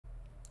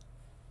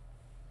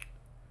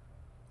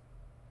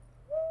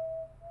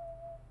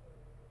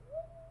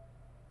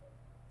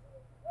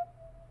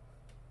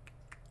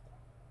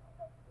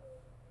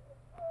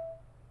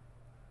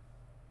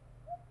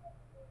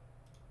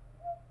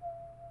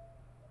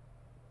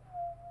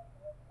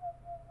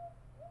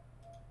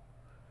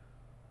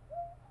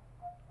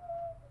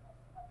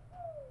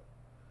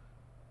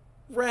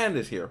Rand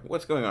is here.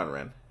 What's going on,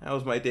 Rand?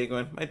 How's my day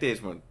going? My day's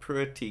going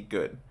pretty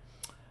good.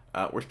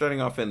 We're starting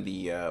off in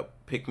the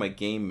pick my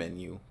game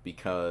menu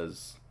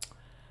because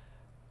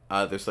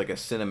there's like a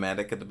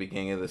cinematic at the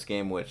beginning of this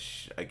game,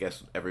 which I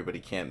guess everybody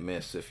can't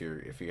miss if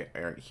you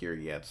aren't here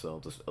yet. So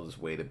I'll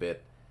just wait a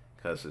bit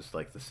because it's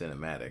like the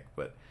cinematic,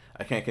 but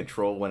I can't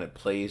control when it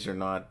plays or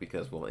not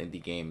because, well,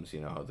 indie games,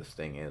 you know how this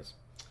thing is.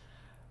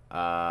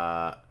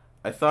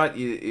 I thought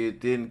you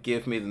didn't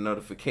give me the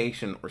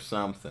notification or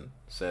something.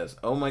 It says,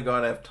 oh my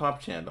god, I have Top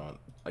Chat on.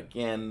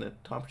 Again,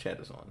 Top Chat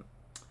is on.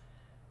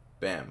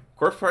 Bam.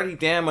 Corpse Party,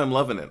 damn, I'm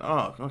loving it.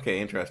 Oh, okay,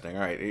 interesting.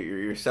 Alright,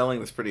 you're selling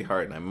this pretty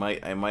hard, and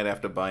I might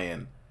have to buy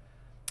in.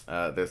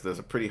 There's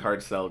a pretty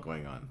hard sell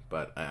going on,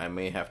 but I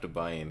may have to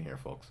buy in here,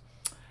 folks.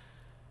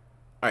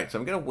 Alright, so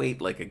I'm going to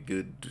wait like a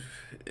good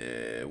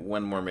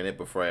 1 more minute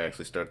before I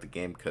actually start the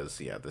game,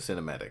 because, yeah, the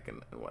cinematic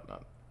and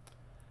whatnot.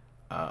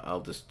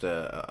 I'll just,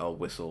 I'll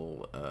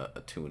whistle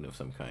a tune of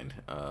some kind.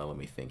 Let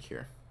me think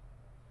here.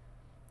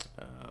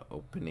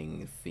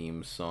 Opening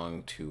theme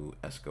song to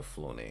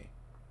Escaflowne.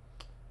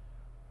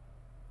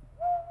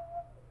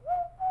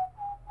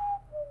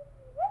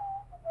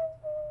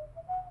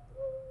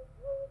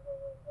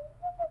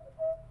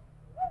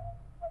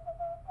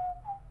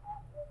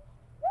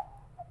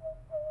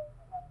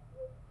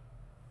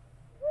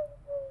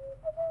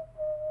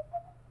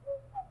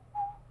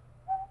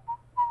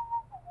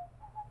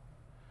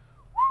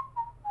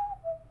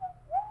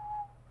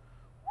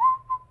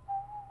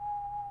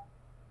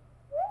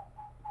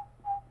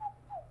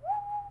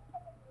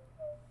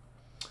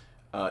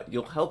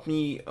 You'll help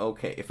me.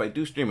 Okay, if I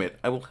do stream it,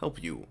 I will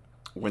help you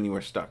when you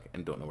are stuck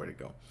and don't know where to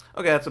go.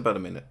 Okay, that's about a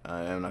minute.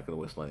 I'm not going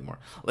to whistle anymore.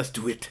 Let's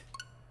do it.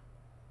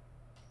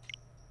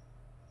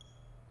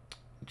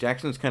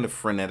 Jackson's kind of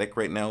frenetic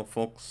right now,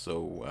 folks,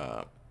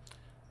 so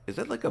is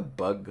that like a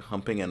bug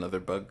humping another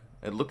bug?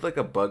 It looked like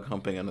a bug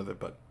humping another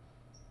bug.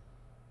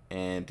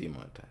 And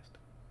demonetized.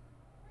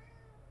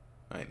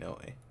 I know,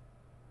 eh?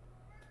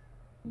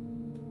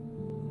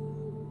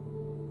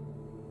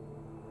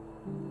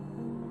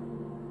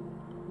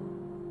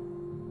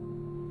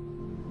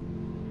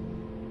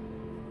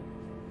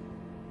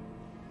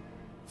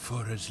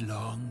 For as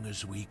long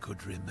as we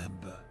could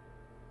remember,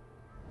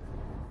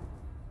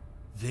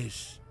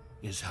 this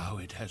is how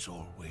it has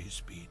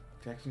always been.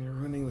 Jackson, you're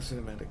running the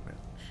cinematic now.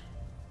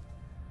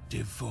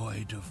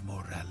 Devoid of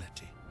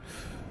morality.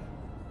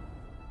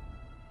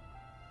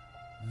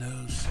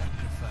 No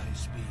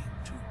sacrifice being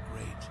too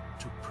great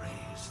to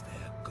praise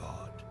their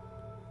god.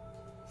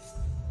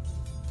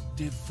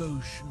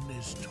 Devotion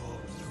is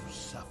taught through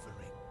suffering.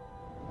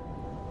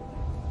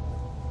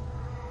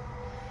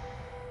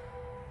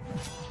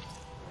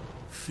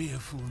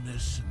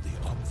 Fearfulness and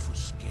the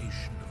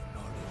obfuscation of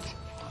knowledge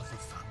are the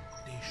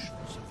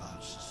foundations of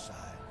our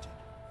society.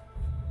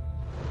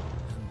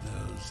 And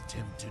those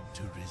tempted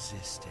to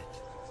resist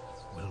it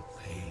will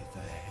pay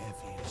the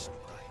heaviest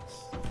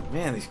price.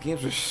 Man, these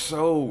games are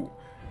so...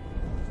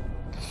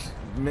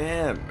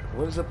 Man,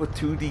 what is up with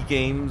 2D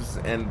games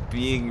and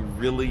being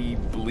really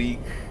bleak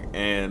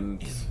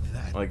and...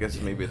 Well, I guess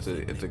maybe it's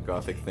a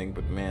gothic thing,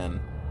 but man...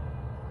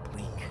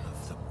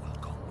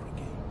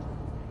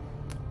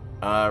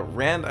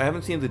 Rand, I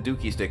haven't seen the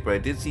Dookie stick, but I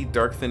did see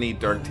Dark Thinny,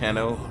 Dark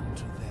Tano.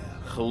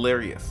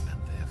 Hilarious.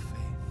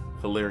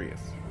 Hilarious.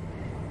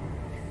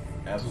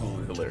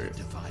 Absolutely hilarious.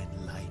 Divine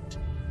light,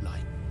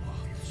 like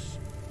moths.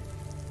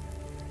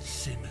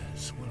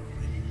 Sinners will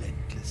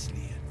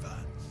relentlessly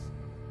advance,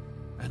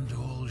 and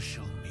all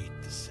shall meet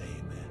the same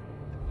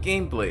end.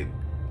 Gameblade.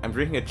 I'm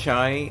drinking a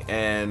chai,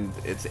 and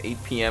it's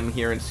 8 p.m.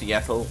 here in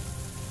Seattle,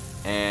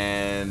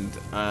 and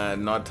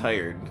not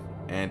tired,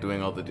 and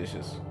doing all the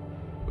dishes.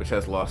 Which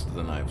has lost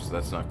the knives, so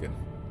that's not good.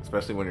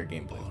 Especially when you're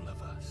gameplay. All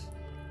of us.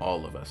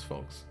 All of us,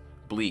 folks.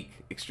 Bleak.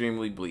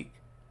 Extremely bleak.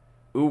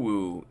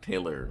 Ooh,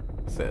 Taylor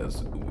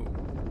says ooh.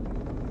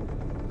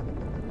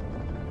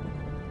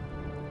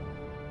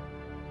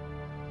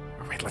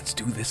 Alright, let's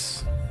do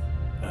this.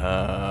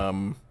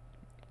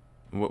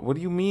 What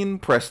do you mean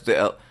press the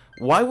L?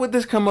 Why would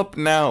this come up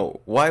now?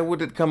 Why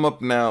would it come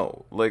up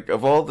now? Like,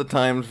 of all the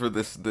times for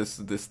this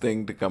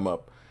thing to come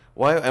up.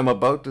 Why I'm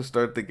about to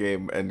start the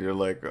game and you're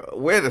like,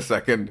 wait a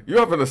second, you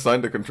haven't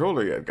assigned a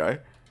controller yet, guy.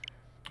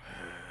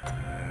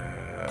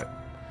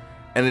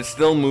 And it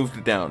still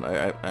moved down.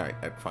 Alright,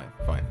 fine,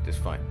 just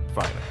fine,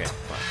 okay, fine. Let's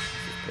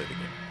just play the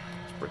game.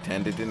 Just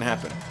pretend it didn't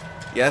happen.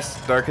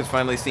 Yes, Dark has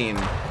finally seen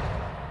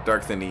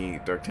Dark Thinny,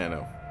 Dark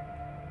Tano.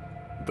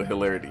 The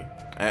hilarity.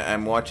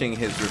 I'm watching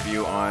his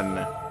review on...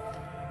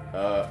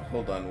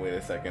 hold on, wait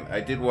a second.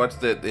 I did watch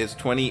his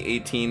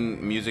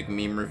 2018 music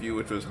meme review,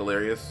 which was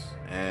hilarious.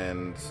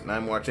 And now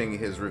I'm watching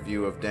his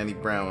review of Danny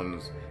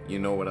Brown's You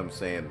Know What I'm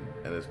Saying,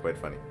 and it's quite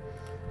funny.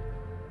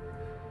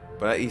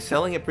 But he's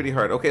selling it pretty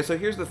hard. Okay, so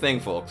here's the thing,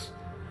 folks.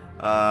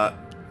 The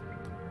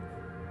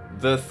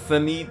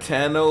Thinny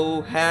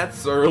Tano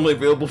hats are only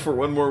available for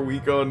 1 more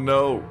week. Oh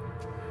no.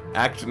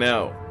 Act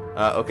now.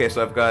 Okay,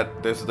 so I've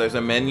got... There's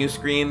a menu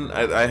screen.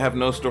 I have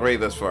no story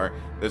thus far.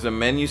 There's a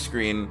menu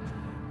screen.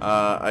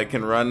 I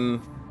can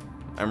run...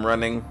 I'm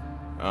running.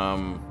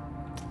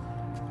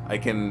 I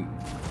can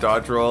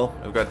dodge roll.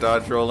 I've got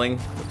dodge rolling,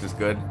 which is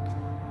good.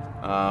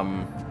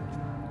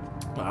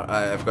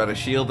 I've got a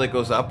shield that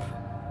goes up.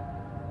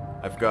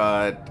 I've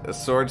got a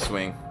sword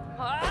swing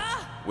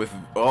with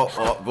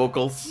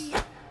vocals.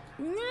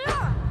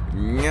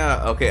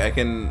 Yeah, okay, I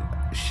can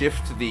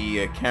shift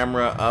the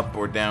camera up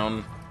or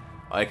down.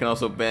 I can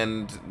also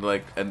bend,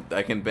 like,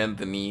 I can bend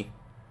the knee.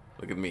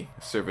 Look at me,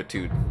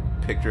 servitude.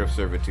 Picture of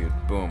servitude.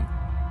 Boom.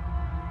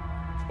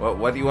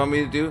 What do you want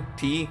me to do?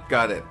 T?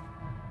 Got it.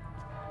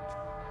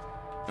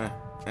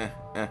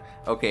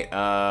 Okay,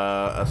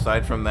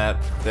 aside from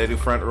that, did I do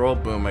front roll?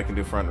 Boom, I can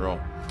do front roll.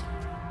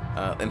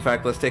 In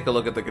fact, let's take a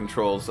look at the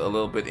controls a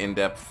little bit in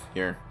depth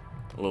here.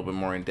 A little bit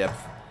more in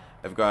depth.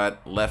 I've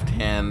got left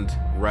hand,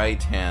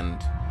 right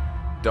hand,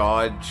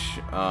 dodge,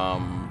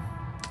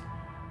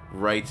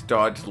 right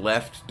dodge,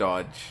 left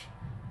dodge.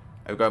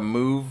 I've got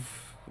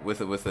move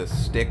with a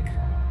stick.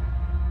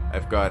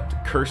 I've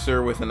got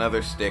cursor with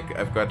another stick.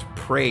 I've got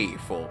pray,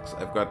 folks.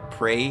 I've got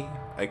pray.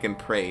 I can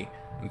pray.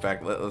 In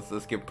fact,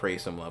 let's give pray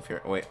some love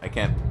here. Wait, I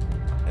can't.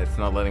 It's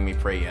not letting me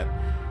pray yet.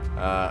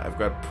 I've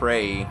got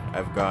pray.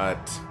 I've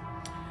got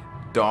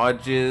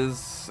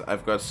dodges.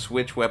 I've got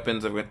switch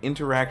weapons. I've got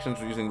interactions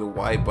using the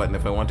Y button.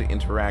 If I want to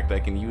interact, I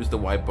can use the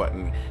Y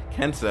button.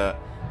 Kensa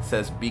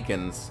says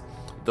beacons.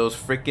 Those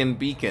frickin'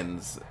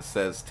 beacons,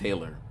 says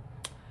Taylor.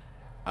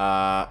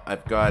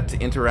 I've got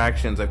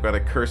interactions. I've got a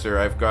cursor.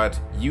 I've got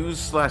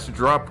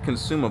use/drop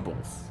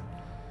consumables.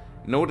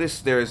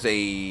 Notice there's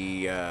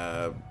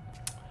a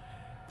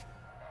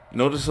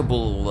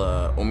noticeable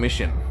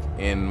omission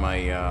in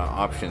my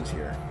options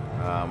here.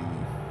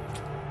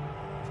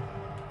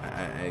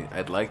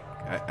 I'd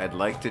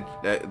like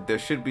to. There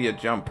should be a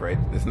jump, right?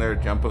 Isn't there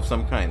a jump of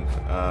some kind?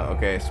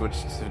 Okay, I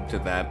switched to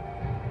that.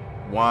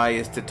 Y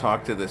is to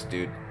talk to this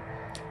dude.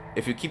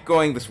 If you keep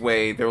going this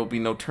way, there will be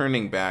no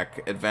turning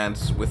back.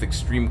 Advance with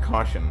extreme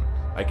caution.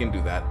 I can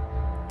do that.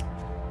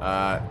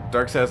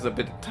 Dark says a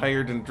bit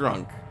tired and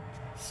drunk,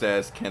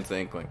 says Kent's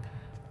Inkling.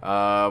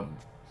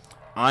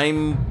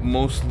 I'm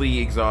mostly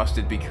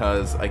exhausted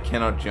because I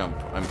cannot jump.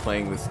 I'm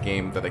playing this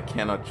game that I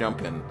cannot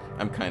jump in.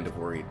 I'm kind of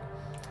worried.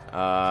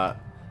 I'm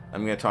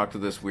gonna talk to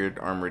this weird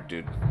armored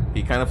dude.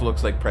 He kind of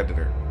looks like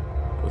Predator.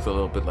 Looks a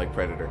little bit like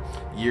Predator.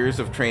 Years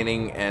of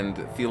training and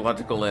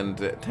theological and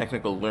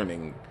technical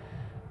learning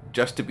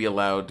just to be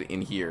allowed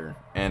in here.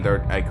 And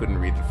I couldn't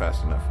read it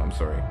fast enough. I'm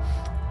sorry.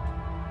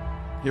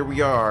 Here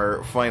we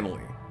are,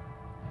 finally.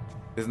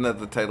 Isn't that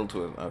the title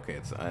to it?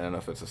 Okay, I don't know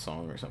if it's a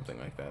song or something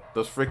like that.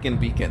 Those frickin'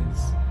 beacons.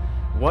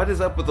 What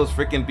is up with those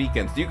frickin'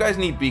 beacons? Do you guys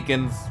need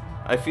beacons?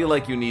 I feel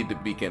like you need the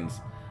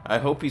beacons. I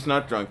hope he's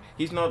not drunk.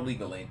 He's not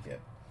legal age yet.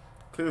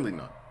 Clearly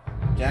not.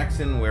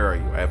 Jackson, where are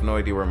you? I have no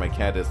idea where my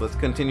cat is. Let's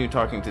continue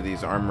talking to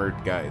these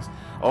armored guys.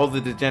 All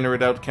the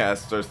degenerate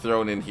outcasts are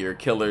thrown in here.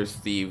 Killers,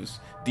 thieves,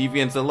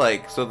 deviants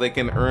alike, so they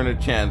can earn a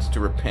chance to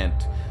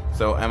repent.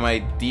 So am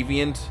I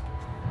deviant?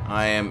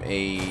 I am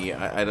a...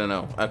 I don't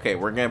know. Okay,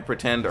 we're gonna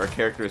pretend our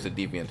character is a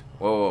deviant.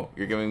 Whoa,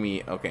 you're giving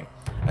me... Okay.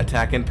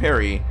 Attack and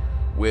parry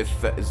with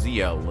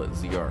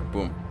ZR.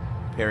 Boom.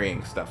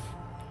 Parrying stuff.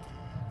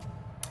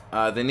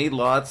 They need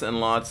lots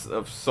and lots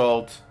of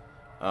salt.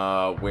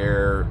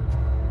 Where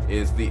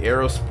is the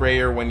arrow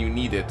sprayer when you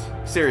need it?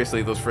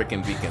 Seriously, those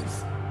frickin'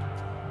 beacons.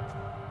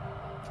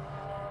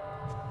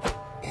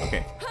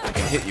 Okay, I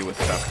can hit you with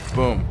stuff.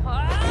 Boom.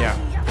 Yeah.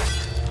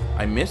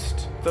 I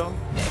missed, though?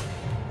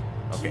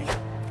 Okay.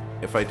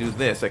 If I do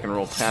this, I can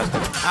roll past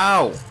him.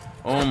 Ow!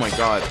 Oh my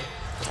god.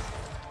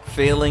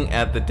 Failing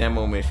at the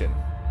demo mission.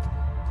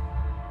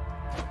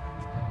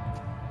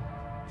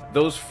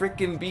 Those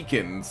frickin'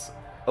 beacons.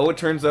 Oh, it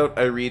turns out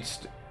I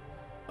reached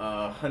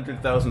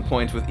 100,000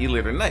 points with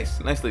E-Liter.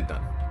 Nice. Nicely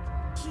done.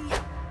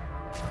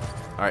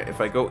 Alright, if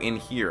I go in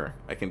here,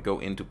 I can go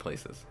into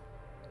places.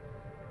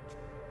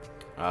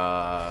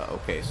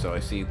 Okay, so I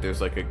see there's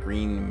like a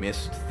green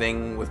mist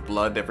thing with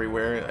blood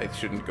everywhere. I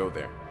shouldn't go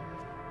there.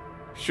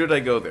 Should I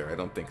go there? I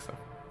don't think so.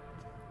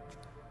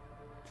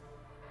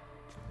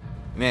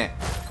 Nah.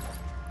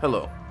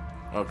 Hello.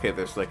 Okay,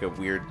 there's like a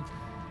weird...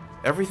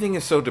 Everything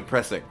is so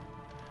depressing.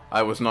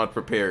 I was not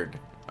prepared.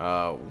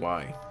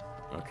 Why?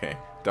 Okay. ...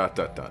 Okay,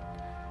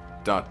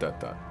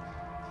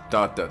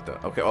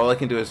 all I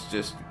can do is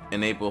just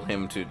enable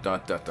him to ...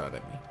 at me.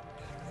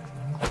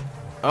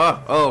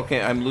 Oh,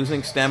 okay, I'm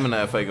losing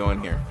stamina if I go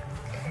in here.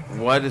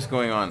 What is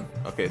going on?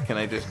 Okay, can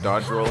I just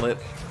dodge roll it?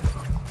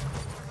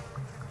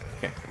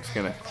 Okay, I'm just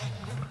gonna...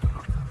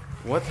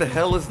 What the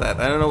hell is that?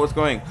 I don't know what's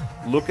going.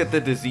 Look at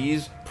the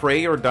disease.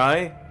 Pray or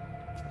die?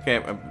 Okay,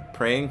 I'm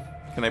praying.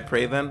 Can I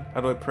pray then?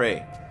 How do I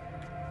pray?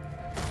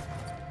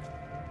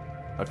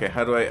 Okay,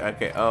 how do I...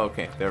 Okay, oh,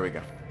 okay, there we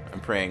go.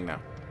 I'm praying now.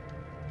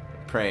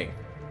 Praying.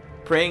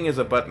 Praying is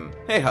a button.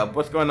 Hey, Hub,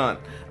 what's going on?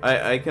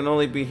 I can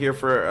only be here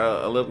for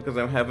a little because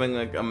I'm having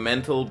like a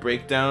mental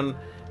breakdown.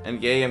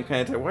 And yay, I'm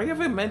kind of tired. Why do you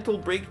have a mental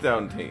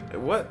breakdown,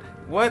 What?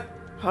 What?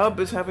 Hub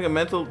is having a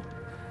mental...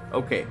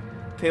 Okay.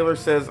 Taylor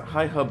says,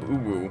 hi, Hub,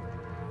 uwu.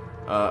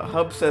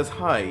 Hub says,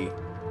 hi.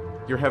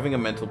 You're having a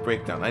mental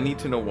breakdown. I need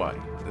to know why.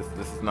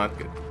 This is not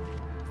good.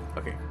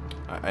 Okay.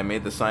 I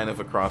made the sign of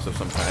a cross of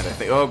some kind, I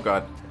think. Oh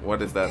god,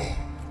 what is that?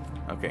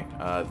 Okay,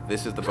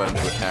 this is the button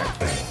to attack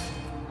things.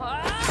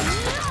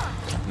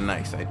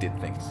 Nice, I did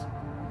things.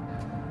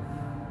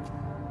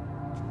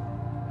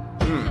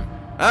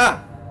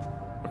 Ah!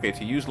 Okay,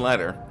 to use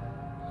ladder,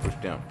 push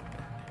down.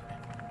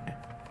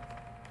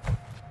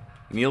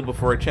 Kneel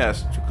before a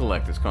chest to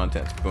collect its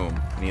contents. Boom.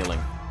 Kneeling.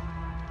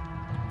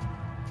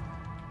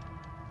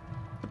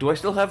 Do I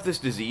still have this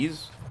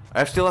disease?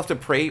 I still have to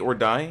pray or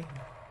die?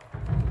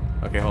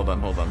 Okay, hold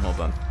on.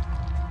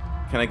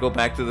 Can I go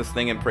back to this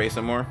thing and pray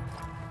some more?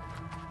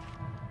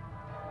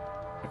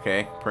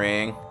 Okay,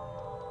 praying.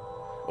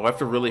 Oh, I have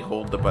to really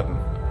hold the button.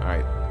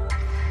 Alright.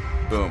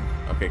 Boom.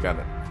 Okay, got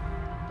it.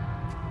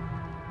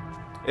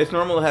 It's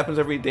normal. It happens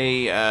every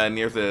day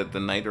near the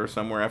night or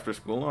somewhere after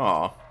school.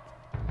 Aw.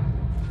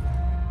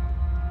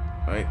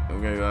 Alright,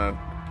 I'm gonna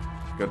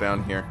go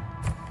down here.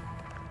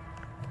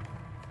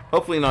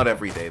 Hopefully not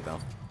every day, though.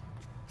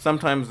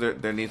 Sometimes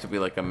there needs to be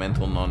like a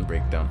mental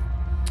non-breakdown.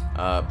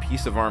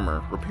 Piece of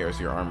armor repairs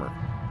your armor.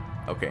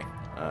 Okay,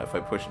 if I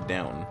push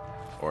down,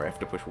 or I have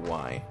to push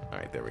Y.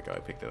 Alright, there we go, I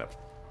picked it up.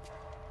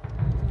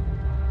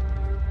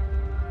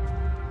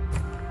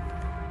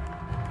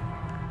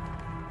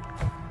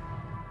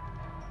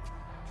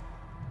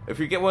 If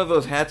you get one of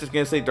those hats, it's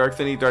gonna say Dark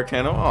Thinny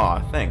Darktano. Aw,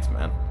 thanks,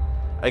 man.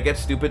 I get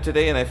stupid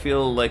today and I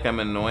feel like I'm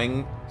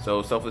annoying,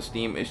 so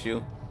self-esteem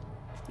issue.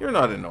 You're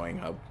not annoying,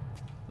 Hub.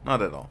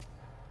 Not at all.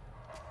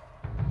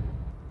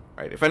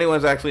 Alright, if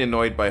anyone's actually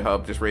annoyed by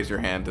Hub, just raise your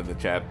hand in the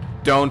chat.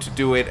 Don't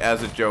do it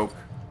as a joke.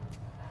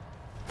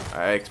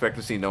 I expect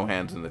to see no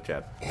hands in the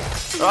chat.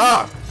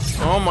 Ah!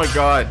 Oh my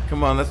god.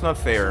 Come on, that's not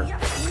fair.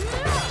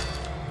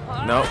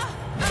 No.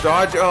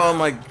 Dodge. Oh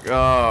my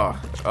god.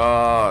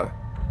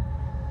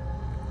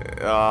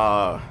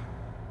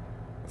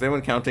 Is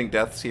anyone counting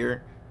deaths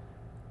here?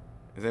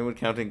 Is anyone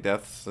counting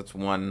deaths? That's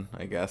one,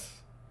 I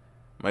guess.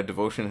 My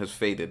devotion has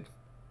faded.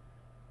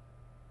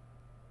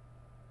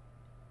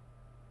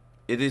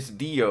 It is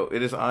Dio.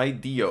 It is I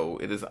Dio.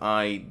 It is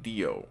I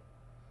Dio.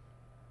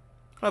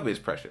 Hub is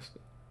precious.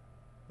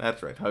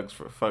 That's right. Hugs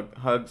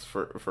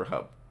for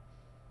Hub.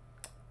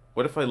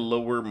 What if I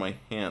lower my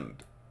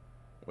hand?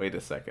 Wait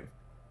a second.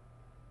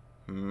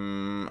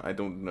 I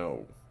don't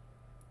know.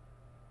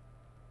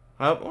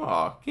 Hub.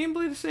 Aw,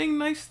 Gameblade is saying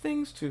nice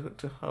things to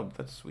Hub.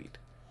 That's sweet.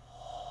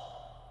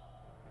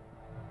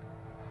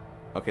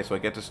 Okay, so I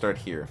get to start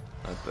here.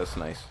 That's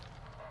nice.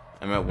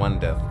 I'm at 1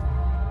 death.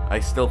 I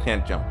still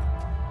can't jump.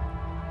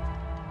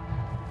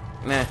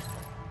 Nah.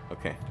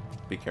 Okay,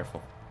 be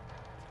careful.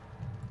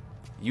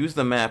 Use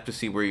the map to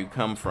see where you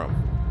come from.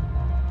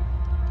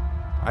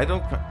 I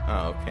don't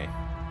oh, okay.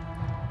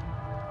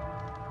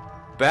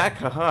 Back,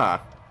 haha.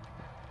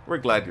 We're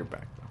glad you're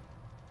back, though.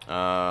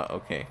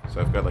 Okay,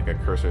 so I've got like a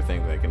cursor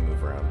thing that I can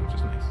move around, which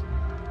is nice.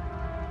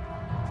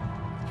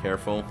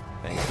 Careful.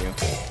 Thank you.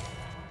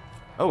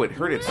 Oh, it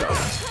hurt itself.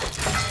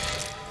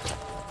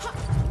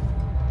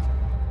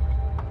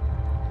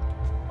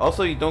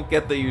 Also, you don't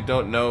get that you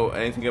don't know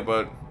anything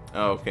about...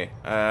 Oh, okay.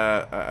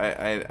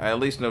 I at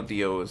least know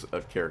Dio is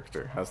a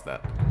character. How's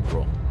that?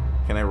 Roll.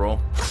 Can I roll?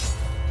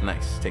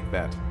 Nice. Take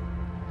that.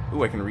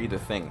 Ooh, I can read a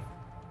thing.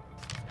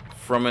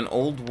 From an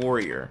old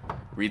warrior.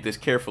 Read this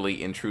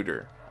carefully,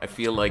 intruder. I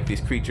feel like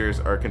these creatures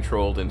are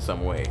controlled in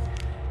some way.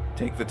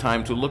 Take the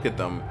time to look at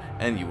them,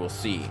 and you will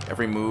see.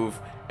 Every move,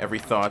 every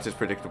thought is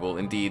predictable.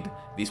 Indeed,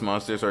 these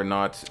monsters are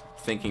not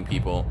thinking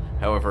people.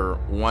 However,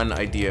 one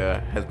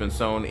idea has been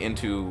sewn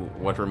into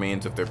what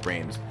remains of their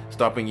brains.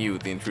 Stopping you,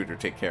 the intruder.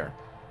 Take care.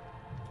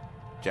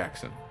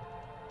 Jackson.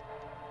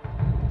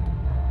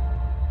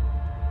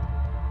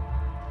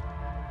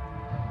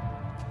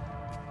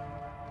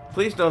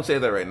 Please don't say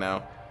that right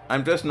now.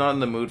 I'm just not in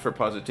the mood for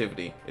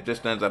positivity. It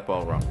just ends up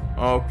all wrong.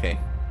 Okay.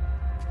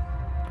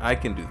 I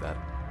can do that.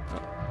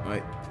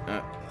 Wait.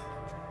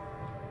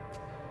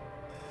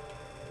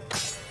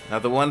 Now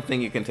the one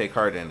thing you can take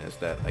heart in is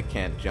that I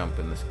can't jump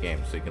in this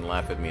game, so you can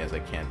laugh at me as I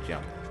can't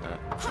jump.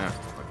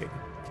 Okay.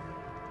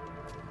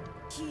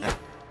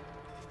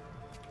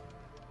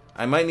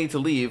 I might need to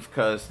leave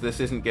because this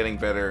isn't getting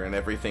better and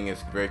everything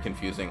is very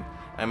confusing.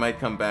 I might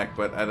come back,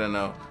 but I don't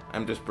know.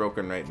 I'm just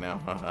broken right now.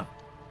 Haha.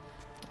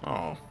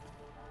 Oh.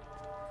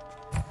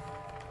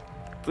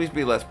 Please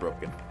be less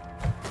broken.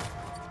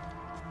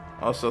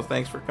 Also,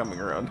 thanks for coming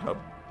around, Hub.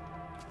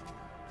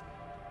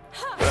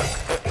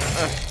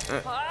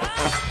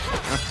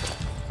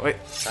 Wait.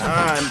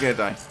 I'm gonna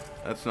die.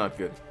 That's not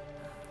good.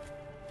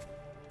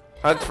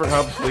 Hugs for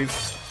Hub,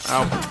 please.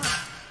 Ow.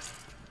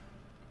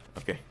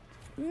 Okay.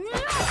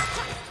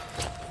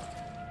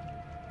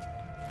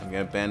 I'm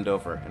gonna bend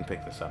over and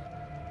pick this up.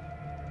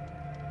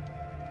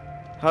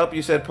 Hub,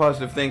 you said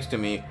positive things to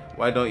me.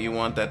 Why don't you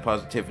want that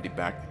positivity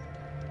back?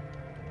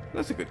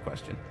 That's a good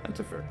question.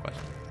 That's a fair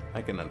question.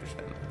 I can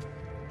understand that.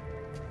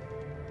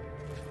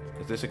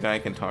 Is this a guy I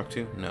can talk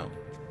to? No.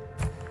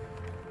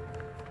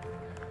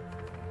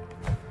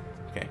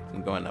 Okay,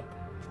 I'm going up.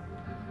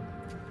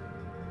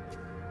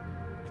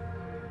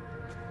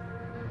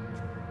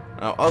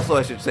 Also,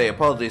 I should say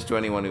apologies to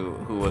anyone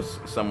who was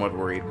somewhat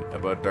worried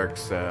about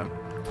Dark's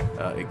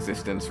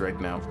existence right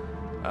now.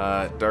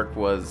 Dark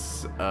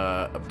was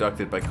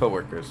abducted by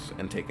coworkers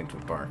and taken to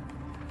a bar.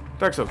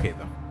 Dark's okay,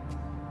 though.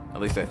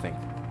 At least I think.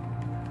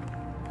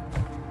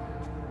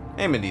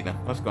 Hey, Medina.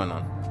 What's going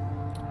on?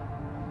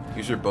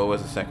 Use your bow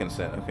as a second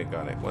set. Okay,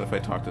 got it. What if I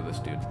talk to this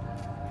dude?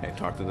 Can I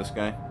talk to this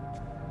guy?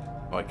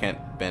 Oh, I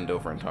can't bend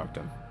over and talk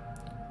to him.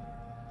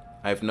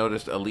 I've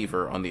noticed a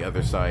lever on the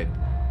other side.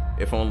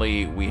 If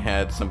only we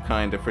had some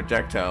kind of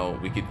projectile,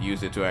 we could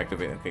use it to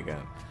activate. Okay, got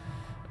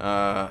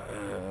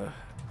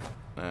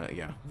it.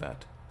 Yeah,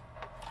 that.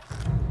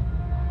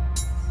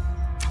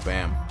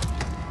 Bam.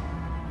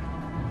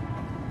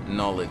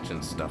 Knowledge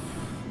and stuff.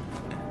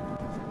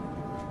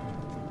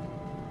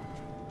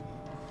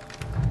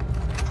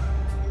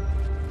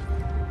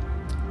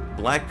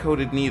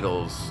 Black-coated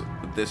needles.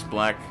 This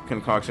black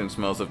concoction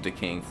smells of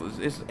decaying fluids.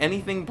 Is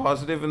anything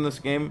positive in this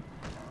game?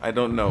 I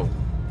don't know.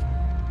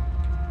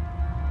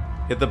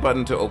 Hit the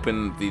button to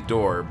open the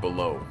door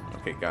below.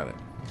 Okay, got it.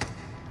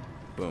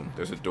 Boom.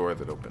 There's a door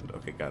that opened.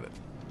 Okay, got it.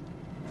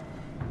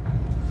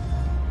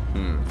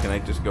 Can I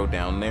just go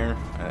down there?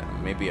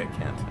 Maybe I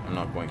can't. I'm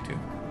not going to.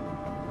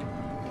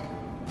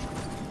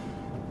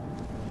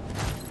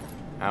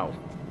 Ow.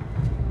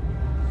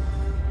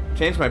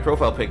 Change my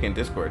profile pic in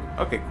Discord.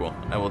 Okay, cool.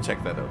 I will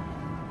check that out.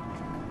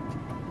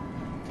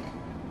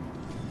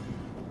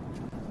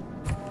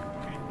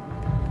 Okay.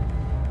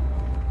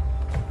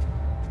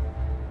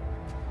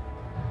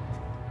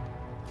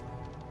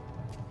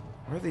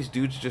 Why are these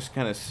dudes just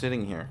kind of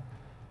sitting here?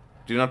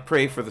 Do not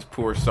pray for this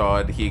poor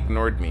sod. He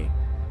ignored me.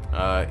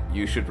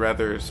 You should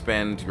rather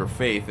spend your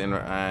faith in...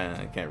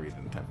 I can't read it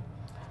in time.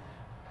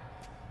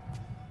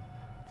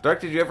 Dark,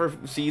 did you ever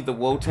see the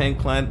Wotan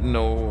clan?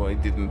 No, I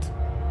didn't.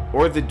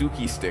 Or the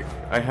Dookie stick.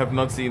 I have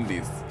not seen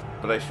these,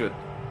 but I should.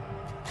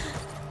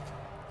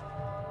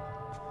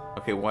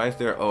 Okay, why is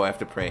there... Oh, I have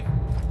to pray.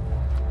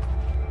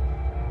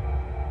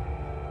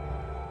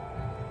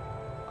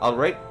 I'll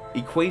write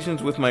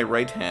equations with my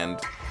right hand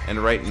and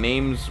write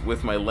names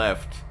with my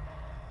left.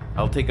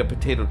 I'll take a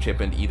potato chip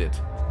and eat it.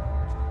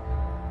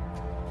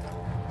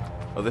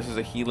 Oh, this is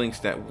a healing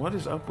stat. What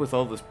is up with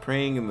all this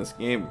praying in this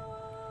game?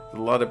 There's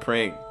a lot of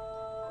praying.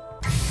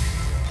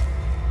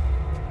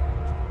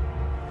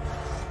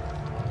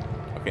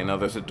 Okay, now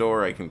there's a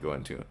door I can go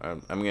into.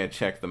 I'm gonna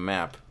check the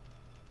map.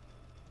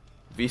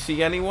 VC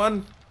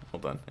anyone?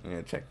 Hold on, I'm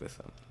gonna check this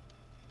out.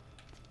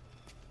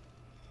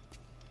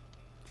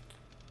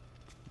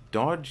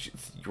 Dodge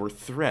your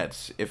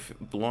threats if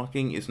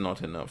blocking is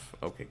not enough.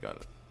 Okay, got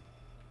it.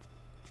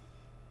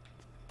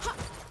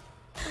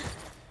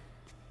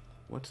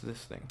 What's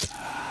this thing?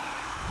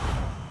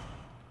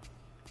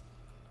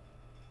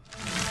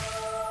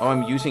 Oh,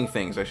 I'm using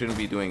things. I shouldn't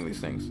be doing these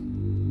things.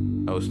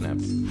 Oh, snap.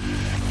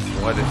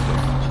 What is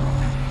this?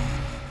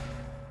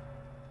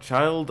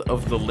 Child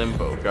of the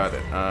Limbo. Got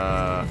it.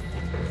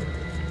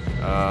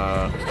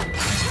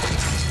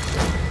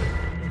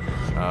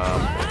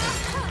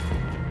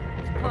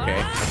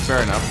 Okay, that's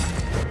fair enough.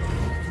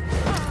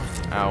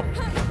 Ow.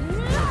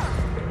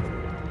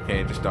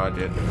 Okay, just dodge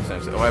it.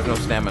 Oh, I have no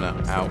stamina.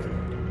 Ow.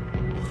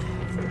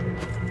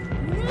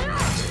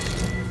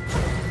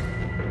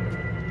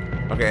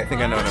 Okay, I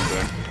think I know what I'm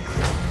doing.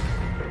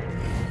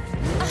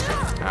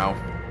 Ow.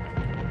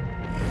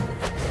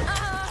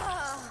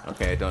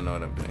 Okay, I don't know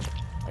what I'm doing.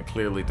 I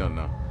clearly don't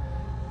know.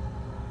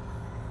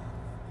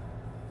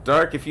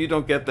 Dark, if you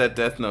don't get that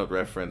Death Note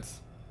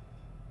reference,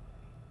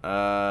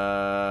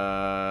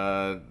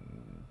 don't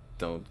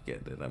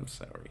get it. I'm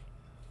sorry.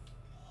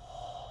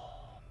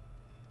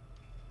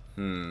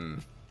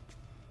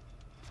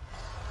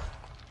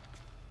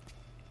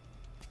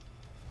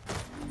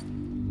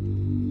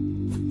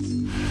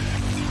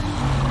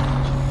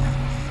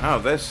 Oh,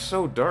 that's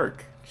so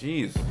dark.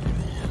 Jeez.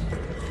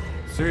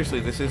 Seriously,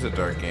 this is a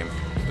dark game.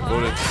 It's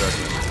devoted to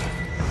darkness.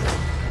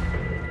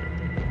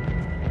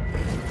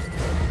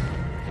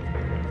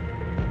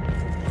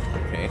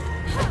 Okay.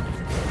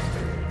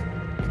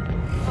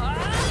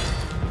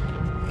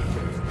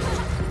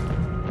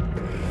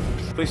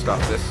 Please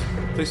stop this.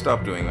 Please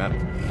stop doing that.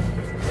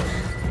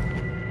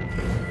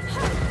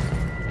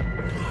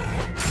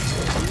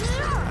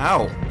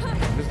 Ow!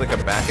 Just like a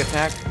back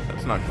attack?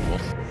 That's not cool.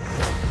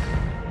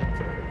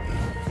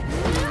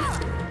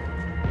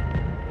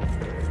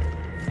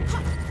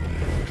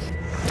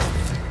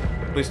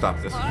 Please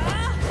stop this.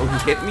 Oh,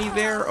 he hit me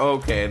there?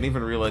 Okay, I didn't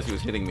even realize he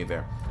was hitting me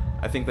there.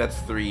 I think that's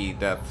 3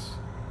 deaths.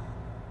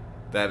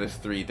 That is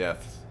 3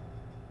 deaths.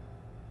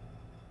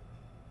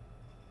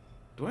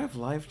 Do I have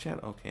live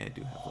chat? Okay, I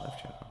do have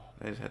live chat.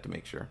 I just had to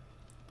make sure.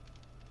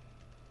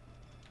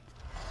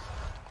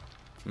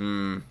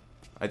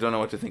 I don't know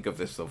what to think of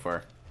this so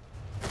far.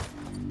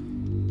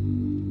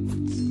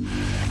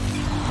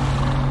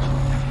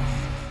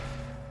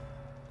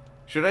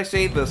 Should I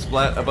say the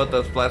about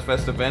the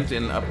Splatfest event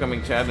in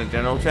upcoming chat and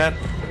general chat?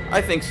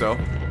 I think so.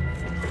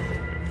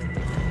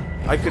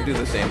 I could do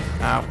the same.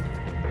 Ow.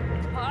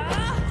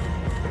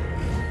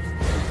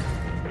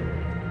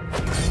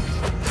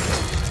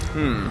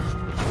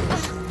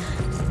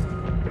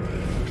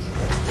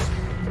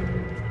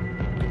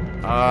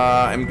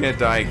 I'm gonna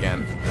die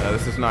again.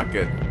 This is not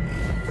good.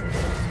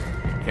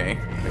 Okay,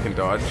 I can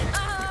dodge.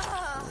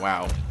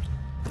 Wow.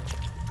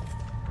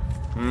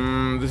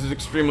 This is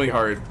extremely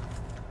hard.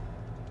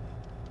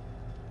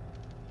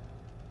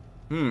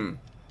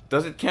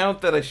 Does it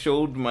count that I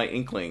showed my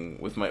Inkling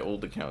with my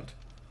old account?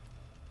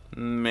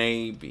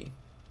 Maybe.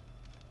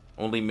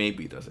 Only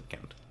maybe does it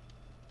count.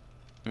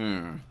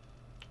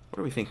 What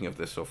are we thinking of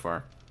this so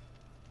far?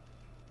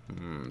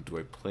 Do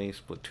I play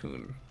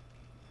Splatoon?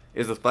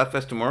 Is the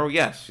Splatfest tomorrow?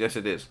 Yes, yes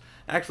it is.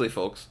 Actually,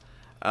 folks,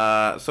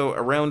 so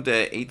around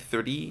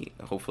 8:30,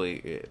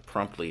 hopefully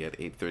promptly at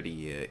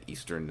 8:30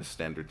 Eastern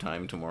Standard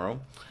Time tomorrow,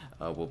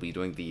 we'll be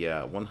doing the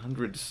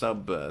 100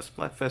 sub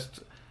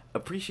Splatfest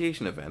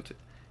appreciation event.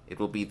 It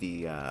will be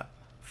the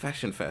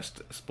Fashion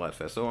Fest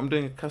Splatfest. So I'm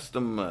doing a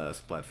custom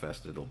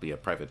Splatfest. It'll be a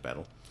private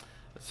battle.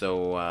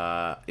 So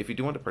if you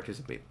do want to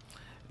participate,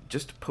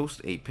 just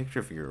post a picture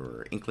of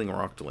your Inkling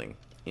or Octoling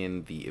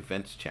in the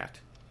events chat.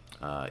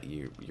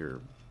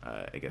 Your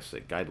I guess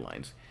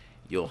guidelines.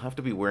 You'll have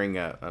to be wearing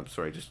a... I'm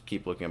sorry, just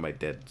keep looking at my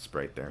dead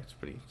sprite there. It's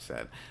pretty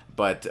sad.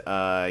 But,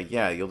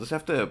 yeah, you'll just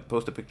have to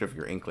post a picture of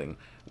your Inkling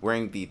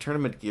wearing the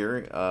tournament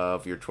gear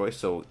of your choice.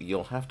 So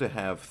you'll have to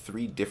have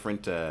 3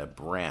 different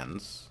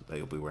brands that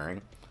you'll be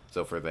wearing.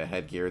 So for the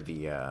headgear,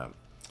 the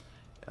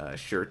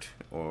shirt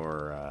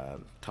or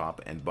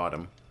top and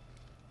bottom.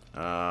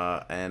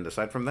 And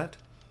aside from that,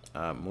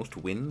 most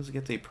wins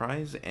gets a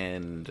prize,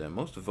 and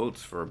most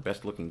votes for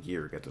best looking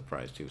gear gets a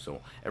prize too.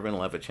 So everyone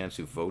will have a chance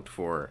to vote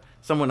for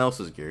someone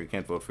else's gear. You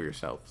can't vote for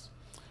yourselves,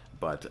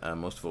 but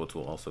most votes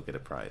will also get a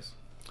prize.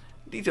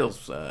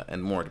 Details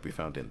and more to be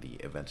found in the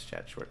events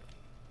chat short.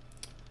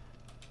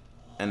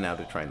 And now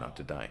to try not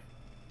to die.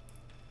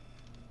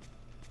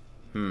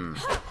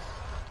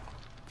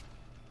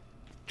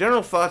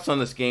 General thoughts on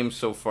this game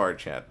so far,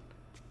 chat.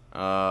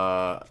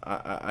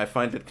 I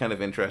find it kind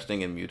of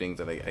interesting and muting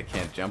that I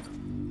can't jump.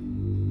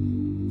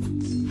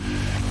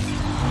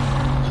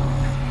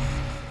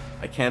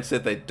 I can't say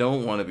that I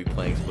don't want to be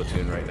playing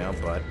Splatoon right now,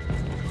 but,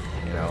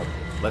 you know,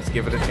 let's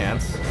give it a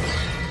chance.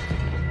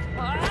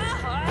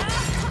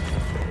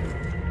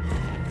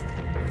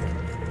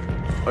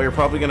 Oh, you're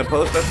probably going to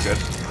post? That's good.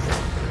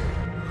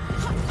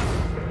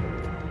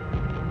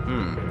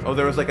 Oh,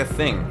 there was like a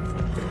thing.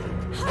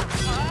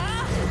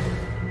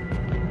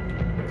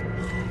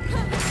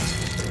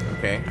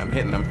 Okay, I'm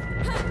hitting him.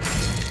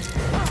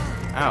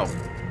 Ow.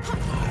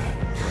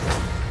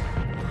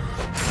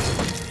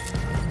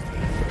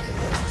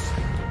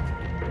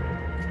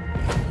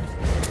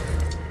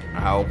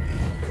 Ow.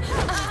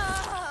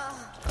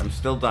 I'm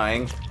still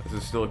dying. This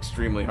is still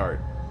extremely hard.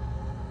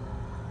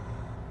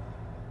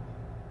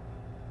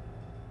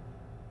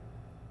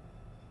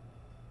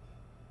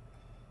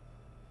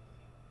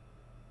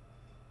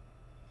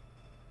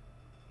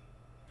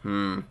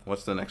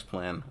 What's the next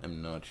plan?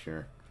 I'm not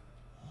sure.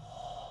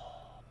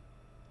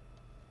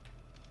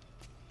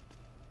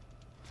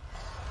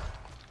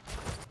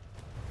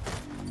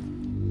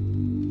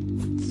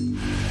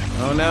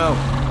 Oh no!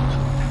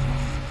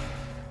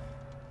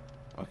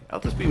 Okay, I'll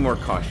just be more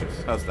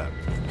cautious. How's that?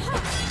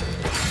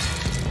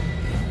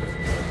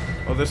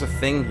 Oh, there's a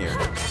thing here.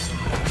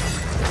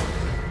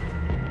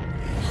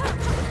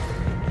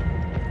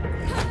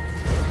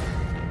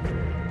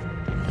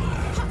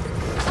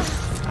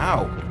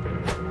 Ow!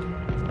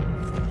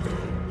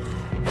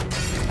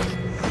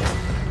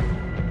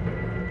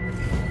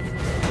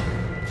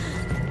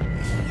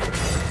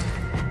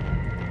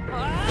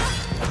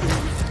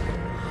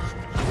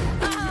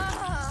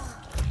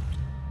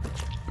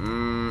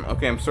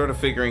 Okay, I'm sort of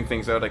figuring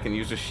things out. I can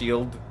use a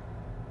shield.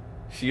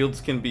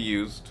 Shields can be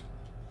used.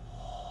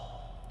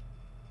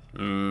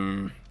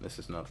 This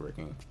is not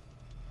working.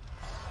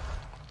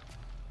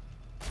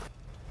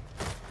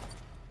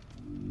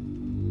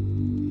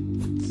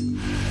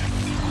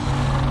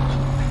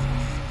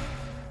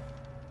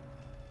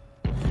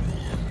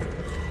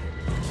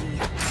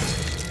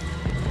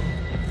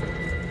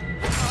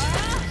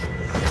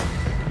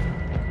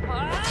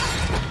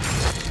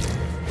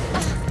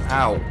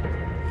 Ow.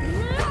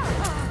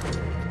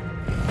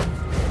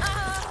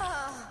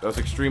 That was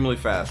extremely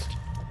fast.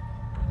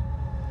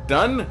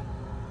 Done?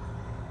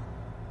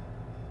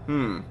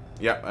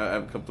 Yeah,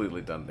 I'm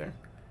completely done there.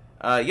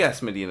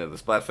 Yes, Medina, the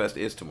Splatfest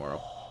is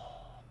tomorrow.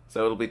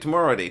 So it'll be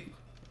tomorrow at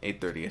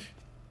 8:30ish.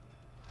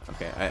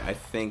 Okay, I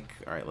think.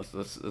 All right,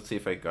 let's see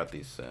if I got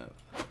these.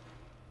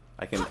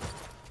 I can.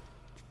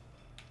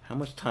 How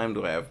much time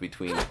do I have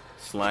between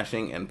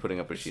slashing and putting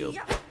up a shield?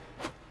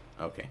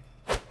 Okay.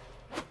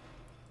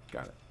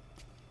 Got it.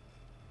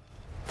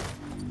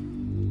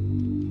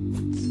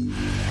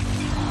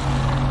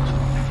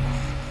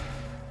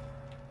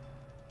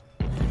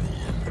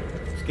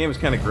 This game is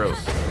kind of gross.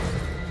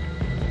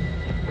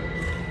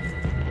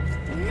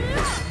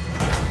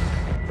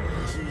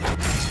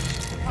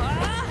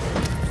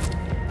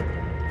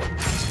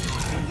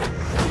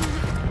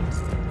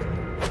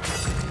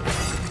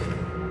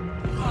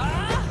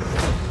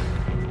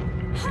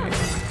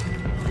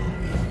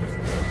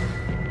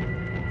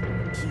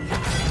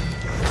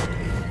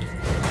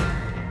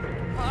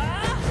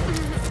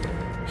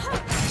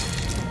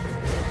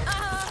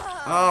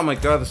 Oh my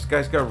god, this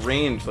guy's got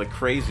range like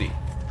crazy.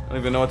 I don't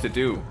even know what to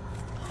do.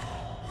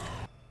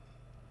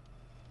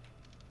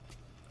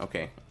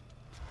 Okay.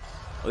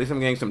 At least I'm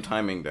getting some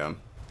timing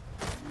down.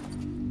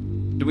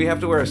 Do we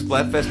have to wear a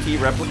Splatfest tee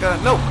replica?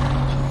 No!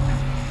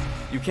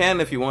 You can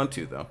if you want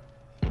to, though.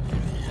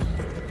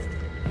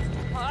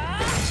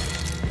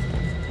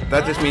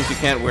 That just means you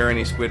can't wear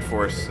any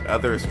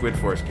other Squid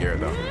Force gear,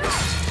 though.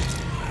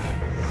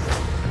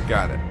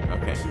 Got it.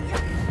 Okay.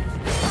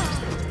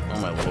 Oh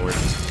my lord.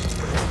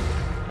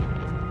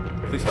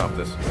 Please stop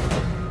this.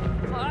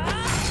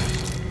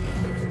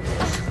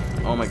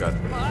 Oh my god.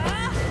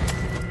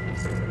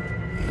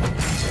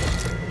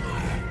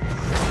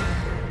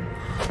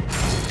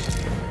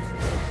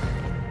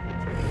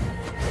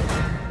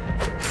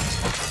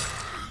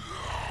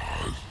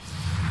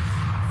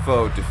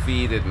 Foe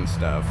defeated and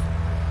stuff.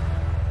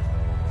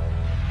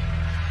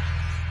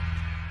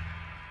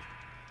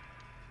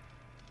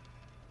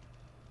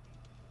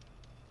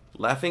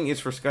 Laughing is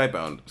for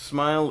Skybound.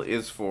 Smile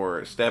is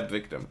for Stab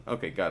Victim.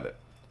 Okay, got it.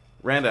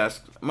 Rand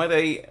asks, might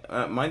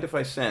I mind if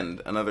I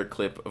send another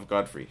clip of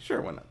Godfrey?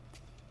 Sure, why not?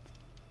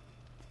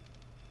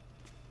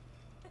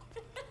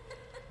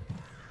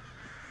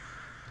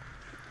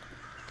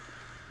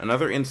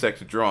 Another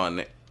insect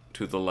drawn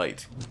to the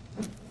light.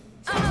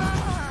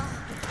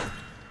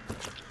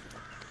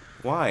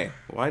 Why?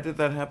 Why did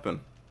that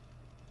happen?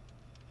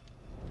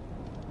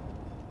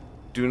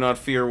 Do not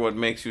fear what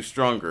makes you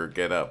stronger.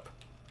 Get up.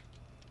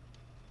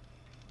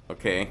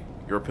 Okay.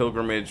 Your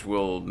pilgrimage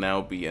will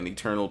now be an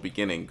eternal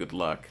beginning. Good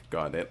luck.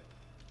 Got it.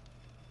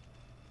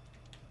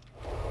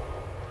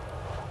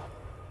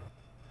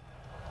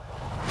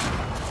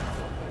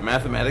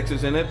 Mathematics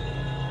is in it.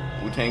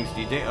 Wu-Tang's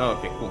DJ. Oh,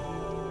 okay, cool.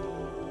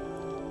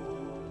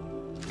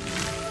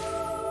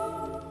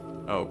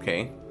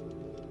 Okay.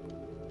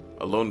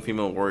 A lone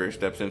female warrior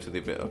steps into the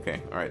abyss.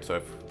 Okay, alright,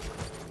 so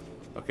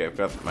I've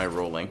got my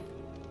rolling.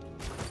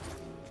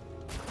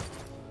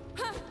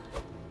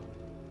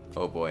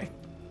 Oh boy.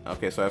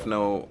 Okay, so I have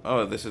no...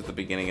 Oh, this is the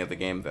beginning of the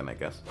game then, I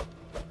guess.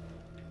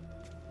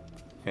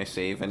 Can I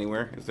save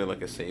anywhere? Is there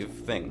like a save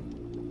thing?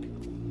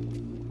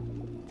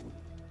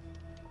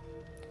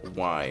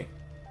 Why?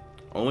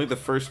 Only the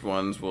first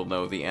ones will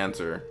know the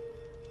answer.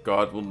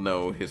 God will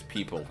know his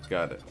people.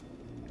 Got it.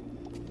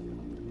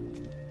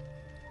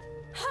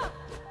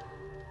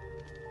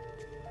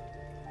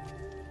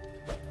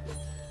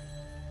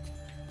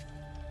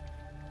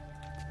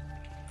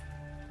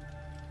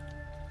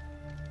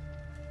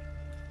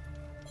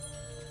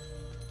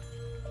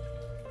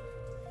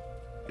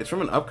 It's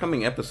from an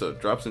upcoming episode.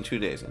 Drops in 2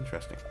 days.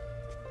 Interesting.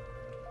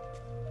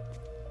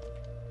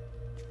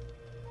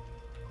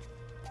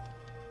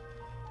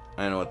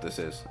 I know what this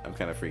is. I'm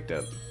kind of freaked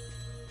out.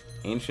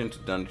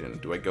 Ancient dungeon.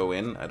 Do I go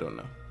in? I don't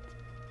know.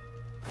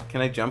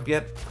 Can I jump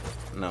yet?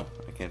 No,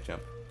 I can't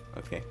jump.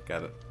 Okay,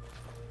 got it.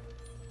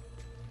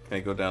 Can I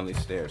go down these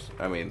stairs?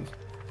 I mean,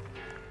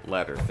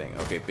 ladder thing.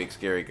 Okay, big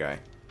scary guy.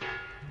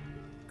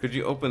 Could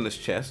you open this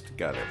chest?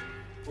 Got it.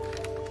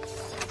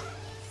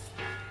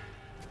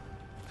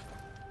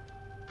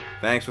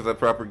 Thanks, with the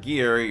proper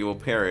gear, you will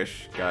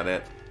perish. Got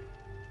it.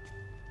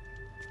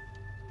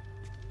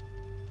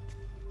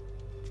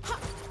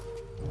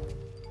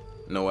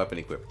 No weapon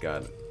equipped.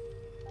 Got it.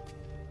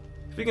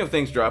 Speaking of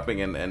things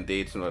dropping and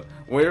dates and what,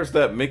 where's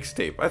that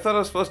mixtape? I thought I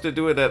was supposed to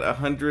do it at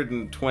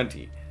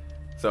 120.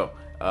 So,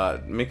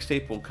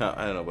 mixtape will come.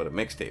 I don't know about a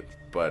mixtape,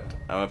 but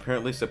I'm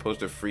apparently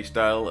supposed to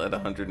freestyle at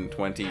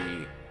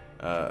 120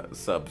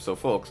 subs. So,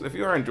 folks, if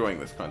you are enjoying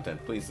this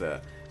content, please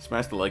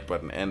smash the like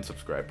button and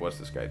subscribe. What's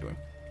this guy doing?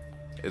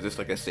 Is this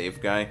like a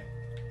save guy?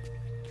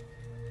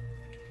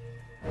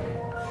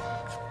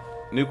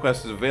 New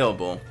quest is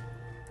available.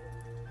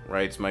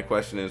 Right, so my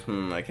question is,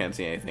 I can't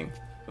see anything.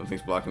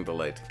 Something's blocking the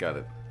light. Got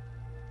it.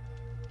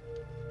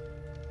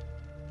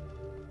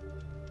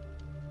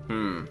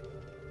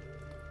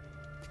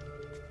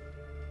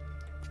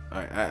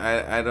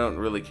 I don't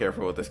really care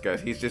for what this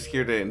guy's. He's just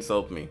here to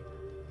insult me.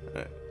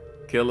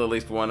 Kill at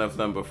least one of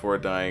them before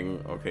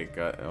dying. Okay,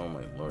 God. Oh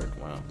my lord,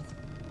 wow.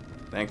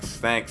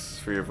 Thanks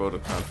for your vote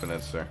of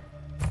confidence, sir.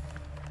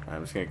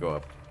 I'm just gonna go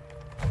up.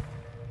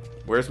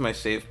 Where's my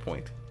save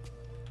point?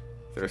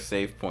 Is there a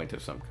save point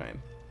of some kind?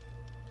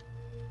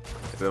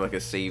 Is there like a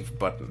save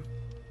button?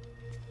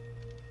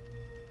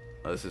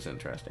 Oh, this is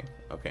interesting.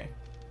 Okay.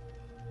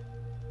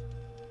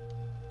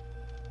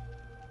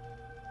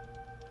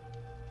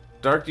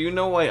 Dark, do you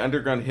know why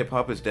underground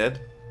hip-hop is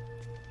dead?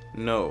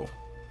 No.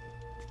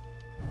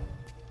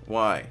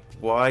 Why?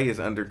 Why is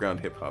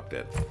underground hip-hop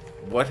dead?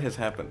 What has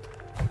happened?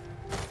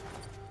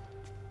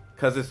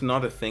 Because it's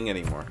not a thing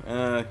anymore.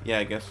 Yeah,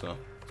 I guess so.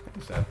 It's kind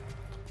of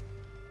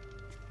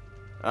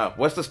sad.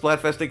 What's the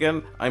Splatfest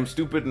again? I'm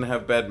stupid and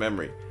have bad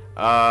memory.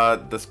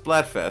 The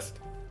Splatfest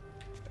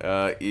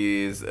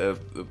is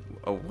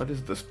what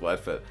is the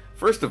Splatfest?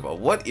 First of all,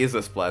 what is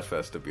a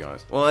Splatfest, to be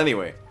honest? Well,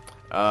 anyway,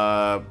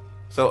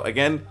 so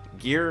again,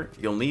 gear.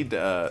 You'll need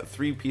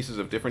 3 pieces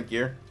of different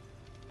gear,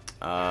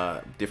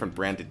 different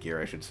branded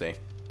gear, I should say.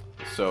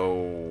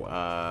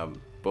 So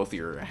both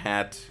your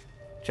hat,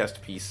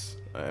 chest piece,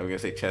 I'm gonna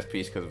say chess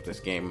piece because of this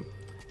game,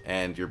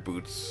 and your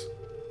boots,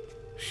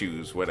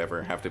 shoes,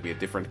 whatever, have to be a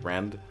different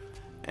brand.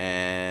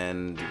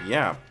 And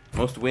yeah,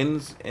 most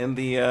wins in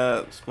the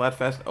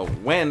Splatfest. Oh,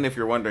 when, if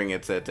you're wondering,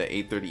 it's at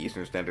 8:30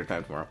 Eastern Standard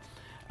Time tomorrow.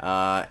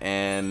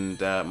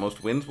 And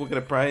most wins will get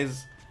a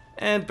prize,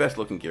 and best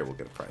looking gear will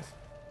get a prize.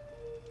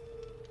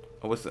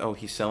 Oh, oh,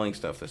 he's selling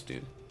stuff, this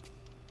dude.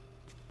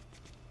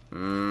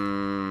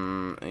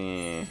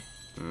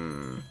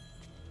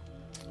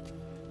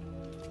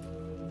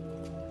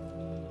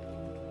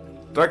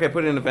 Dark, I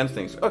put in events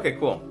things. Okay,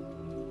 cool.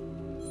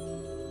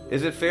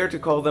 Is it fair to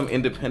call them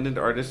independent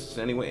artists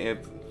anyway?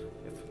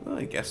 Well,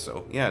 I guess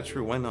so. Yeah,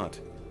 true. Why not?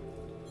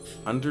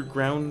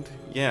 Underground?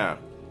 Yeah.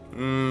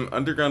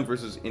 Underground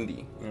versus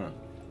indie. Yeah.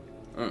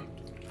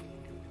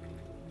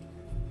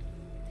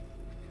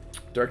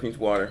 Dark needs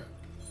water.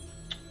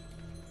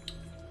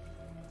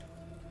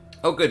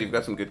 Oh, good. You've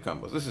got some good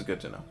combos. This is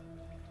good to know.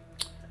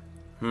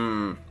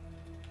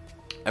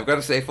 I've got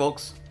to say,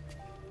 folks,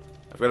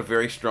 I've got a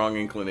very strong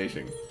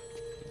inclination.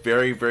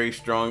 Very, very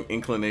strong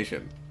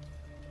inclination.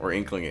 Or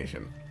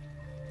inclination.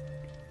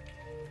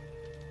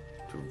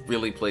 To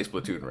really play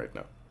Splatoon right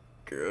now.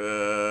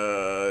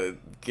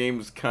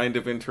 Game's kind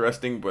of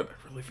interesting, but I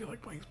really feel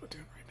like playing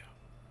Splatoon right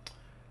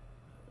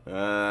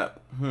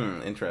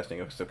now.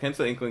 Interesting. So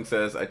Kensa Inkling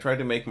says, I tried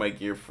to make my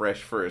gear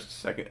fresh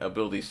first,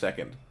 ability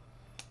second.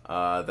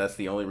 That's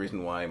the only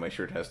reason why my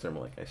shirt has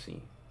thermalic. I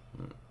see.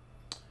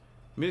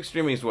 Music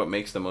streaming is what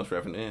makes the most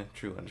revenue.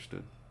 True,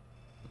 understood.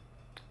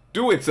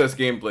 Do it, says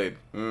Gameblade.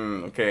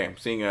 Okay, I'm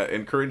seeing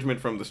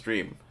encouragement from the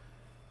stream.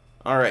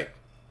 Alright.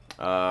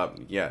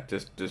 Yeah,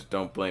 just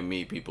don't blame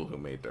me, people who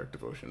made Dark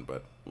Devotion,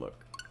 but look.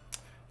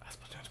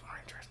 Splatoon's more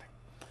interesting.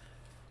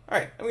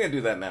 Alright, I'm gonna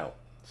do that now.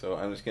 So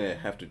I'm just gonna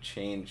have to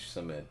change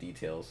some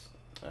details.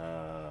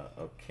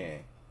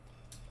 Okay.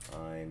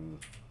 I'm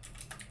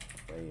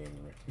playing...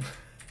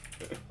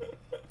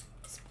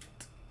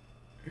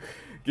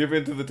 Give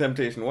in to the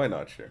temptation, why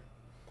not? Sure.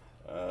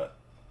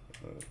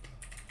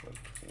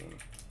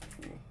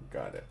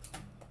 Got it.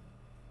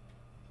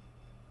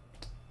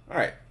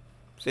 Alright.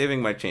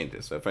 Saving my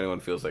changes, so if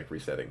anyone feels like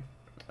resetting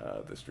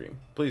the stream,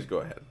 please go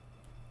ahead.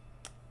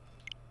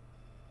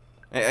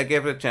 I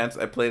gave it a chance.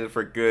 I played it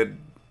for good,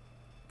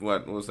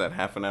 what was that,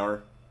 half an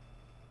hour?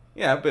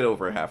 Yeah, a bit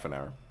over half an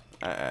hour.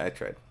 I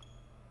tried.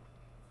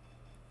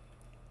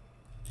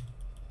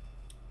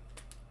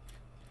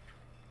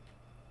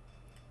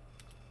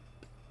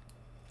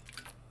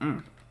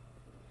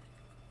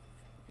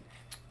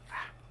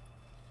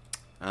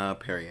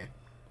 Perrier.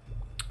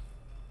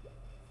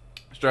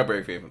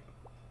 Strawberry favorite.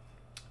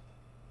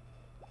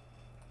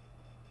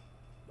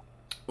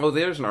 Oh,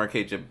 there's an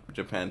Arcade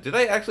Japan. Did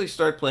I actually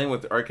start playing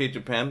with Arcade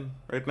Japan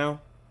right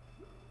now?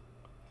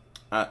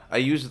 I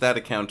used that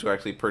account to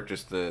actually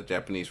purchase the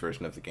Japanese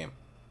version of the game.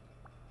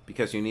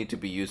 Because you need to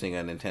be using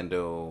a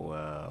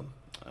Nintendo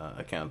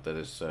account that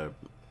is,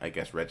 I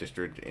guess,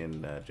 registered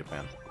in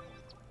Japan.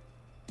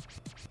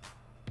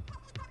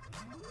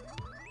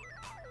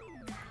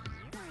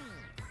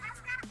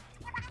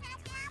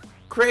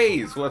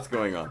 Craze! What's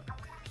going on?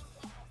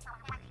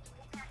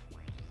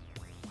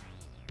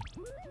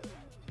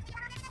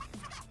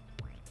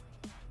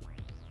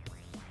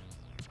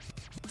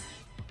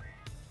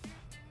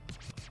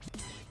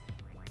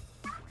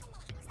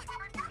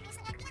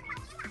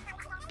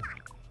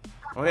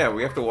 Oh yeah,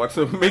 we have to watch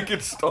them make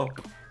it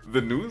stop. The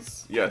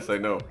news? Yes, I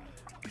know.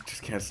 It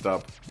just can't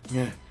stop.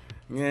 Yeah.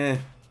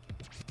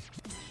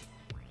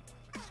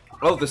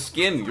 Oh, the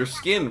skin. Your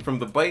skin from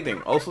the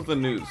biting. Also the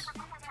news.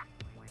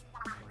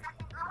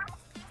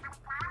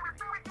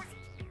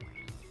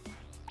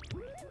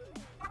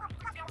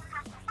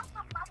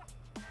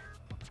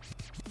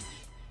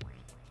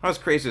 How's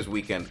Craze's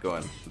weekend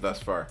going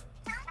thus far?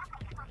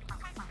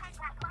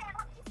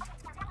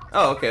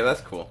 Oh, okay, that's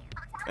cool.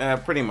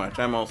 Pretty much.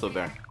 I'm also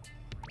there.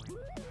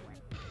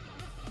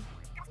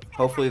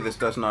 Hopefully this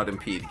does not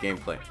impede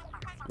gameplay,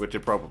 which it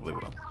probably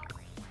will.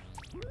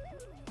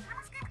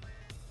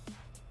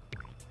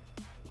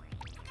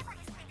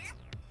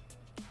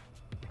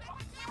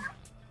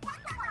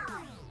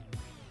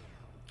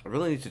 I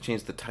really need to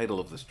change the title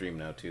of the stream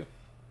now, too.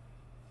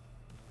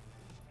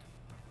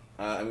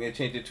 I'm going to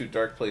change it to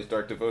Dark Plays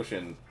Dark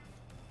Devotion,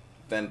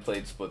 then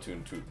played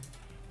Splatoon 2.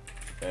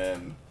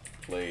 And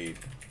played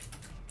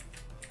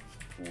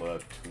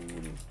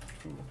Splatoon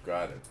 2.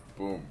 Got it.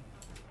 Boom.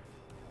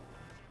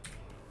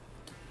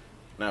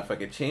 Now, if I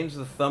could change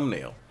the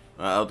thumbnail,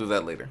 I'll do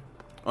that later.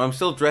 Oh, I'm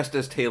still dressed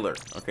as Taylor.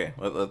 Okay,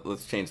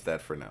 let's change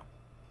that for now.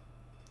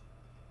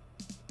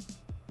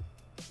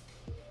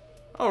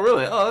 Oh,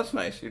 really? Oh, that's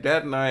nice. Your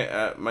dad and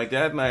I, my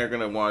dad and I are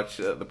going to watch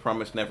The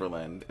Promised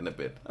Neverland in a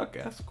bit.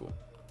 Okay, that's cool.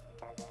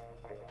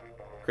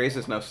 Grace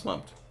is now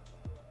slumped.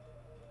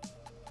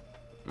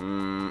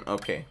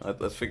 Okay.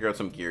 Let's figure out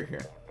some gear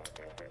here.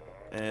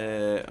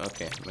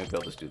 Okay. Maybe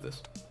I'll just do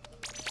this.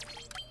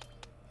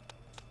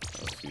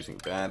 I was using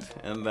that,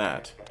 and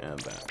that, and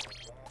that.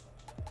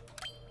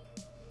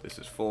 This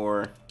is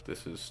 4.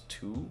 This is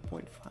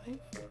 2.5?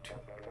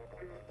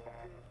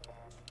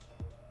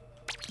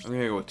 2. I'm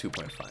gonna go with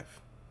 2.5.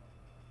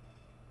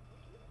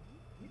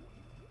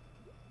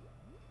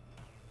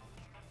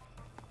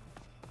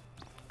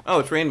 Oh,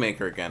 it's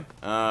Rainmaker again.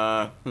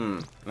 No,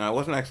 I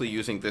wasn't actually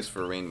using this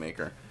for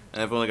Rainmaker.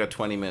 And I've only got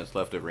 20 minutes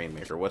left of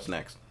Rainmaker. What's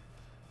next?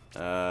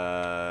 We've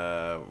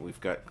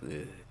got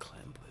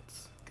Clan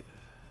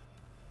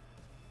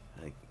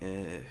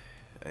Blitz.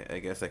 I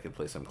guess I could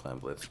play some Clan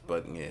Blitz,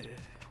 but and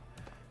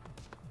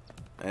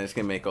it's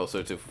gonna make all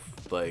sorts of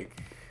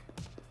like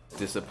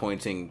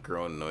disappointing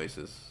groan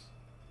noises,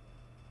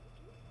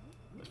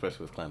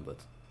 especially with Clan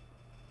Blitz.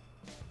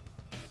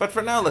 But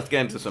for now, let's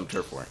get into some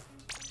turf war.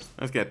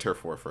 Let's get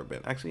turf war for a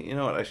bit. Actually, you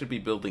know what? I should be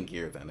building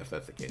gear then, if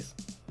that's the case.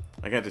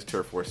 I can't just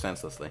turf war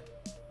senselessly.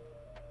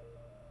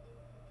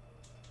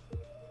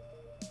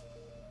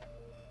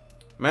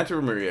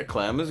 Manta Maria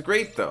Clam is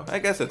great, though. I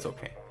guess it's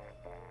okay.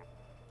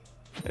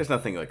 There's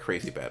nothing, like,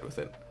 crazy bad with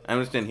it. I'm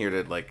just in here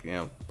to, like, you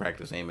know,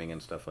 practice aiming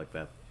and stuff like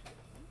that.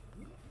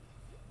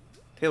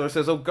 Taylor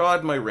says, oh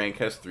god, my rank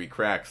has 3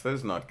 cracks. That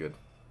is not good.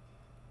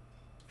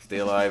 Stay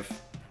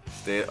alive.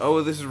 Stay...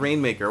 Oh, this is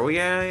Rainmaker. Oh,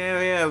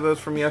 yeah. That was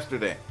from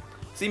yesterday.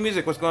 See,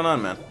 music, what's going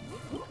on, man?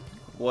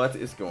 What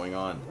is going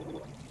on?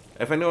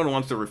 If anyone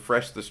wants to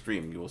refresh the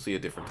stream, you will see a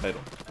different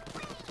title.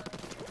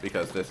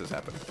 Because this is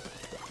happening.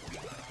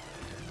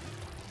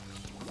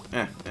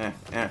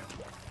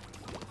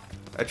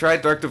 I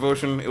tried Dark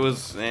Devotion. It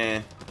was,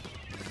 I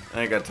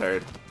got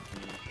tired.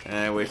 And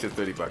I wasted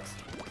 30 bucks.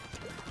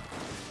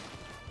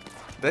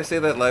 Did I say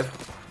that live?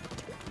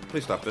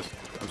 Please stop this.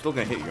 I'm still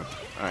gonna hit you.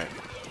 Alright.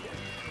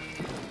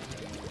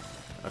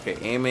 Okay,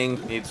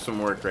 aiming needs some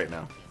work right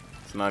now.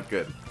 It's not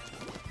good.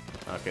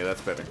 Okay,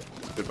 that's better.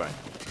 Goodbye.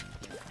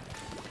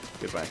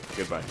 Goodbye.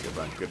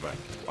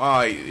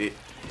 Oh,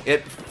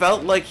 it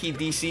felt like he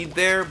DC'd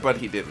there, but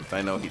he didn't.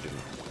 I know he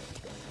didn't.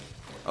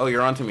 Oh,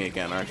 you're onto me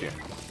again, aren't you?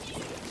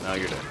 No,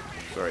 you're dead.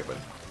 Sorry, buddy.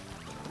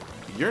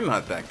 You're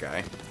not that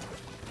guy.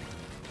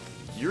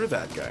 You're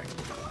that guy.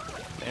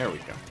 There we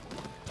go.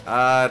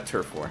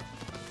 Turf war.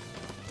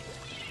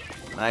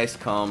 Nice,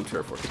 calm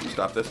turf war. Can you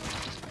stop this?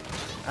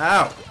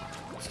 Ow!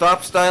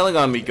 Stop styling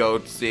on me,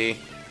 Goatsy.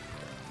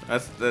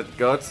 That's the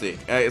Goatsy.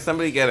 Hey,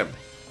 somebody get him.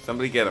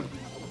 Somebody get him.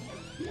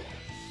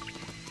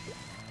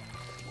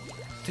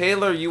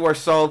 Taylor, you are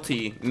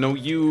salty. No,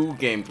 you,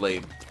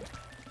 Gameblade.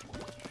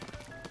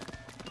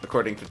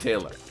 According to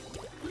Taylor.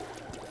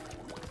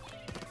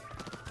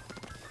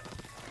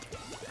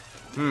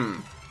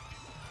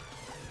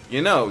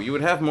 You know, you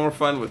would have more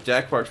fun with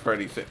Jack Park's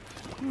party.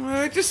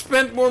 I just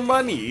spent more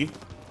money.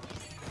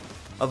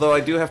 Although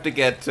I do have to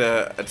get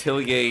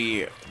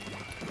Atelier.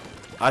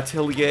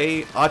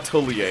 Sorry,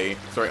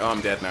 oh,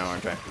 I'm dead now,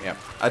 aren't I? Yeah.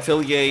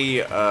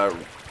 Atelier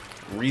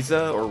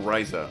Riza or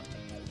Riza.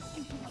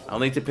 I'll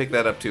need to pick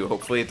that up too.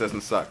 Hopefully it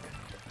doesn't suck.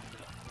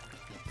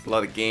 There's a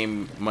lot of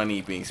game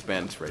money being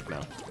spent right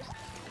now.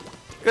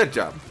 Good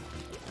job.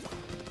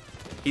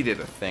 He did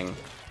a thing.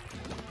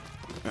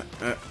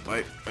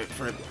 Wait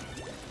for it.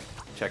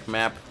 Check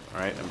map.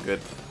 Alright, I'm good.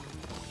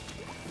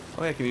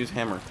 Oh, yeah, I can use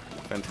hammer.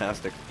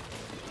 Fantastic.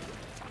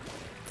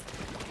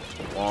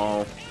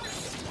 Wall.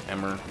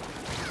 Hammer.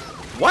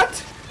 What?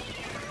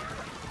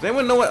 Does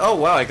anyone know what? Oh,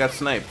 wow, I got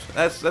sniped.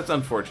 That's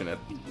unfortunate.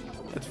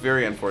 That's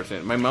very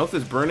unfortunate. My mouth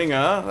is burning.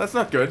 That's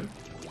not good.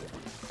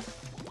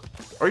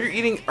 Are you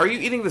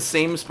eating the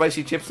same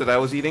spicy chips that I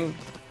was eating?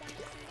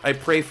 I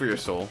pray for your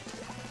soul,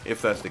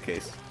 if that's the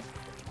case.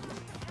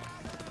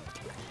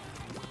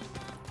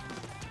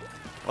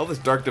 All this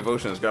Dark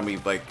Devotion has got me,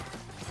 like,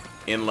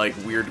 in, like,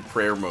 weird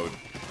prayer mode.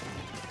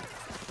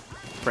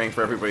 Praying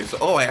for everybody. So,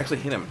 oh, I actually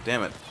hit him.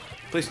 Damn it.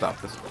 Please stop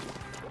this.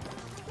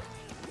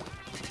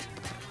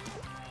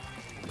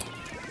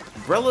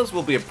 Umbrellas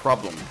will be a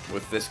problem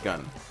with this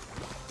gun.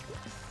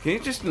 Can you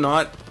just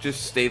not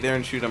just stay there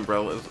and shoot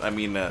umbrellas? I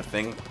mean,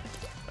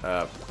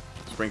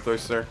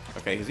 sprinklers, sir?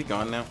 Okay, is he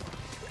gone now?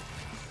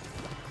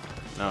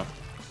 No,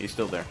 he's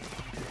still there.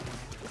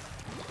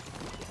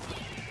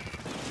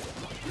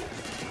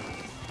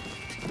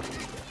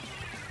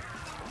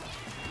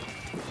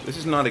 This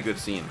is not a good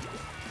scene.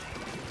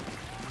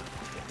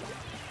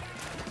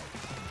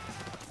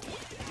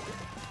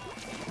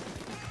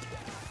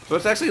 So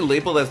it's actually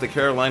labeled as the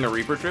Carolina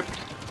Reaper trip?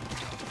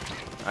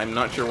 I'm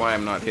not sure why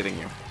I'm not hitting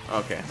you.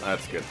 Okay,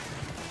 that's good.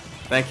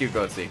 Thank you,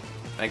 Goatsy.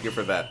 Thank you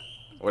for that.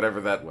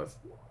 Whatever that was.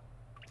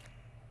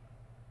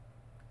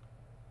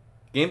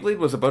 Gameblade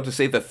was about to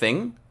say the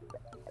thing?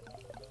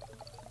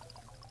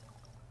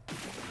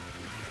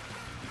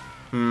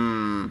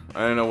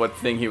 I don't know what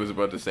thing he was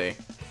about to say.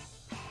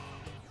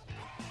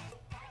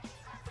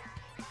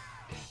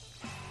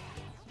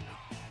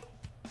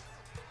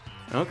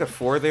 I only got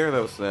 4 there?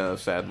 That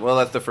was sad. Well,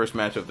 that's the first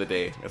match of the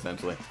day,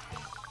 essentially.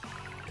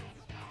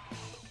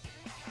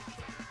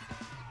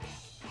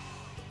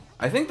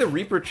 I think the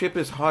Reaper chip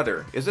is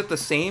hotter. Is it the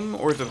same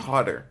or is it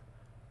hotter?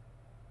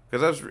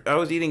 Because I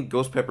was eating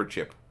Ghost Pepper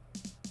chip.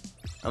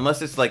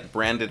 Unless it's like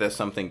branded as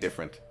something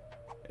different.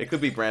 It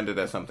could be branded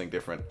as something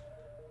different.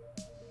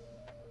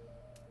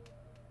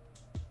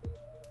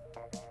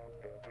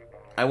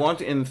 I want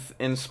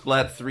in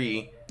Splat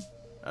 3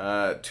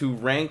 To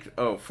rank,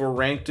 for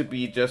rank to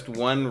be just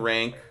one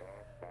rank,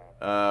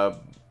 bow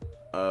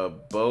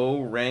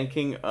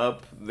ranking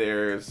up,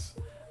 there's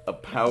a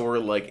power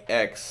like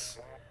X,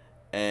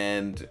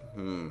 and,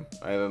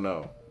 I don't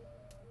know.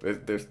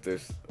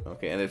 There's,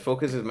 okay, and it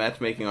focuses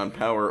matchmaking on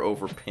power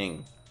over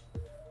ping.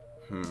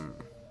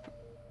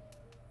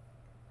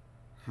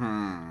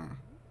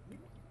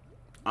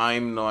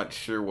 I'm not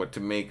sure what to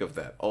make of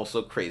that.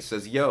 Also, Craze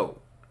says, yo.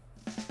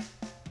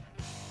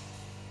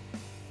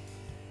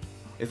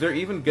 Is there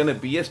even gonna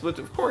be a Splatoon?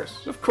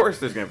 Of course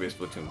there's gonna be a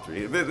Splatoon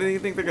 3. Do you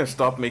think they're gonna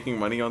stop making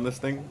money on this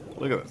thing?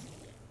 Look at this.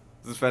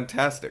 This is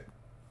fantastic.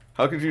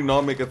 How could you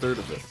not make a third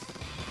of this?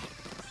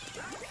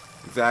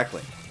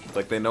 Exactly. It's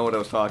like they know what I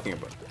was talking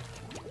about.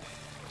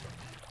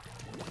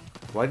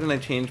 Why didn't I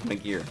change my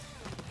gear?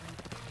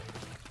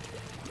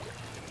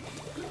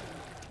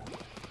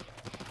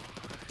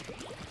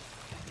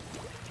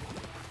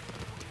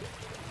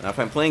 Now if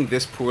I'm playing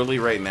this poorly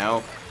right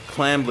now,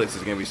 Clam Blitz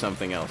is gonna be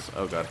something else.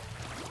 Oh god.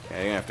 Okay,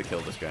 I'm gonna have to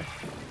kill this guy.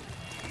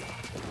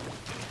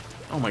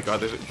 Oh my god,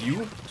 there's a...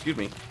 You? Excuse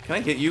me. Can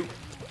I hit you?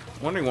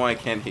 I'm wondering why I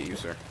can't hit you,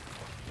 sir.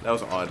 That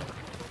was odd.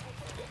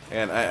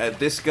 And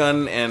this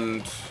gun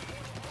and...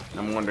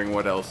 I'm wondering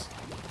what else.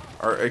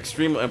 Are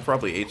extreme...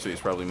 probably H3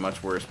 is probably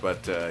much worse,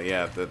 but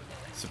yeah,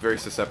 it's very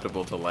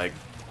susceptible to lag.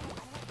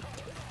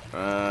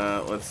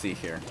 Let's see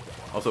here.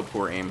 Also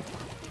poor aim.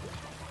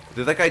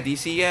 Did that guy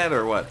DC yet,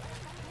 or what?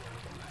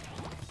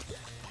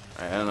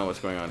 I don't know what's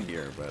going on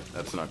here, but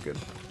that's not good.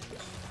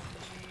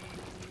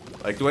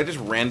 Like, do I just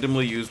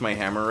randomly use my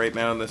hammer right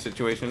now in this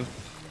situation?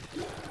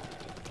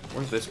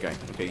 Where's this guy?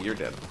 Okay, you're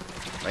dead.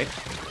 Right?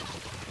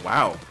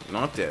 Wow,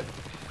 not dead.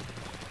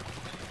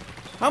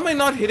 How am I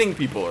not hitting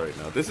people right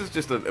now? This is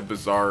just a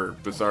bizarre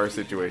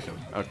situation.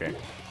 Okay.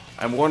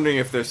 I'm wondering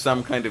if there's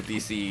some kind of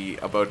DC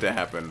about to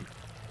happen.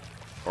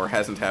 Or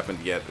hasn't happened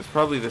yet. It's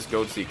probably this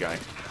Goatsy guy.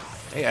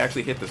 Hey, I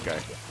actually hit this guy.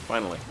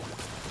 Finally.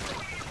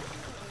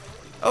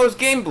 Oh, it's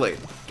Gameblade!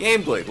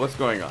 Gameblade, what's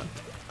going on?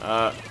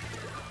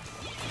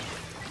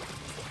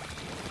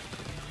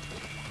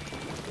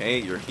 Okay,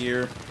 you're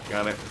here.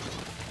 Got it.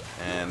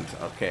 And,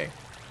 okay.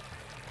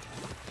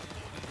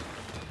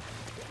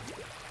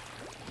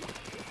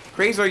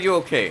 Craze, are you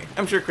okay?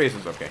 I'm sure Craze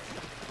is okay.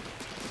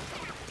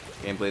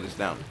 Gameblade is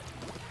down.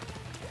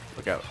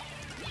 Look out.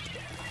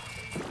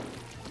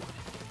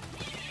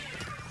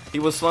 He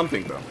was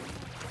slumping, though.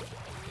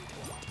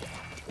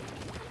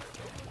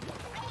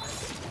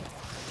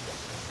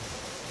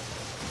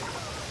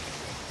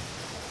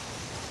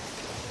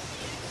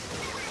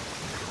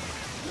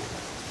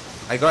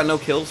 I got no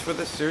kills for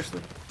this?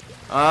 Seriously?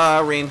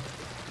 Ah, Rain.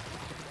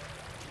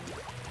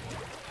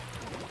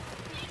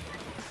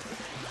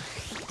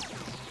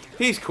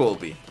 He's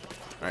Colby.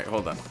 Alright,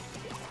 hold on.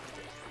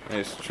 I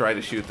just try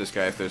to shoot this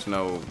guy if there's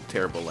no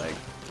terrible lag.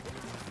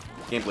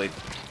 Gameblade.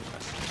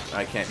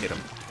 I can't hit him.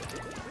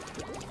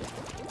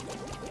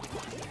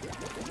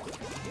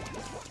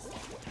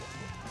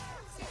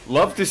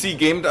 Love to see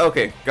game...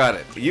 Okay, got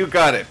it. You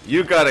got it.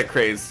 You got it,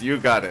 Craze. You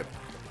got it.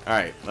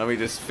 Alright, let me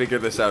just figure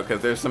this out,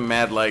 because there's some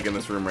mad lag in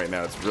this room right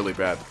now. It's really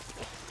bad.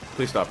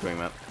 Please stop doing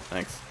that.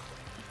 Thanks.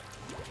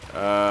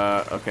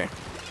 Okay.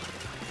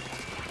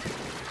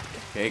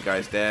 Okay,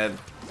 guy's dead.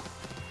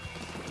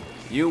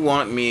 You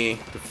want me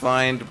to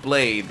find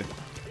Blade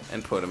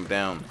and put him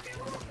down.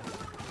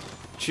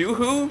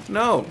 Choo-hoo?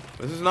 No.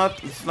 It's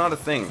not a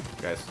thing,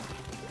 guys.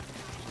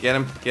 Get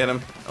him, get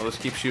him. I'll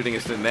just keep shooting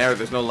us in there.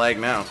 There's no lag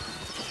now.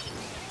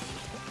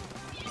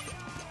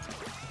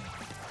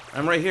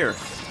 I'm right here.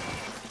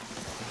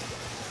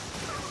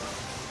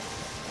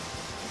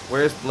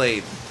 Where's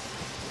Blade?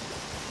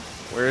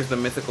 Where's the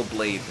mythical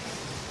Blade?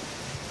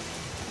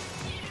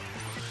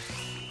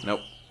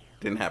 Nope.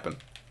 Didn't happen.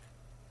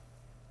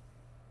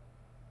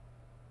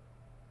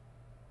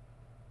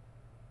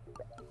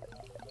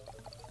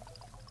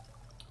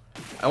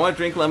 I want to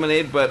drink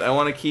lemonade, but I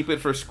want to keep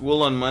it for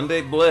school on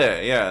Monday.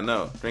 Bleh. Yeah,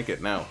 no. Drink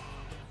it now.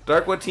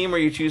 Dark, what team are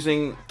you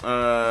choosing?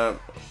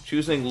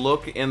 Choosing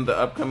look in the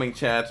upcoming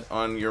chat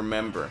on your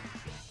member.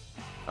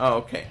 Oh,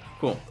 okay.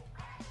 Cool.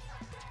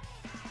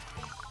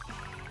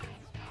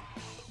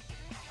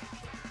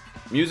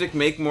 Music,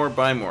 make more,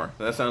 buy more.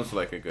 That sounds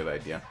like a good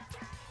idea.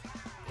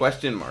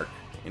 Question mark.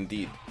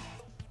 Indeed.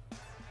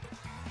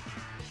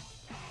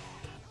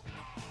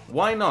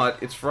 Why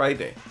not? It's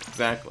Friday.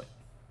 Exactly.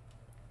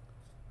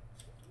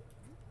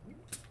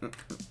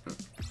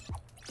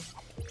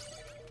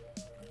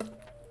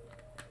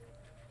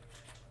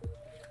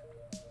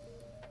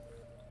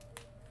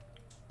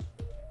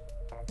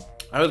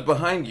 I was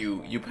behind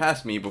you. You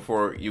passed me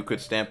before you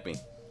could stamp me.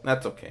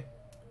 That's okay.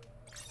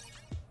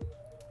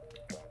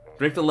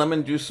 Drink the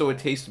lemon juice so it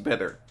tastes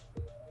better.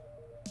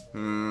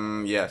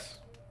 Yes.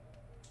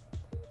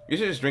 You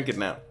should just drink it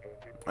now.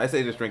 I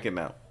say just drink it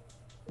now.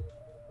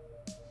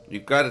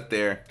 You've got it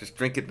there. Just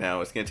drink it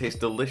now. It's gonna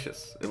taste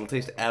delicious. It'll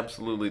taste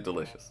absolutely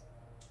delicious.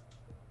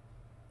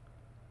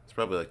 It's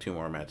probably like 2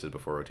 more matches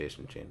before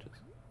rotation changes.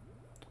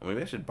 Well,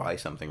 maybe I should buy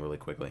something really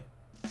quickly.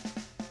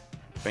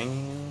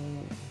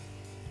 Bing.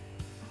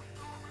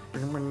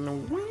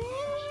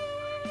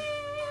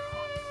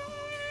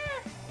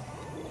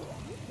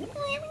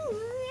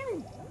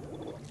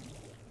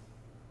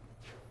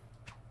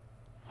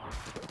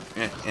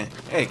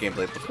 Hey,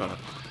 Gameblade, what's going on?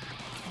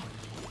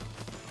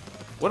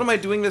 What am I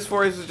doing this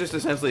for? Is it just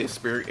essentially a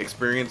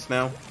experience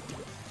now?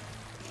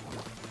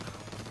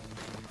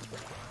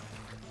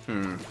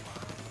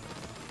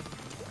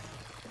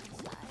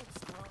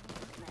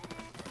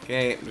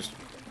 Okay, I'm just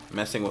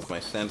messing with my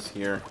sense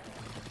here.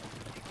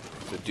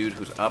 It's a dude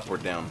who's up or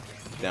down?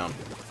 Down.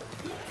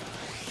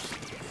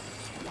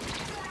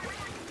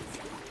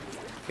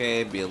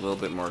 Okay, be a little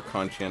bit more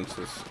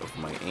conscientious of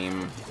my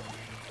aim.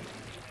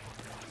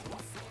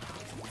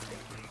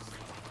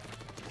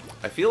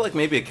 I feel like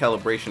maybe a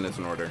calibration is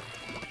in order.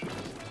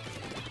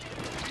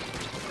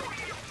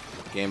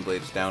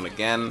 Gameblade's down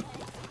again.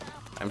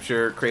 I'm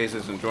sure Craze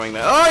is enjoying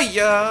that. Oh,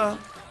 yeah!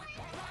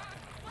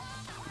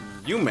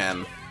 You,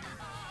 man.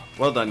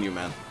 Well done, you,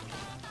 man.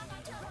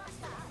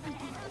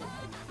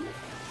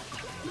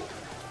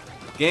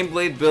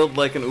 Gameblade build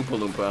like an Oompa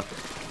Loompa.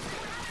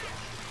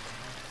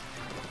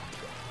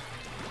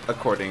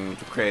 According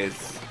to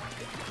Craze.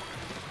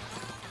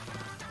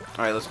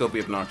 Alright, let's go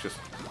be obnoxious.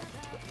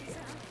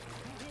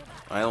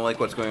 I don't like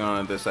what's going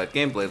on this side.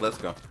 Gameblade, let's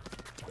go.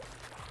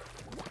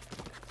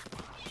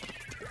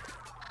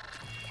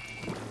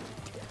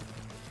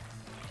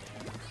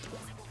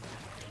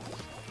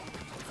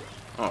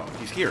 Oh,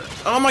 he's here.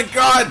 Oh my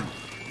god!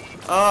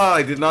 Oh,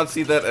 I did not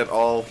see that at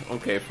all.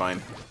 Okay,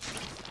 fine.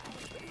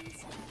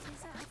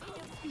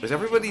 Does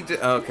everybody do...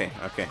 Oh, okay.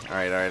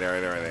 Alright.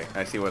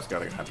 I see what's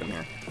gotta happen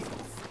here.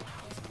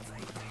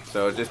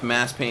 So, just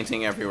mass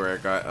painting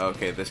everywhere.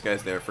 Okay, this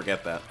guy's there.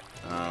 Forget that.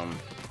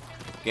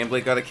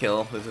 Gameblade got a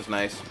kill. This is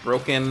nice.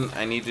 Broken,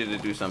 I need you to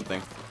do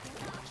something.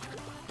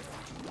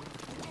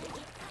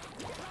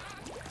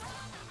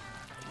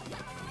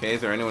 Okay,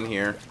 is there anyone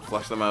here?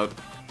 Flush them out.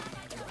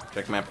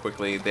 Check map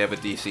quickly. They have a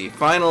DC.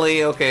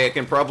 Finally! Okay, I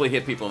can probably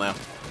hit people now.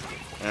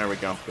 There we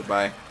go.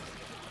 Goodbye.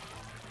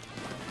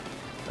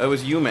 That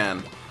was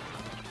U-Man.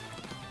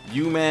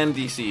 U-Man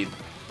DC'd.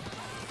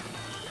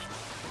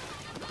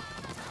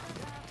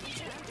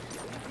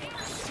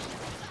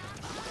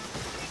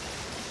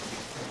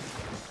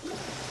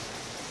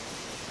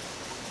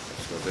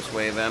 This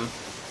way then.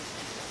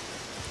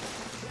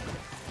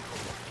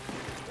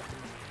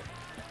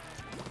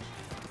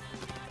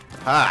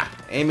 Ha!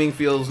 Aiming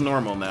feels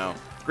normal now.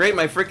 Great,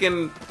 my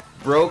freaking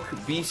broke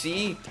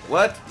BC?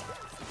 What?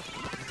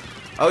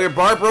 Oh, your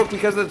bar broke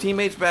because the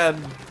teammate's bad.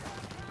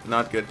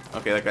 Not good.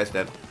 Okay, that guy's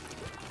dead.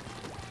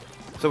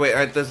 So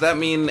wait, does that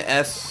mean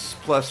S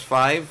plus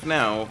 5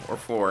 now, or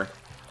 4?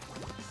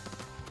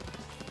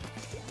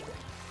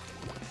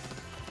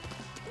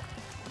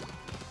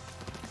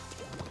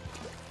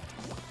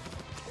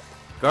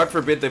 God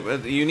forbid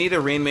that you need a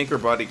Rainmaker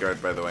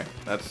bodyguard, by the way.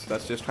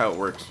 That's just how it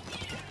works.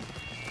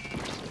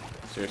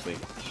 Seriously.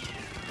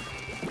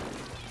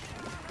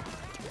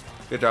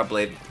 Good job,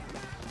 Blade.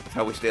 That's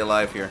how we stay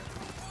alive here.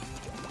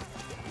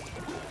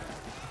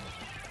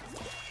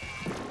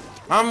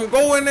 I'm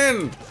going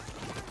in!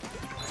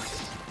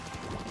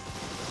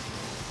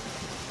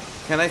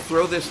 Can I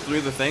throw this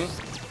through the thing?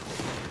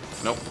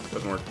 Nope,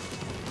 doesn't work.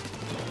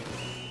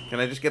 Can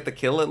I just get the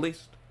kill at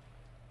least?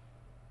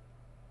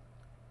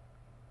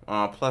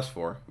 Plus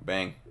 4.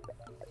 Bang.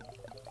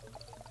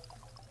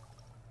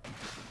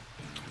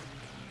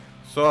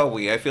 So are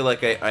we. I feel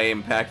like I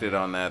impacted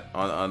on that,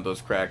 on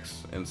those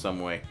cracks in some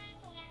way.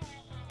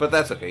 But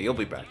that's okay, you'll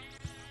be back.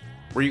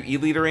 Were you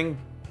E-leadering?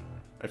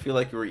 I feel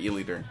like you were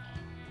E-leadering.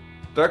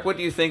 Dark, what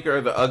do you think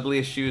are the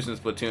ugliest shoes in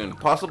Splatoon?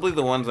 Possibly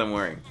the ones I'm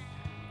wearing.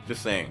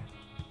 Just saying.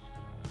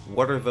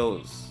 What are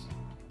those?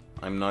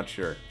 I'm not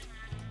sure.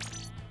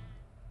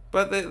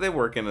 But they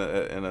work in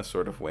a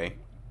sort of way.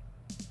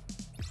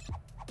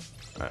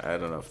 I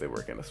don't know if they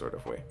work in a sort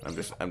of way. I'm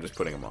just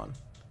putting them on.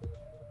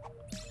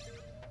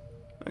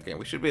 Okay,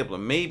 we should be able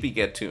to maybe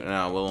get two.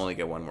 No, we'll only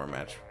get one more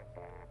match.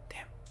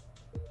 Damn.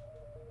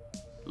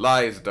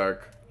 Lies,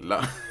 Dark.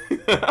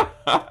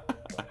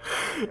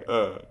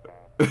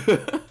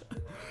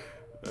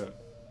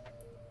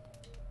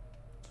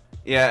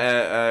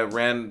 Yeah,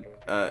 Rand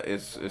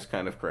is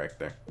kind of correct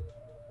there.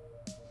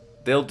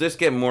 They'll just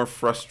get more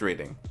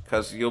frustrating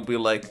because you'll be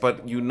like,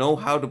 but you know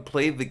how to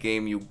play the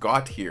game you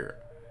got here,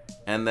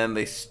 and then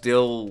they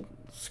still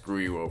screw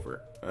you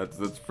over.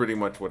 That's pretty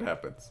much what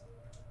happens.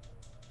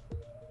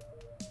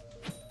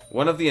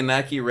 One of the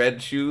Anaki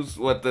red shoes,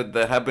 what, the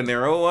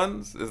habanero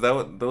ones? Is that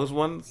what, those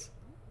ones?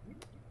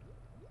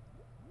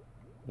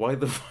 Why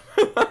the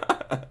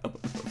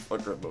what the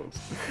fuck are those?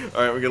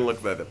 Alright, we're gonna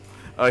look that up.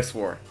 I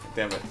swore.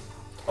 Damn it.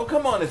 Oh,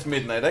 come on, it's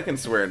midnight. I can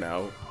swear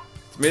now.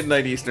 It's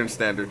midnight Eastern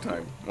Standard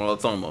Time. Well,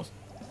 it's almost.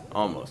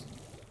 Almost.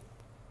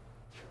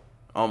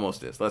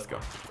 Almost is. Let's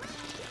go.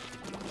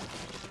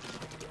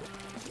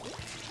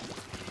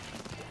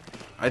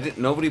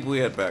 Nobody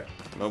booyah'd back.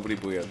 Nobody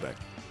booyah'd back.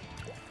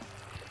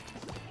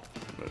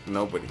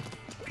 Nobody.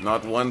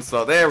 Not one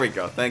saw. There we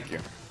go. Thank you.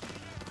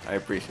 I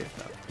appreciate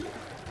that.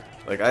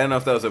 Like, I don't know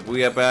if that was a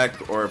booyah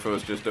back or if it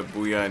was just a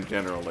booyah in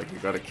general. Like, you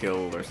got a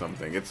kill or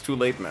something. It's too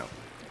late now.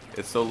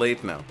 It's so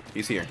late now.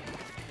 He's here.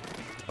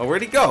 Oh,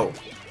 where'd he go?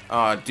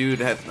 Aw, dude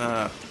had...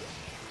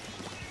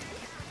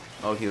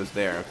 Oh, he was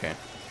there. Okay.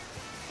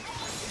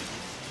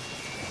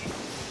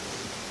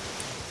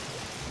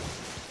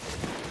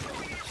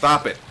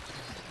 Stop it.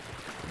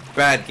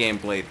 Bad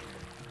gameplay.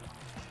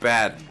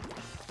 Bad.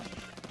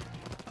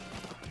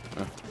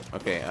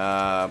 Okay,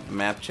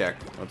 map check.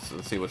 Let's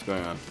see what's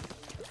going on.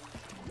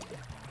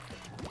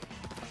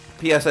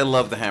 P.S. I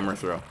love the hammer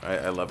throw.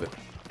 I love it.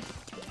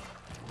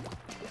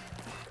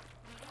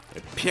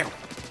 Pew!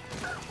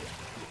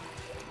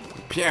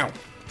 Pew!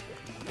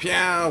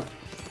 Pew!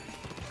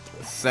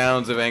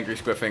 Sounds of angry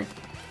squiffing.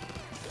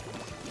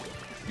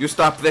 You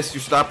stop this, you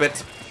stop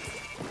it!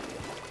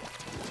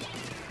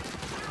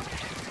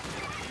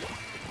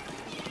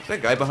 Is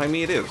that guy behind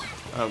me? It is.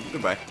 Oh,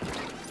 goodbye.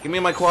 Give me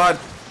my quad!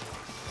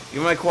 Give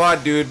me my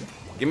quad, dude!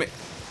 Give me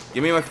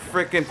my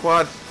freaking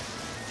quad!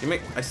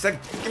 I said,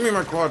 give me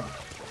my quad!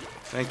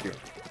 Thank you.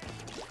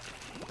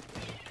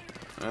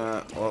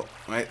 Well,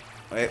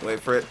 wait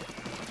for it.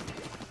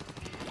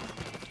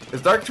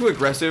 Is Dark too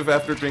aggressive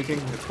after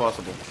drinking? It's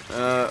possible.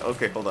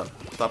 Okay, hold on.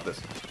 Stop this.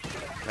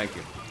 Thank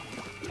you.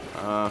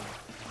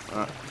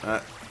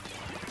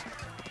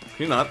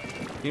 You not.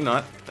 You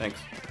not. Thanks.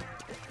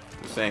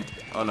 Just saying.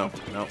 Oh, no.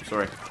 No,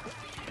 sorry.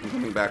 I'm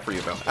coming back for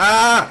you, though.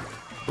 Ah!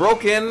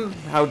 Broken!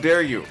 How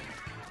dare you?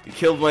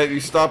 You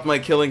stopped my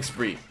killing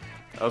spree.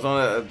 I was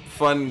on a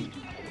fun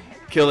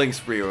killing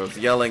spree where I was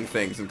yelling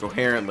things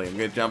incoherently. I'm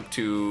gonna jump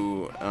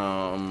to,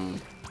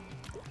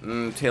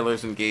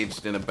 Taylor's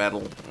engaged in a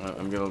battle.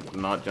 I'm gonna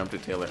not jump to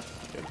Taylor.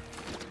 Good.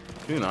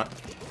 Do not.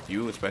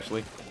 You,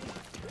 especially.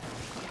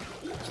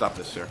 Stop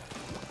this, sir.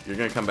 You're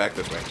gonna come back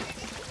this way.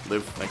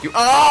 Live. Thank you.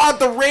 Ah!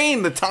 The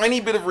rain! The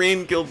tiny bit of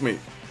rain killed me.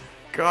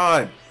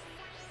 God.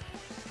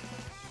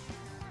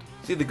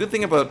 See, the good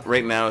thing about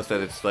right now is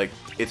that it's like,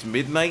 it's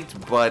midnight,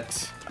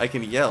 but I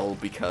can yell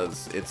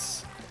because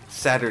it's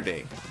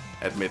Saturday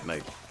at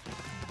midnight.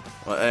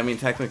 Well, I mean,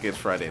 technically it's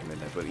Friday at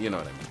midnight, but you know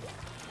what I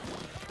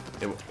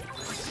mean.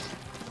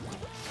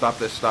 Stop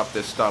this, stop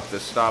this, stop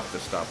this, stop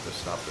this, stop this,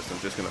 stop this. I'm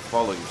just gonna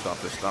follow you. Stop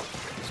this, stop.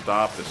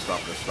 Stop this,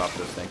 stop this, stop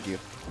this, thank you.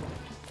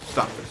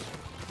 Stop this.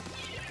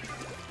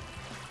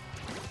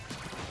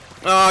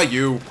 Ah,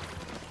 you.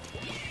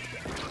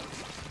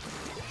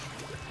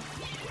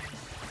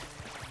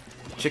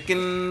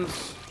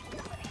 Chickens.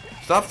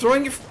 Stop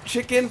throwing your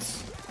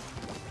chickens.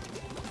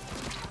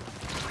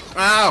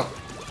 Ow!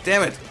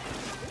 Damn it.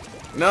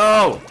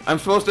 No! I'm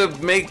supposed to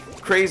make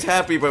Craze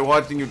happy by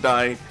watching you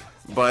die,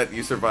 but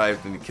you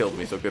survived and you killed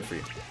me, so good for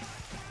you.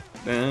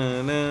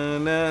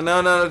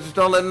 No, just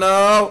don't let...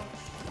 No!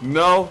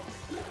 No!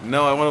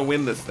 No, I want to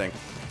win this thing.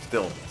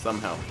 Still,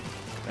 somehow.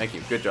 Thank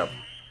you, good job.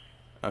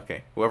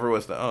 Okay, whoever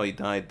was the... Oh, he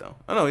died, though.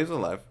 Oh, no, he's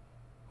alive.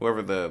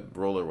 Whoever the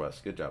roller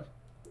was, good job.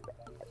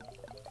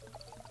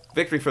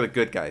 Victory for the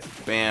good guys.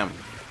 Bam.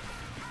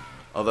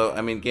 Although,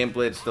 I mean,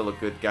 Gameblade's still a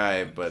good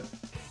guy, but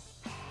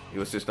he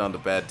was just on the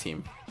bad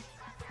team.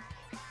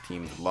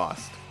 Team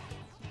lost.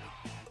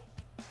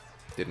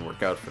 Didn't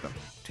work out for them.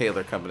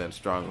 Taylor coming in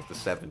strong with the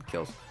 7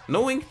 kills.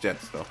 No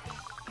inkjets, though.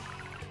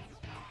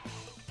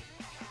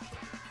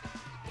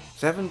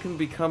 7 can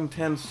become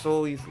 10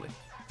 so easily.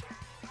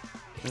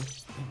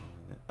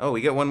 Oh,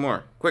 we get one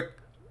more. Quick.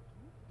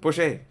 Push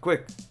A.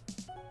 Quick.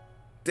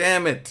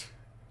 Damn it.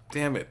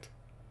 Damn it.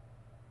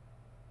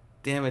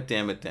 Damn it,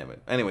 damn it, damn it.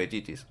 Anyway,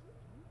 GG's.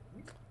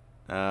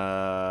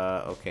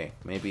 Okay.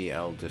 Maybe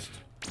I'll just...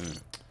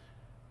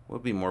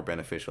 would be more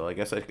beneficial. I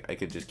guess I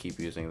could just keep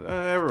using...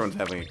 everyone's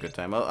having a good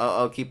time.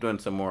 I'll keep doing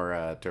some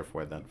more turf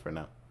war then, for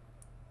now.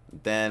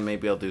 Then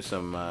maybe I'll do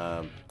some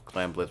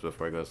Clan Blitz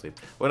before I go to sleep.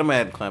 What am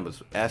I at Clan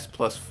Blitz?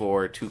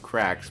 S+4, 2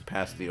 cracks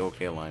past the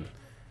OK line.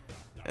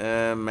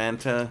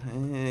 Manta?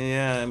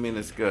 Yeah, I mean,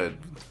 it's good.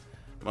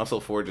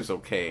 Muscle Forge is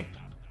okay.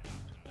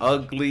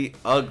 Ugly,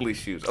 ugly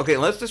shoes. Okay,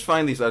 let's just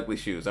find these ugly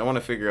shoes. I want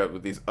to figure out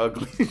what these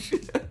ugly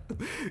shoes...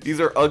 These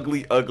are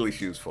ugly, ugly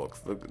shoes,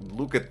 folks.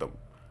 Look at them.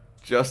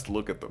 Just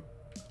look at them.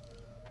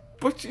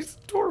 But she's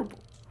adorable.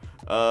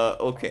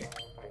 Okay.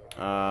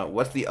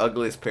 What's the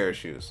ugliest pair of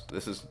shoes?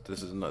 This is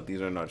not...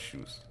 These are not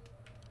shoes.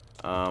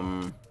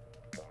 Alright.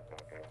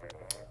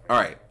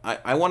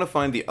 I want to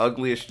find the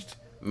ugliest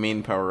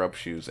main power-up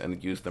shoes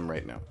and use them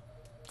right now.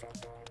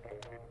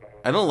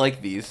 I don't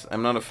like these.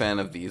 I'm not a fan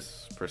of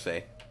these, per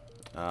se.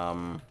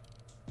 How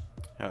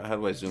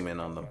do I zoom in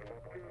on them?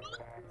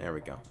 There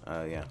we go.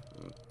 Yeah.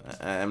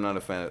 I'm not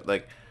a fan of,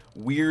 like,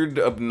 weird,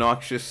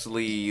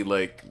 obnoxiously,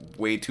 like,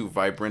 way too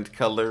vibrant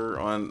color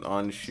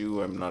on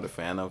shoe. I'm not a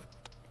fan of.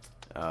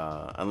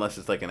 Unless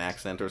it's like an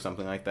accent or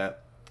something like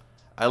that.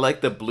 I like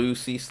the blue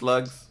sea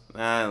slugs.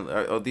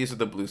 Oh, these are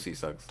the blue sea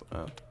slugs.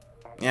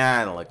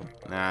 Yeah, I don't like them.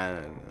 Nah.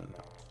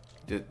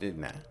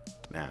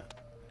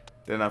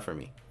 They're not for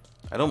me.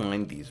 I don't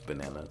mind these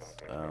bananas.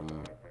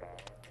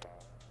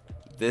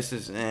 This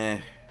is,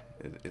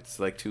 it's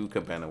like too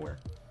cabana wear.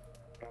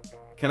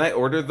 Can I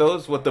order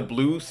those with the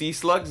blue sea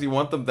slugs? You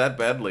want them that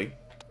badly?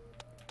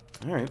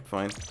 Alright,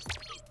 fine.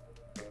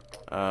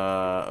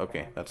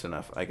 Okay, that's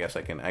enough. I guess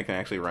I can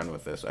actually run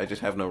with this. I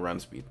just have no run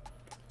speed.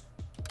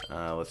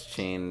 Let's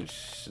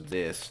change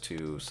this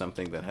to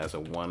something that has a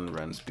 1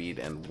 run speed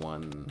and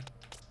 1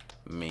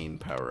 main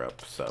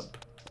power-up sub.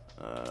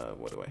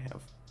 What do I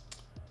have?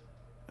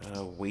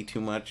 Way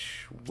too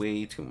much.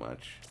 Way too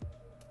much.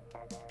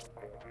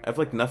 I have,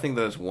 like, nothing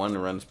that has 1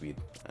 run speed,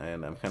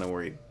 and I'm kind of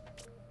worried.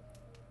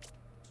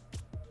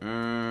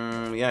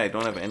 Yeah, I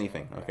don't have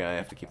anything. Okay, I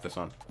have to keep this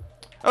on.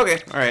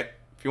 Okay, alright.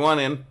 If you want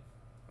in,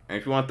 and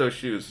if you want those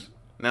shoes,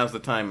 now's the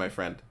time, my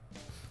friend.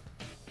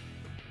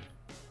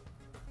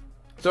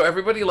 So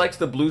everybody likes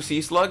the blue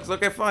sea slugs?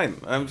 Okay,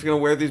 fine. I'm just gonna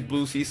wear these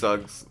blue sea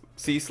slugs.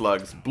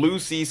 Blue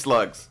sea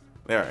slugs.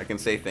 There, I can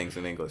say things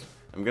in English.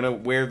 I'm gonna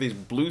wear these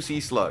blue sea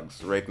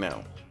slugs right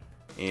now.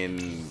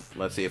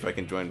 Let's see if I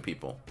can join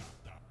people.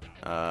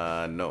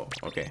 No.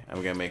 Okay,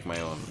 I'm gonna make my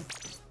own.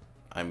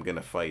 I'm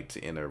gonna fight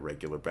in a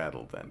regular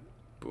battle then.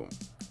 Boom.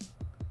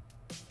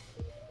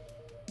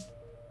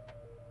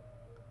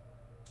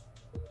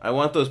 I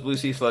want those blue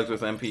sea slugs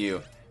with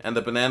MPU. And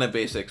the banana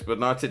basics, but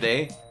not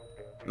today.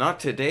 Not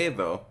today,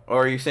 though.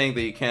 Or are you saying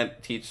that you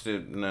can't teach to...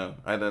 No,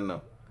 I don't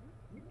know.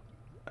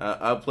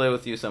 I'll play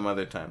with you some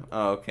other time.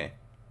 Oh, okay.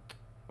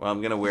 Well,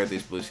 I'm gonna wear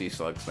these blue sea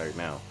slugs right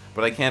now.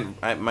 But I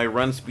can't... my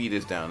run speed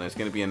is down. It's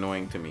gonna be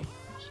annoying to me.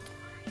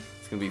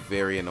 It's gonna be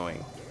very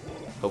annoying.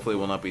 Hopefully it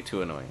will not be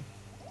too annoying.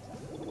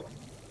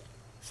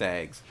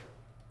 Sags.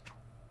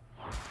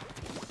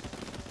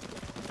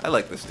 I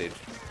like this stage.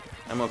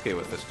 I'm okay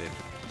with this stage.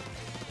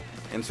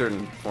 In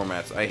certain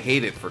formats. I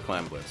hate it for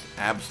Clam Blitz.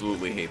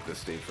 Absolutely hate this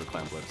stage for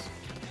Clam Blitz.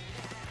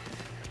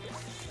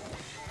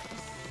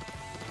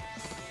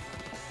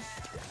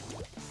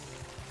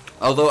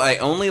 Although I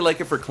only like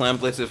it for Clam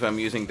Blitz if I'm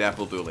using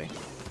Dapple Dooley.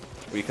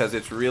 Because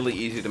it's really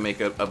easy to make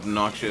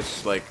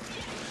obnoxious, like,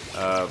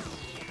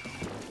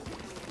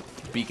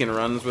 beacon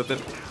runs with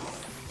it.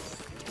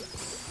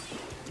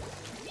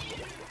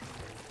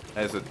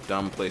 That is a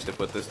dumb place to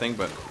put this thing,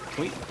 but...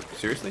 Wait,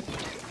 seriously?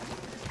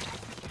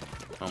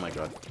 Oh my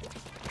god.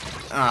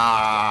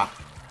 Ah!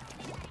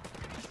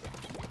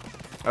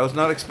 I was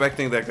not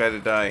expecting that guy to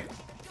die.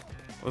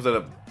 Was it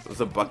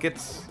a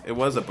buckets? It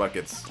was a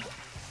buckets.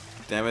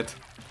 Damn it.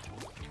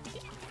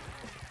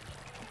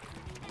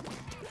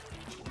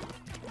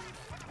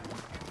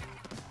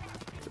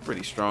 It's a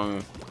pretty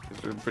strong...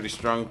 These are pretty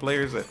strong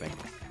players, I think.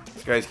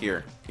 This guy's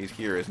here. He's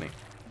here, isn't he?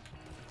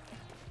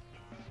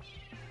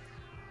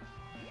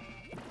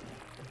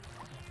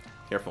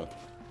 Careful.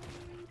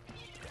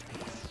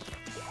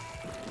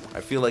 I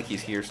feel like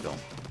he's here still.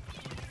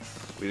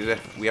 We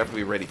have to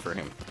be ready for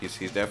him. He's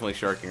definitely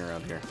sharking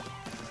around here.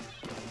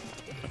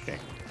 Okay.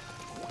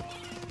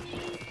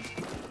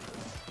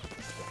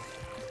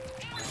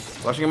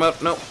 Flushing him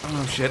out. No.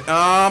 Oh shit.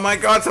 Oh my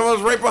god, someone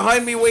was right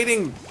behind me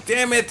waiting.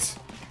 Damn it.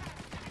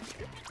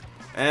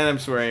 And I'm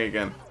swearing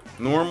again.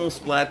 Normal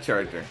splat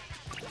charger.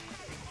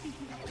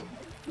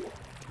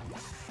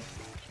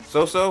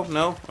 So?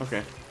 No?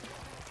 Okay.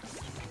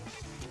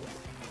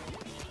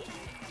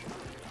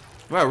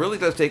 Wow, it really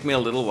does take me a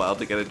little while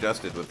to get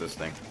adjusted with this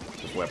thing.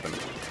 This weapon.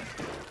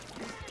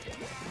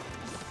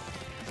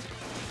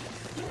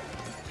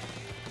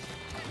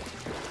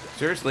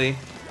 Seriously.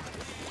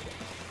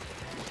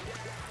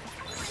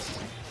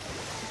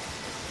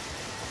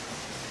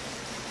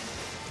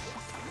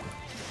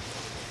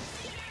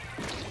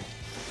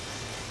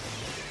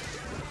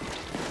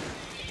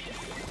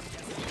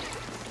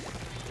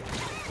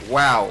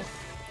 Wow.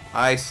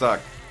 I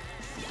suck.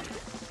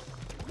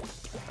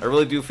 I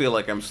really do feel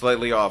like I'm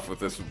slightly off with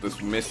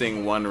this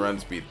missing 1 run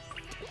speed.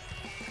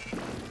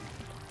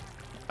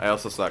 I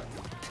also suck.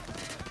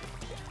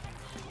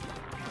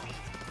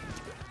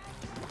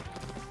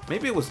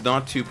 Maybe it was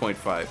not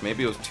 2.5.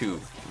 Maybe it was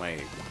 2, my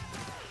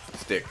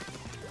stick.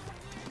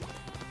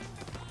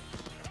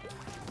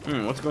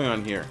 What's going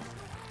on here?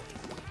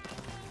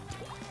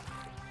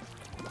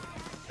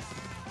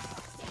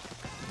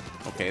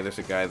 Okay, there's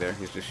a guy there.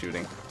 He's just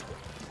shooting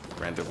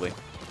randomly.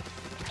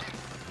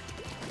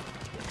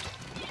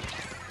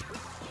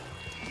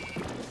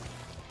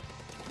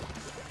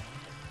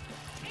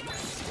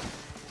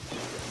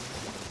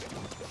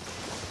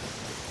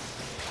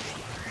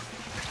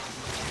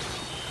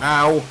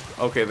 Ow!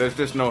 Okay, there's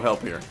just no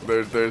help here.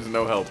 There's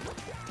no help.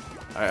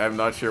 I'm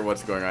not sure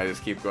what's going on. I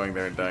just keep going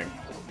there and dying.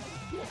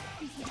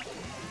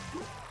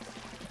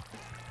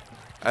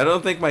 I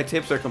don't think my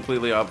tips are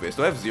completely obvious.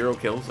 Do I have 0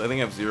 kills? I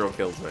think I have 0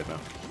 kills right now.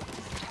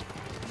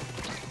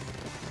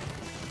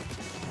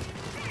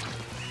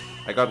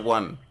 I got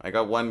 1. I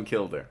got 1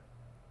 kill there.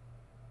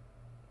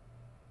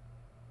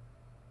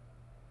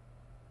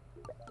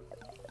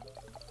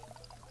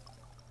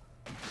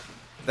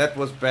 That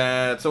was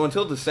bad. So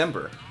until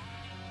December.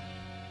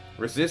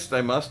 Resist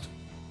I must.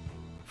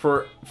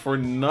 For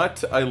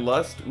nut I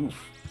lust.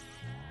 Oof.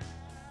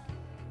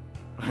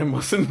 I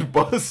mustn't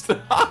bust.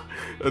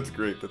 That's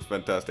great. That's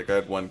fantastic. I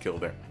had 1 kill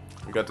there.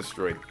 We got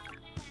destroyed.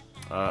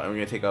 I'm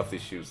gonna take off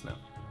these shoes now.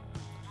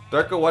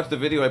 Darko watched the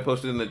video I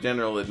posted in the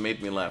general. It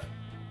made me laugh.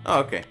 Oh,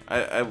 okay.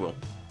 I will.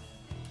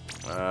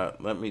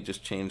 Let me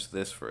just change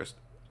this first.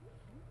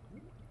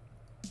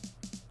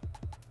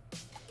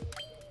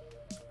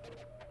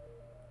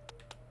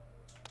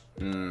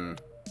 Yeah,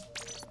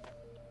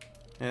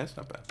 that's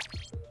not bad.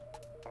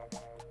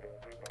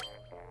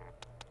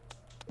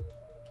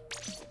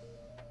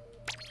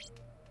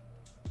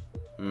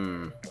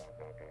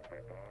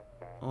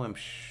 Oh,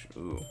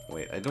 ooh,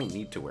 wait, I don't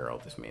need to wear all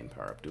this main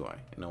power-up, do I?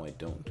 No, I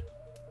don't.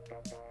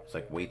 It's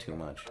like way too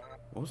much.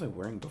 What was I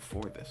wearing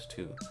before this,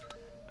 too?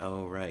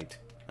 Oh, right.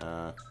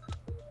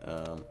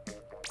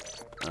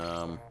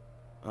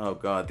 Oh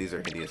god, these are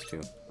hideous,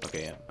 too.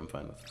 Okay, yeah, I'm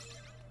fine with it.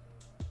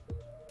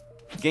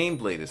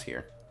 Gameblade is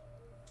here.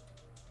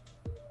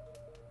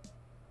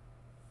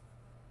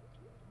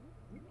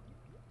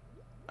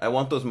 I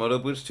want those moto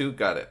boots, too?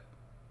 Got it.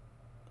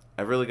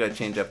 I've really got to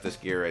change up this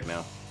gear right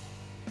now.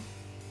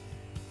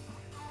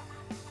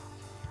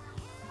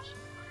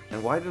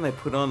 And why didn't I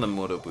put on the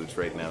moto boots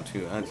right now,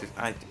 too?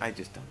 I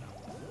just don't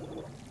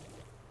know.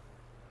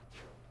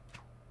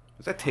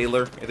 Is that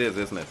Taylor? It is,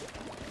 isn't it?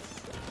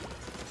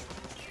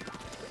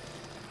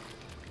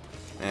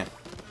 Eh.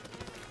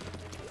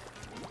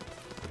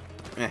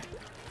 Eh.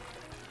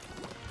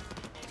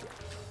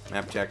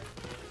 Map check.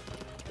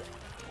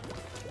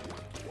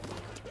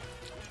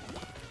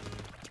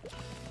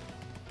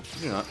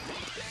 You're not.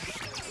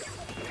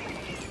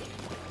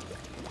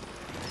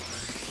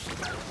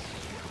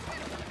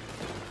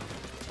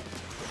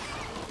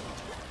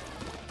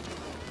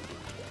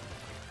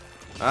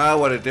 Ah,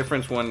 what a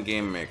difference one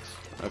game makes.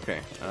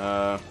 Okay,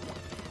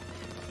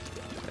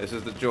 this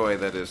is the joy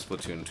that is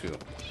Splatoon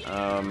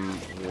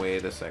 2.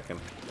 Wait a second.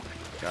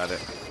 Got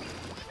it.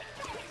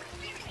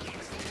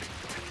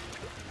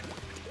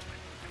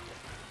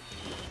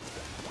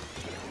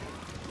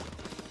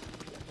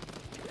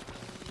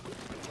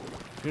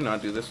 Do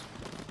not do this.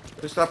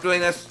 Just stop doing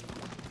this.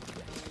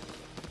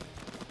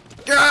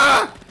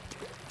 Ah!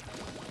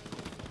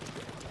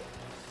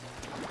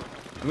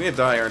 I'm gonna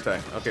die, aren't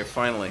I? Okay,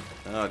 finally.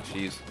 Oh,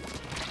 jeez.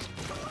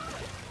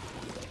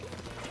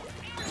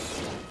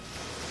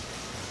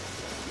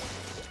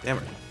 Damn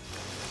it.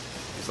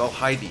 She's all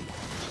hidey.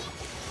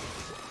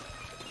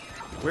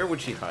 Where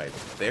would she hide?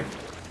 There?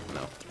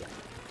 No.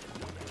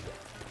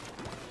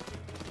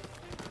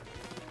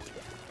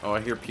 Oh,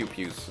 I hear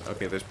pew-pews.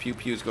 Okay, there's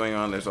pew-pews going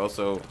on. There's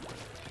also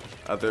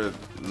other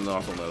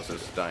nozzle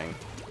noses dying.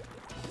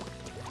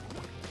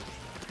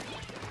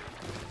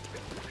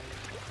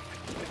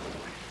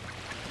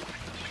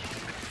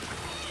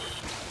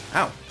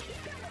 Ow.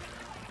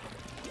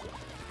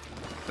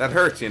 That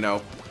hurts, you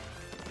know.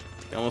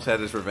 He almost had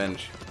his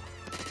revenge.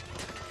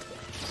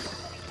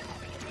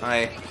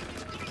 Hi.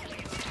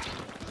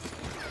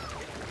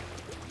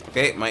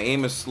 Okay, my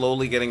aim is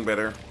slowly getting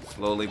better.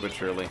 Slowly but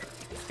surely.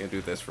 Just gonna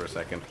do this for a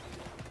second.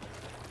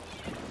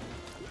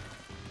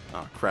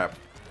 Oh, crap.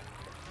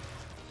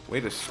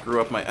 Way to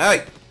screw up my...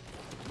 Ay!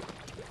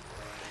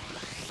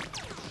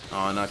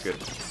 Oh, not good.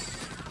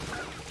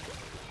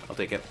 I'll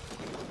take it.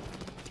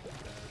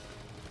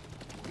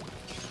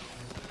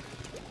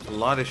 A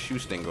lot of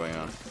shoosting going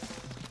on.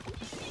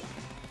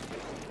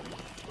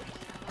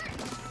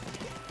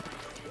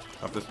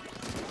 Up this.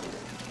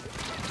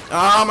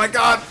 Oh my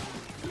god!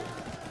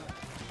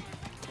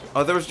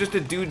 Oh, there was just a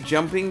dude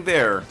jumping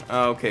there.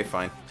 Oh, okay,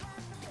 fine.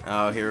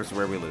 Oh, here's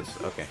where we lose.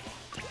 Okay.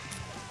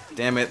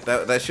 Damn it,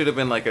 that should have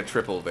been like a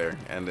triple there,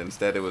 and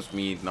instead it was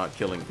me not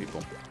killing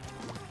people.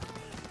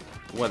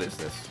 What is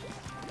this?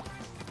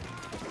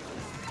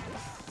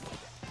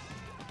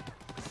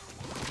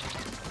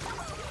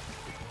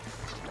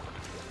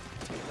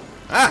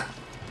 Ah!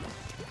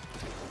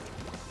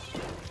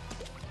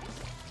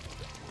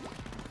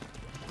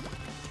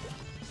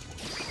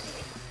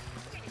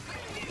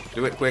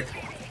 Do it quick.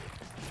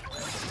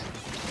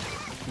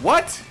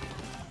 What?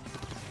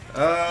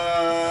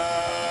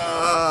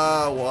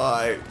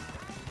 Why?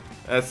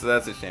 That's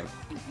a shame.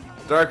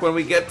 Dark, when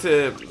we get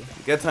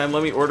time,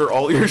 let me order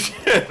all your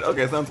shit.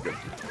 Okay, sounds good.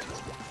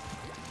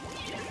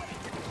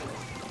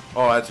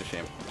 Oh, that's a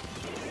shame.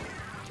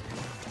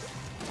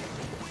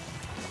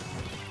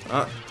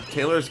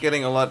 Taylor's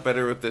getting a lot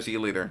better with this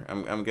E-liter.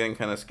 I'm getting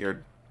kind of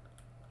scared.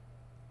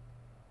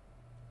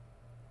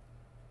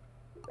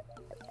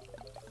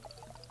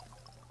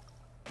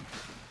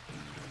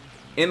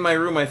 In my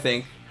room, I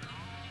think,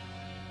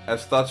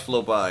 as thoughts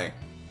flow by,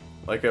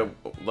 like a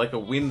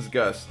wind's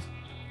gust,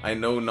 I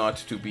know not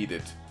to beat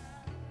it,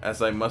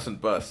 as I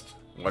mustn't bust.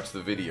 Watch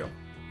the video.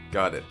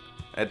 Got it.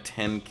 At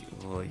 10.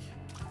 Oi.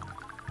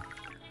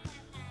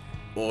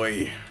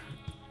 Oi.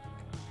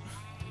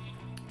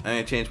 I'm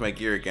gonna change my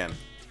gear again,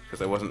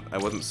 because I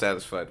wasn't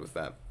satisfied with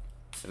that.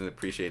 I didn't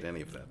appreciate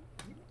any of that.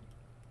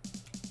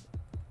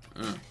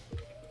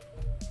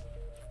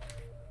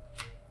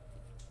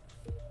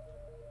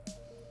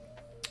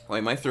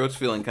 Wait, my throat's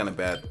feeling kind of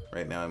bad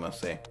right now, I must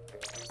say.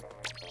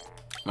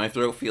 My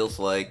throat feels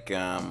like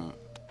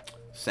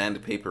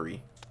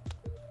sandpapery.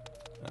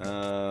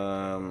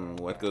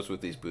 What goes with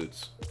these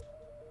boots?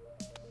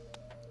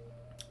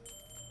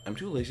 I'm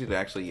too lazy to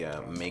actually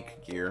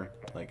make gear,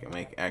 like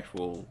make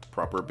actual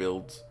proper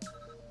builds.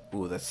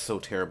 Ooh, that's so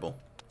terrible.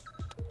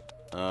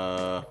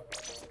 Okay,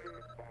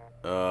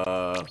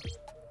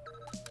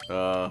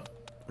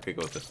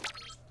 go with this.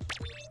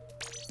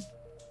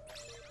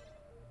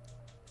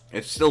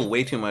 It's still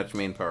way too much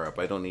main power up.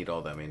 I don't need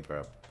all that main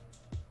power up.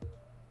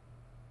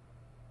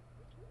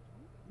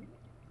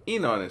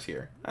 Enon is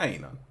here. Hi,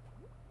 Enon.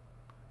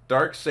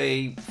 Dark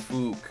say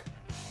Fook.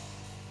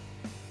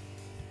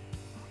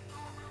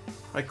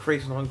 Hi,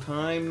 Craze, long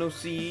time no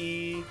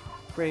see.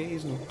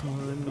 Craze, long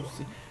time no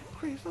see.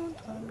 Craze, long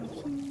time no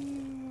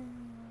see.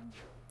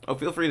 Oh,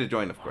 feel free to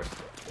join, of course.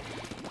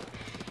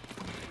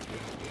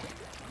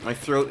 My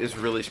throat is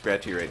really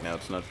scratchy right now.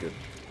 It's not good.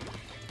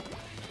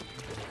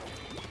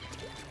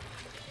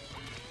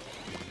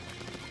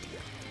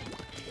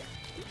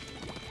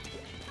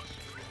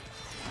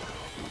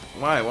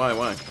 Why?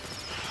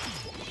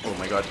 Oh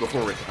my god, go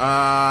forward.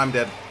 I'm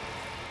dead.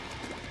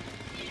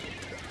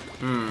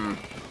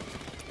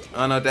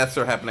 Oh no, deaths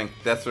are happening.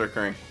 Deaths are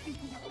occurring.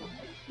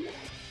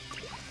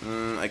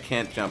 I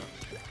can't jump.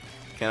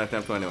 Cannot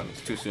jump to anyone.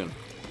 It's too soon.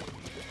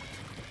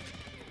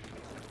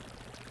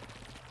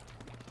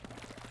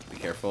 Be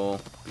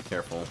careful. Be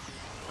careful.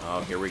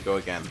 Oh, here we go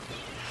again.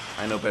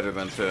 I know better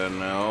than to...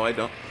 No, I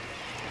don't.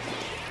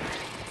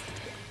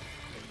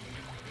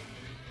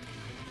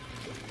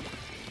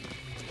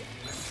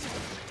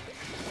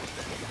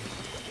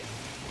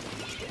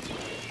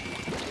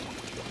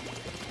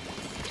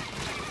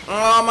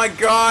 Oh my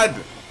god!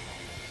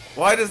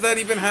 Why does that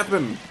even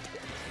happen?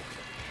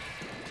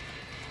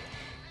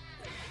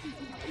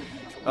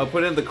 Oh,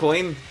 put in the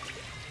coin?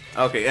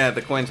 Okay, yeah,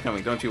 the coin's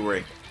coming, don't you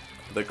worry.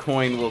 The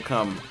coin will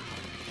come.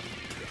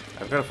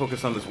 I've got to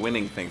focus on this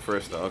winning thing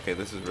first, though. Okay,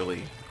 this is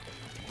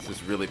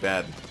really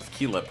bad. This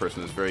Keela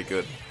person is very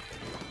good.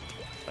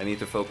 I need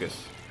to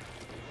focus.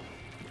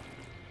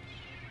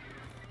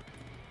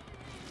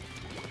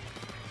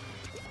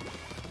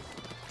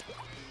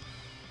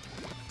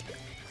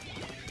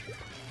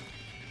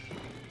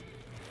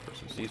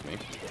 Person sees me.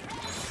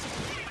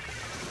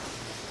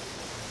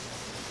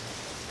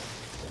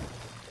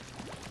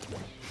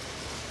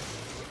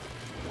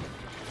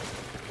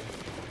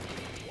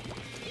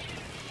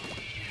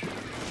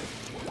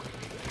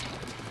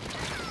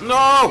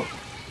 No!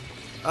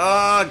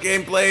 Ah,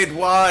 Game Blade,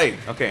 why?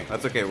 Okay,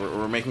 that's okay.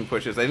 We're making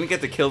pushes. I didn't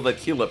get to kill the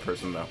Keela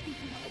person, though.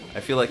 I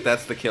feel like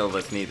that's the kill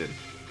that's needed.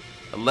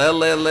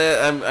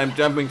 I'm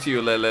jumping to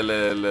you.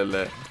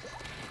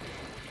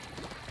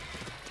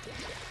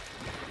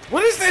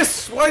 What is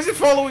this? Why is it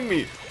following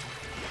me?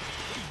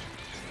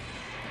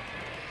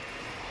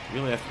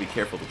 Really have to be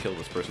careful to kill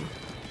this person.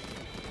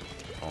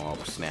 Oh,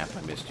 snap.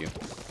 I missed you.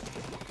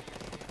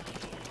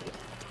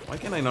 Why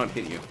can I not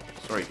hit you?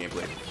 Sorry, Game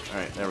Blade.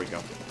 Alright, there we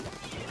go.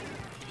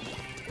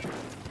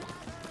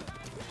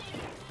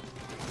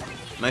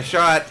 Nice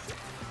shot!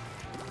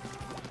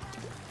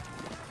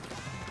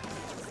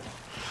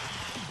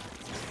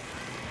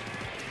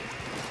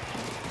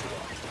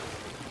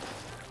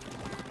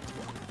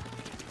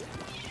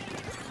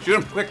 Shoot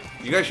him, quick!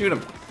 You guys shoot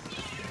him!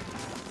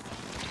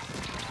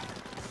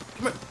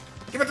 Come on!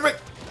 Give it to me!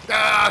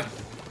 Ah!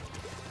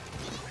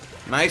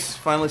 Nice,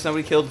 finally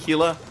somebody killed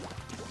Keela.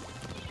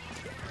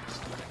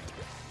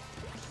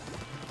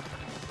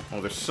 Oh,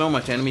 there's so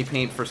much enemy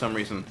paint for some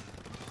reason.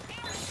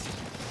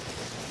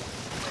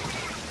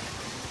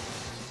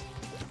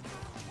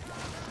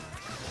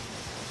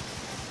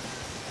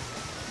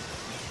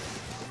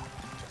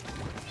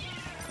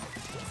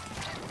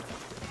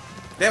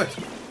 Damn it!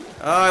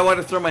 Oh, I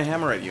wanted to throw my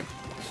hammer at you,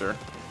 sir.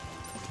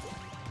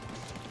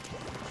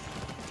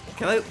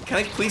 Can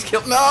I please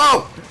kill?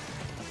 No!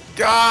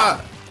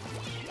 God!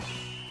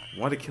 I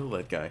want to kill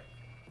that guy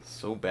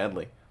so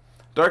badly.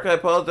 Dark, I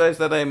apologize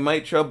that I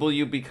might trouble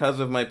you because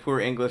of my poor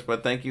English,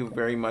 but thank you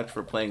very much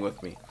for playing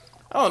with me.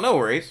 Oh, no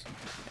worries.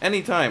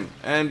 Anytime.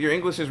 And your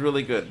English is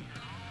really good.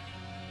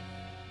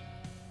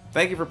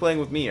 Thank you for playing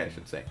with me, I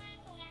should say.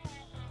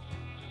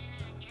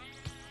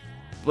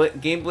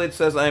 Gameblade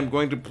says I am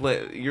going to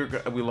play...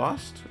 We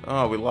lost?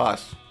 Oh, we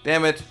lost.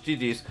 Damn it.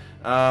 GG's.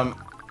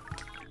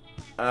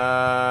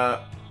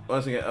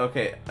 Once again,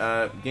 okay.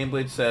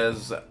 Gameblade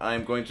says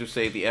I'm going to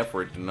say the F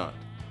word. Do not.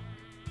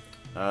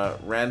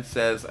 Rand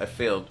says I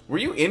failed. Were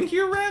you in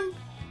here, Rand?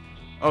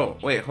 Oh,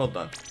 wait, hold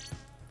on.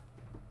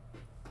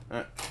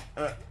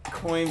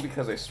 Coin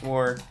because I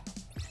swore.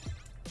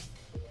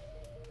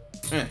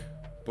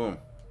 Boom.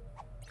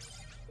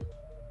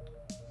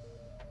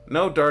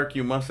 No, Dark,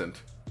 you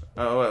mustn't.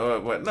 Oh,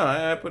 what? No,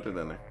 I put it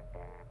in there.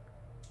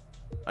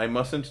 I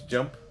mustn't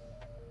jump.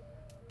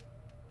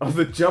 Oh,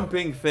 the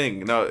jumping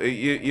thing. No,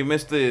 you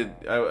missed the...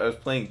 I was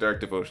playing Dark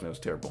Devotion. It was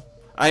terrible.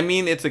 I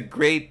mean, it's a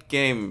great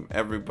game.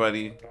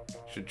 Everybody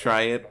should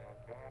try it.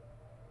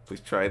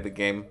 Please try the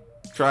game.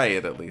 Try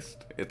it, at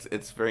least.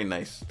 It's very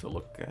nice to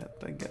look at,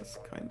 I guess,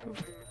 kind of.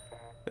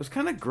 It was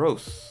kind of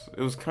gross.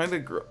 It was kind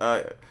of...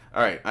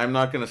 Alright, I'm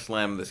not going to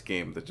slam this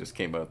game that just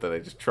came out that I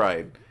just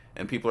tried.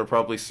 And people are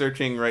probably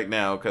searching right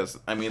now, because,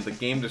 I mean, the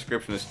game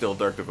description is still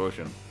Dark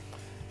Devotion.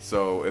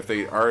 So, if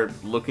they are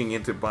looking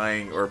into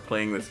buying or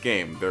playing this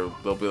game,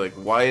 they'll be like,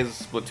 why is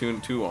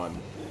Splatoon 2 on?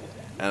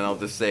 And I'll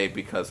just say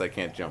because I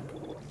can't jump.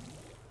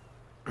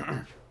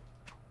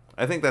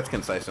 I think that's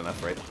concise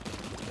enough, right?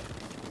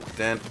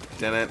 Dun.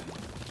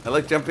 I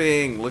like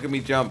jumping! Look at me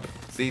jump!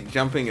 See,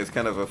 jumping is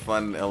kind of a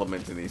fun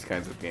element in these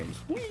kinds of games.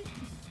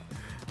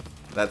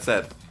 That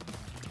said.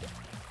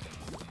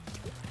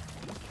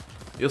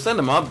 You'll send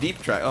a Mob Deep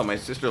track. Oh, my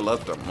sister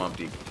loved Mob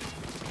Deep.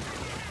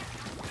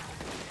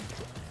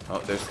 Oh,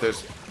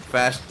 there's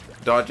fast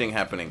dodging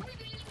happening.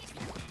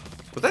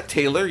 Was that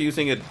Taylor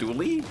using a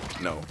dually?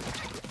 No.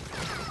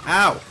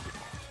 Ow!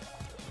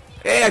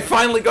 Hey, I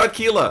finally got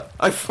Keela!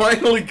 I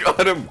finally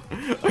got him!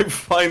 I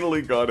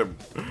finally got him.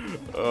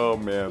 Oh,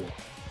 man.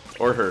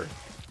 Or her.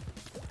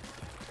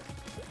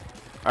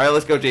 Alright,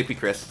 let's go, JP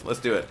Chris. Let's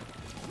do it.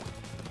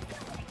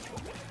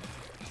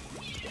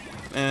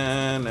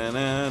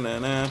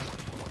 Na.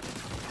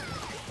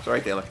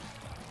 Sorry, Taylor.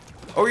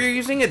 Oh, you're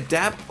using a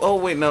dap? Oh,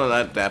 wait, no,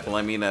 not dapple.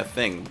 I mean a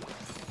thing.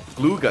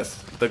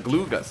 Glugus. The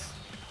Glugus.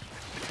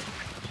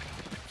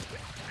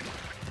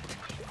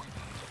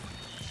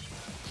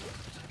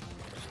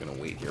 Just gonna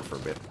wait here for a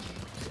bit.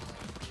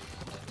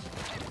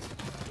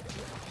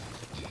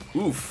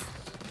 Oof.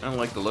 I don't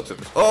like the looks of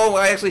this. Oh,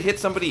 I actually hit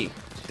somebody.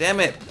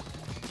 Damn it.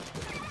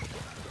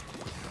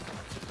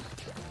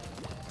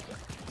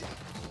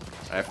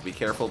 I have to be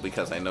careful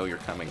because I know you're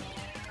coming.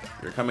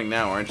 You're coming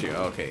now, aren't you?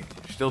 Okay.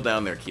 You're still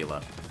down there,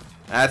 Keela.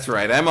 That's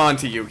right. I'm on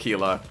to you,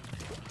 Keela.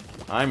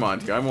 I'm on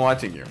to you. I'm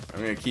watching you.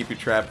 I'm going to keep you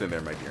trapped in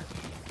there, my dear.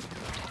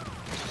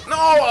 No!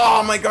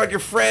 Oh, my God. Your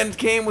friend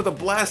came with a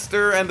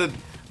blaster and a...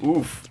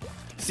 Oof.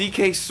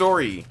 CK,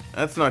 sorry.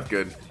 That's not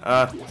good.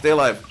 Stay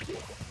alive.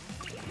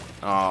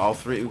 Oh, all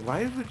three.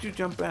 Why would you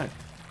jump back?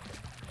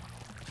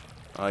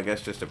 Oh, I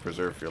guess just to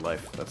preserve your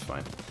life. That's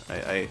fine.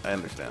 I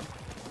understand.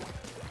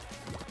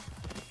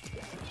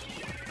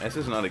 This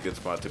is not a good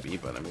spot to be,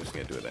 but I'm just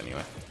going to do it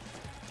anyway.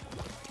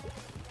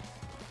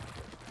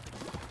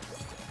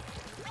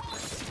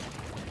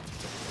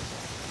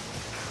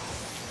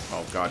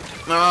 Oh, God.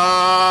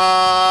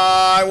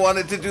 Ah, I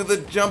wanted to do the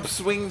jump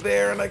swing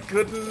there, and I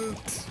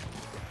couldn't.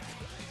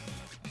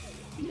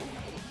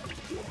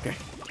 Okay.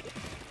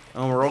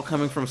 Oh, we're all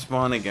coming from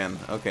spawn again.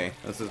 Okay,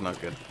 this is not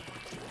good.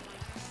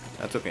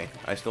 That's okay.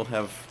 I still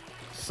have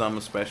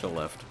some special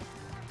left.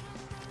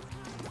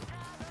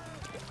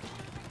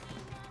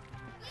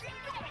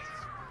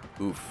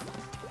 Oof.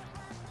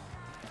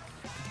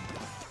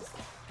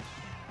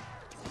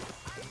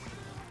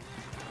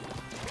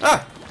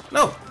 Ah!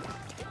 No!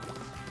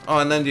 Oh,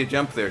 and then you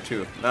jump there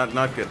too.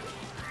 Not good.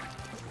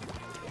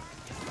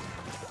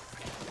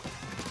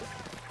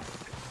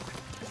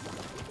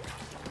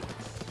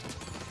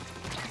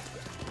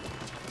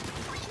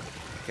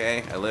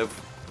 Okay, I live.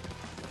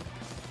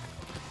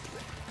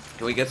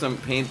 Can we get some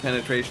pain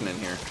penetration in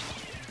here?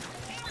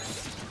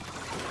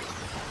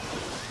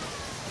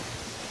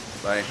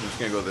 Bye. I'm just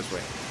gonna go this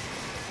way.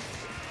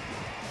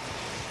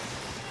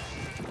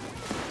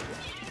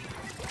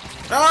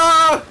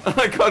 Ah!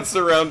 I got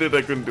surrounded.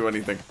 I couldn't do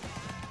anything.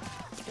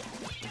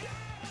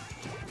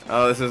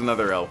 Oh, this is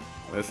another L.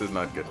 This is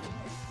not good.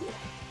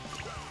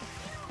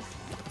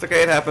 It's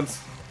okay. It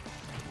happens.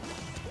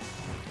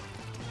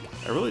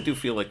 I really do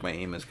feel like my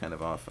aim is kind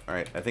of off.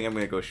 Alright, I think I'm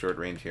gonna go short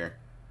range here.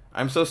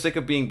 I'm so sick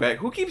of being bagged.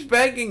 Who keeps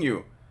bagging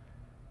you?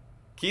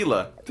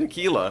 Keela.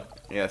 Tequila.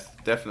 Yes,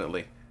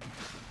 definitely.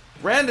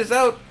 Rand is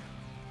out!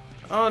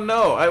 Oh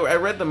no, I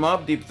read the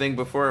Mob Deep thing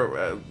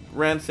before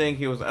Rand saying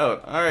he was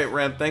out. Alright,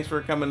 Rand, thanks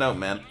for coming out,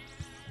 man.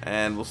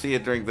 And we'll see you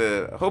during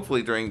the,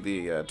 hopefully during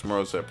the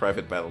tomorrow's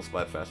private battle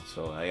Splatfest.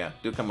 So yeah,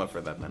 do come up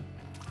for that, man.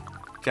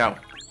 Ciao.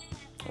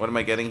 What am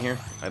I getting here?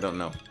 I don't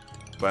know.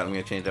 But I'm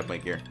gonna change up my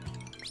gear.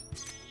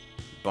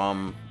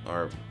 Bomb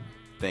or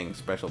thing,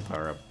 special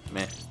power up.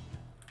 Meh.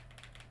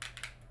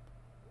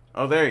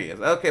 Oh, there he is.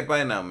 Okay,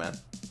 bye now, man.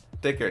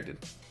 Take care, dude.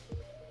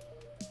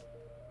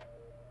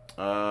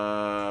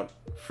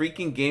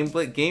 Freaking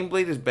Gameblade.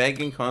 Gameblade is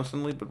bagging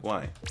constantly, but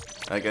why?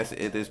 I guess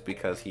it is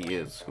because he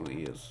is who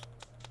he is.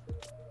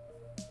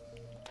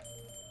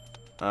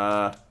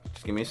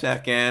 Just give me a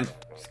second.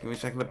 Just give me a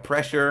second. The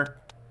pressure.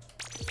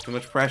 Too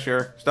much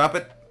pressure. Stop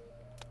it.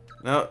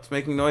 No, it's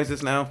making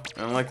noises now.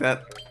 I don't like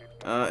that.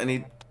 I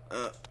need...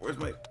 where's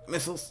my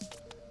missiles?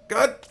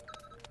 God!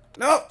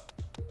 No!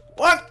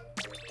 What?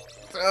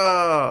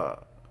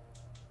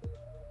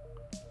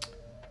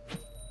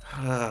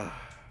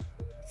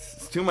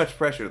 It's too much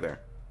pressure there.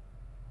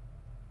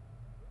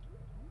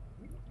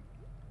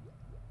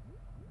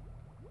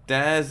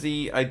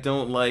 Dazzy, I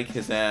don't like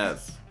his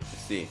ass. Let's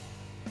see.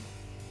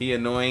 He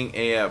annoying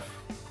AF.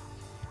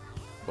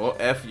 Oh,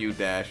 F you,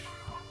 Dash.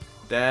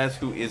 Daz,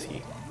 who is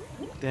he?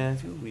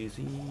 Daz, who is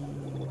he?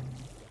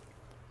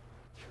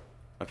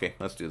 Okay,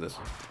 let's do this.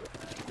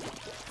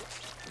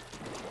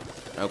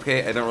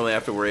 Okay, I don't really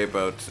have to worry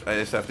about... I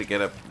just have to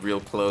get up real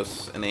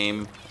close and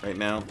aim right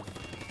now.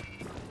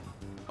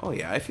 Oh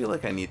yeah, I feel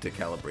like I need to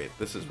calibrate.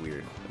 This is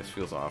weird. This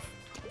feels off.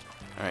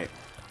 Alright.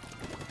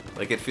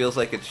 Like, it feels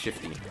like it's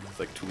shifty. It's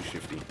like too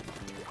shifty.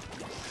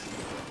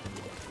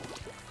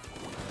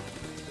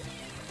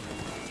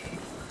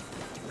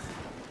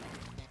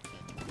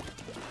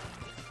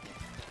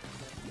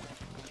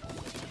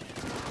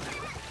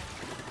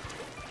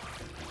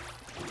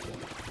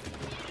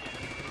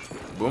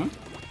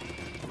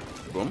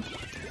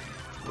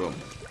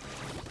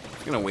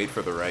 Just gonna wait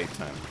for the right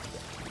time.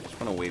 Just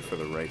wanna wait for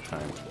the right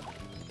time.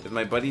 Is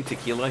my buddy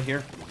Tequila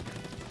here?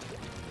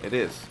 It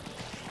is.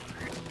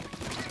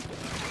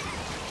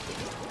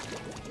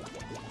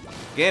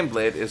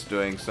 Gameblade is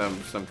doing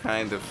some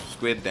kind of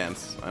squid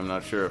dance. I'm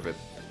not sure of it.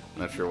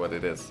 Not sure what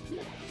it is.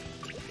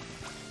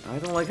 I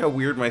don't like how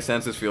weird my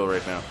senses feel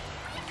right now.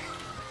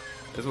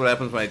 This is what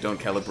happens when I don't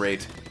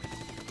calibrate.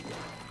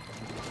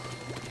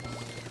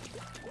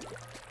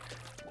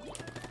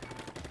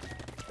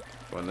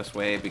 Going this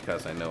way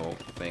because I know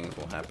things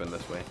will happen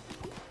this way.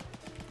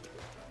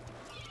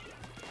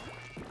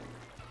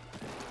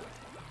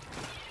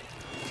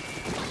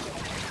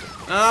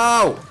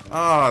 Oh!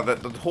 Oh, that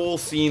whole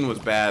scene was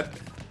bad.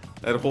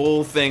 That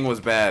whole thing was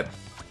bad.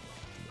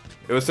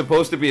 It was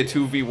supposed to be a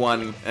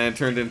 2v1, and it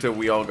turned into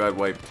we all got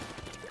wiped.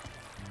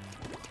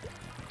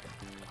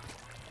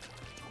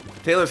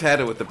 Taylor's had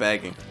it with the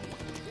bagging.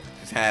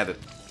 She's had it.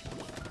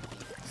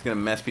 It's gonna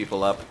mess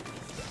people up.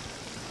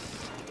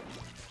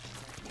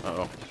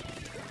 Uh-oh.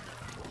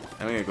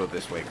 I'm gonna go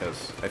this way,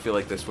 because I feel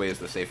like this way is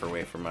the safer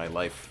way for my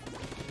life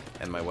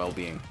and my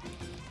well-being.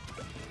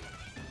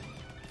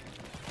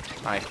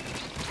 Hi.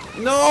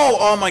 No!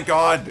 Oh my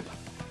god!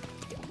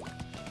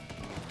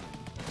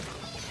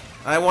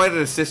 I wanted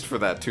an assist for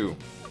that, too.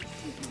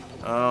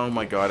 Oh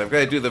my god, I've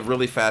got to do the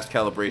really fast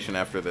calibration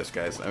after this,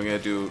 guys. I'm going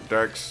to do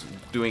Dark's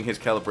doing his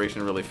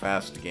calibration really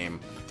fast game.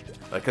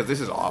 Because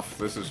this is off.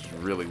 This is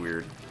really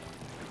weird.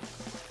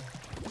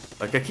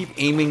 Like, I keep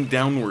aiming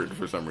downward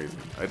for some reason.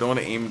 I don't want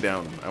to aim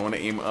down. I want to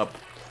aim up.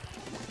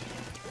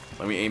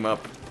 Let me aim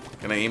up.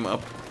 Can I aim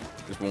up?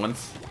 Just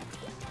once?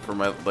 For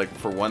my, like,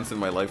 for once in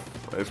my life,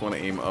 I just want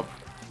to aim up.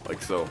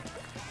 Like so.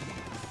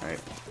 Alright.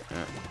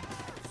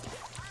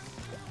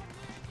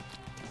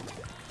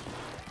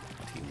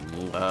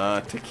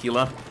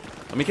 Tequila.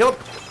 Let me kill him.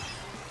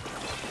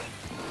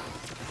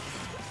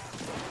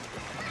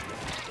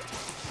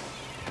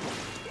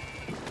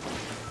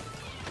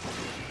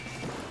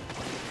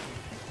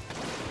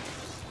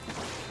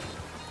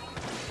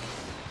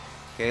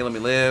 Okay, let me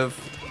live.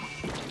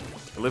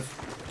 Live.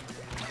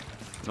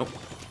 Nope.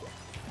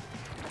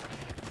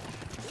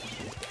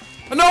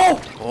 Oh,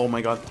 no! Oh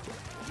my god.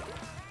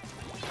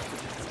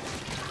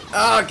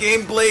 Ah,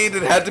 Gameblade!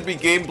 It had to be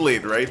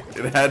Gameblade, right?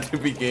 It had to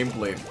be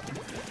Gameblade.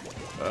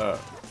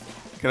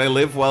 Can I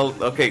live while...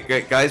 Okay,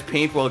 guys,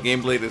 paint while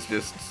Gameblade is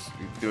just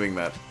doing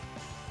that.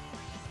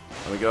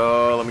 Let me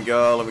go, let me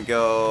go, let me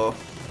go.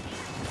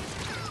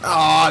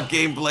 Ah,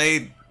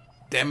 Gameblade!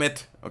 Damn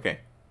it. Okay.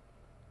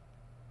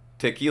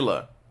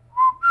 Tequila.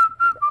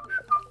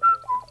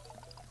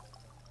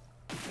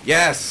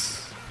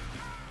 Yes!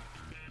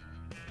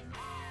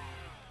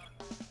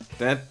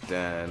 Now,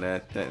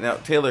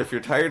 Taylor, if you're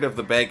tired of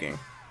the begging,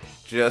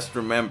 just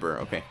remember...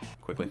 Okay,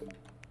 quickly.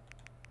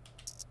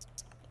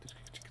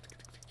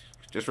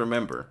 Just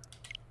remember,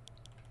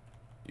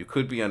 you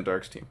could be on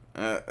Dark's team.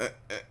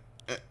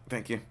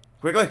 Thank you.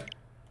 Quickly!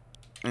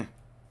 Quick,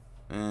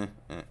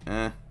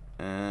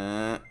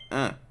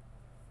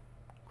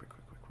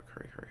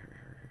 hurry.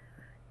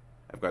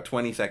 I've got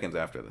 20 seconds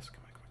after this.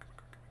 Come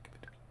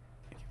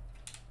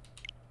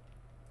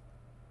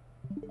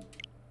on. Thank you.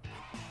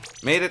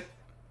 Made it!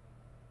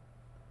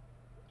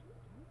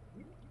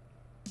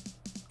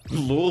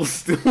 LOL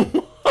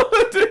still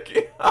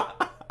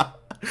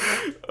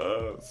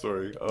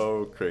sorry.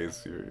 Oh,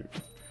 crazy.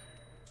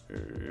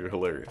 You're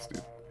hilarious,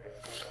 dude.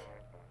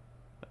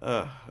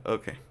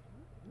 Okay.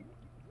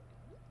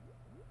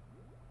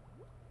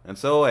 And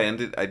so I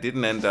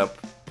didn't end up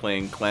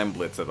playing Clam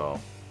Blitz at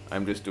all.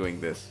 I'm just doing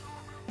this.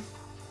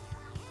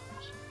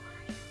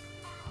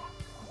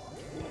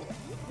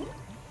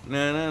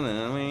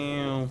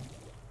 No.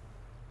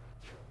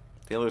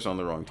 Taylor's on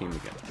the wrong team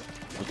again.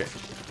 Okay.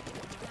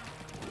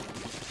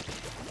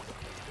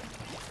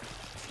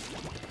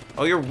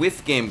 Oh, you're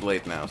with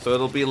Gameblade now, so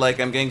it'll be like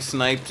I'm getting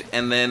sniped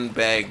and then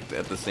bagged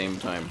at the same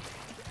time.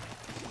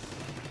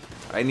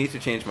 I need to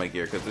change my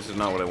gear, because this is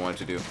not what I wanted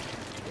to do.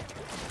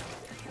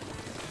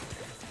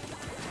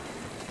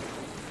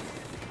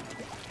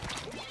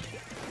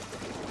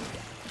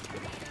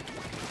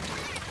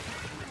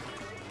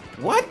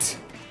 What?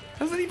 How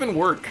does that even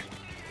work?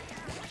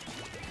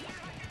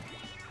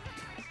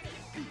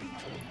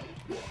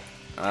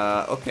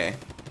 Okay.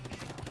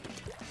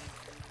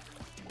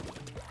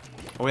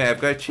 Oh yeah,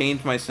 I've got to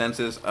change my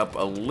senses up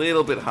a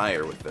little bit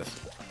higher with this.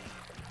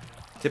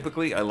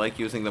 Typically, I like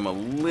using them a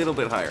little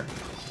bit higher.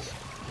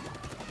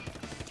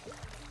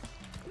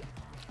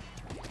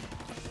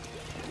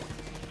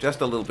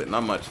 Just a little bit,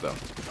 not much though.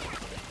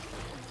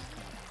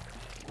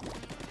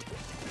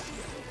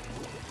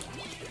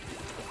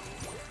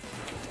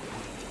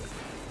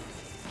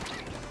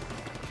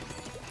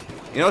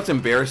 You know what's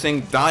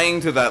embarrassing?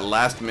 Dying to that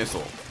last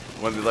missile.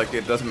 When like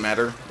it doesn't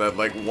matter, that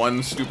like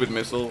one stupid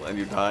missile and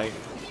you die.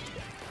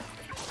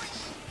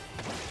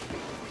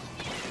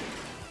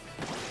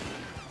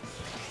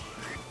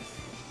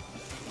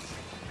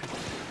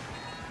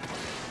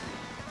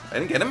 I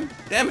didn't get him?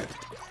 Damn it.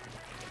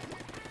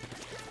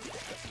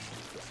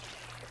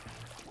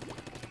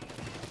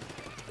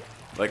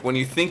 Like when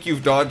you think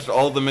you've dodged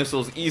all the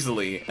missiles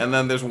easily, and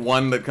then there's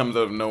one that comes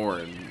out of nowhere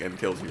and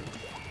kills you.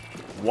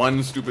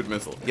 One stupid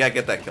missile. Yeah,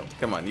 get that kill.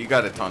 Come on, you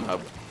got it, Ton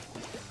Hub.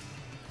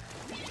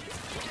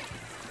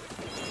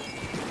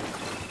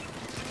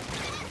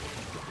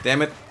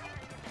 Damn it.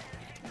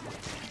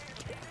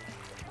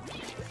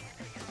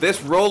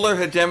 This roller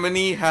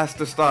hegemony has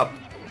to stop.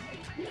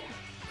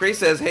 Grace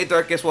says, hey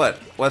Dark, guess what?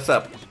 What's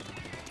up?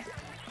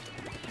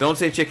 Don't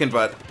say chicken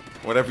butt.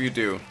 Whatever you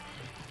do.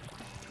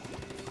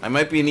 I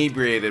might be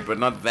inebriated, but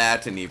not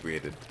that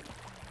inebriated.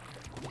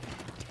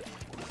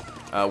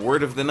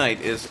 Word of the night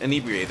is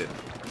inebriated.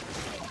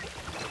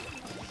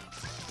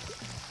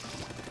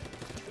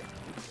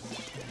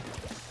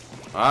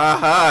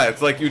 Aha!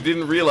 It's like you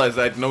didn't realize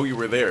I'd know you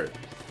were there.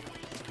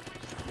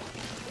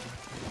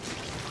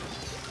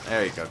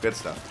 There you go. Good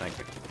stuff. Thank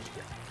you.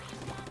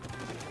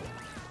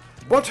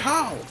 But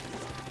how?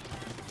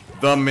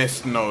 The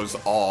mist knows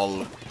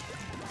all.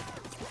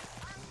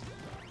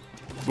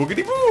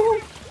 Boogity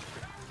boo!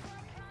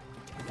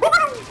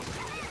 Boogadoo!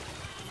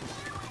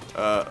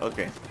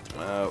 Okay.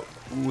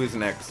 Who is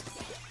next?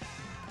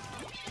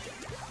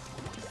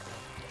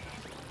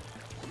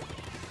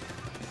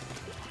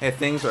 Hey,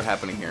 things are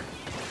happening here.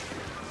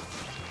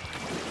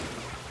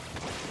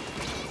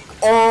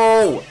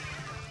 Oh!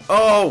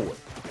 Oh!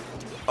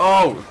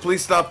 Oh!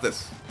 Please stop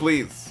this.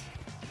 Please.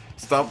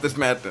 Stop this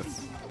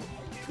madness.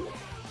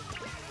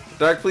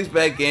 Dark, please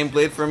bag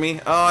Gameblade for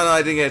me. Oh, no,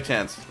 I didn't get a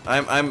chance.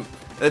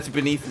 That's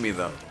beneath me,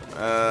 though.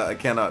 I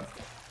cannot.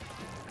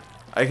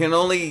 I can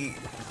only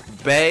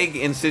bag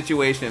in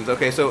situations.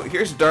 Okay, so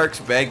here's Dark's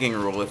bagging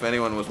rule, if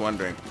anyone was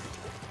wondering.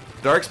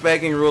 Dark's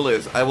bagging rule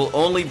is, I will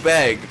only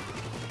bag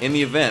in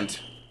the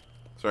event,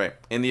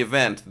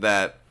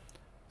 that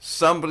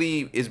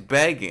somebody is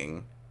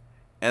bagging,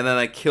 and then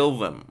I kill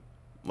them.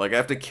 Like, I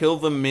have to kill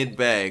them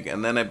mid-bag,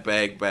 and then I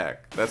bag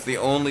back. That's the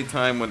only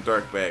time when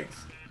Dark bags.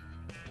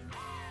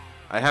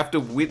 I have to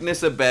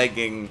witness a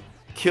bagging,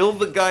 kill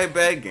the guy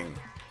bagging,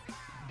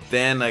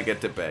 then I get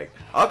to bag.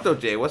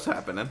 OctoJ, what's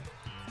happening?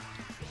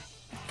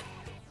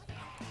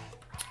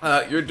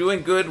 You're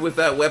doing good with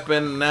that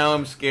weapon, now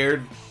I'm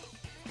scared.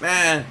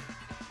 Man,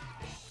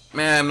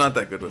 I'm not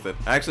that good with it.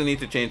 I actually need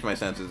to change my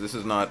senses. This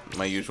is not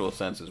my usual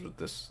senses with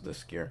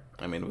this gear.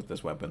 I mean, with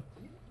this weapon.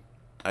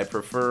 I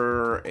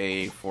prefer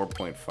a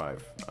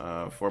 4.5.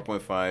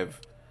 4.5,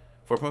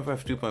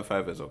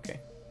 2.5 is okay.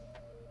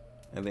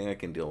 I think I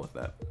can deal with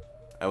that.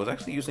 I was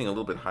actually using a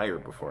little bit higher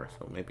before,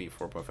 so maybe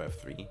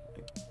 4.53.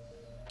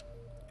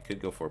 I could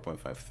go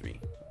 4.53.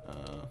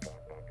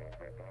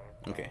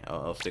 Okay,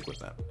 I'll stick with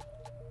that.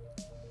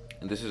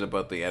 And this is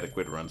about the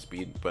adequate run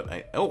speed, but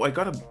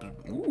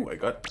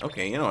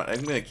okay, you know what,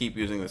 I'm gonna keep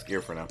using this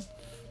gear for now.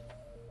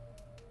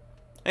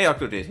 Hey,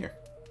 OctoJ's here.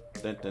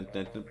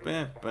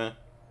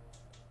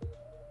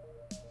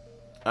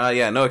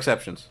 Yeah, no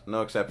exceptions.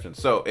 No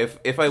exceptions. So,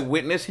 if I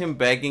witness him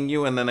bagging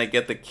you and then I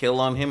get the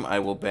kill on him, I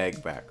will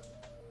bag back.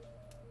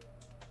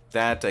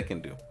 That I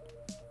can do.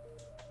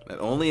 But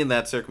only in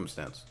that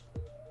circumstance.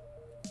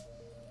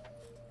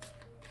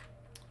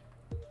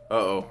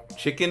 Uh-oh.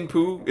 Chicken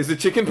poo? Is it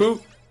chicken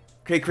poo?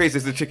 Okay, crazy.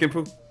 Is it chicken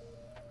poo?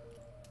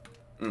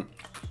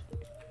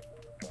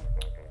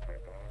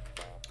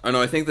 Oh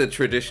no, I think the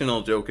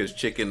traditional joke is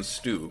chicken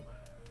stew.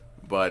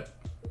 But...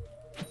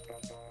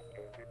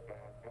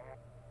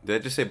 Did I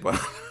just say butt?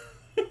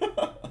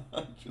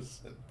 I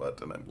just said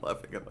butt and I'm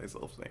laughing at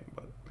myself saying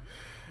butt.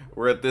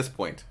 We're at this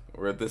point.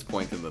 We're at this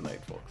point in the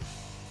night, folks.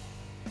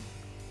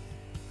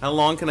 How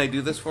long can I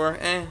do this for?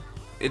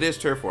 It is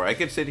Turf War. I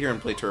could sit here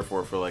and play Turf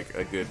War for like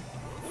a good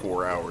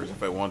 4 hours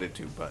if I wanted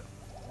to, but...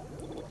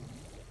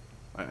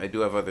 I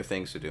do have other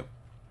things to do.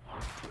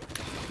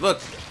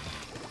 Look!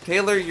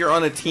 Taylor, you're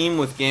on a team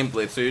with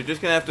Gameblade, so you're just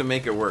gonna have to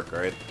make it work,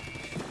 alright?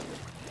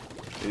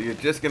 You're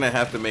just gonna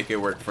have to make it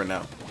work for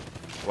now.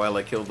 While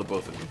I kill the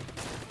both of you.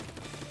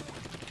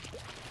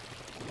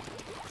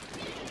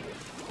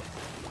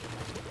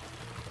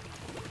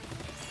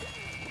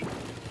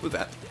 Who's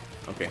that?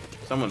 Okay,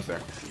 someone's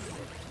there.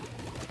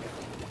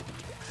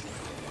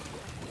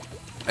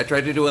 I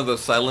tried to do one of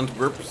those silent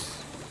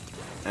burps,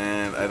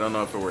 and I don't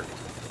know if it worked.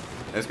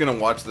 I'm just gonna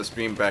watch the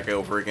stream back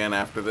over again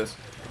after this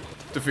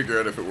to figure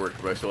out if it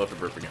worked, but I still have to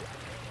burp again.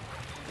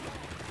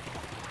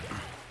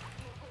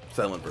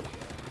 Silent burp.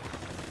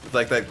 It's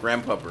like that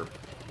grandpa burp.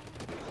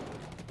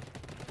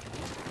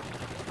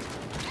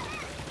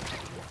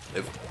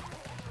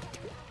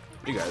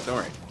 You got it, don't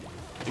worry.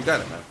 You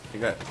got it, man. You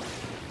got it.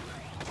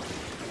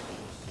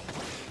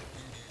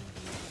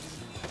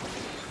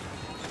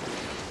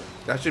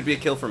 That should be a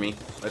kill for me.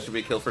 That should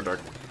be a kill for Dark.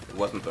 It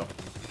wasn't, though.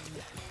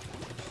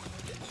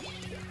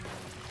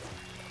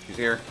 She's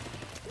here.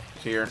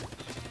 She's here.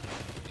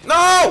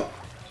 No!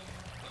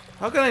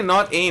 How can I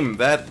not aim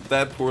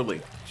that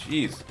poorly?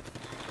 Jeez.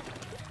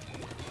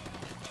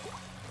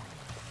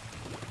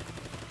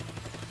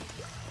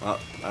 Well,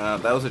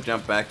 that was a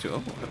jump back to... Oh,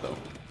 hello.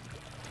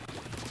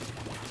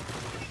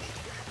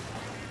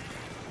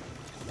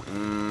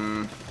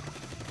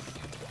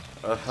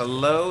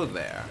 Hello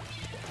there.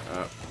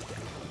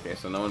 Okay,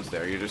 so no one's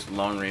there. You're just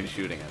long-range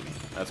shooting at me.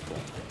 That's cool.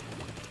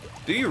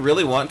 Do you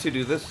really want to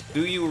do this?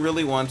 Do you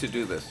really want to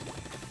do this?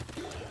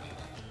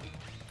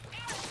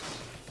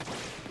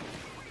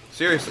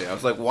 Seriously, I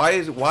was like, why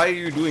are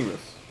you doing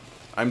this?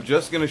 I'm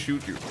just gonna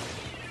shoot you.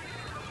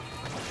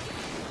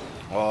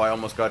 Oh, I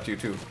almost got you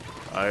too.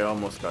 I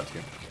almost got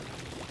you.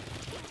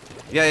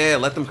 Yeah,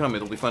 let them come.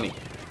 It'll be funny.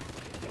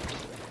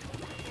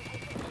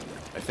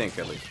 I think,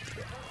 at least.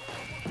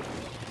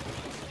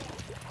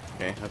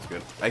 Okay, that's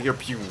good. I hear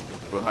pew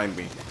behind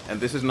me. And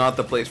this is not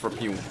the place for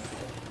pew.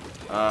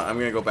 I'm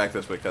gonna go back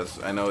this way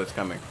because I know it's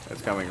coming.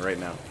 It's coming right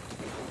now.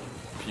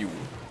 Pew.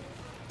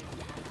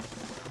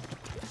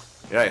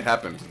 Yeah, it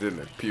happened, didn't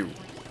it? Pew.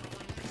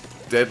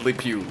 Deadly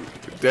pew.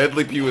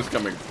 Deadly pew is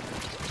coming.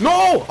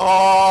 No!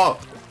 Oh!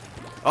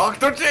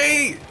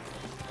 Octo-G!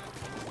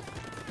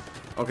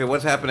 Okay,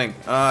 what's happening?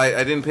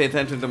 I didn't pay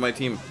attention to my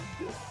team.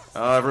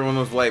 Everyone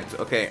was wiped.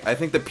 Okay, I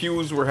think the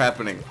pews were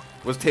happening.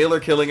 Was Taylor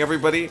killing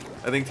everybody?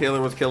 I think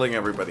Taylor was killing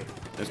everybody.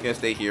 I'm just gonna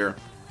stay here,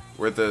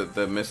 where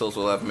the missiles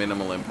will have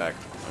minimal impact.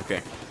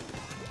 Okay.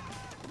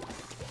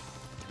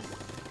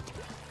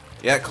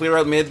 Yeah, clear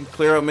out mid.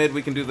 Clear out mid.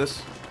 We can do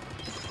this.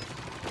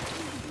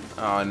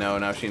 Oh no,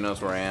 now she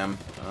knows where I am.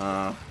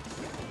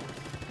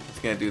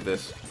 Just gonna do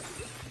this.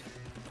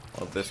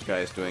 While this guy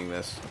is doing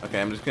this. Okay,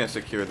 I'm just gonna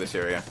secure this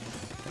area.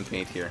 And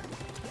paint here.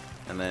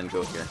 And then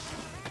go here.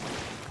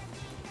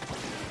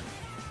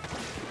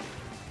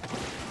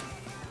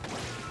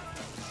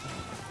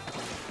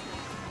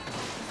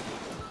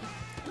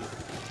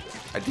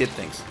 I did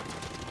things.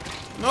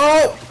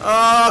 No!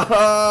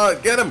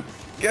 Get him!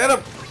 Get him!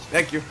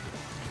 Thank you.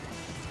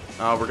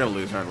 Oh, we're gonna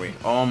lose, aren't we?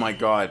 Oh my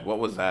god, what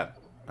was that?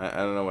 I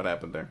don't know what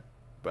happened there.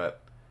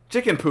 But,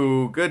 chicken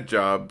poo, good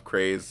job,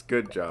 Craze,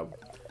 good job.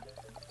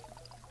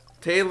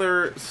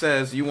 Taylor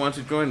says, you want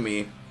to join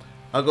me.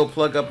 I'll go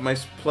plug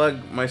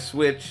my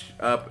Switch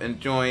up and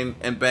join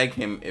and beg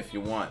him if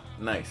you want.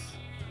 Nice.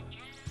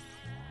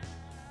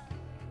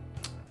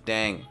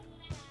 Dang.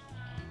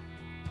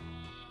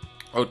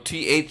 Oh,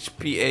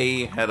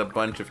 THPA had a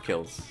bunch of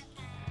kills.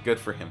 Good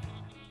for him.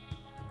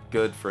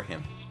 Good for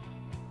him.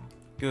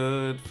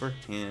 Good for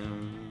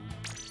him.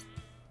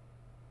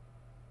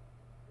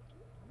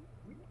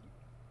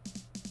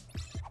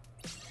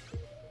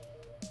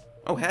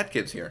 Oh, Hat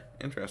Kid's here.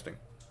 Interesting.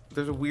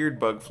 There's a weird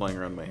bug flying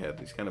around my head.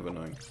 He's kind of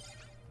annoying.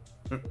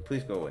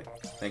 Please go away.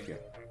 Thank you.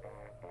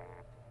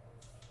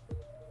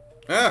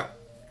 Ah!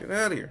 Get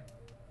out of here.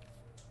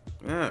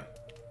 Ah.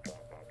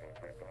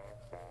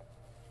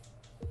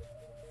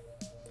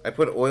 I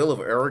put oil of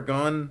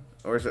Aragon,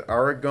 or is it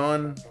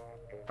Aragon?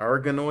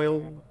 Argan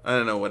oil? I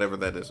don't know, whatever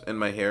that is, in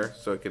my hair,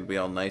 so it can be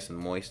all nice and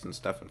moist and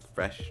stuff, and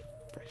fresh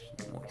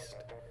and moist.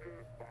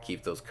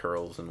 Keep those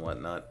curls and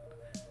whatnot.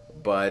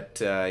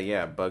 But,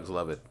 yeah, bugs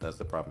love it. That's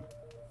the problem.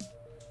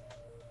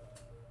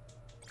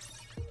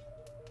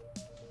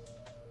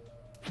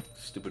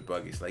 Stupid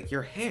bug. He's like,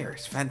 your hair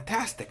is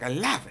fantastic. I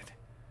love it.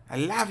 I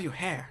love your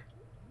hair.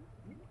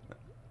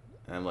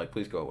 And I'm like,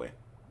 please go away.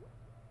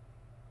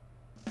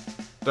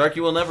 Dark,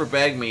 you will never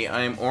bag me.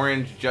 I am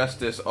orange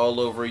justice all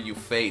over you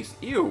face.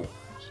 Ew.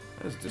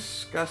 That is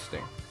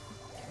disgusting.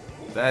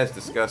 That is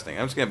disgusting.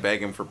 I'm just going to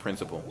bag him for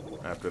principle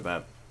after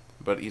that.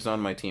 But he's on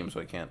my team, so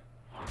I can't.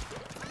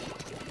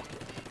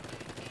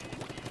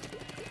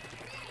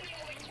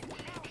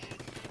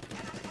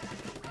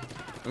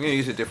 I'm going to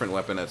use a different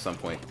weapon at some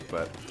point,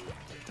 but...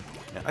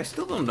 yeah, I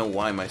still don't know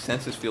why. My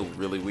senses feel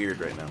really weird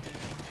right now.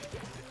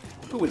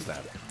 Who is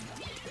that?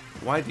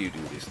 Why do you do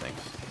these things?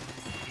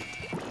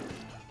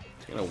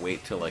 I'm gonna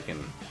wait till I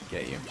can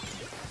get you.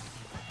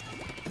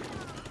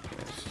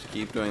 Okay, just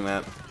keep doing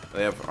that.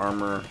 They have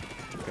armor.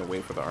 I'm gonna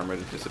wait for the armor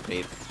to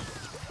dissipate.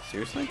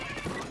 Seriously?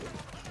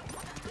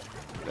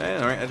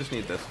 Alright, I just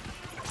need this.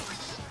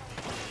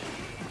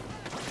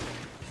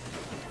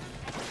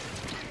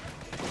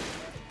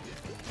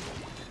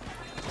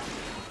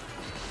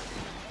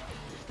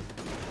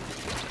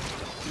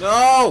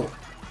 No!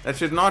 That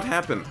should not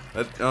happen.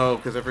 Oh,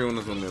 because everyone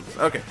was on this.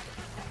 Okay.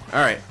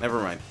 Alright,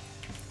 never mind.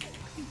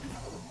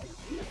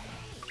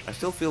 I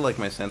still feel like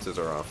my senses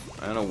are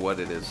off. I don't know what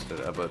it is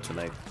about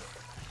tonight.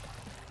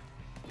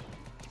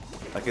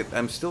 Like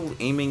I'm still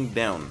aiming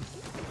down.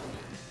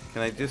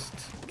 Can I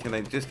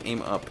just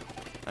aim up?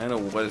 I don't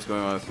know what is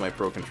going on with my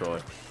Pro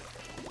Controller.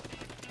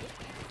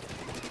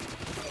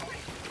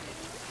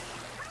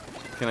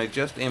 Can I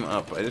just aim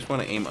up? I just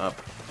want to aim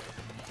up.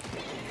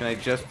 Can I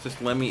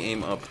just let me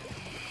aim up?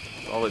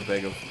 That's all I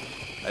beg of.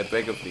 I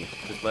beg of thee.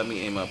 Just let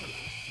me aim up.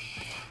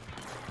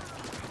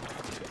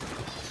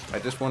 I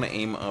just want to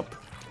aim up.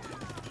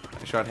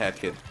 I shot Hat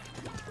Kid.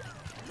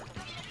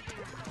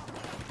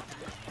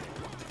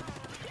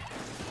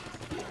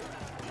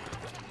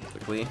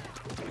 Quickly.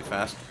 Be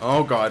fast.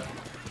 Oh god.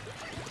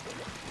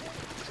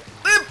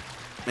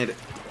 Made it.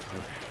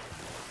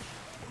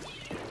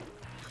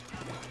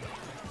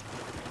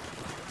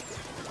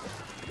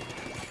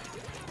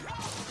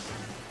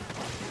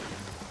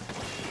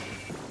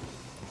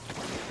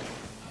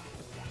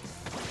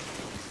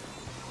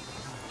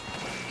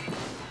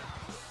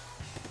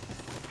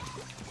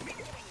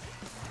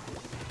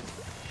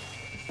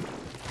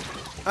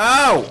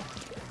 Ow!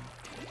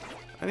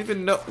 I don't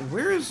even know.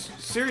 Where is...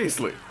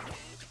 Seriously.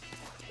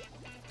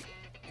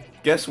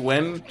 Guess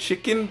when?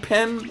 Chicken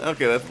pen?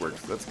 Okay, that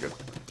works. That's good.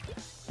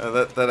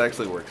 That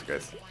actually works,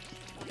 guys.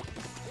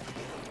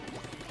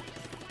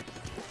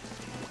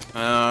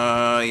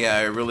 Yeah,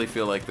 I really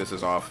feel like this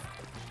is off.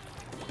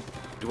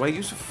 Do I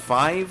use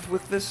 5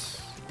 with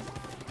this?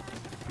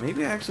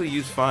 Maybe I actually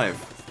use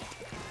 5.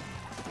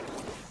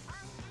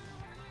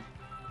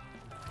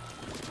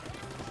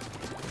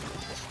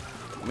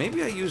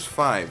 Maybe I use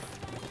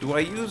 5. Do I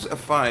use a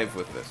 5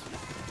 with this?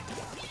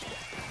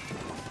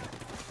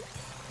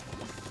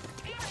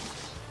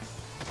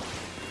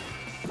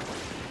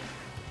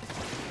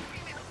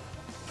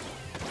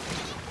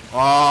 Oh,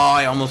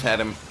 I almost had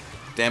him.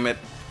 Damn it.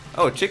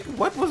 Oh,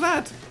 what was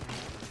that?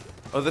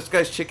 Oh, this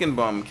guy's chicken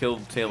bomb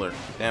killed Taylor.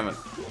 Damn it.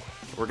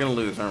 We're gonna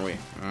lose, aren't we?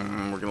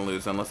 We're gonna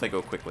lose unless I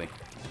go quickly.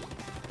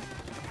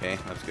 Okay,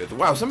 that's good.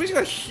 Wow, somebody's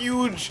got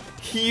huge,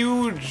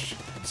 huge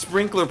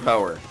sprinkler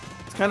power.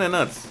 It's kind of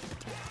nuts.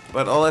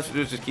 But all I have to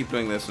do is just keep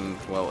doing this and,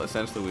 well,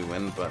 essentially we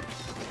win, but...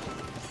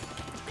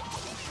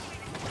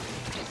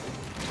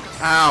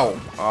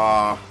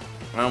 Ow!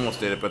 I almost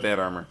did it, but they had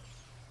armor.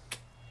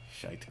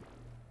 Shite.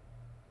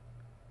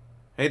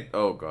 Hey,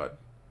 oh god.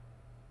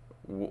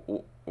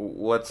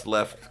 What's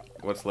left?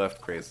 What's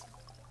left, Craze?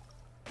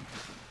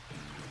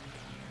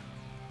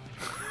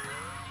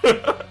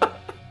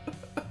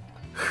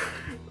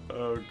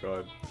 Oh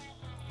god.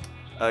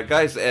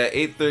 Guys,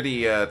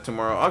 8:30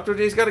 tomorrow.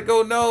 Octoday's gotta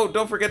go. No,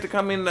 don't forget to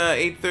come in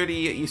 8:30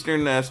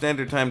 Eastern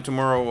Standard Time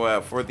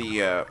tomorrow for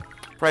the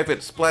private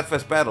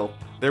Splatfest battle.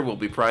 There will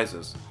be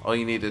prizes. All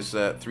you need is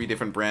 3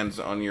 different brands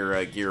on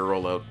your gear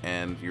rollout,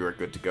 and you are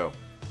good to go.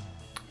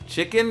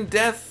 Chicken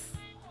death.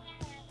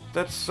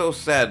 That's so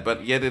sad,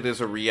 but yet it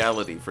is a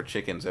reality for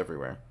chickens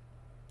everywhere.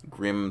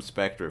 Grim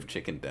specter of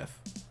chicken death.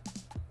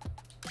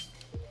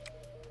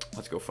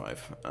 Let's go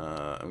 5.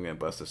 I'm gonna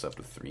bust this up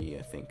to 3,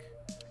 I think.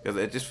 Because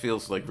it just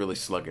feels like really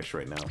sluggish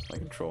right now. My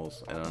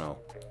controls. I don't know.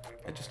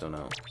 I just don't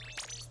know.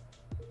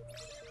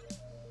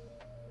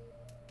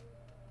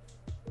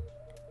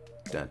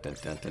 Dun dun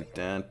dun dun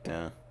dun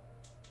dun.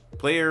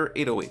 Player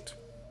 808.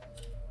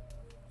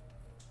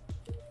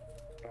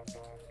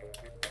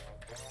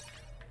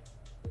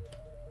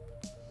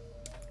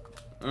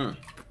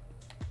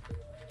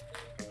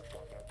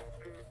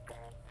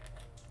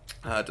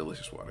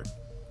 Delicious water.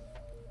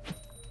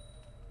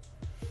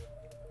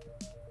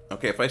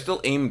 Okay, if I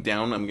still aim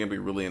down, I'm gonna be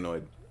really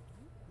annoyed.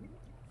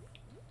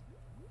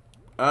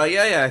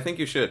 Yeah, I think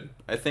you should.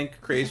 I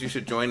think, Craze, you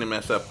should join and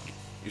mess up.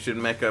 You should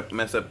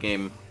mess up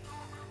game.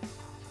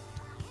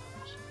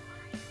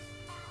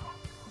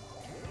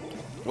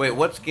 Wait,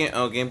 what's game?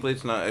 Oh,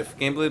 Gameblade's not. If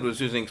Gameblade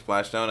was using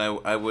Splashdown,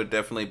 I would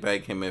definitely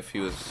beg him if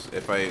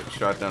I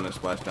shot down a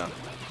Splashdown.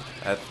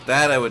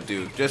 That I would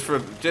do just for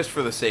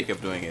the sake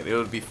of doing it. It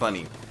would be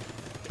funny.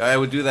 I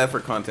would do that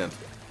for content,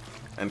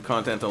 and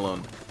content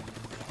alone.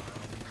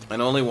 And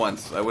only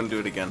once. I wouldn't do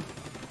it again.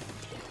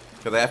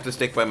 Because I have to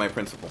stick by my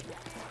principle.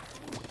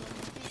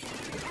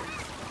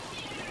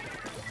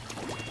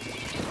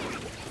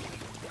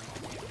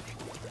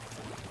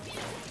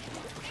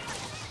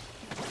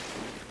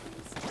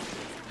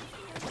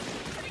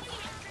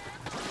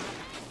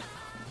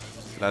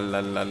 La la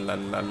la la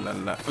la la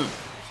la.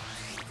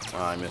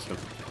 Oh, I missed him.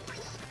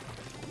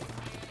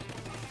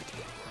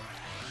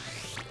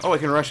 Oh, I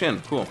can rush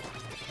in. Cool.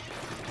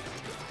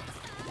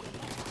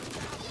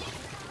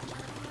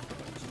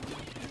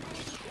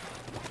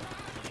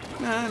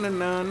 Na na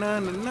na na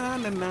na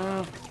na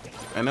na.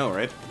 I know,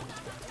 right?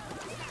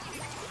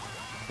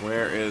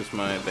 Where is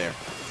my... There.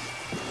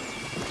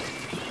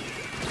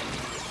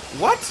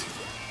 What?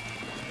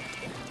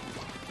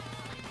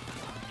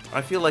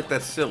 I feel like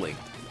that's silly.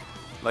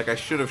 Like I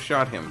should have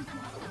shot him.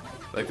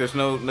 Like there's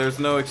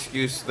no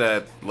excuse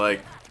that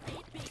like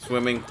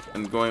swimming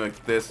and going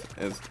like this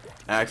is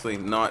actually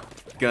not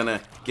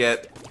gonna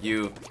get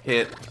you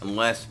hit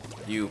unless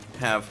you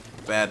have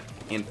bad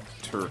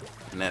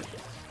internet.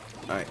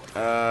 Alright,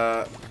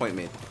 point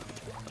me.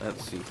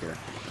 Let's see here.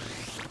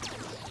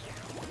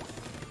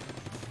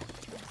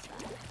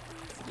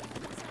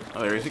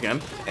 Oh, there he is again.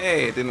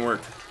 Hey, it didn't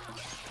work.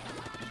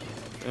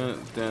 Is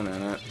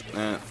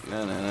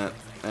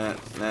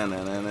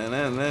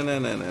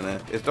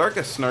Dark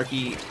a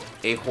snarky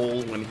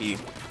a-hole when he...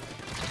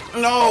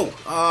 No!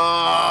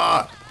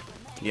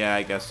 Yeah,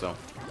 I guess so.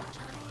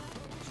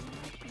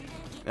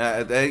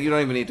 You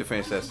don't even need to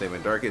finish that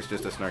statement. Dark is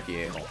just a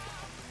snarky a-hole.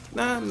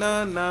 Na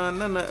na na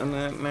na na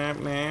na na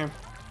na.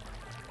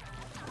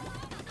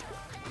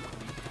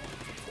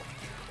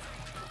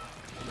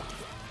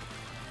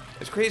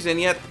 It's crazy,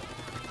 and yet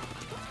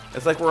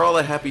it's like we're all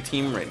a happy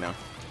team right now.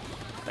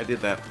 I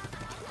did that.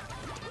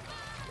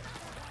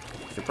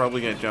 You're probably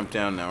gonna jump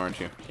down now,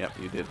 aren't you? Yep,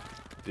 you did.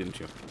 Didn't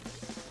you?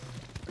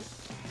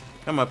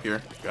 Come up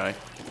here, guy.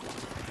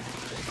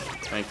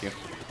 Thank you.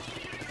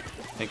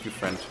 Thank you,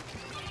 friend.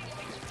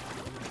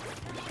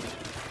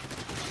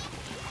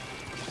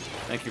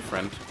 Thank you,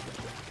 friend.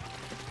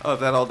 Oh,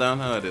 is that all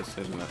down? Oh, it is,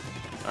 isn't it?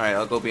 Alright,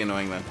 I'll go be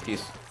annoying then.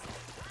 Peace.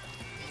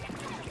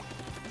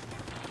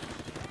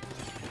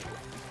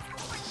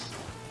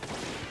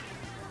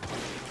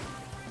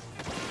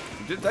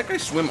 Did that guy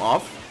swim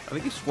off? I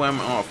think he swam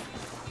off.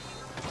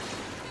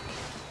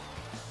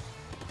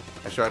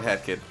 I shot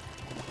Hat Kid.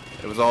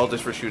 It was all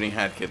just for shooting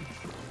Hat Kid.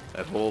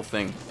 That whole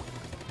thing.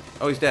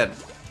 Oh, he's dead.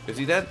 Is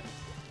he dead?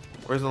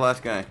 Where's the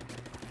last guy?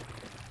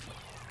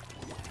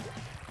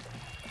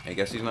 I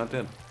guess he's not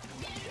dead.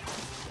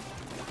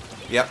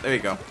 Yep, there you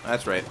go.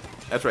 That's right.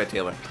 That's right,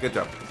 Taylor. Good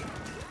job.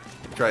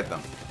 You tried, though.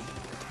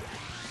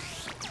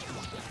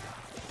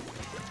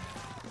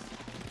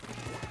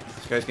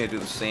 This guy's gonna do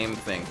the same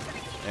thing.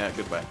 Yeah,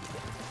 goodbye.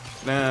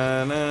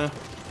 Na na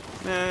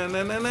na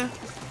na na na.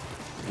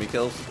 Any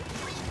kills?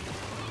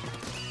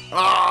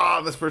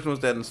 Ah, this person was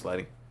dead and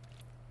sliding.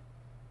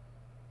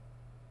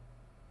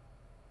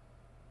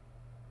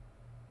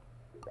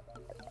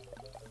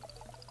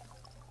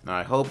 Now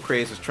I hope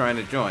Craze is trying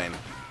to join,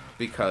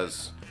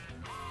 because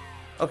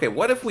okay,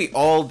 what if we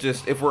all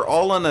just, if we're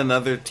all on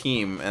another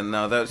team, and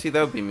now that, see,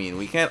 that would be mean.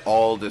 We can't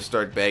all just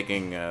start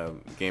begging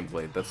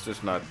gameplay. That's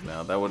just not,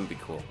 no, that wouldn't be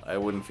cool. I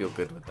wouldn't feel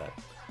good with that.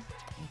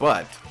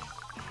 But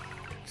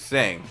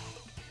saying,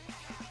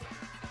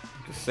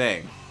 just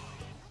saying.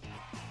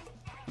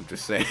 I'm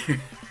just saying.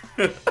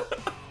 I'm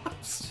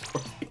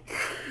sorry.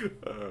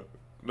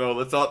 No,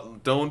 let's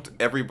not. Don't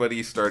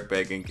everybody start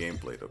begging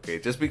Gameblade, okay?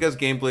 Just because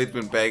Gameblade's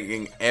been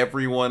begging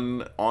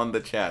everyone on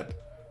the chat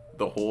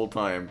the whole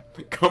time,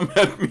 come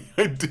at me,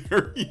 I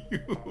dare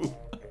you.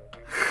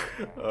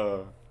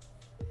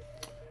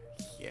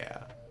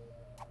 Yeah.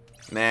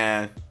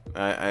 Nah.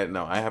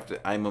 No. I have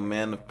to. I'm a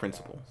man of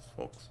principles,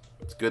 folks.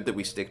 It's good that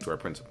we stick to our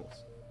principles.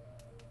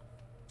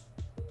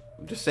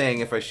 I'm just saying,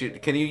 if I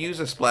shoot, can you use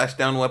a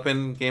splashdown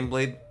weapon,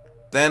 Gameblade?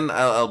 Then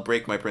I'll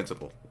break my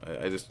principle.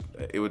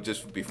 It would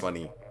just be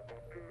funny.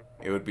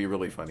 It would be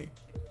really funny.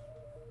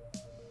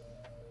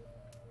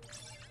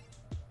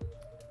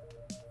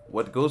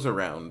 What goes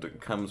around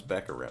comes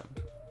back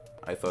around.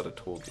 I thought I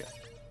told you.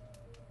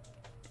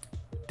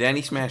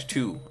 Danny Smash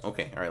 2.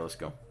 Okay, alright, let's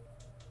go.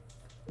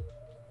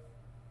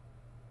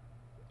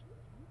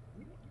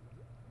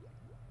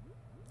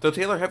 So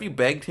Taylor, have you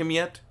begged him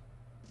yet?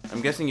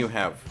 I'm guessing you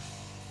have.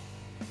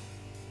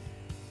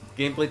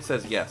 Gameblade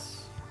says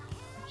yes.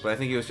 But I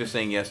think he was just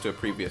saying yes to a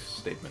previous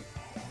statement.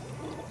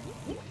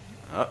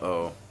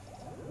 Uh-oh.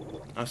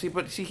 Oh, see,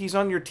 but see, he's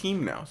on your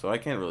team now, so I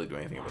can't really do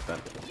anything about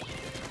that.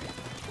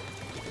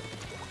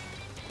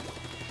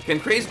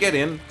 Can Craze get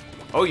in?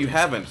 Oh, you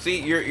haven't.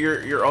 See,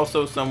 you're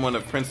also someone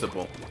of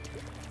principle.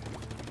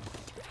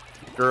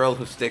 Girl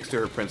who sticks to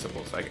her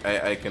principles.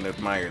 I can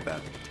admire that.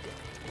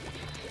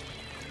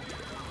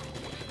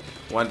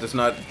 One does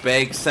not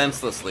beg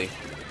senselessly.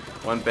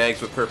 One begs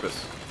with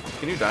purpose.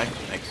 Can you die?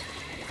 Thanks.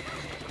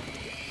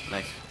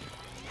 Nice.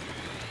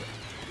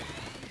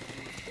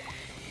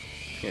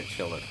 Just gonna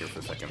chill out here for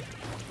a second.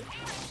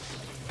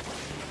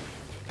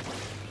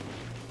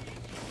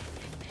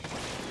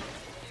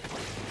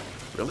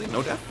 Really?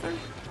 No death there?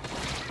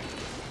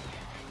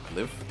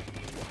 Live?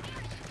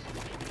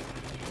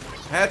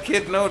 Hat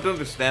Kid, no, don't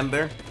just stand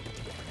there.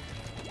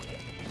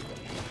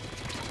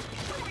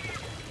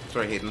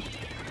 Sorry, Hayden.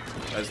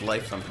 That's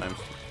life sometimes.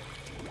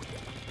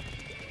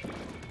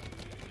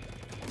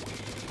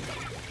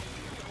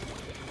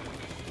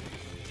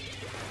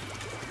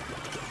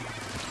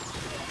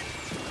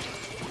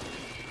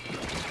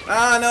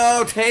 Ah,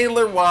 no,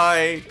 Taylor,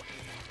 why?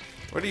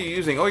 What are you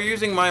using? Oh, you're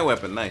using my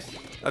weapon. Nice.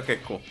 Okay,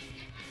 cool.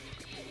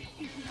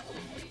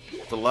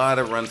 It's a lot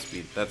of run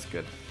speed. That's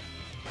good.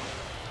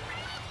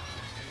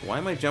 Why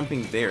am I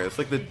jumping there? It's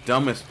like the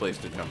dumbest place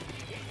to jump.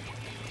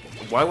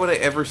 Why would I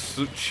ever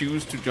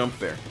choose to jump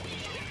there?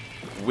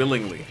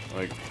 Willingly.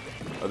 Like,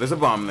 oh, there's a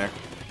bomb there.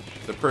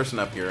 There's a person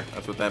up here.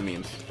 That's what that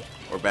means.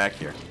 Or back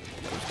here.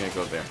 I'm just gonna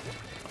go there.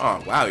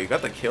 Oh, wow, you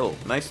got the kill.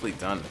 Nicely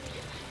done.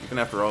 Even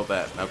after all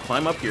that. Now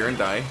climb up here and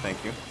die. Thank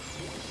you.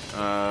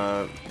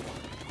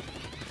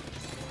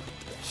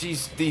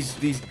 Jeez,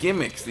 these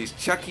gimmicks, these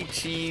Chuck E.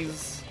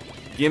 Cheese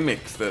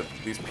gimmicks that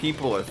these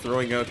people are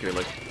throwing out here,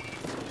 like,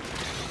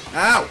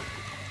 ow!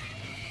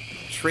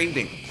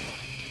 Trading.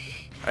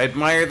 I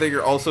admire that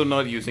you're also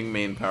not using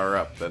main power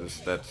up. That's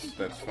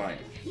fine.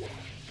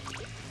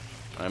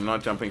 I'm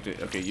not jumping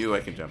to. Okay, you I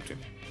can jump to.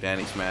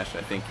 Danny Smash.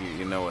 I think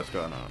you know what's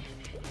going on.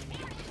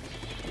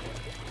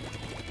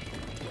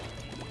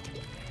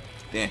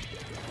 Damn.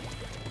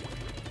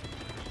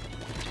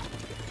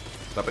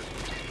 Stop it.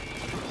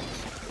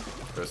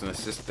 There's an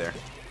assist there.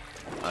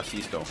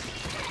 Assisto.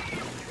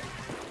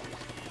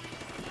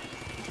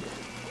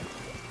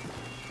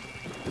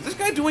 Is this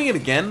guy doing it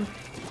again?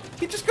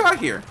 He just got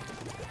here.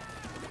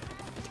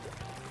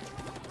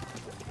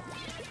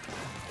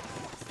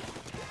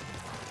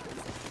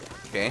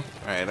 Okay.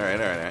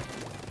 Alright.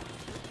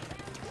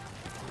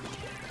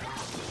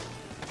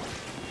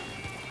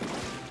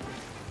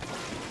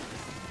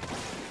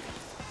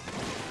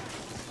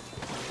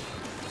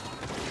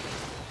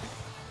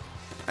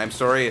 I'm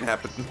sorry it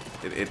happened.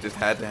 It just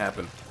had to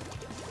happen.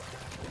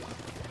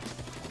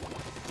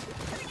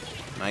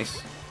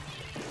 Nice.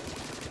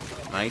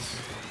 Nice.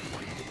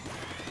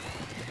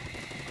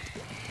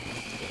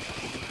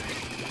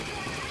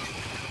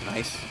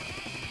 Nice.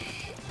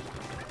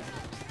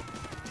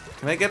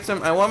 Can I get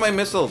some? I want my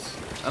missiles.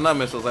 Not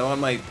missiles. I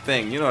want my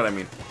thing. You know what I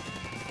mean.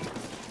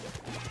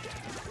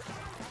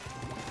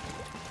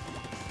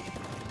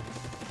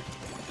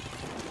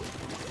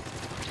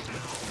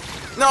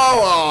 No!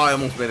 Oh, I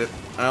almost made it.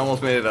 I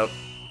almost made it up.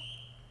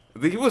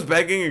 He was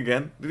bagging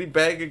again. Did he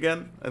bag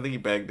again? I think he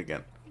bagged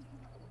again.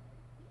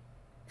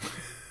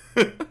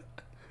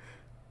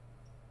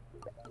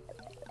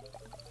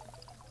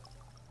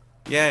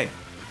 Yay.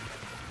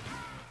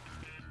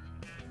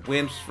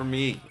 Wins for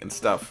me and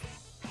stuff.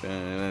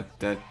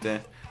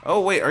 Oh,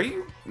 wait, are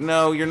you?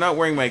 No, you're not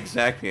wearing my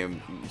exact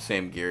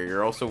same gear.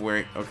 You're also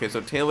wearing... Okay,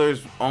 so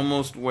Taylor's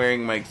almost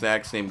wearing my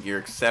exact same gear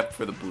except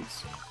for the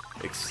boots.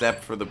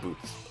 Except for the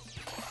boots.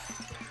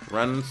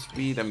 Run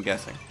speed, I'm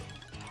guessing.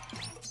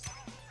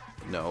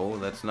 No,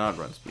 that's not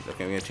run speed.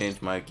 Okay, I'm gonna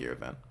change my gear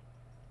then.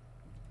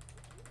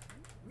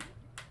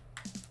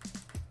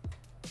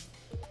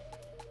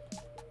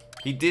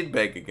 He did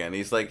beg again.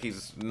 He's like,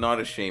 he's not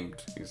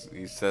ashamed.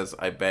 He says,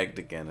 I begged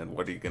again, and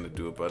what are you gonna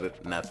do about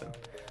it? Nothing.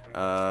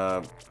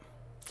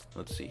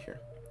 Let's see here.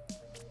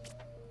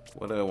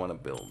 What do I want to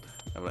build?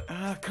 I'm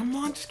like, come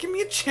on, just give me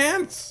a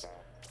chance.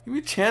 Give me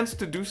a chance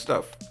to do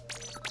stuff.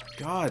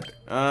 God.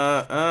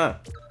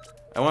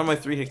 I want my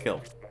 3-hit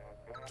kill.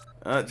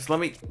 Just let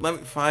me,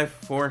 5,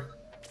 4,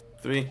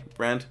 3,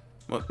 brand.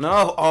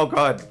 No, oh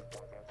God.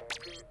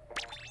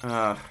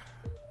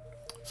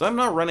 So I'm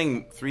not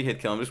running 3-hit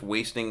kill. I'm just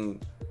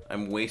wasting.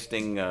 I'm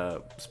wasting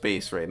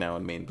space right now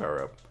on main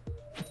power up.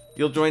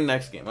 You'll join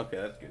next game. Okay,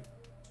 that's good.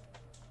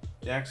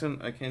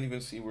 Jackson, I can't even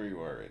see where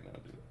you are right now,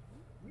 dude.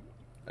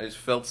 I just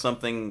felt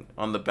something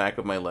on the back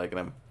of my leg, and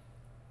I'm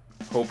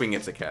hoping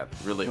it's a cat.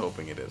 Really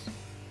hoping it is.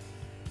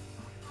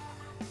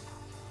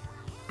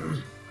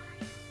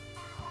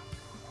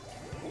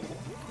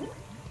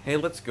 Hey,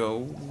 let's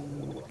go.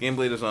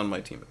 Gameblade is on my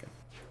team again.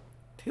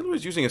 Taylor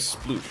is using a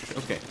sploosh.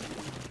 Okay.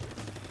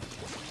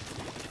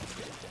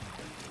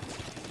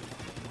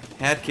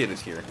 Hat Kid is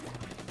here.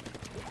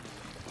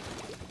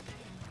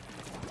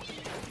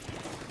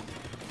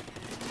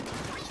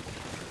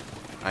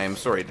 I am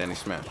sorry, Denny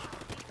Smash.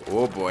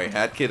 Oh boy,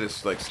 Hat Kid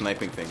is like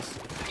sniping things.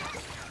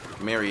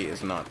 Mary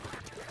is not.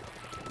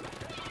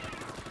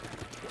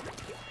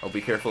 Oh,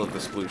 be careful of the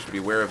sploosh.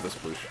 Beware of the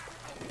sploosh.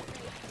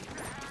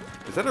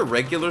 Is that a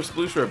regular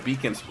sploosh or a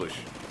beacon sploosh?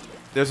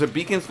 There's a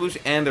beacon sploosh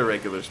and a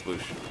regular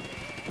sploosh.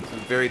 This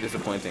is very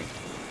disappointing.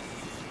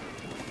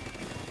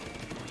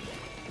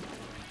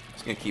 I'm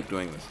just gonna keep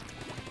doing this.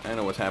 I don't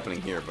know what's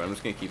happening here, but I'm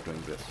just gonna keep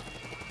doing this.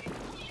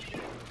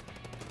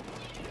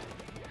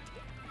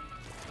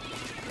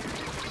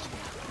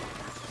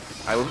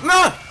 I will.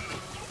 Nah!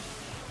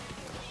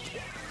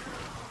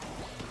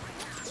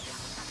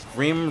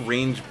 Grim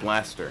Range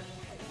Blaster.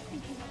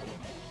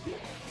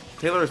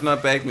 Taylor has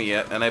not bagged me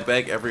yet, and I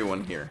bag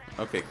everyone here.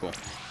 Okay, cool.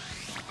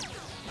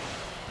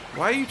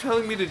 Why are you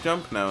telling me to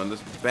jump now in this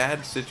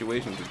bad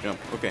situation to jump?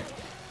 Okay.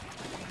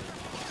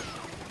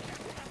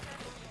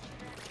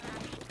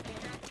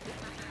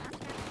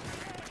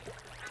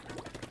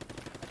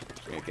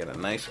 Just gonna get a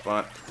nice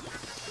spot.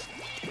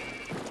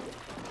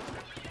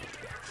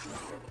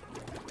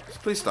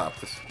 Just please stop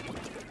this.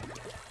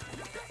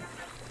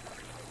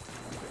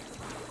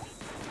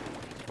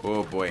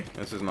 Oh boy,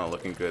 this is not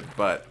looking good,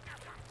 but...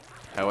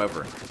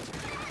 However,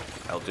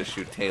 I'll just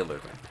shoot Taylor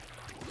then.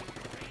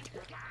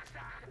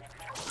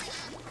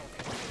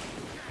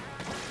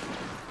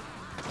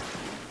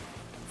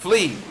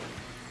 Flee!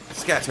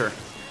 Scatter!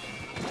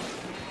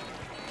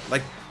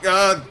 Like,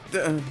 nah.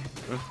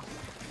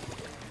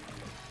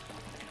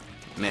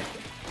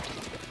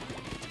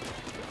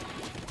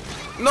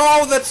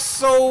 No, that's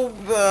so...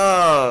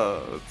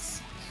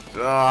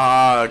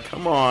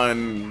 come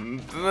on.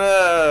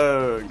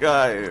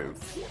 Guys.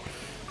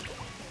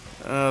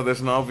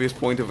 There's an obvious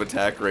point of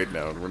attack right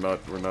now, and we're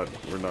not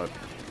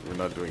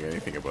doing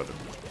anything about it.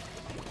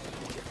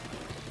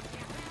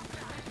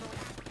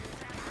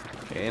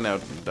 Okay, now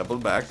double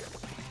back.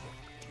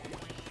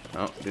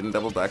 Oh, didn't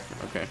double back.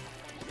 Okay.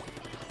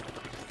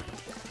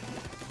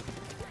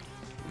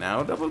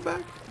 Now double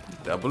back?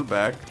 Double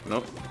back.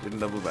 Nope, didn't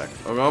double back.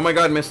 Oh my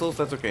god, missiles?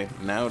 That's okay.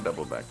 Now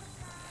double back.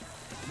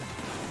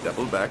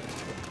 Double back.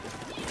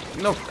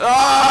 No.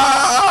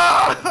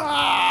 Ah!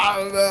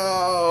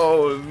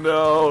 No,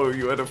 no.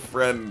 You had a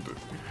friend.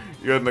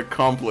 You had an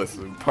accomplice,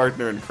 a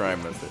partner in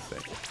crime, as they say.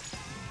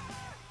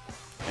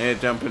 I need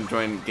to jump and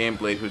join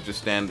Gameblade, who's just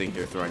standing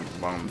here throwing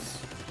bombs.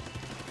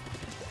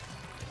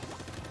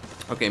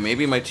 Okay,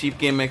 maybe my cheap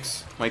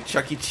gimmicks, my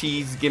Chuck E.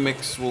 Cheese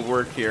gimmicks will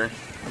work here.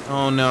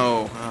 Oh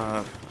no.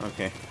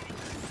 Okay.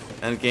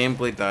 And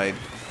Gameblade died.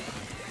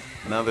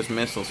 Now there's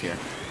missiles here.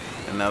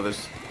 And now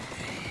there's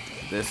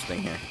this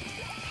thing here.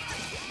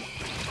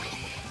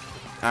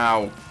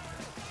 Ow.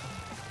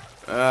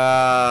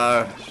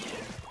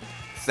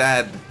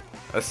 Sad.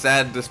 A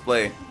sad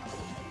display.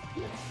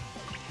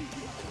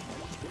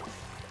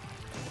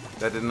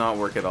 That did not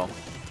work at all.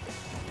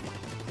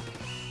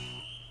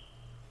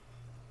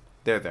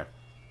 There.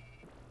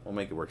 We'll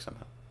make it work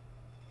somehow.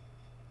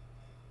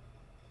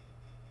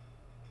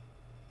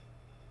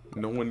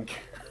 No one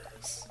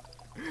cares.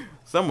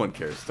 Someone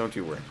cares, don't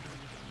you worry.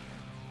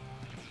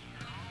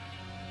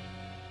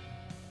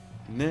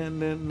 Nah,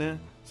 nah, nah.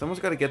 Someone's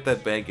got to get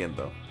that bag in,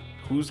 though.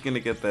 Who's going to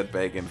get that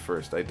bag in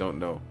first? I don't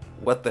know.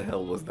 What the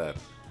hell was that?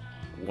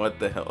 What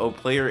the hell? Oh,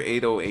 player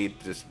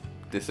 808 just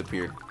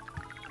disappeared.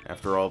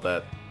 After all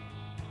that.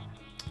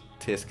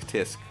 Tisk,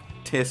 tisk.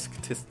 Tisk,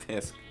 tisk,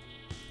 tisk.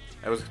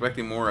 I was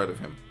expecting more out of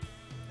him.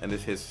 And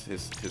his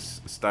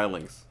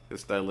stylings.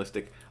 His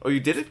stylistic. Oh, you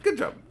did it? Good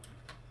job.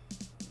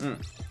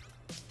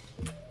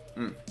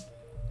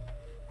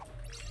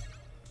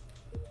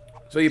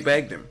 So you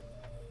bagged him.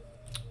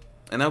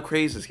 And now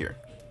Craze is here.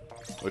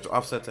 Which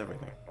offsets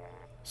everything.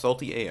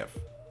 Salty AF.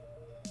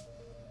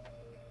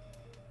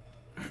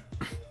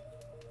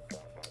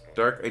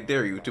 Dark, I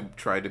dare you to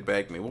try to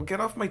bag me. Well, get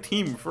off my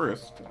team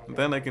first.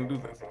 Then I can do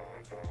this.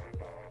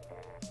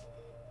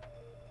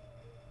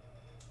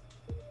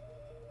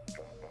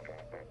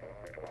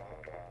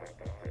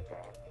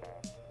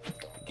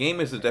 Game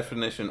is the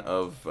definition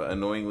of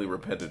annoyingly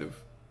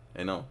repetitive.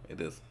 I know, it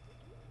is.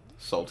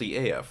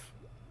 Salty AF.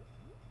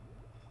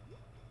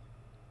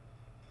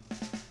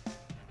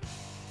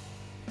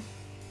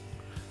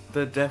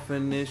 The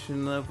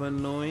definition of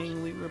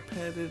annoyingly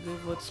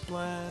repetitive. Let's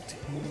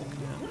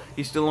Splatoon.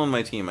 He's still on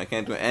my team. I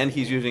can't do it. And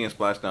he's using a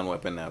splashdown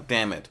weapon now.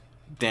 Damn it.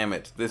 Damn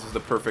it. This is the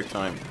perfect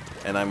time.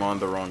 And I'm on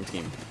the wrong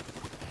team.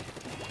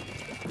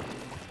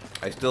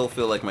 I still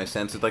feel like my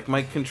senses, like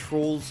my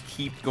controls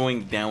keep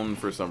going down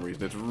for some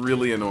reason. It's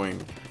really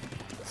annoying.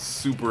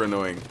 Super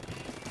annoying.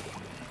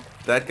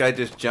 That guy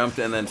just jumped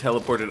and then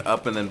teleported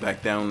up and then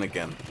back down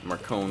again.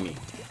 Marconi.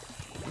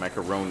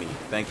 Macaroni.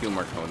 Thank you,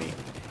 Marconi.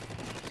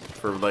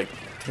 For, like,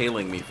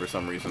 tailing me for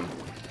some reason.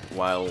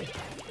 While...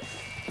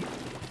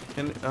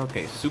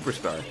 Okay,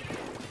 Superstar.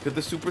 Could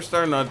the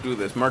Superstar not do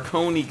this?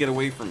 Marconi, get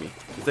away from me.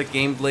 Is that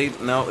Game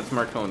Blade? No, it's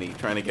Marconi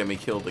trying to get me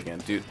killed again.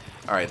 Dude,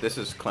 alright, this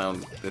is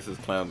clown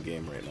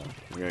game right now.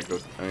 I'm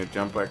gonna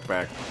jump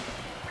back,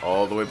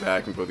 all the way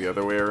back and go the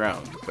other way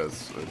around,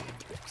 because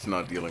it's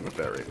not dealing with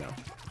that right now.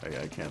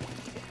 I can't.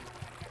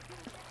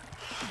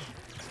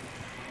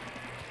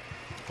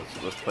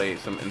 Let's play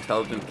some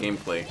intelligent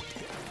gameplay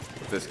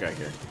with this guy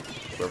here.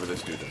 Whoever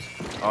this dude is.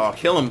 Oh,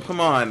 kill him, come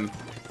on!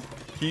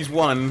 He's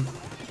won.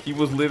 He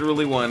was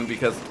literally won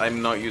because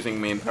I'm not using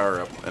main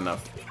power-up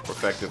enough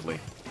effectively.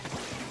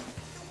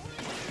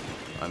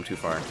 I'm too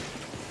far.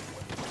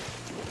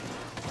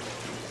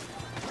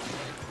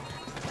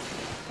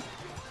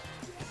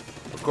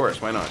 Of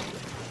course, why not?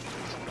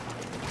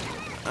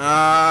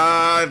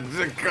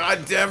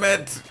 God damn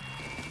it!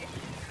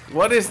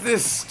 What is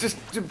this? Just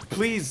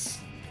please.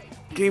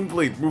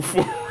 Gameplay, move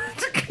forward.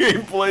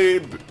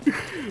 Gameplay.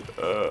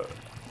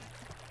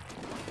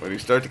 When you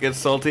start to get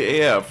salty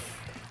AF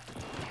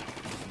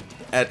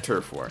at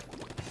Turf War.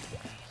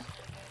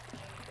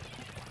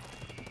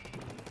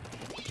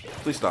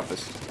 Please stop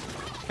this.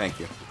 Thank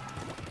you.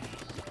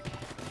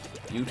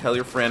 You tell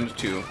your friend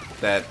too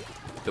that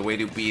the way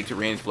to beat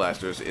range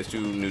blasters is to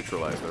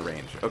neutralize their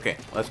range. Okay,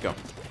 let's go.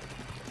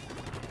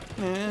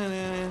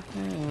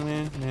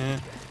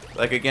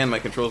 Like again, my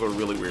controls are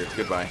really weird.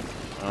 Goodbye.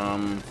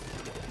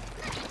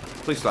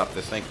 Please stop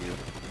this, thank you.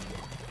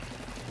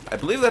 I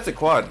believe that's a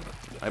quad.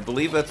 I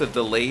believe that's a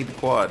delayed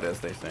quad, as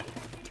they say.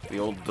 The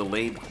old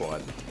delayed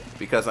quad.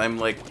 Because I'm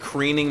like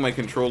craning my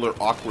controller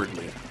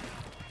awkwardly.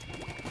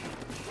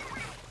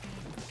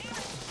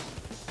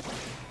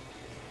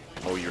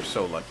 Oh, you're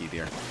so lucky,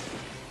 dear.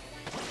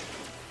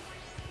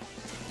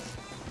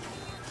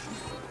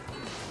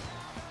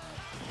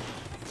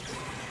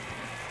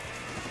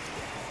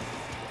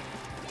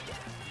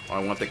 Oh, I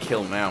want the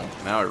kill now.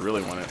 Now I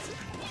really want it.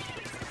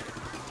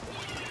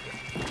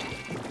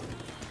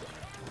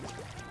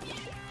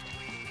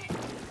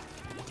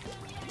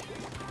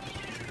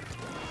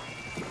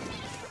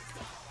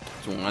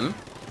 One.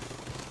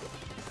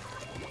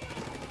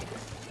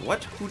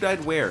 What? Who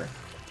died where?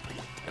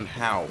 And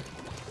how?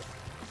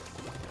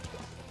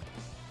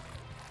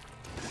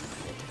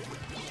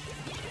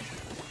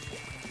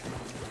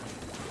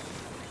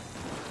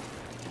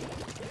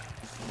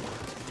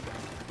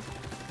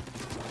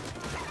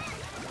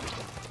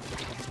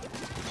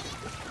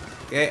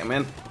 Okay, I'm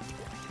in.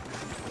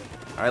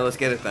 Alright, let's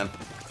get it then.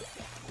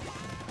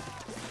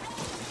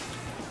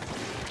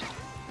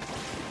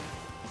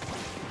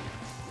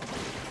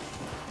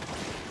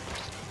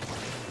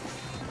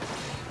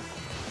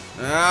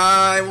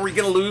 Are we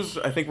gonna lose?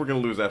 I think we're gonna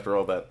lose after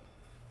all that.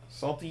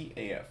 Salty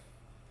AF.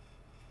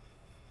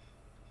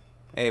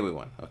 Hey, we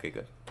won. Okay,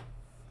 good.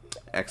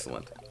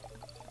 Excellent.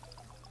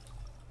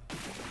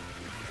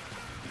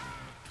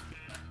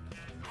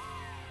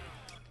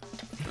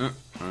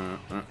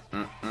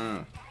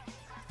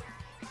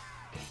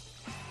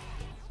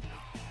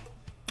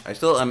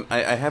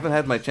 I haven't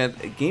had my chance.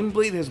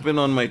 Gameblade has been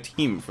on my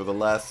team for the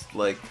last,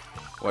 like,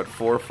 what,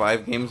 4 or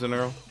 5 games in a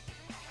row?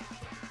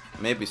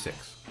 Maybe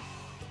 6.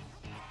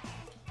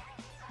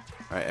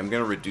 Alright, I'm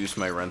gonna reduce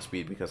my run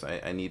speed because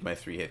I need my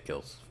 3-hit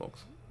kills,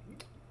 folks.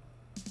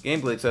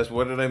 Gameblade says,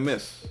 what did I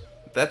miss?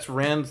 That's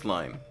Rand's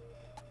line.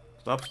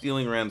 Stop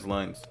stealing Rand's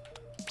lines.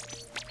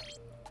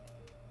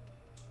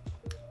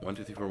 1,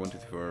 2, 3, 4, 1, 2,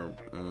 3, 4.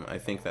 I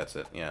think that's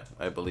it. Yeah,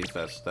 I believe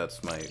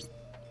that's my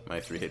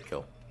 3-hit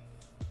kill.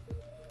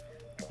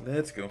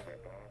 Let's go.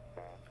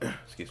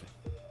 Excuse me.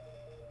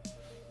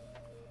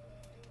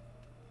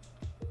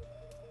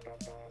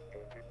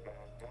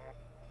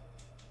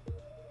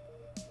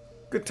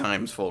 Good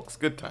times, folks.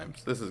 Good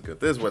times. This is good.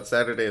 This is what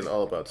Saturday is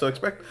all about. So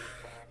expect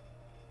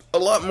a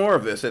lot more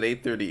of this at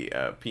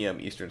 8:30 p.m.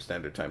 Eastern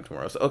Standard Time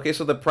tomorrow. So, okay,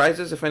 so the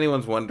prizes, if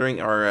anyone's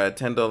wondering, are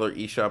 $10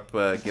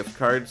 eShop gift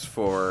cards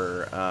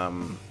for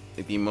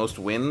the most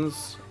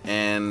wins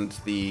and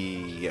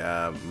the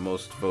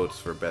most votes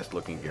for best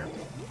looking gear.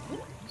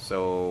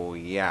 So,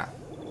 yeah.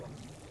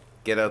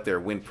 Get out there,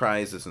 win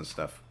prizes and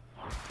stuff.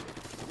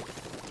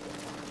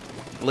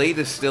 Blade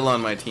is still on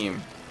my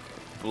team.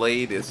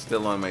 Blade is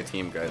still on my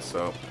team, guys,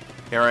 so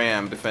here I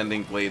am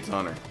defending Blade's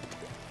honor.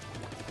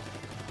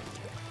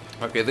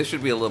 Okay, this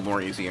should be a little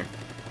more easier,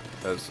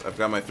 because I've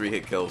got my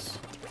 3-hit kills.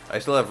 I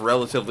still have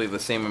relatively the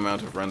same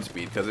amount of run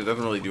speed, because it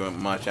doesn't really do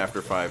much after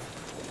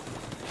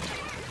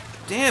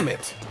 5. Damn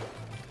it!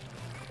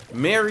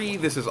 Mary,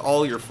 this is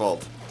all your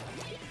fault.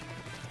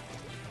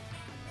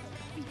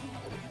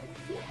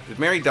 Did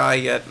Mary die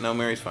yet? No,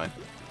 Mary's fine.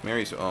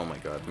 Mary's... oh my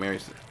god,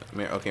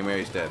 okay,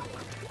 Mary's dead.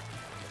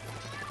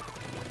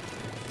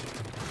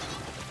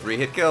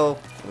 3-hit kill.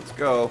 Let's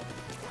go.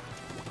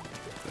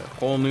 A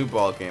whole new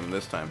ball game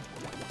this time.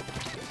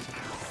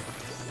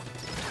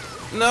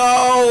 No!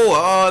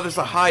 Oh, there's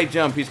a high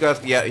jump. He's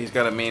got, yeah, he's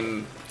got a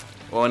main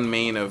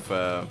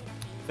of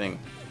thing.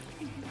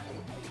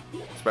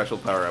 Special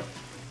power up.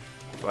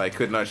 So I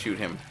could not shoot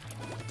him.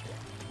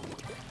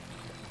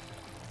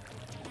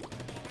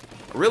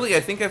 Really, I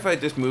think if I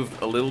just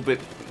moved a little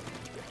bit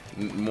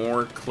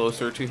more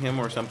closer to him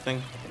or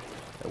something,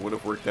 that would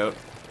have worked out.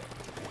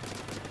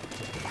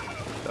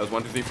 That was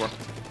 1, 2, 3, 4.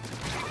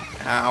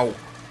 Ow.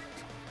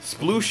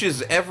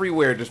 Splooshes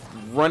everywhere, just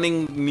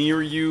running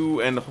near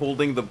you and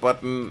holding the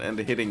button and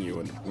hitting you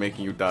and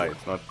making you die.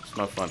 It's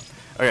not fun.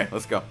 Okay,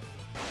 let's go.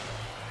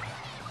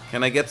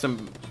 Can I get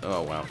some...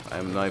 oh, wow.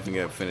 I'm not even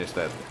going to finish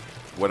that.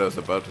 What I was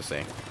about to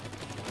say.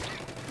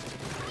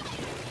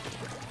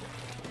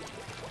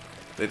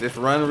 They just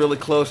run really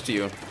close to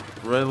you.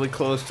 Really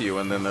close to you,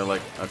 and then they're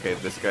like, okay,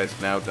 this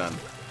guy's now done.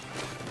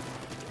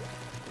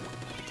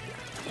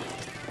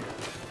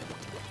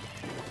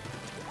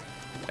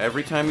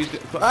 Every time you do...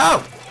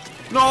 oh!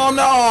 No,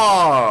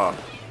 no!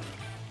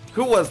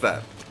 Who was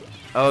that?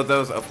 Oh, that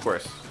was... of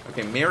course.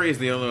 Okay, Mary is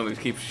the only one who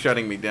keeps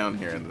shutting me down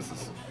here, and this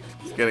is...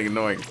 it's getting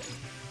annoying.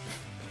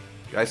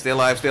 Guys, stay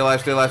alive, stay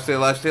alive, stay alive, stay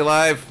alive, stay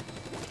alive!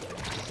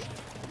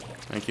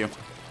 Thank you.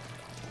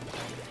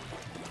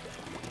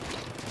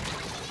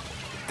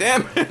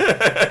 Damn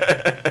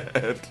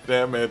it!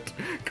 Damn it.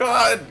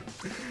 God!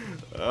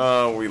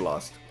 Oh, we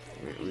lost.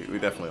 We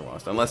definitely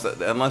lost.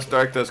 Unless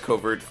Dark does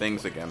covert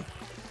things again.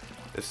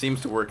 It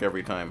seems to work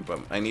every time,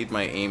 but I need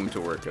my aim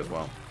to work as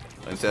well.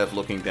 Instead of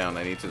looking down,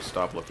 I need to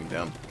stop looking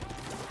down.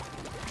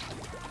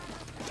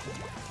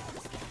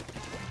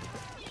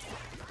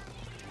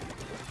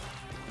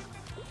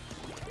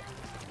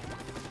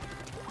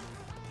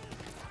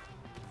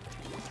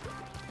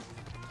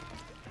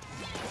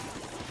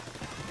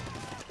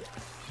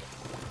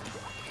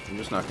 I'm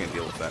just not going to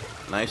deal with that.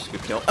 Nice,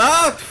 good kill.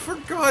 Ah, for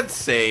God's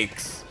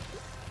sakes!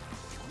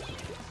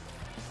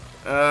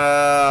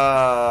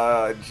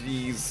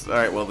 Jeez.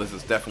 Alright, well, this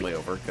is definitely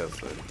over, because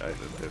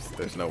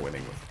there's no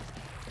winning with...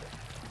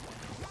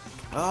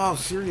 oh,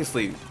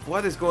 seriously,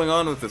 what is going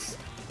on with this?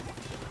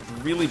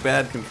 Really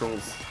bad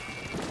controls.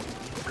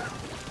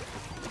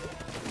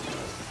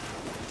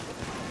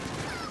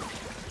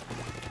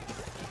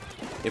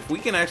 If we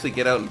can actually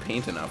get out and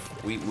paint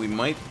enough, we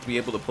might be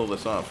able to pull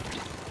this off.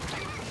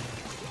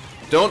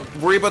 Don't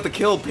worry about the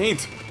kill,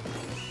 paint!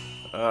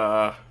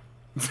 Don't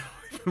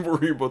even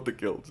worry about the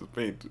kill, just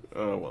paint.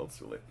 Oh, well, it's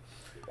too late.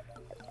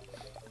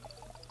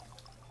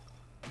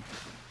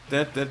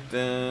 Da da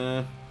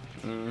da.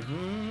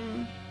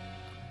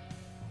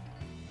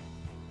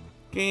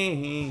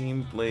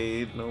 Game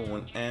played, no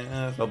one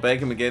asked. I'll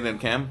beg him again in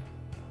cam.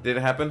 Did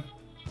it happen?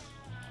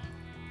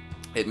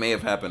 It may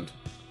have happened.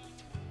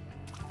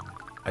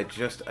 I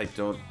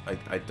don't,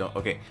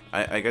 okay,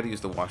 I gotta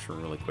use the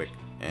washroom really quick.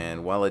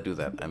 And while I do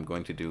that, I'm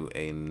going to do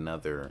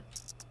another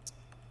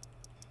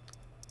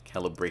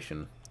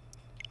calibration.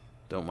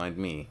 Don't mind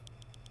me.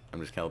 I'm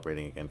just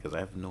calibrating again because I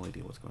have no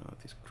idea what's going on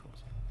with these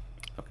controls.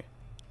 Okay.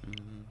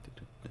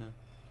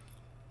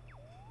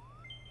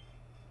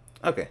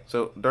 Okay,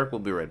 so Dark will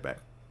be right back.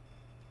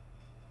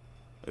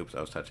 Oops,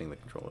 I was touching the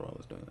controller while I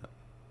was doing that.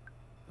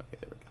 Okay,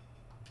 there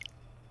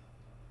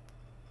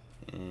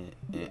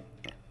we go.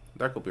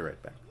 Dark will be right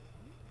back.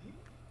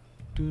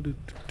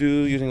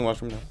 Using the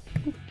washroom now.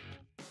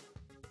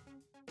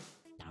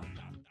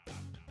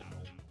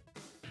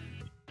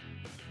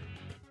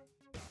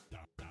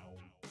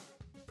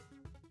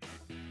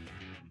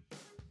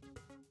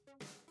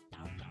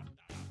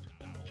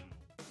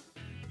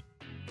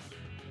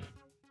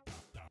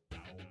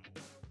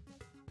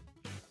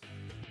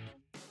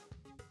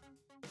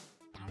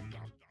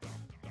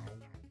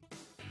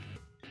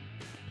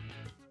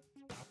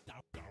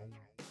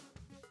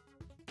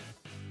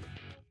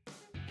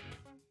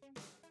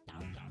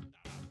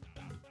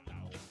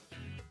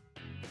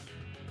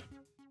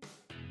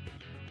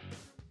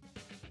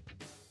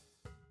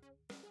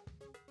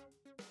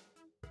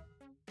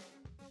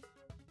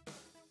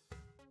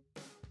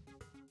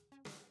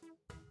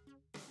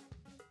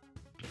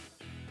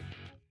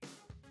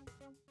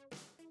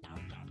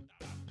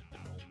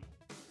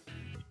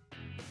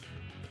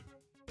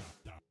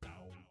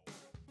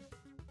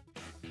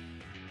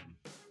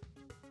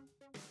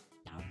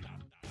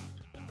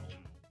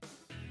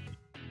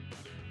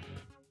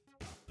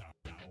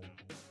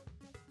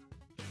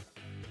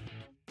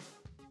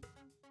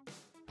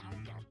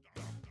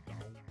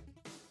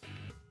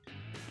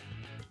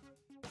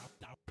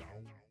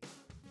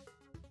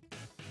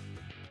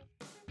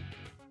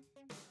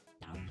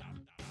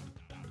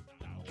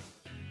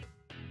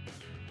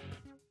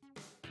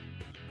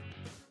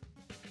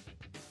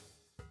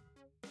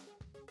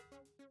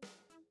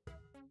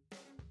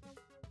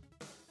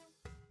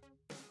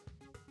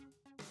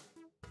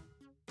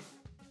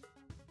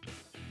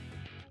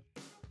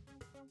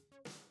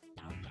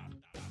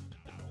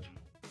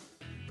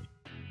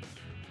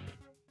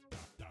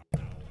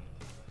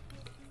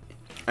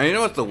 And you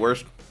know what's the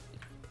worst?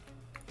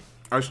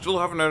 I still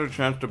haven't had a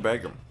chance to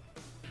beg him.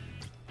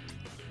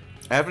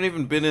 I haven't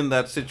even been in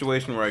that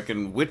situation where I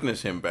can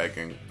witness him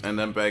begging and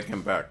then beg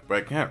him back, but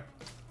I can't.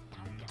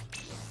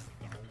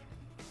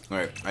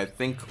 Alright, I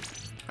think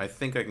I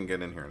can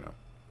get in here now.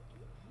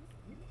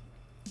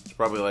 It's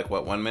probably like,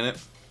 what, 1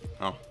 minute?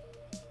 Oh.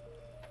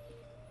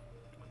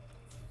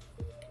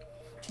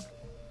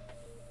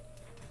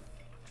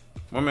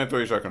 One minute,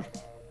 30 seconds.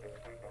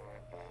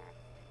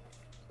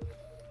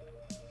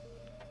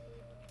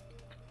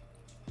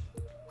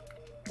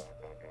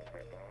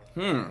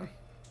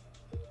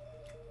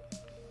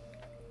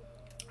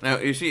 Now,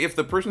 you see, if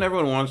the person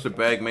everyone wants to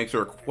bag makes a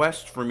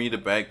request for me to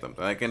bag them,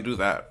 then I can do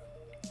that.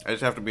 I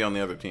just have to be on the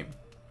other team.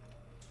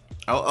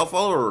 I'll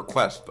follow a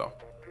request, though.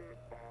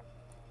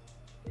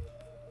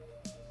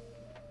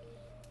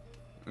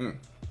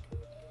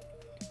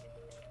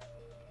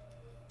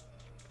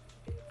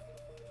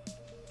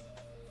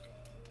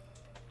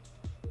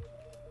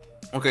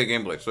 Okay,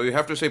 gameplay. So you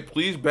have to say,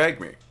 please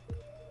bag me.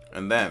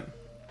 And then,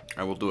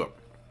 I will do it.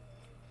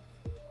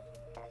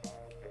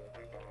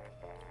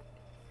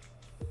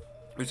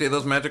 You say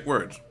those magic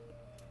words,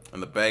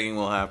 and the bagging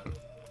will happen.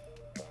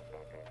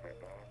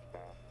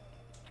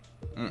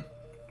 I'm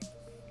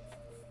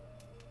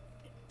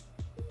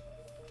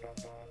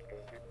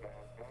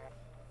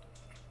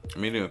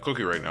eating a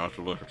cookie right now. It's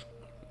delicious.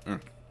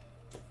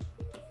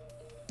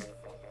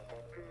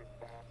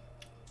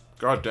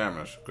 God damn,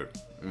 that's good.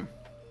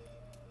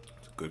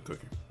 It's a good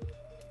cookie.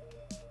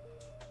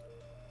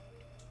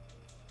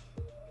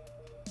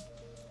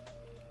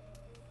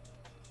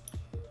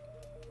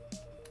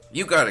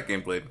 You got it,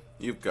 Gameblade.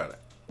 You've got it.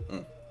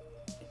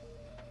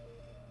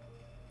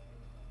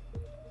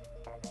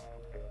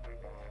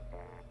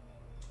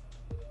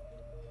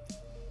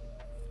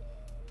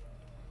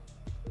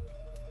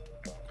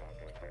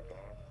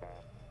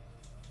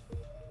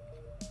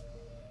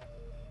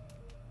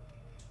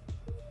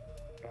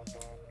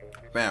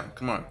 Bam,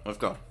 come on, let's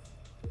go.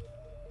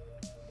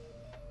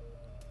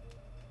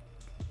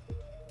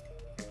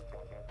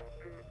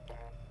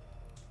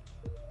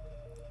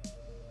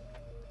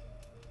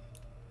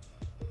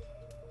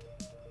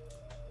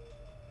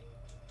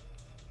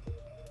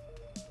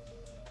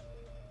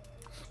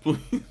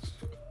 Please.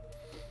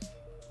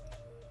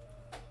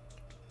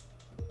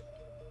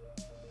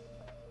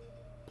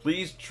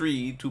 Please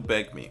tree to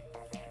beg me.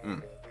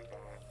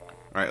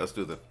 Alright, let's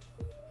do this.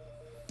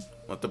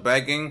 Let the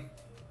begging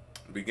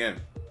begin.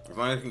 As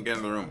long as I can get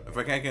in the room. If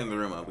I can't get in the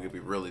room, I'll be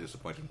really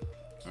disappointed.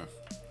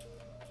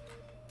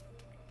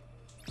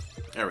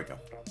 There we go.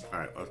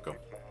 Alright, let's go.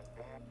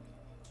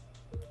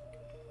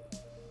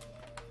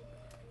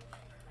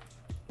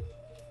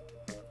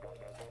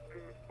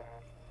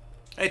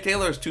 Hey,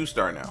 Taylor's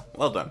 2-star now.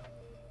 Well done.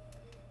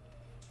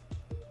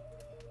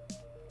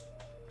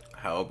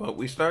 How about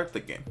we start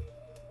the game?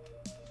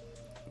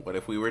 What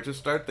if we were to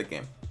start the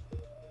game?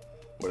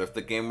 What if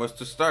the game was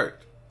to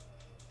start?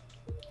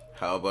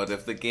 How about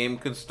if the game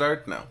could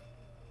start now?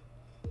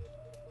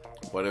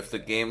 What if the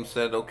game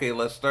said, okay,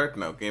 let's start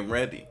now, game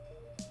ready?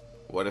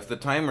 What if the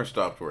timer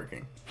stopped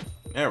working?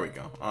 There we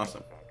go,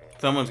 awesome.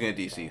 Someone's gonna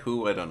DC,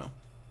 who? I don't know.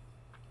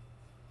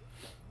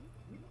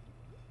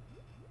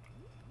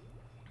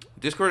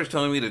 Discord is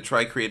telling me to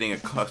try creating a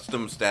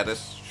custom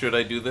status. Should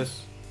I do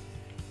this?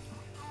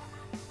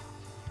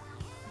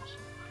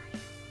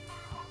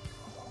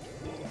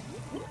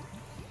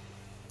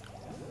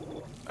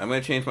 I'm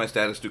gonna change my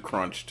status to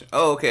crunched.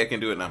 Oh, okay, I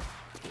can do it now.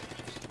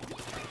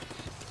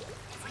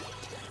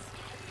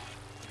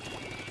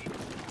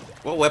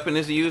 What weapon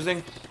is he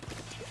using?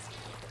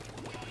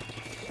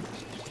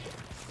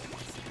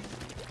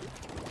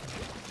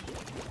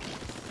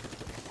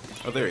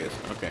 Oh, there he is.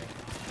 Okay.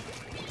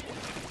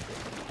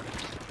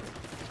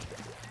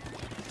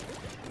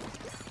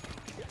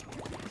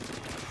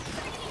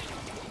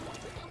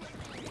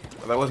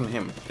 Oh, that wasn't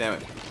him. Damn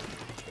it.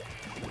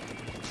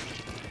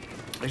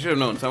 I should have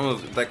known.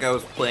 That guy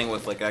was playing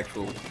with like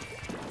actual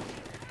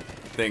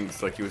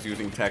things, like he was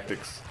using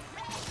tactics.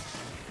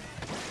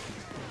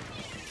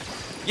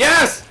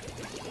 Yes!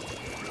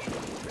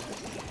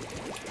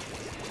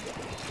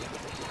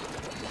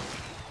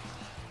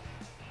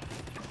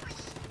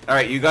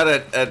 Alright, you got a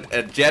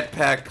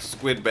jetpack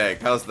squid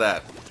bag. How's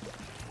that?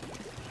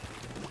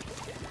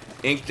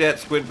 Inkjet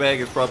squid bag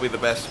is probably the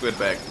best squid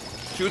bag.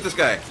 Shoot this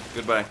guy.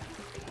 Goodbye.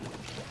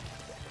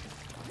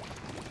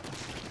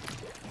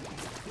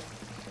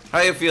 How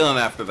you feeling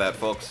after that,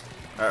 folks?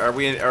 Are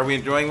we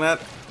enjoying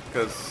that?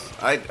 Because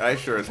I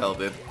sure as hell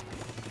did.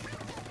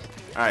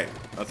 Alright,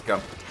 let's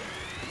go.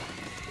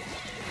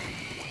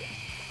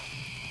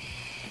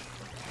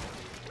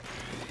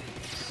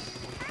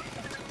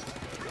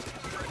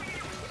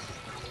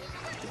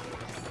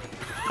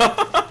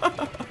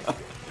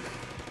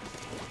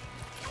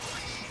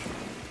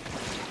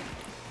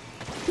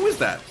 Who is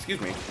that? Excuse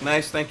me.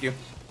 Nice, thank you.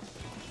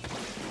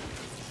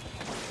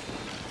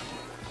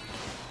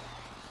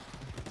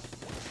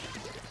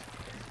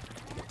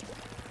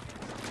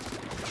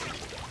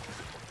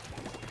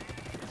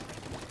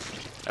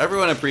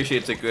 Everyone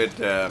appreciates a good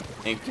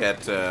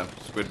inkjet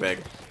squid bag.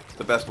 It's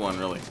the best one,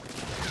 really.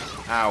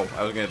 Ow,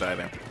 I was gonna die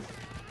there.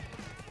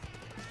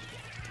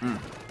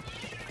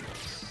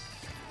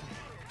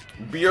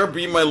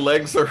 BRB, my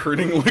legs are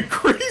hurting like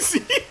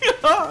crazy.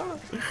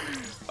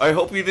 I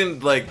hope you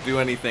didn't, like, do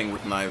anything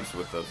with knives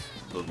with those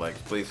legs,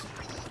 please.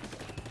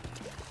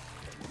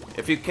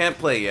 If you can't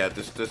play yet,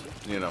 just,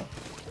 you know.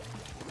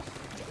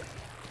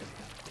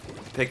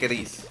 Take it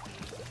easy.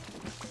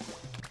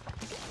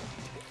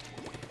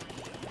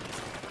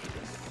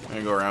 I'm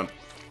gonna go around.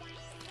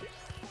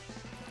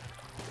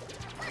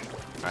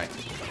 Alright.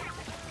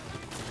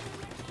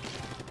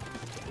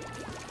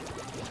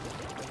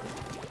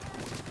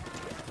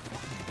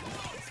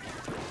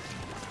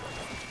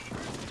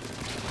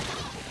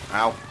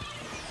 Ow.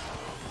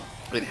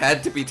 It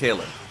had to be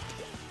Taylor.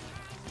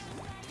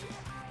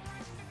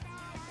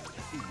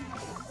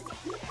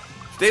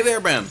 Stay there,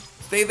 man.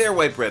 Stay there,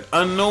 White Bread.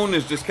 Unknown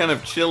is just kind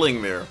of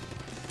chilling there.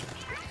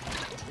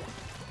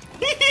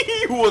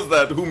 Who was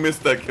that? Who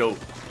missed that kill?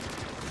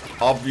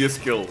 Obvious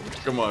kill.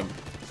 Come on.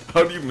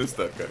 How do you miss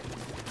that guy?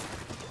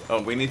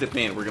 Oh, we need to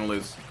paint. We're gonna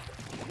lose.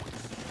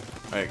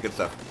 Alright, good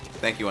stuff.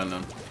 Thank you,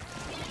 Unknown.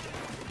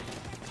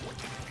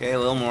 Okay, a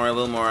little more,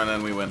 and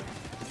then we win.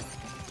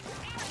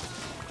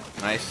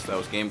 Nice. That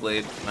was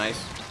Gameblade.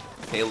 Nice.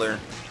 Taylor.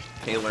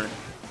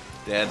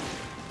 Dead.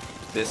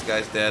 This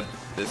guy's dead.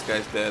 This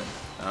guy's dead.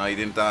 Oh, he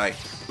didn't die.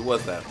 Who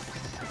was that?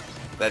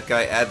 That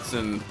guy,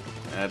 Adson.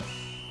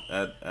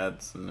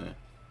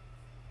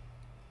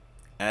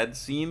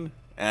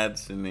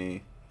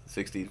 Adsine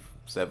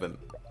 67.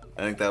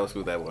 I think that was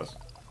who that was.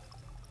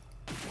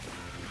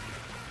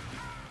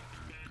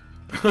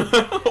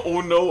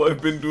 Oh no,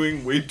 I've been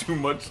doing way too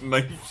much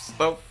knife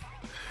stuff.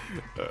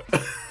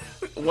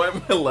 Why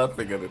am I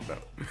laughing at it now?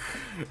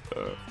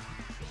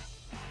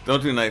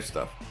 Don't do knife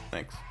stuff.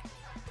 Thanks.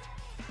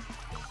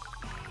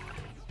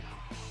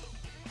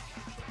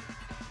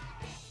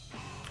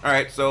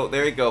 Alright, so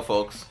there you go,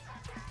 folks.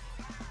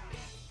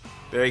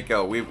 There you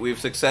go. We've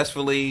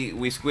successfully...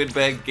 We squid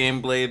bagged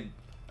Gameblade.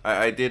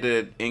 I did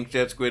an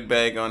inkjet squid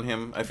bag on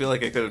him. I feel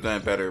like I could have done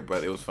it better,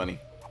 but it was funny.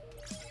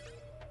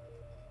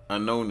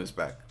 Unknown is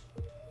back.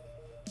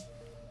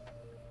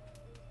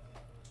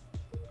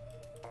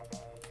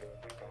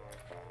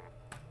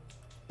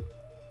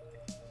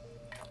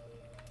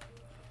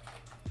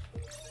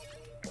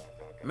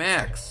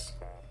 Max!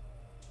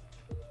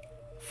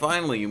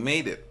 Finally, you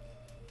made it.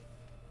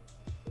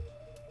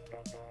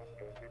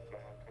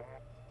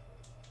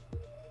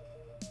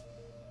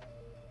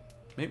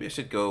 Maybe I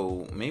should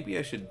go... Maybe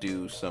I should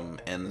do some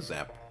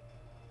N-Zap.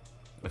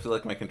 I feel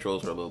like my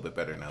controls are a little bit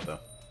better now, though.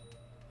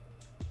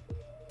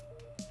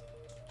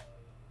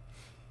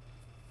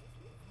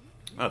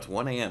 Oh, it's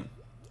 1 a.m.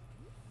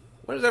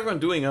 What is everyone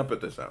doing up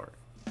at this hour?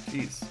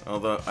 Jeez.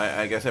 Although,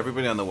 I guess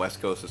everybody on the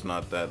West Coast is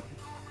not that,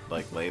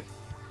 like, late.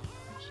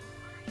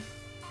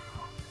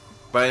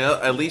 But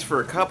at least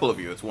for a couple of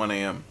you, it's 1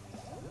 a.m.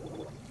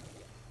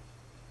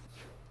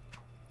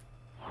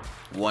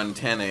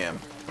 1:10 a.m.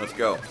 Let's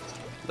go.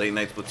 Late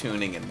night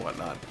Splatooning and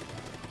whatnot.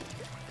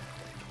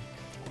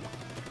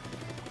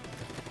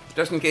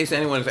 Just in case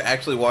anyone is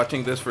actually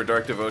watching this for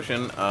Dark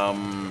Devotion,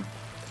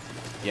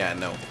 yeah,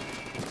 no.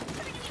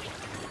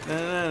 Na,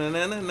 na,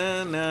 na, na,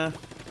 na, na.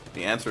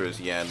 The answer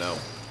is yeah, no.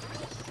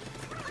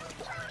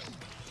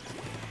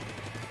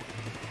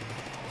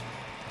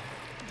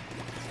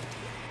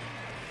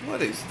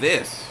 What is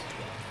this?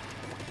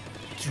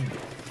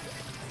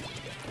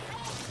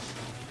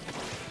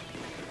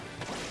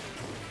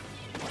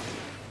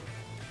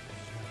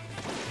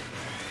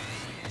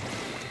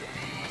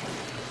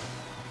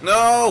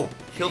 No!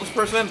 Kill this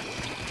person!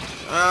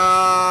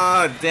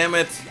 Ah, damn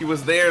it. He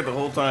was there the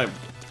whole time.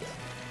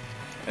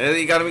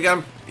 You got him, you got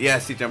him?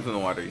 Yes, he jumped in the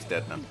water. He's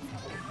dead now.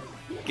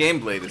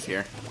 Gameblade is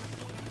here.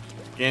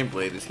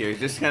 Gameblade is here. He's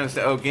just kind of...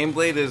 Oh,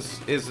 Gameblade is...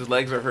 His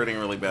legs are hurting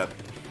really bad.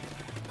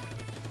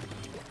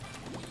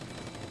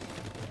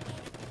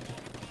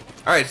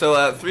 Alright, so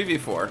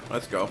 3v4.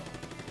 Let's go.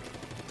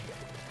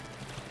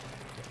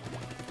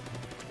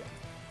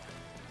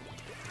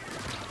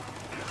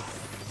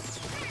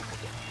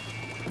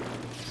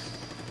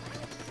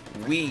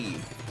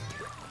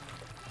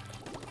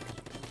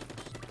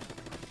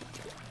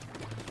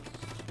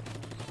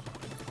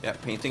 Yeah,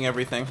 painting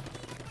everything.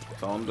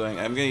 That's all I'm doing.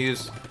 I'm gonna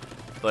use,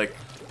 like,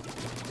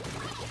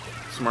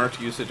 smart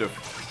usage of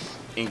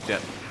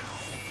inkjet.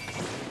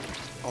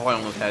 Oh, I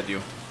almost had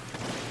you.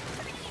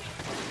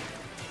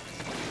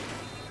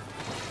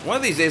 One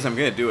of these days I'm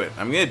gonna do it.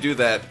 I'm gonna do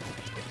that.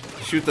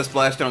 Shoot the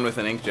splashdown with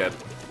an inkjet.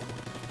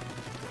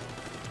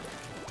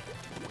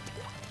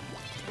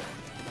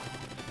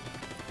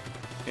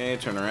 Okay,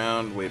 turn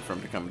around, wait for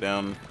him to come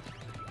down.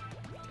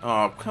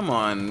 Oh, come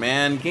on,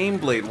 man.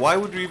 Gameblade, why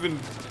would you even...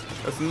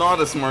 That's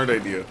not a smart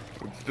idea.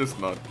 It's just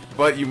not.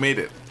 But you made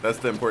it. That's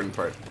the important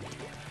part.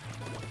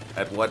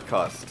 At what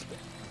cost?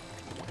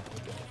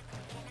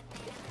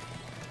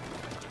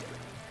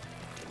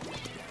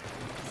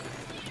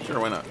 Sure,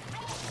 why not?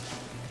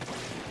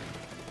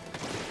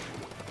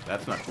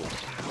 That's not cool.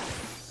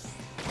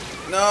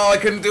 No, I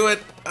couldn't do it.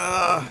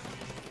 Oh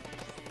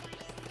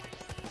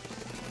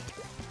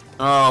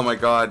my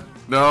god.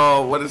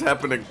 No, what is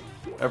happening?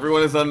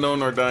 Everyone is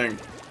unknown or dying.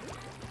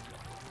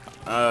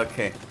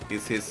 Okay,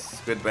 he's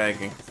squid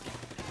bagging.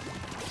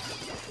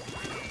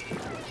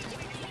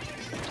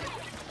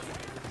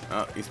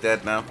 Oh, he's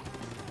dead now.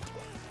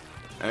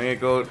 I'm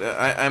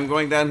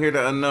going down here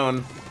to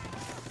unknown.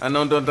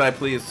 Unknown, don't die,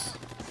 please.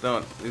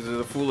 Don't. This is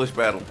a foolish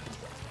battle.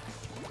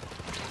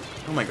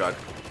 Oh my god.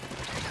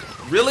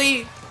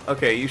 Really?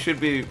 Okay, you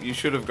should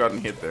have gotten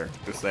hit there.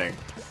 Just saying.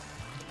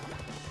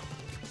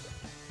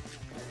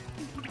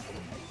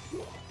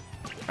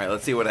 Alright,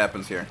 let's see what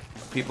happens here.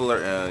 People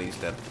are, he's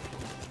dead.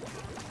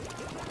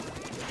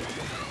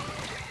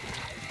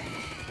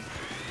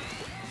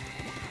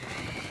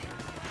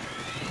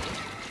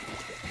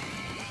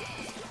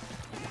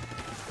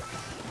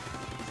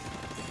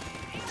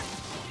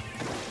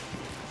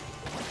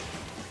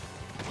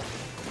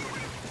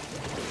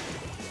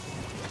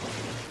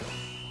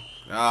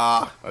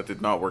 Ah, that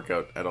did not work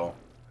out at all.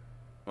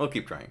 We'll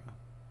keep trying.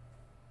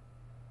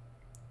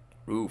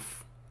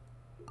 Oof.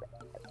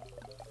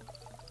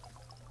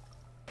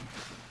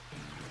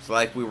 It's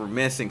like we were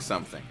missing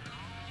something.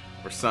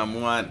 Or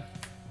someone.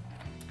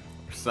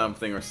 Or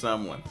something or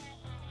someone.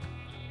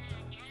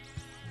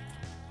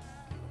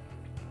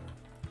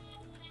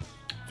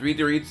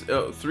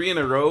 Three in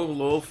a row,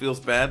 lol, feels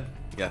bad?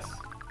 Yes.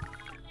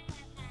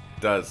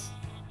 Does.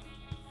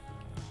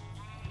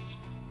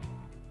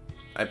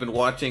 I've been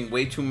watching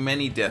way too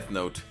many Death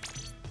Note,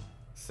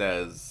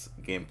 says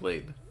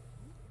Gameplayed.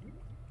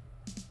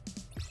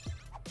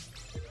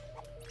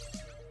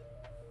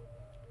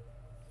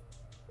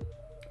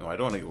 Oh, I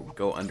don't want to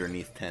go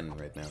underneath 10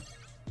 right now.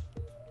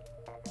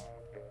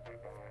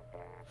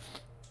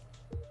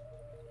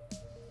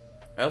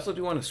 I also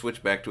do want to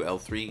switch back to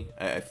L3.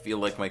 I feel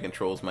like my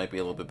controls might be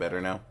a little bit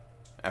better now.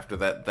 After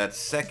that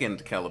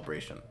second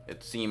calibration,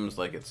 it seems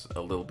like it's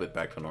a little bit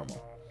back to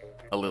normal.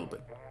 A little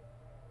bit.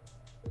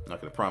 I'm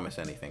not going to promise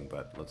anything,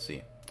 but let's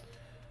see.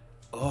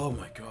 Oh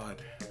my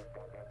god.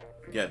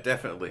 Yeah,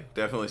 definitely.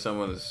 Definitely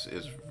someone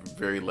is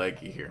very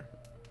laggy here.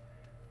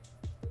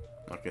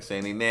 Not going to say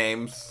any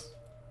names.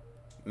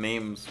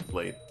 Names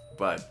played,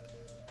 but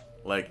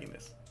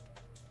lagginess.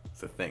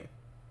 It's a thing.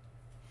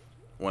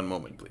 One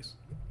moment, please.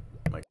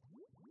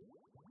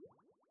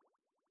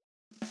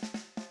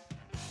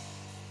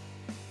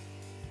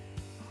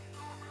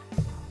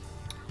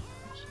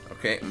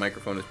 Okay,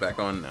 microphone is back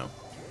on now.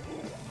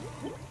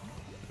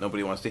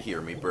 Nobody wants to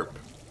hear me burp.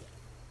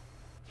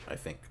 I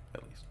think,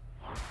 at least.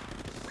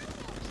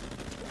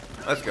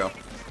 Let's go.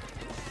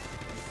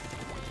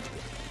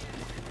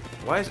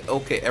 Why is...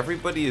 Okay,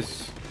 everybody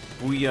is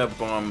Booyah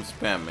Bomb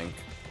spamming.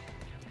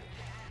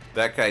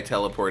 That guy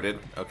teleported.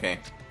 Okay.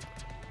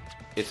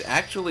 It's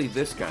actually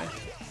this guy.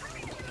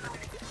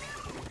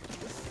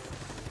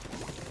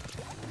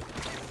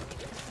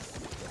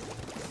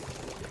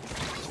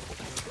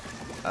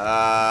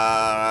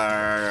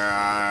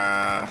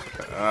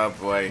 Oh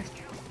boy.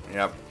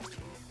 Yep.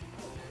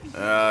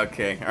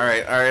 Okay.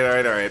 Alright, I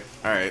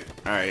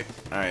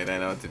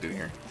know what to do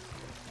here.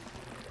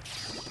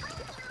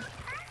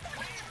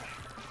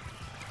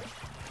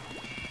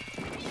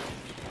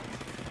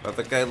 But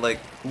the guy, like,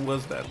 who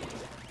was that?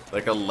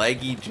 Like a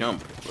laggy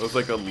jump. It was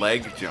like a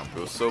leg jump.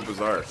 It was so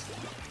bizarre.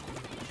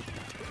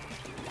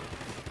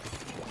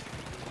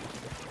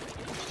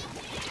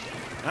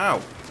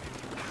 Ow.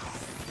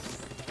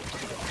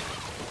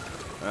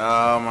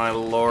 Oh my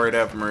lord,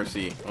 have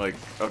mercy. Like,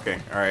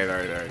 okay, alright.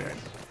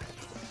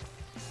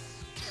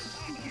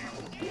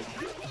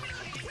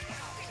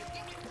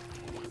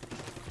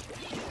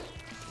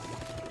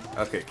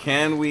 Okay,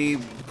 can we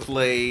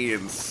play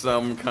in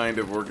some kind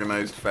of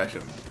organized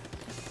fashion?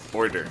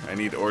 Order. I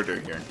need order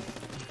here.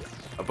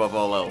 Above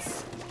all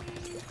else.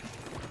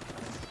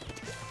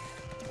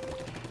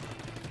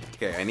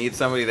 Okay, I need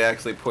somebody to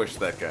actually push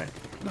that guy.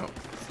 No,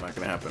 it's not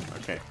gonna happen.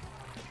 Okay.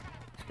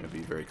 Just gonna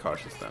be very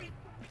cautious then.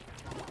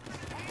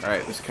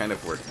 Alright, this kind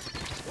of worked.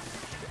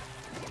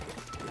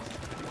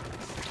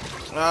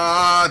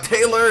 Ah,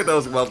 Taylor! That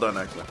was well done,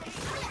 actually.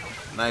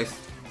 Nice.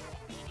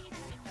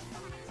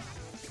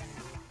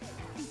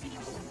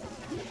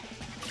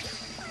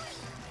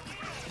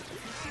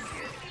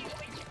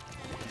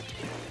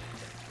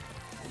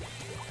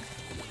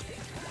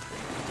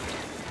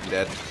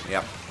 Dead.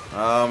 Yep.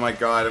 Oh my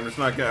god, I'm just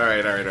not gonna...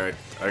 Alright.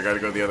 I gotta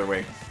go the other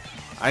way.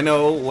 I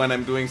know when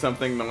I'm doing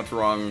something not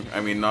wrong,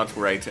 I mean not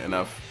right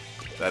enough,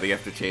 that you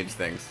have to change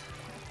things.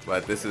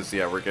 But this is,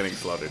 yeah, we're getting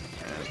slaughtered.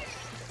 And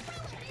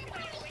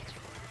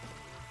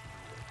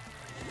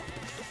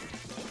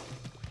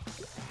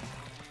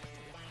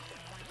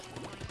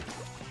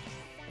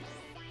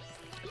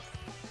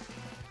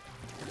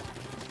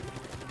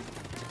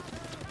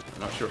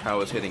I'm not sure how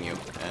it's hitting you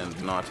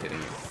and not hitting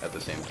you at the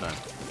same time.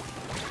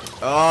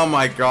 Oh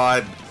my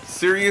god.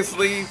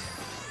 Seriously?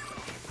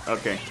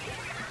 Okay.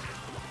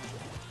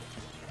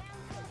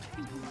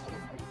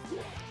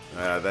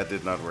 That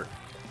did not work.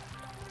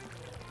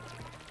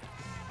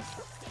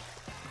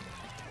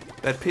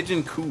 That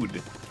pigeon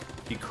cooed.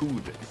 He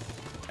cooed.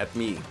 At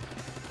me.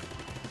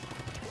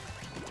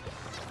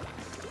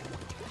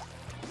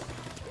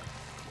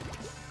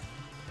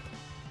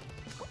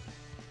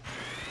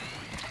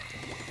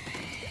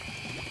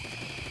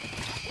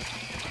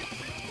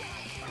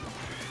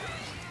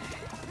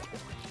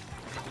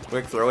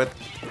 Quick, throw it.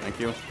 Thank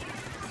you.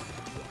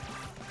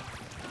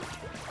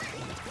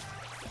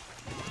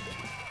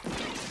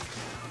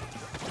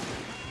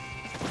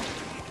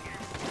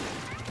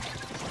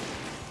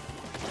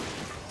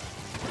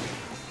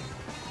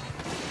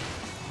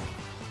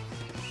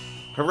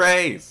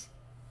 Hoorays!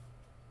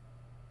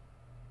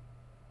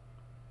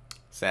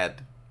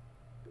 Sad.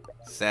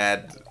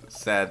 Sad,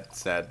 sad,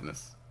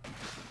 sadness.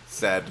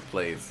 Sad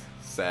plays.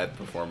 Sad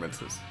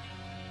performances.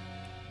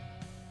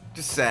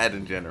 Just sad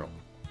in general.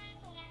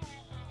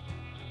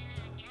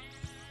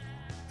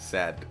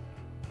 Sad.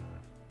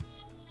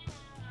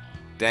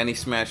 Danny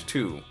Smash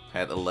 2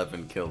 had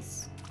 11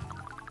 kills.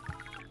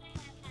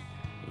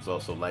 It was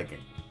also lagging.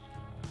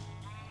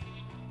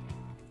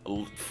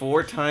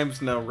 4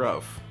 times now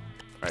rough.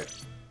 Alright.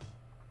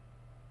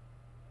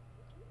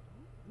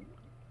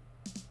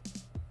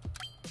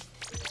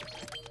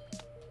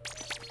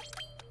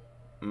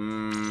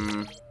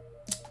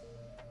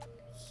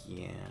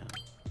 Yeah.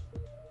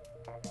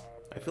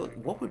 I feel like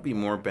what would be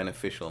more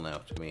beneficial now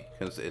to me?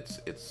 Because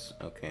it's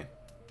okay.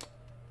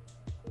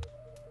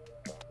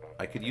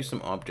 I could use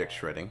some object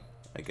shredding.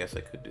 I guess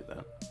I could do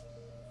that.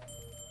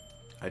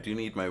 I do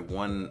need my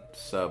 1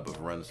 sub of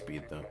run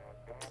speed though.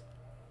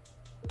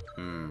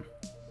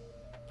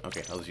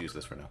 Okay, I'll just use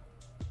this for now.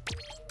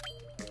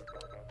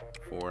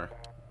 4,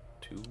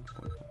 2.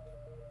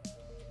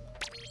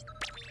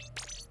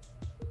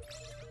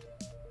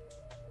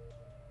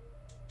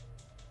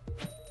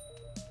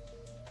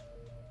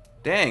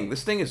 Dang,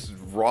 this thing is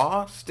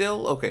raw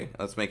still? Okay,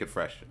 let's make it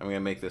fresh. I'm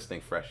gonna make this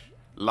thing fresh.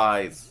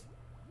 Lies.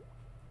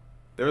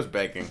 There was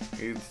begging.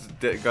 He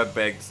got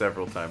begged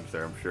several times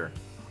there, I'm sure.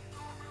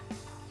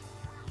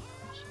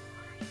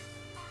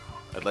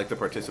 I'd like to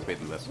participate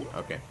in this.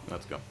 Okay,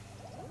 let's go.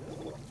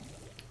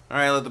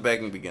 Alright, let the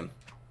begging begin.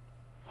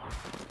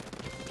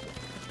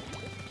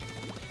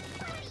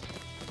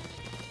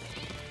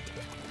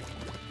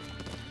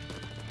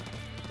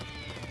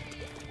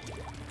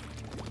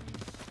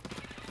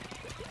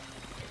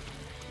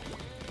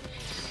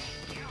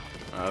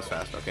 Oh, that's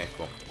fast. Okay,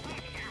 cool.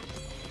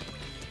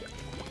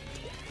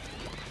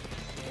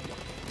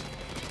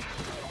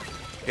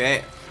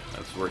 Okay,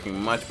 that's working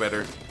much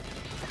better.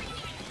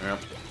 Yeah.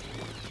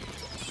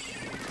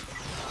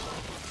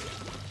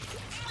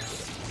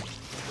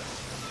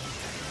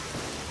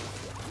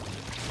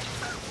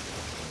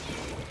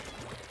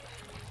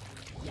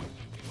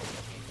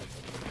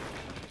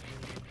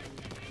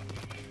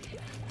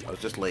 I was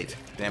just late.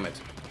 Damn it.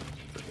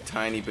 A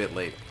tiny bit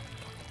late.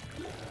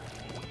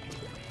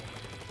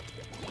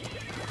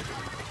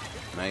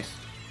 Nice.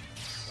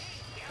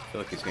 I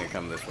feel like he's gonna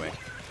come this way.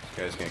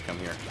 This guy's gonna come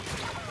here.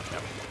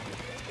 Yep.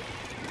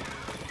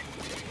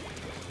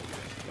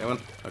 Anyone?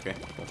 Okay,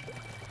 cool.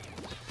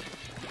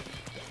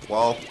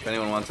 Wall, if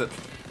anyone wants it.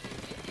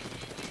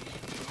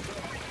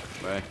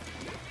 Bye.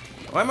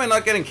 Why am I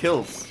not getting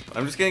kills?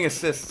 I'm just getting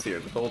assists here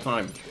the whole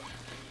time.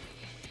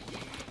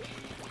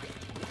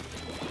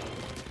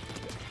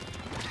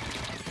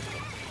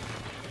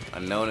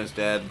 Unknown is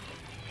dead.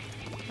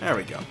 There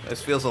we go.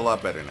 This feels a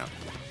lot better now.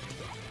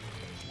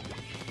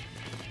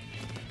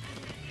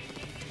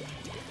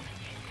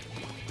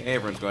 Okay,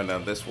 everyone's going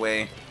down this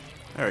way.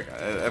 There we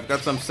go. I've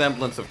got some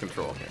semblance of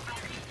control here.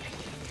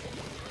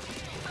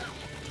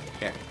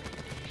 Okay.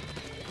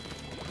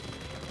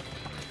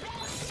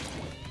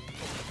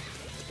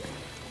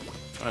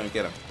 I didn't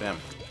get him. Damn.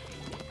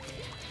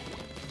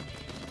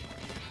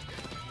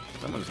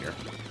 Someone's here.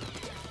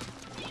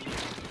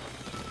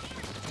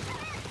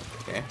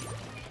 Okay.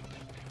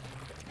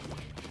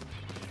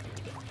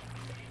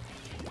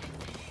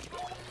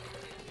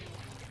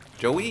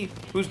 Joey?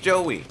 Who's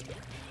Joey?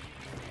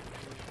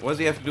 What does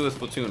he have to do with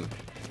Splatoon?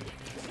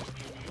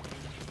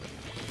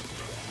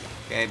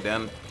 Okay,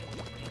 done.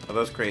 Oh,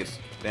 those crates.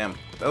 Damn.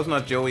 That was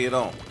not Joey at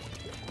all.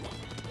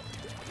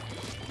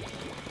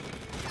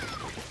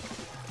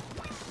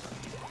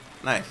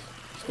 Nice.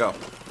 Let's go.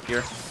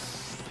 Here.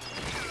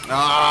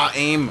 Ah,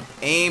 aim.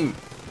 Aim.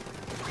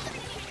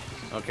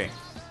 Okay.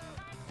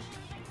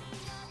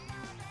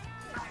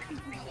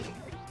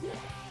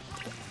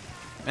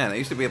 Man, I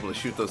used to be able to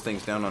shoot those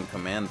things down on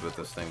command with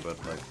this thing, but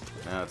like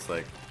now it's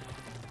like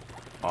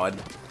odd.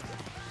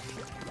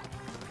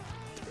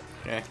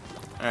 Okay.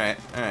 Alright,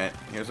 alright.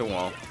 Here's a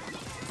wall.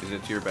 Is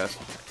it to your best?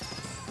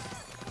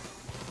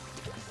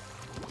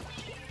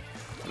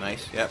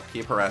 Nice. Yep,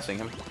 keep harassing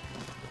him.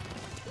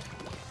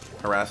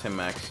 Harass him,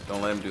 Max.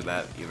 Don't let him do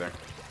that either.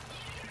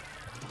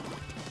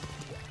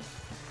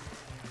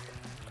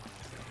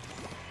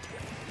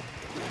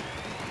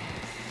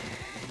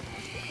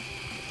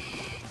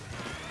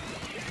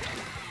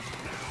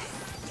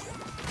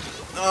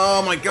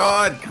 Oh my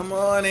god! Come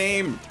on,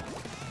 aim!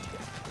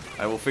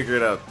 I will figure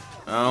it out.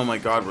 Oh my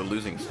god, we're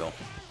losing still.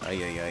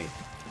 Ay, ay, ay.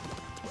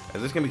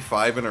 Is this gonna be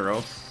 5 in a row?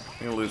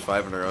 I'm gonna lose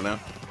 5 in a row now.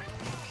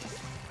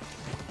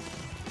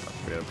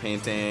 We have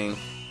painting.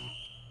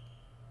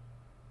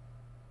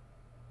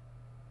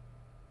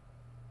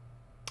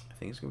 I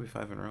think it's gonna be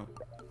 5 in a row.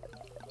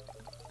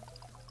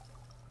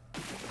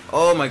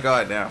 Oh my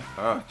god, now.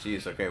 Oh,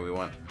 jeez. Okay, we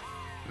won.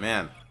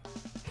 Man.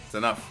 It's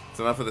enough. It's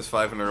enough of this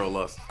 5 in a row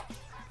loss.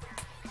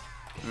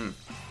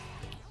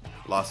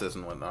 Losses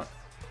and whatnot.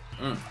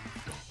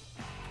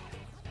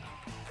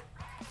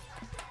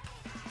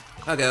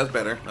 Okay, that was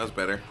better. That was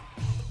better.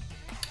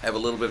 I have a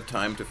little bit of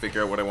time to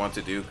figure out what I want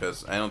to do,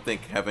 because I don't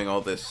think having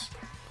all this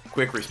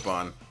quick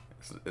respawn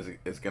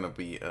is going to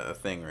be a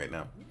thing right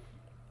now.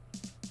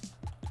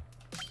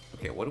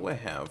 Okay, what do I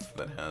have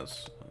that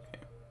has... Okay,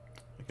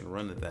 I can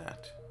run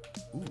that.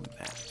 Ooh,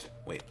 that.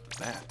 Wait,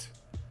 that.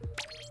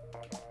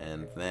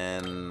 And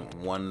then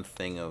one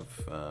thing of...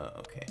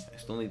 okay, I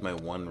still need my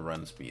 1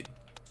 run speed.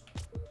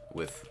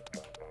 With...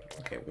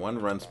 Okay, 1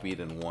 run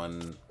speed and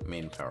 1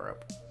 main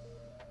power-up.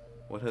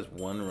 What has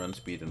 1 run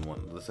speed and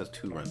 1? This has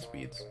 2 run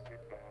speeds.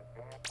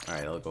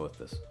 Alright, I'll go with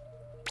this.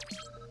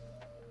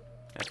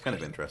 That's kind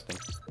of interesting.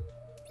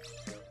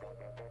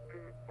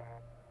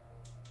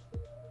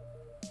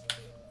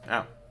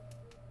 Ow.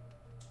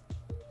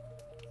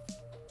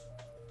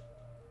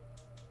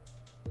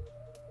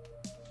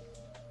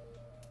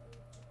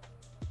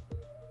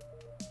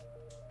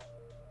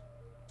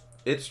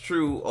 It's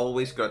true,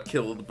 always got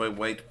killed by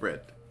white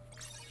bread.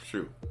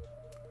 True.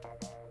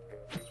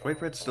 White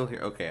bread's still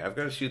here. Okay, I've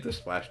got to shoot the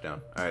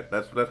splashdown. Alright,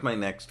 that's my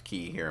next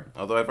key here.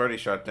 Although I've already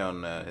shot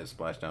down his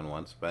splashdown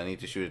once, but I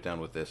need to shoot it down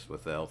with this,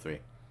 with the L3.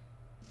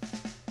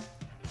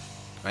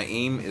 My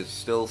aim is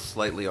still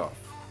slightly off.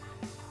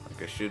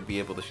 Like, I should be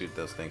able to shoot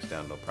those things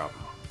down, no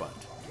problem. But...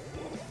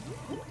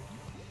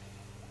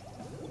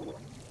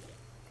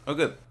 oh,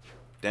 good.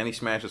 Danny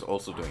Smash is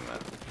also doing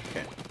that.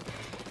 Okay.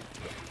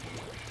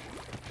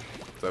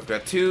 So I've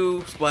got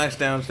 2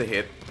 splashdowns to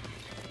hit.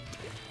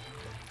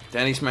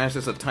 Danny Smash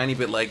is a tiny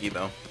bit laggy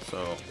though,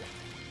 so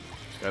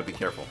just gotta be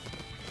careful.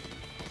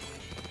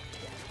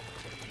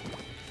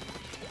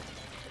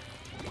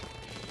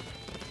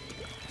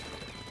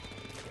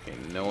 Okay,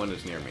 no one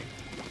is near me.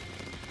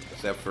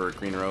 Except for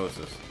green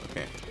roses.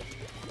 Okay.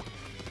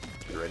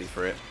 You ready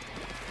for it?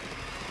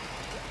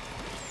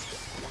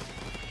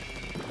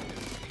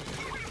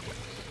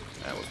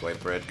 That was white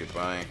bread,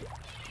 goodbye.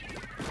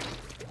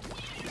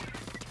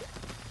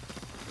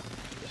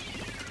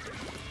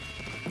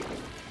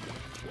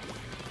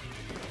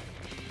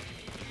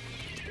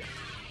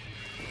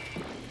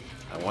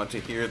 I want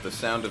to hear the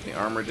sound of the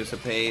armor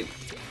dissipate.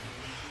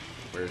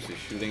 Where is he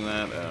shooting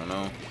that? I don't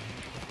know.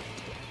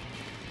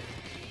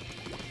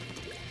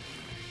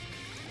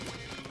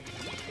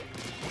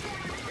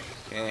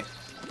 Okay.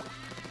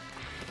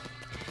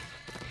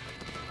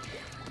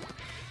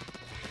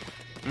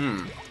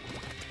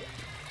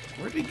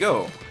 Where'd he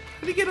go? How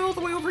did he get all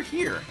the way over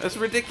here? That's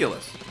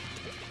ridiculous.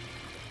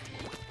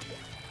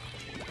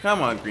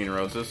 Come on, green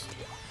roses.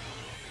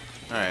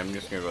 Alright, I'm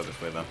just gonna go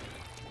this way though.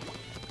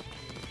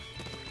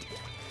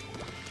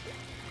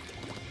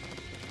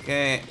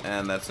 Okay,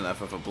 and that's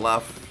enough of a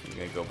bluff. I'm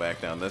gonna go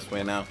back down this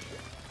way now.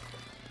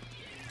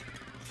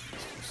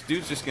 This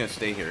dude's just gonna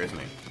stay here, isn't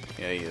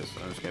he? Yeah, he is.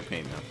 I'm just gonna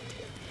paint now.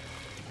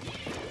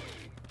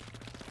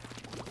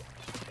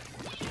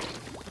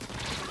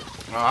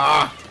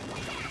 Ah!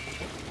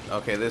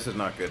 Okay, this is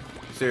not good.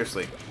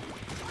 Seriously.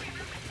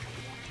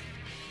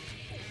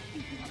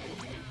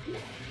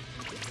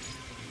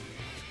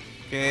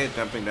 Okay,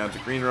 jumping down to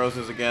green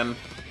roses again.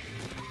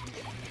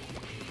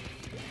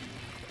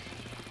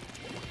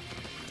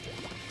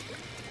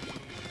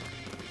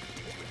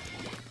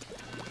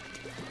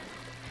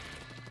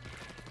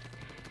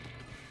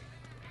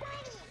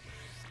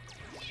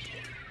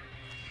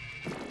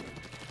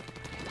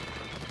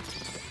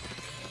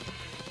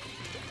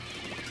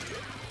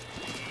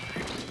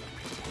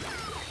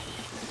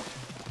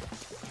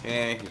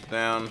 Okay, he's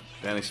down.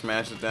 Danny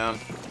smashes down.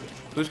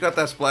 Who's got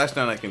that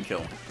splashdown I can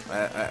kill?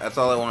 That's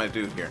all I want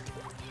to do here.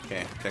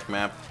 Okay, check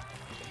map.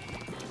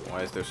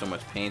 Why is there so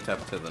much paint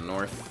up to the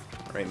north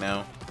right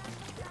now?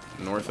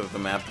 North of the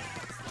map.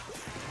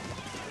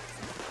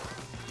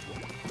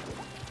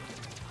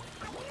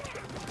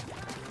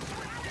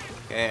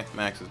 Okay,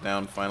 Max is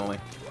down finally.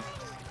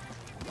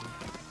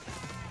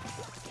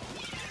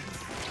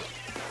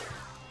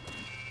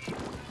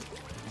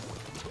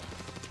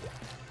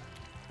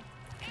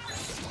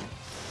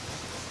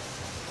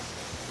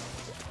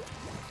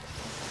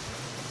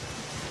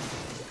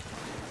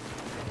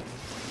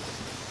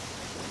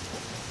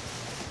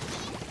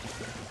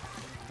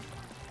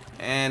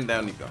 And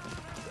down you go.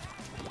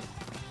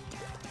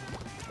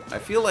 I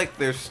feel like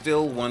there's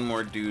still one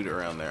more dude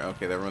around there.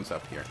 Okay, that one's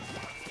up here.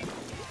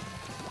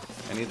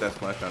 I need that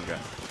splashdown guy.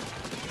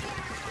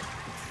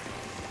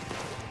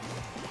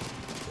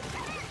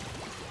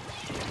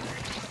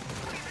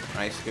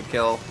 Nice, good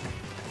kill.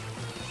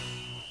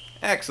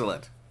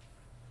 Excellent.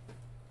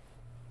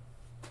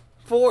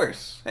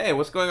 Force! Hey,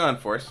 what's going on,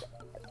 Force?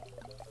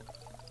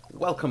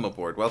 Welcome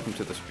aboard. Welcome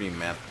to the stream,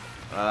 man.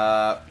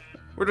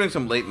 We're doing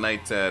some late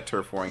night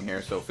turf waring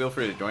here, so feel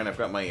free to join. I've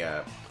got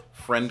my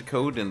friend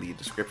code in the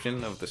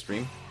description of the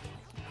stream.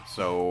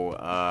 So,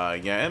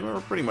 yeah, and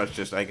we're pretty much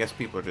just, I guess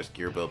people are just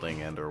gear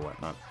building and or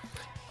whatnot.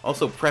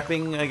 Also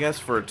prepping, I guess,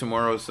 for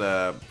tomorrow's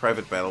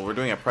private battle. We're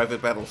doing a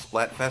private battle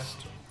Splatfest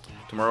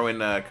tomorrow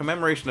in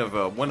commemoration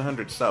of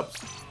 100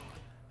 subs.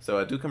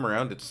 So do come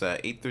around. It's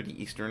 8:30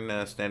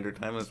 Eastern Standard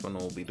Time is when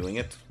we'll be doing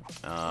it.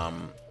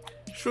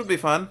 Should be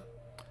fun.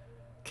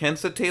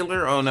 Kensa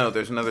Taylor? Oh no,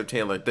 there's another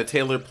Taylor. The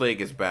Taylor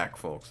Plague is back,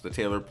 folks. The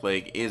Taylor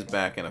Plague is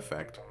back in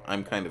effect.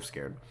 I'm kind of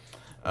scared.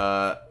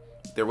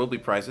 There will be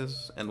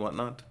prizes and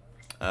whatnot.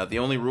 The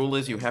only rule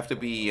is you have to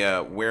be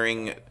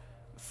wearing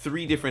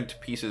 3 different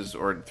pieces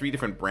or 3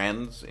 different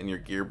brands in your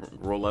gear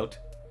rollout.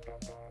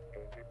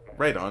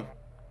 Right on.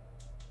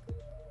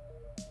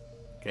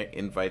 Okay,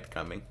 invite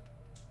coming.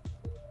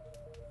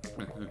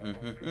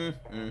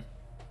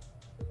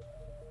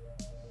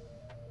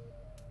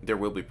 There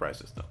will be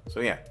prizes though. So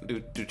yeah,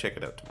 do check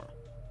it out tomorrow.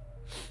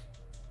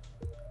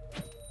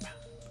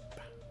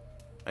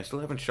 I still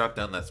haven't shot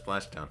down that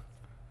splashdown.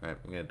 Alright,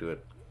 I'm gonna do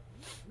it.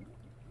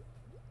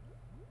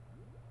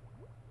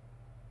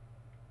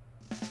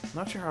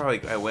 Not sure how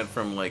I went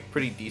from like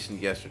pretty decent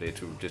yesterday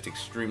to just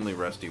extremely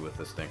rusty with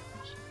this thing.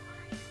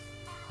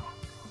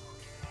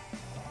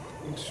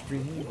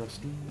 Extremely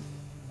rusty.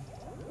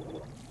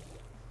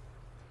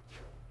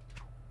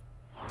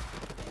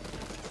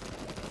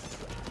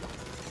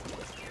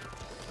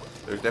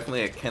 There's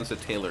definitely a Kensa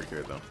Taylor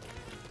here, though.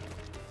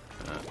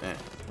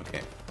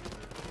 Okay.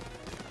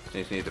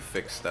 Just need to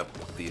fix up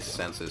these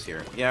senses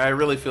here. Yeah, I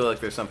really feel like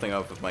there's something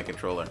off with my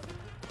controller.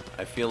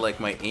 I feel like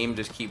my aim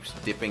just keeps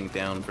dipping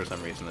down for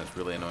some reason. That's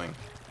really annoying.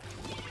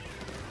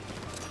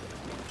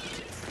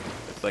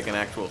 It's like an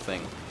actual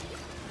thing.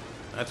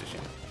 That's a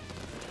shame.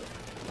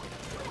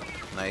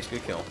 Nice,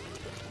 good kill.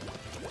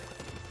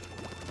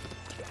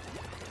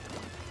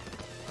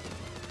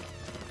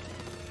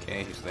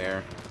 Okay, he's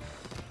there.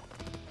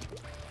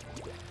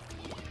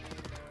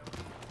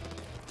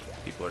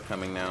 People are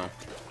coming now.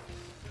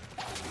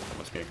 I'm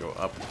just gonna go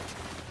up.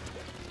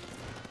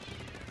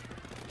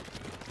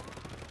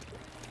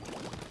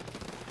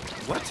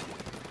 What?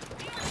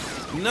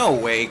 No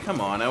way, come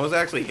on, I was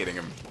actually hitting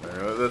him.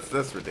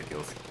 That's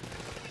ridiculous.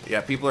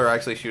 Yeah, people are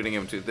actually shooting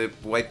him too. The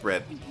white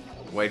bread.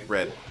 White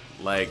bread.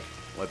 Like,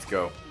 let's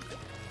go.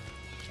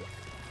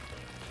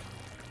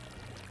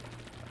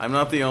 I'm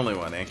not the only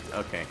one, eh?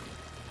 Okay.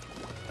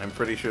 I'm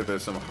pretty sure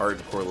there's some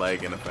hardcore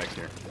lag in effect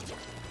here.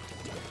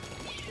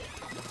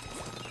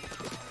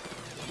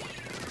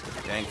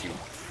 Thank you.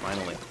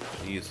 Finally.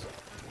 Jeez.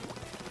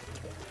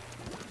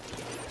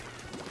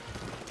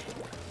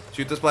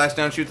 Shoot the splash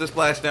down, shoot the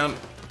splash down.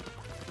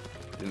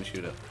 Didn't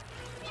shoot it.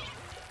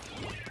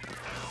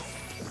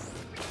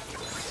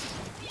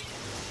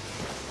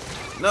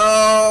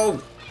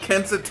 No!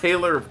 Kensa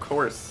Taylor, of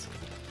course.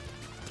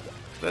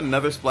 Is that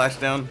another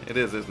splashdown? It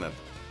is, isn't it?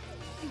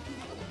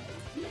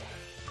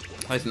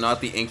 That's not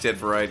the inkjet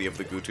variety of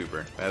the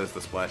GooTuber. That is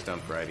the splashdown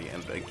variety.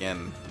 And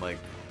again, like,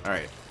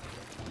 alright.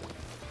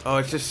 Oh,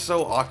 it's just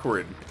so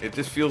awkward. It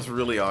just feels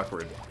really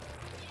awkward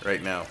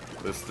right now,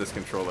 this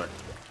controller.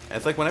 And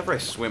it's like whenever I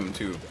swim,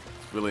 too.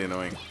 It's really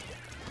annoying.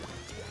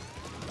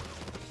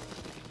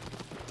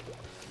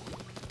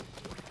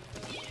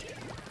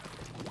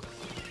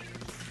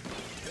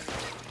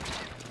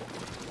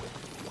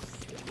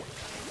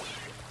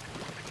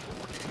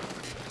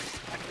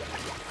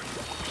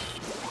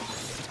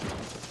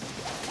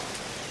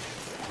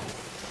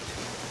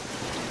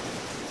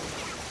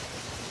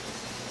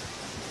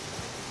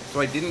 So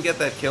I didn't get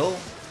that kill?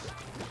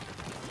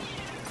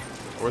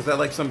 Or is that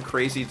like some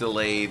crazy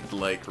delayed,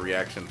 like,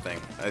 reaction thing?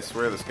 I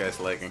swear this guy's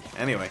lagging.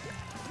 Anyway.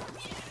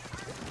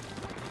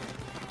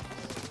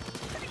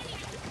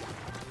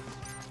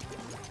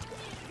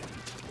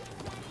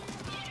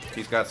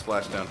 He's got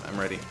splashdown. I'm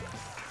ready.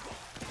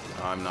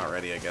 Oh, I'm not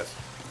ready, I guess.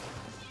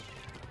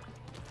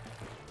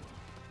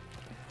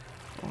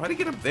 Oh, how'd he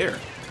get up there?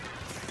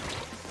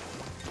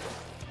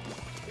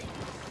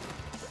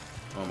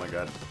 Oh my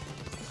god.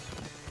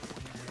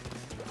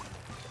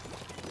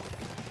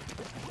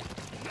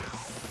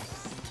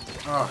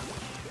 Oh.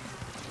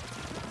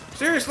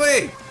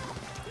 Seriously!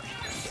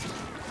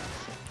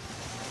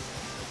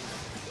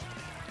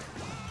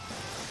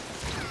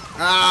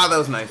 Ah, that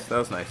was nice. That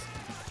was nice.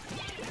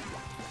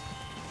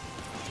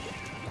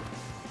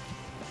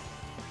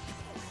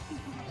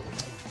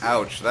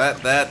 Ouch.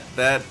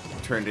 That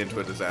turned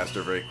into a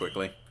disaster very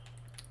quickly.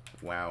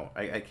 Wow.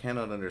 I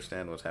cannot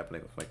understand what's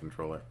happening with my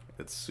controller.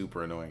 It's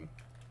super annoying.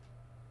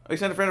 Oh, you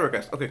sent a friend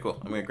request. Okay,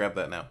 cool. I'm gonna grab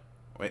that now.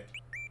 Wait.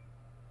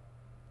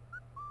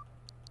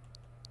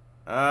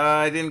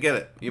 I didn't get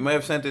it. You might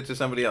have sent it to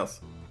somebody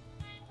else.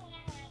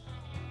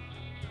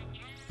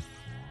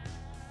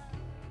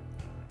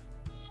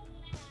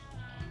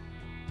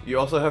 You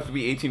also have to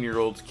be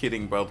 18-year-olds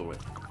kidding, by the way.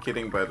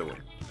 Kidding, by the way.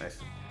 Nice.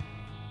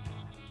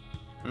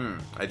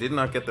 I did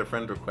not get their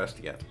friend request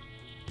yet.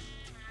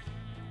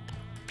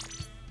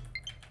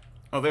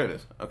 Oh, there it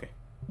is. Okay.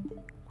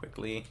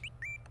 Quickly.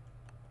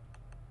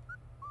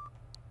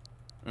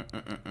 Oh,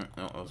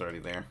 it was already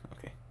there.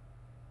 Okay.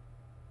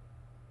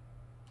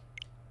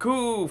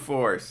 Cool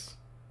Force.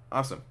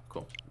 Awesome.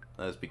 Cool.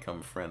 Let us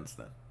become friends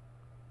then.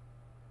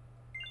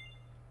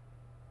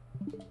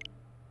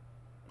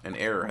 An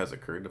error has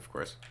occurred, of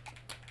course.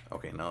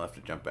 Okay, now I'll have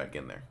to jump back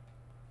in there.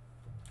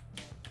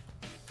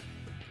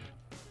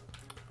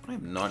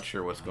 I'm not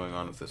sure what's going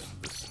on with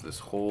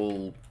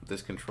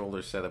this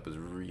controller setup is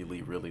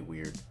really, really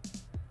weird.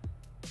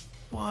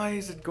 Why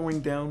is it going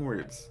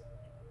downwards?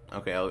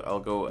 Okay, I'll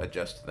go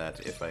adjust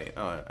that if I...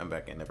 Oh, I'm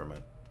back in. Never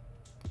mind.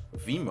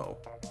 Vimo.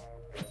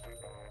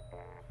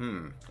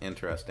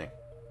 Interesting.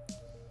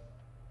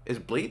 Is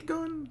Blade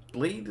gone?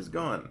 Blade is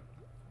gone.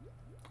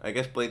 I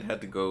guess Blade had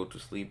to go to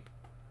sleep.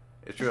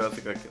 It's true, I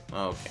think I could...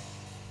 Oh, okay.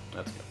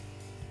 That's good.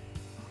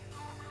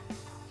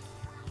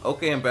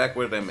 Okay, I'm back.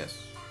 What did I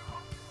miss?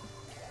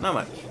 Not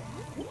much.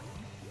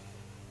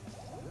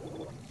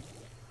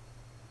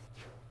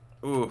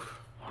 Oof.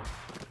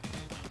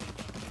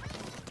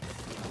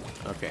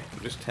 Okay, I'm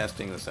just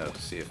testing this out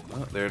to see if...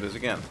 Oh, there it is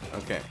again.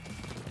 Okay.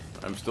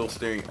 I'm still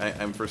staring...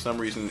 I'm for some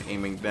reason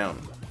aiming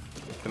down.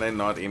 Can I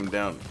not aim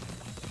down?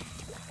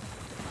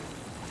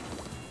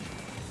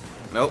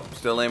 Nope,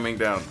 still aiming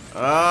down.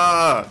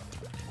 Ah!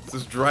 This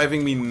is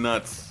driving me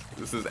nuts.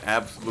 This is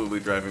absolutely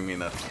driving me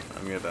nuts.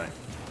 I'm gonna die.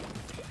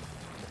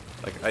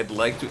 Like, I'd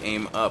like to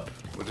aim up,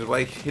 which is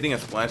why hitting a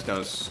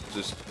splashdown is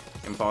just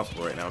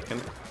impossible right now.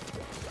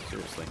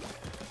 Seriously.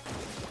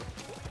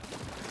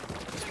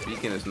 This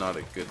beacon is not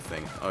a good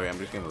thing. Okay, I'm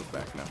just gonna move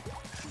back now.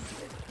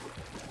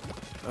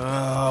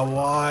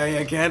 Why?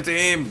 I can't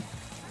aim!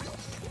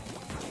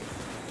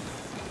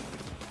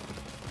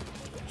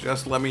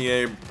 Just let me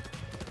aim.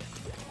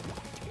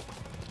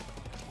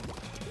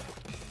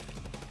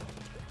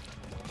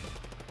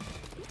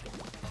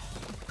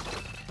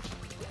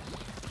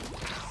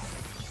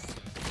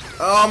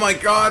 Oh my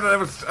god,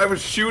 I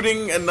was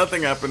shooting and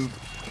nothing happened.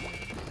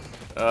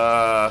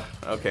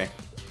 Okay.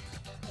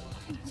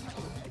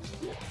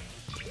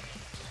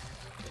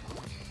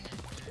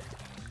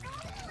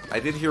 I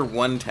did hear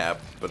one tap,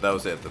 but that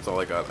was it. That's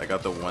all I got. I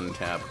got the one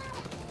tap.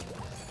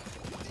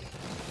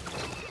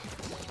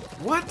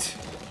 What?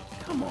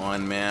 Come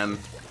on, man.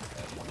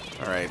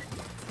 Alright.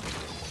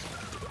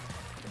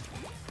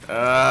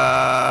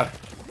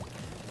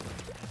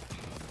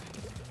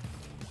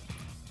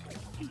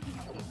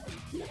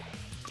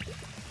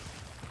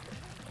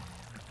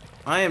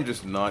 I am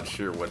just not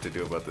sure what to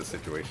do about this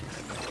situation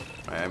right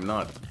now. I am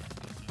not.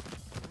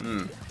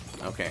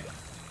 Okay.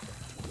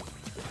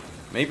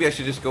 Maybe I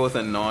should just go with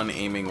a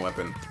non-aiming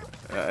weapon.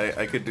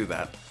 I could do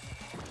that.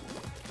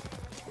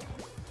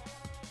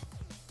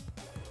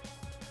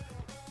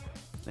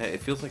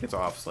 It feels like it's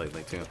off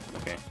slightly, too.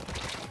 Okay.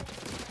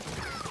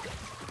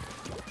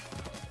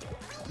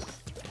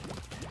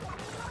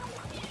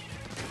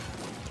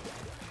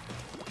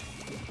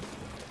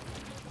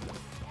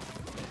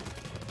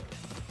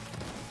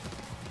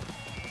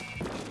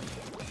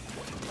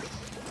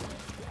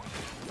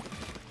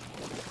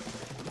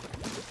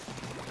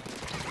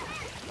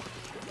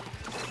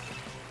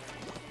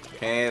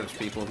 Okay, there's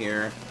people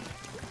here.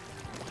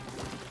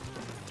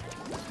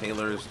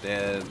 Taylor's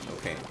dead.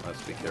 Okay,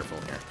 let's be careful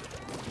here.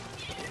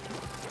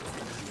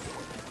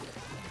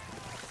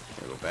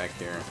 Go back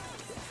here.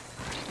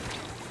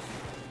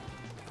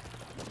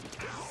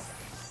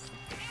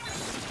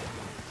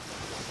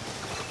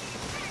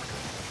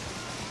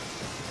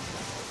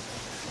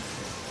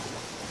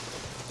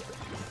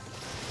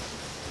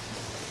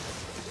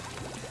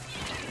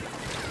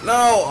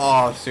 No!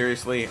 Oh,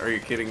 seriously? Are you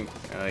kidding?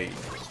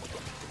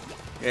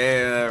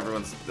 Yeah,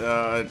 everyone's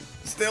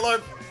stay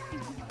alive.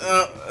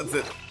 That's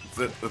it. That's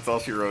it. That's all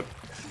she wrote.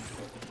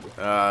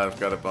 I've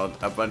got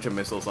a bunch of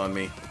missiles on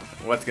me.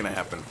 What's gonna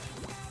happen?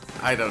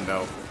 I don't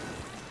know.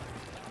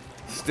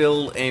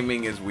 Still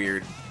aiming is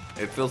weird.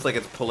 It feels like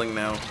it's pulling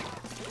now.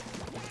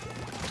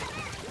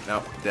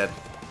 No, dead.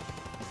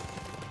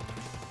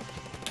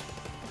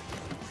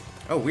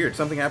 Oh, weird.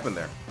 Something happened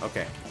there.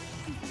 Okay.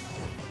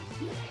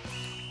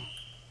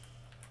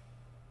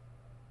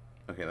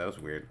 Okay, that was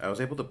weird. I was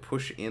able to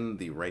push in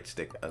the right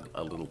stick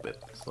a little bit.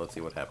 So let's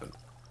see what happens.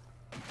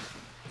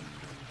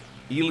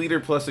 E-liter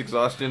plus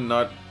exhaustion,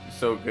 not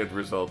so good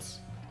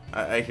results.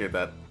 I hear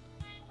that.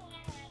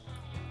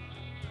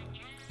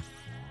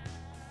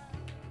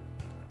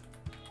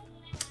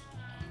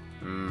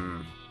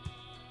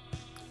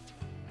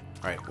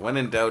 Alright, when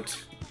in doubt...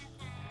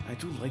 I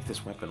do like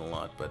this weapon a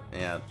lot, but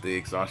yeah, the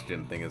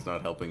exhaustion thing is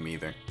not helping me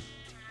either.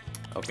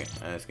 Okay,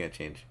 it's gonna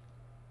change.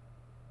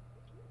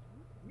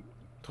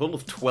 Total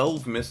of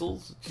 12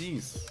 missiles?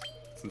 Jeez.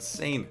 It's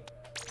insane.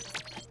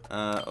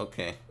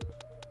 Okay.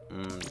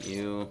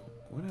 You...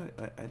 What do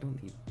I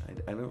don't need...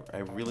 I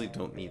really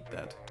don't need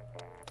that.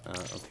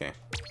 Okay.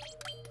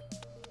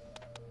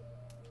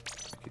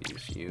 I could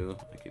use you.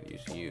 I could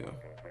use you.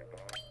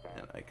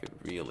 And I could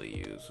really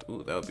use...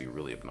 Ooh, that would be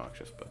really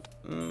obnoxious, but...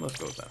 let's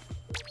go with that.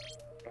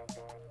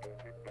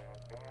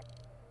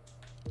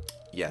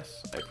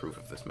 Yes, I approve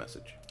of this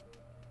message.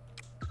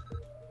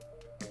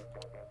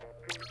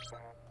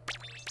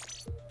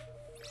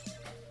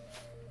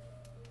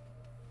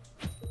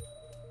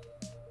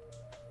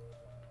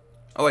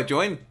 Oh, I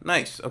joined?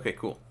 Nice. Okay,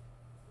 cool.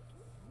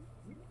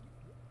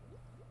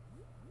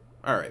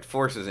 Alright,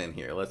 Force is in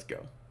here. Let's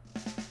go.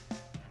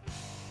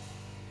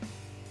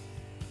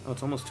 Oh,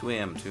 it's almost 2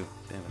 a.m. too.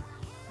 Damn it.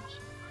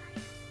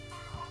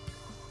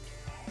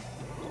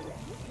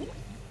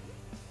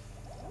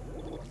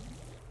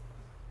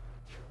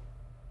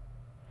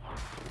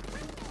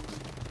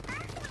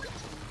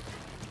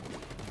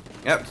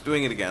 Yep, it's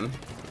doing it again.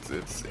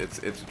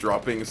 It's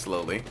dropping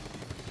slowly.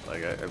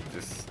 Like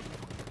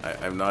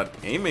I'm not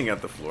aiming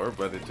at the floor,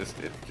 but it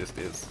just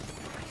is.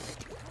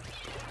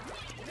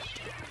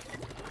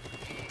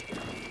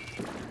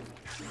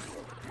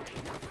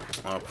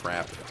 Oh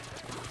crap!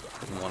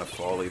 Didn't want to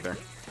fall either.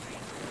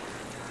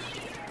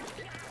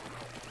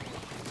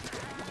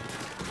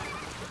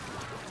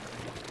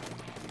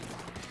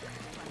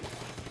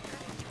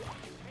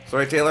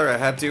 Sorry, Taylor, I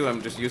had to.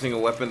 I'm just using a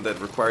weapon that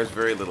requires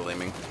very little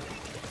aiming.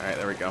 Alright,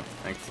 there we go.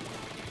 Thanks.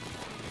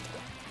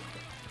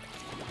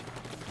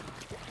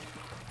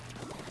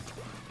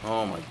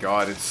 Oh my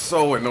god, it's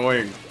so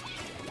annoying.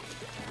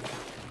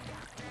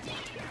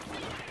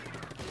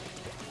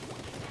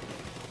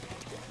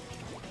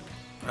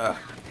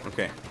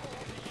 Okay.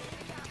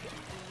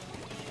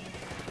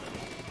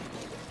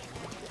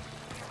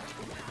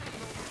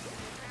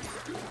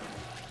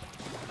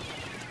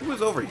 Who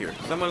was over here?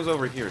 Someone's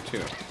over here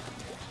too.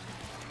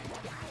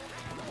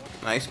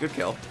 Nice, good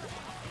kill.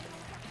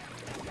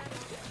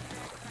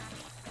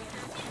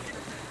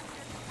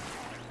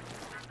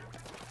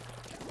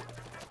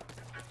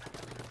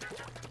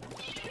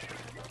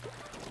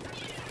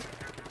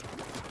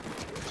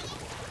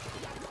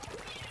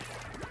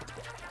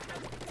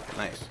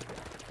 Nice.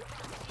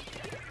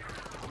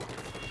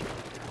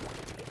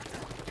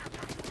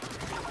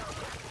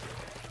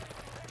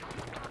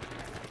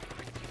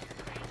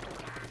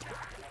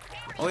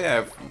 Oh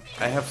yeah,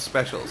 I have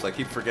specials. I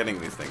keep forgetting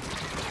these things.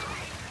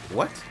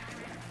 What?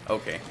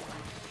 Okay.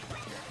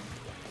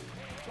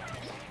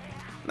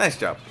 Nice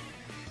job.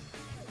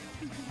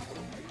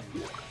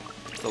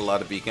 That's a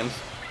lot of beacons.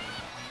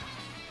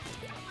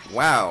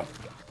 Wow.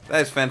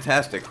 That is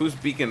fantastic. Whose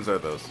beacons are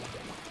those?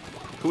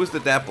 Who is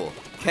the Dapple?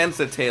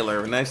 Kenza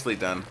Taylor. Nicely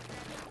done.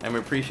 I'm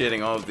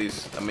appreciating all of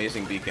these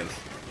amazing beacons.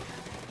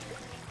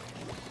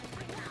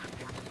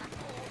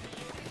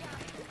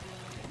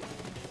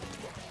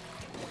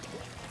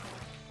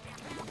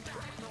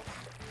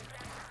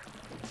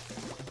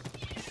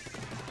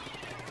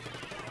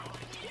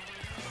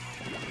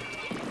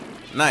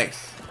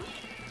 Nice.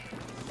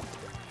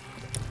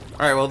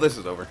 Alright, well, this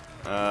is over.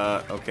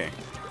 Okay.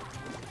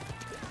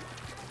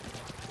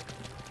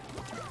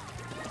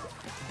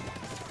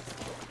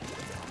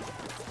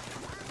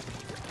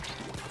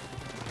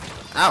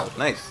 Ow,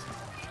 nice.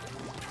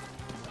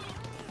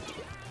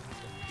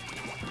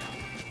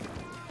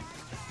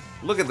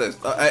 Look at this.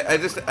 I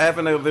have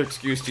another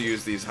excuse to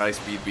use these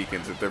high-speed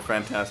beacons. They're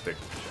fantastic.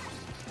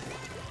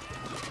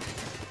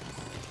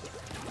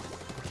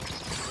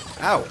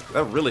 Ow,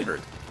 that really hurt.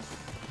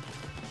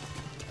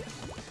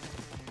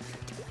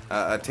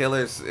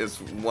 Taylor's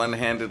is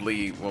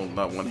one-handedly, well,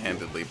 not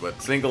one-handedly,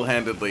 but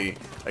single-handedly,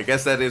 I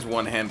guess that is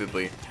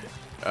one-handedly,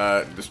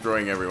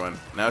 destroying everyone.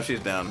 Now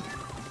she's down.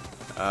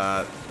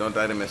 Don't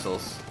die to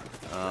missiles.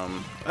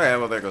 Okay,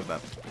 well, there goes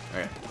that.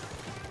 Okay.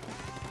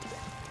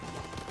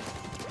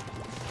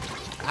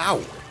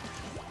 Ow!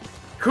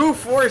 Coup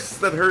force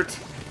that hurt!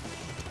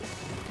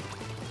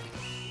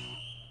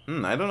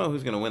 I don't know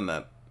who's gonna win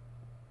that.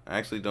 I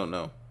actually don't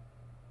know.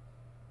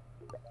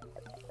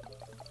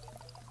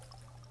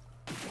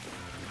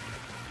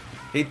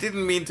 He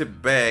didn't mean to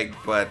beg,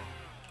 but...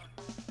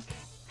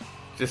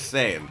 just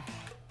saying.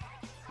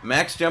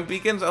 Max jump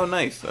beacons? Oh,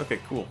 nice. Okay,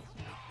 cool.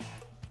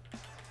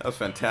 That was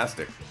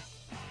fantastic.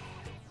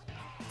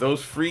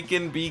 Those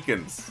freaking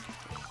beacons.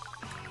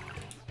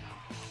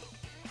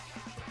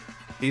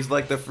 He's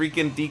like the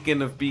freaking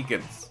deacon of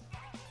beacons.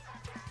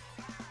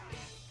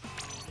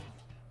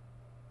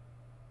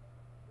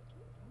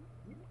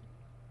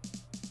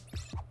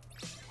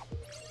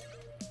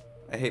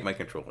 I hate my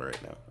controller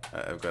right now.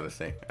 I've got to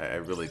say. I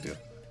really do.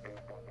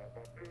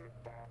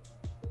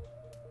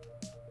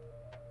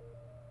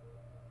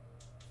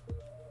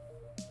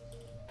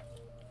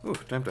 Ooh,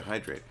 time to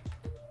hydrate.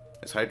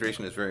 This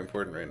hydration is very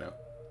important right now.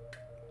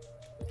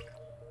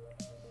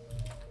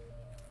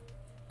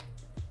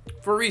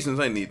 For reasons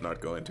I need not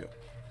go into.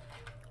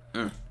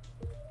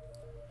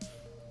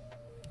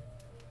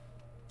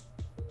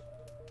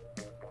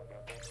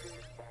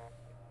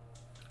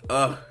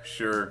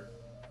 Sure.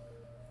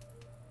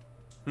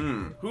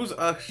 Who's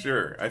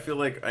sure? I feel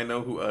like I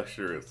know who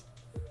sure is.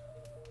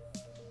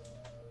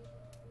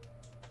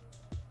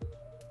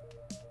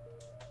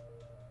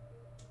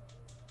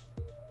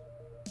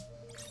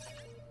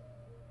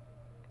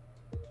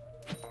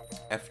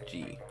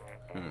 FG.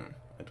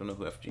 I don't know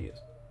who FG is.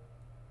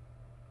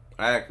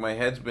 My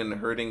head's been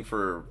hurting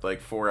for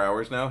like 4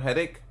 hours now.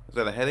 Headache? Is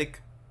that a headache?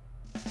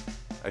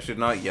 I should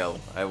not yell.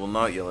 I will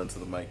not yell into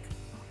the mic.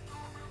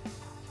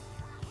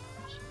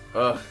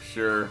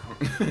 Sure.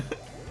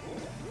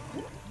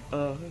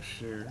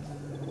 Sure.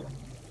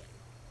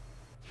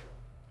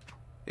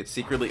 It's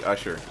secretly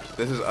Usher.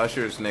 This is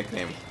Usher's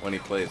nickname when he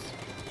plays.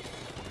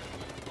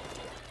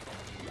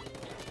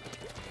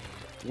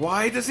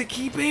 Why does it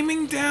keep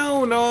aiming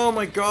down? Oh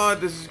my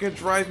god, this is gonna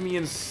drive me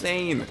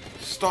insane.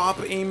 Stop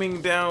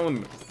aiming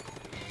down.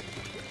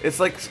 It's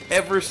like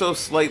ever so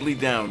slightly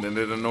down, and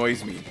it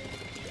annoys me.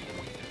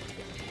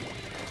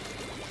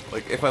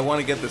 Like, if I want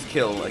to get this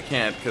kill, I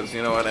can't, because,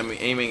 you know what, I'm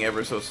aiming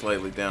ever so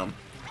slightly down.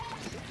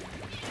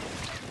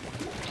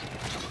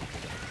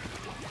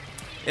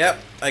 Yep,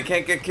 I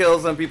can't get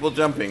kills on people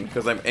jumping,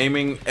 because I'm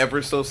aiming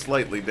ever so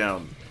slightly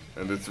down.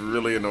 And it's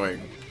really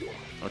annoying.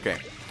 Okay,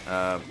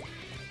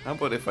 how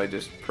about if I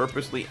just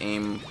purposely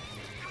aim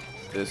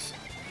this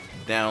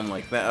down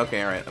like that?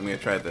 Okay, alright, I'm gonna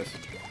try this.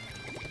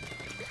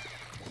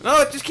 No,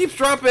 it just keeps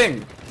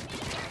dropping!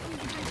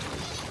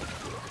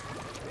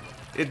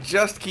 It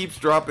just keeps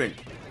dropping.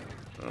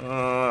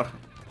 Oh,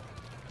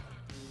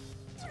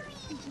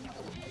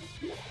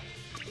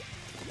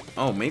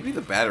 maybe the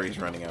battery's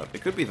running out.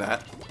 It could be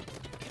that.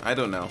 I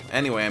don't know.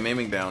 Anyway, I'm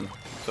aiming down.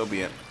 So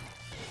be it.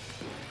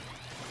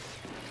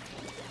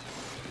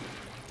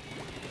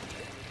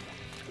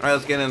 Alright,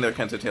 let's get in there,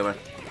 Kenta Taylor.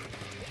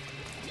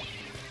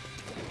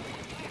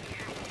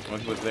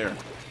 What was there?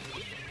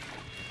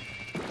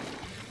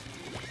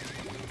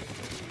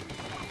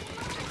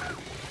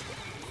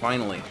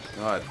 Finally.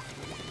 God.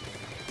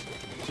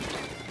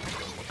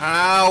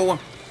 Ow!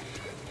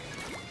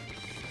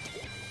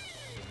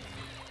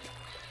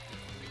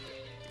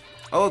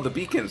 Oh, the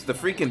beacons. The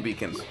freaking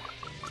beacons.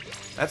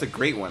 That's a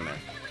great one there.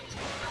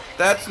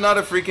 That's not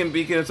a freaking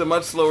beacon. It's a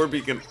much slower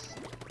beacon.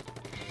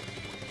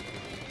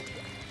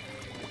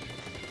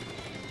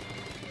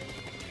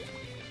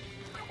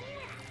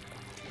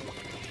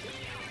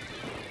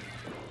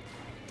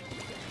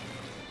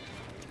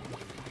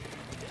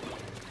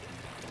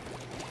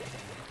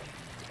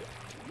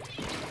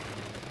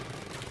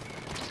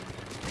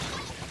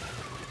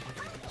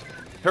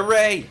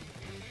 Hooray!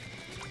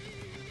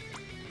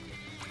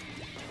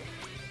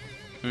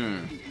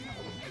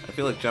 I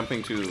feel like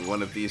jumping to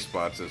one of these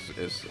spots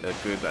is a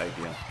good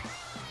idea.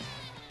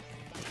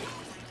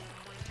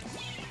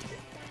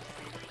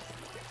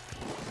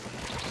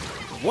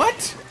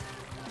 What?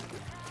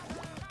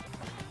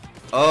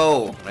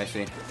 Oh, I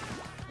see.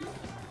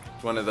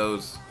 It's one of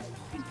those.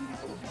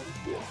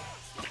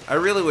 I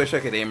really wish I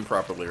could aim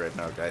properly right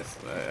now, guys.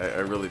 I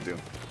really do.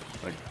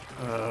 Like,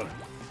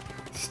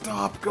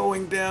 stop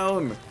going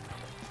down!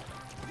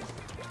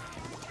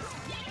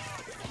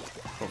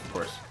 Oh, of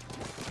course.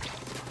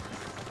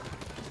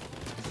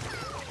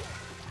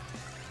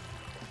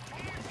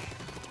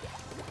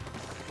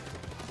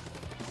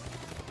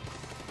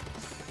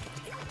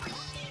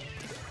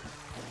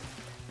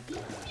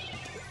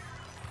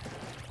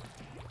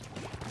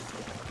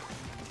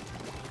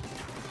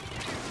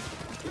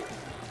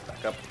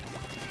 Back up.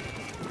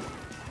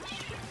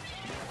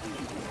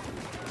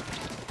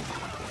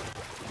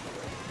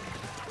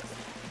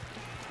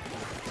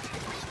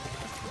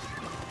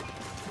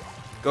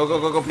 Go,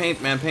 go, go, go,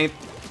 paint, man, paint.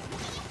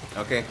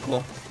 Okay,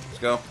 cool. Let's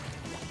go.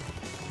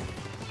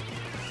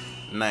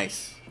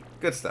 Nice.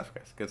 Good stuff,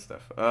 guys. Good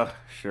stuff.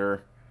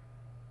 Sure.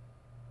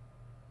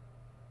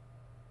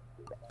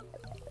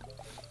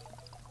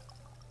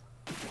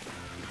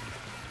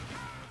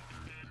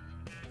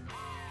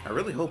 I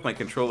really hope my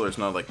controller is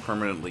not, like,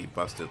 permanently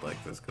busted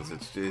like this, because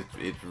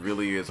it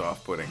really is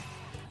off-putting.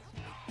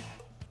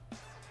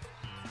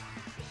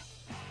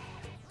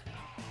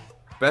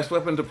 Best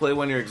weapon to play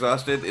when you're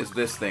exhausted is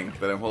this thing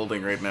that I'm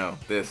holding right now.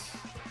 This.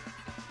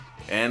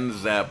 And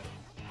zap.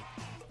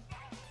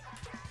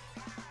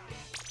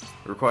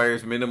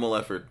 Requires minimal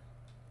effort.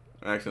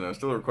 Actually, no, it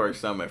still requires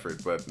some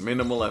effort, but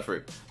minimal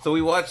effort. So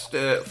we watched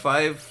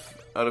 5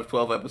 out of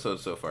 12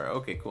 episodes so far.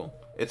 Okay, cool.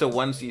 It's a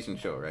one-season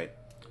show, right?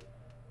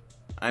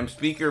 I'm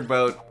speaking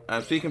about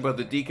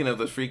the Deacon of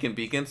those freaking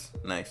beacons.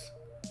 Nice.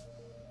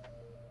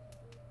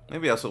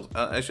 Maybe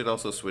I should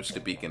also switch to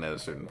beacon at a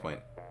certain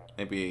point.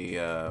 Maybe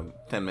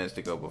 10 minutes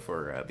to go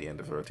before the end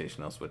of the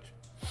rotation, I'll switch.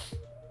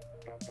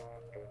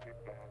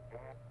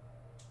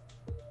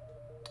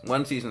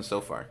 One season so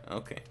far.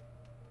 Okay.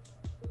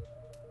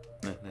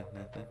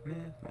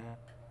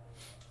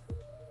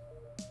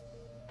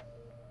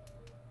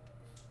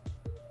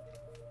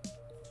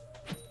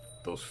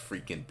 Those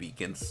freaking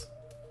beacons.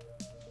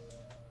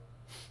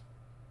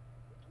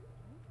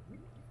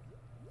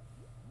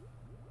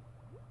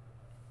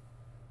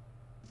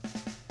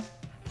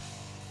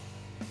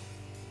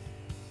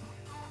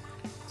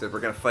 Said we're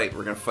gonna fight.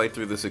 We're gonna fight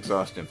through this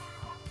exhaustion.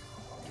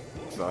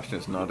 Exhaustion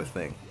is not a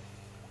thing.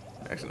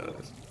 Actually, no, it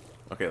is.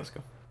 Okay, let's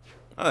go.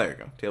 Oh, there you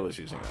go. Taylor's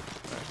using that.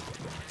 All right.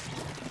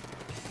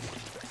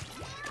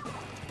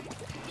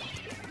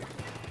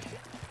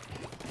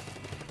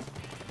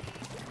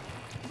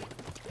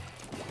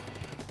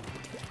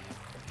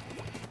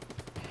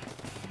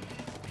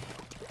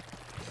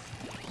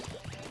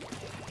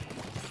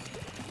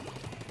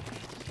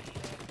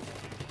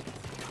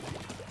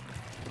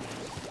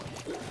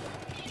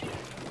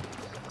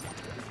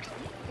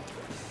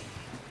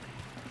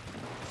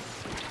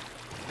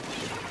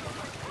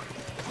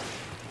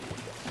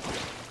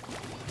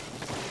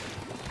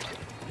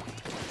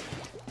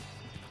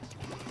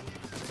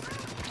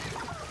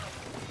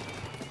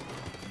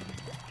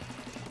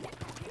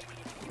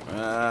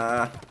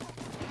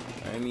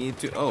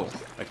 need to... Oh,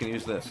 I can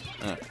use this.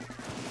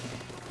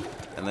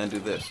 And then do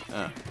this.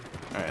 Alright,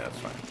 that's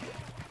fine.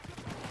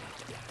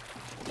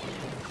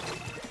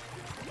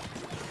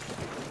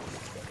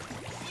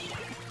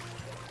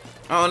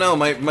 Oh no,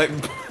 my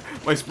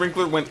my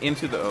sprinkler went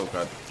into the... Oh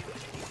god.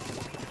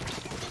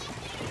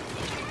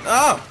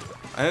 Oh!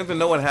 I don't even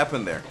know what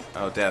happened there.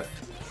 Oh, death.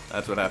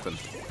 That's what happened.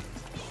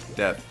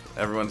 Death.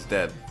 Everyone's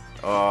dead.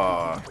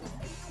 Oh.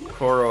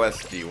 Koro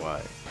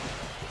SGY.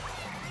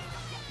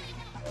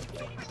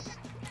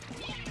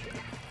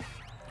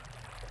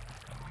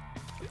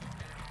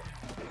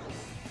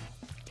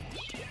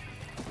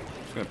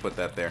 Just gonna put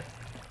that there.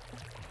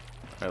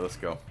 Alright, let's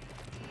go.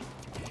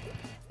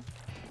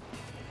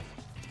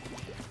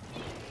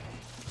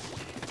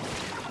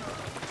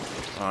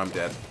 Oh, I'm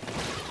dead.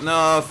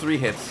 No, 3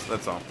 hits.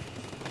 That's all.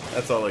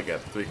 That's all I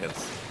get. 3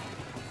 hits.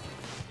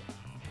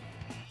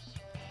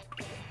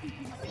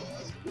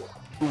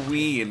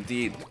 Wee,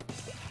 indeed.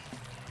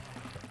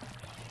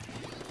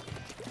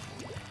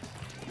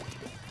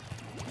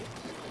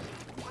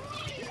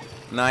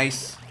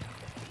 Nice.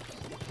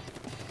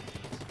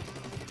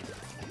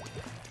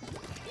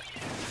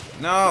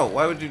 No,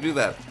 why would you do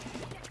that?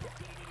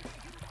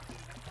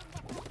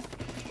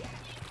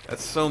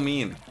 That's so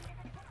mean.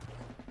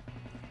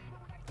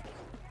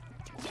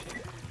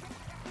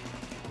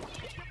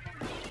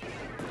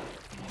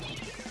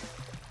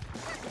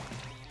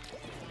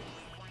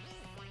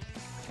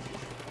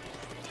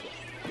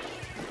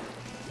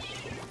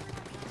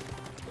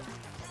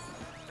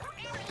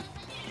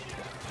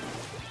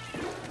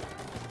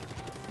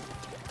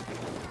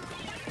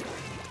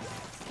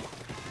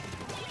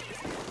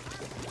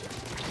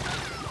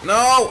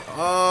 No!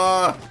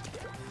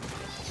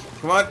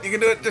 Come on, you can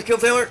do it. Just kill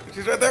Taylor.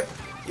 She's right there.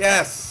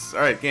 Yes!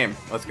 Alright, game.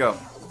 Let's go.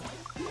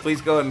 Please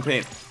go ahead and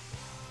paint.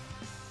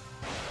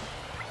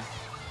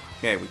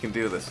 Okay, we can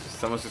do this.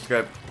 Someone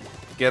subscribe.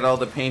 Get all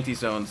the painty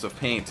zones of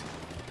paint.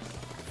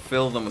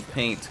 Fill them with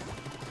paint.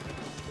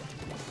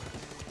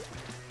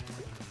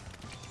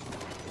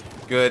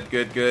 Good,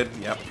 good, good.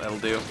 Yep, that'll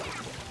do.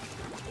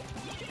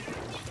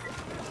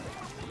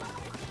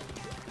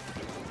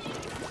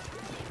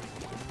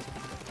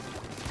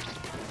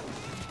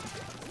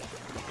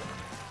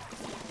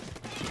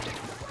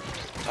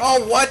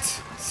 Oh, what?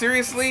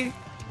 Seriously?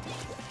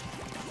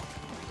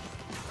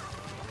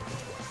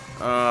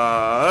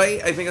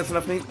 I think that's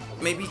enough,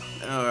 maybe?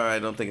 I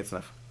don't think it's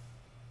enough.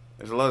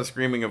 There's a lot of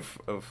screaming of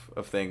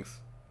things.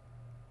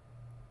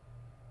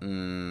 Win?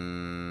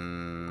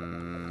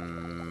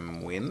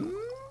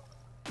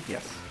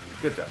 Yes.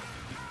 Good job.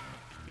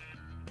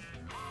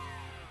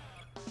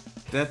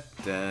 Da,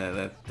 da,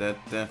 da, da,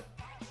 da.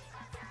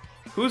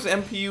 Whose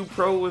MPU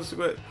Pro was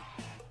what?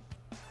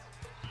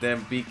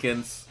 Damn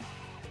beacons.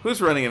 Who's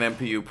running an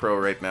MPU Pro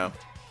right now?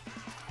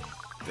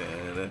 Da,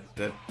 da,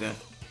 da, da.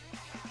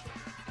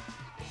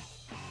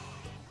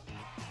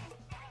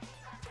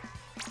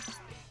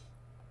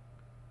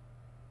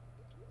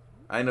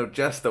 I know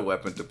just the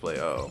weapon to play.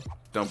 Uh-oh.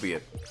 Don't be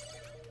it.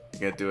 You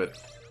can't do it.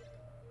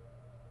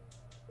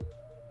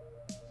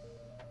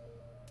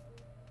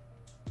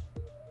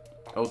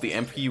 Oh, the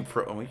MPU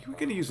Pro. Oh, you're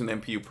gonna use an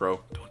MPU Pro.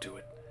 Don't do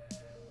it.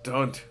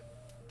 Don't.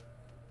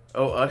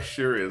 Oh, us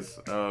sure is.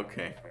 Oh,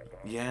 okay.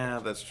 Yeah,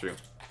 that's true.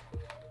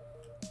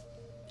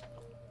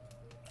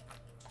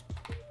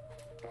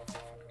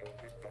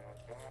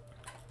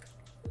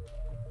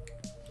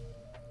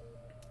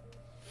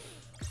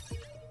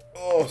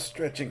 Oh,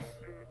 stretching.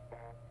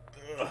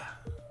 Ugh.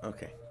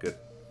 Okay, good.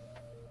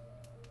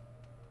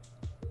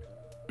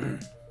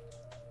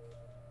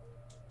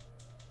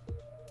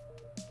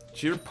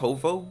 Cheer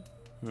Povo?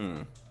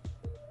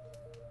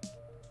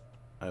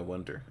 I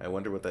wonder. I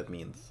wonder what that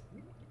means.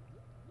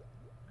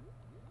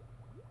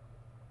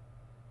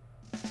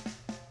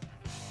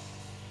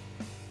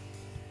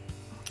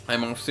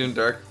 I'm off soon,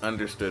 Dark.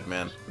 Understood,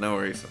 man. No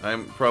worries.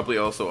 I'm probably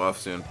also off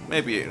soon.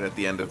 Maybe at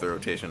the end of the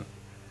rotation.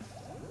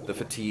 The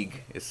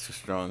fatigue is so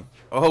strong.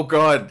 Oh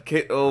god!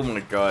 Oh my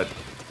god.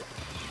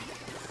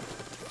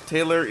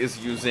 Taylor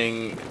is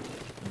using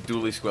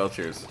dually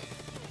squelchers.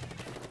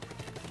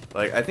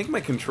 Like, I think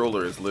my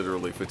controller is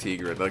literally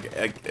fatigue red. Like,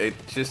 it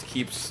just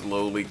keeps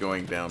slowly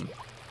going down.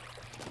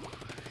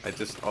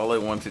 All I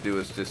want to do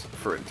is just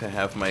for it to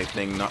have my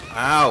thing not.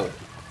 Ow!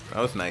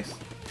 That was nice.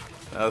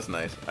 That was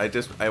nice.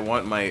 I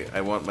want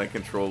my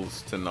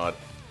controls to not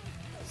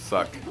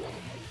suck.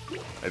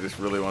 I just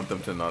really want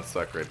them to not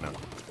suck right now.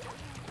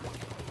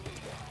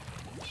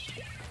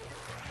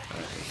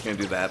 Alright, I'm just gonna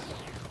do that.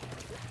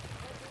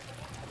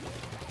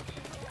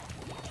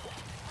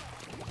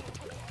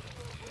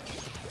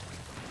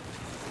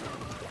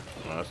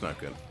 Oh, that's not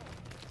good.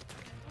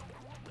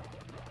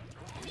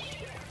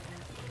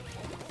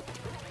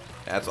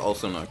 That's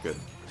also not good.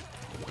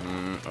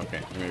 Okay,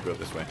 I'm gonna go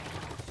this way.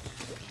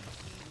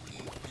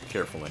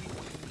 Carefully.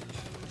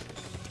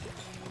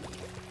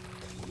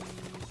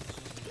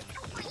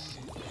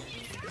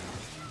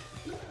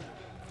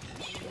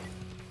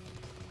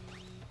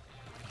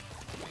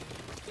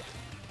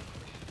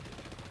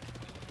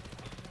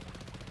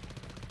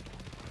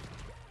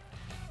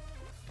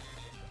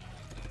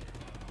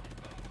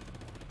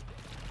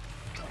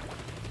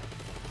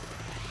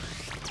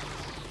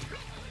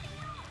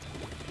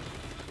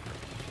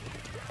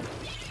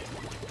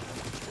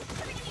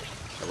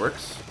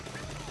 works.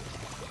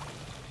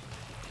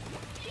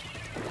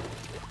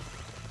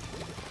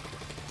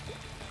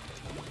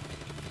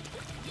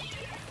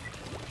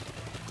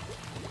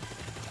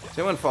 Is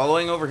anyone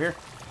following over here?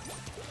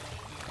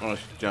 Oh,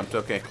 she jumped.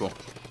 Okay, cool.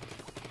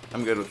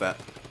 I'm good with that.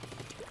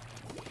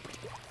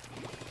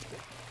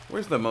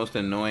 Where's the most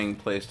annoying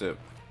place to...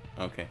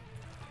 Okay.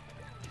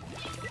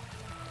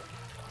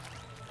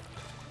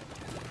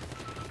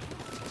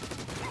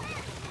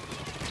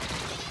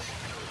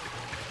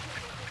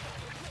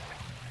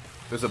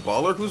 There's a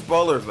baller? Who's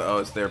baller? Oh,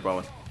 it's their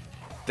baller.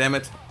 Damn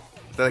it.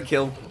 Is that a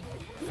kill?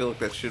 I feel like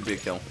that should be a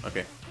kill.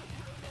 Okay.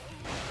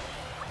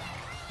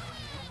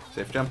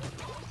 Safe jump.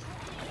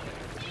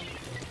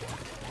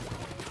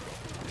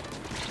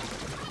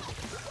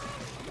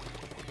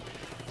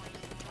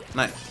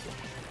 Nice.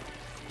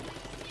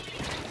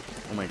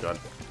 Oh my god.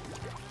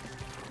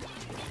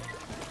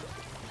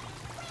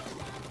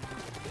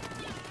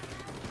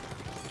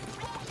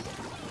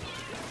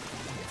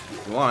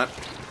 You want?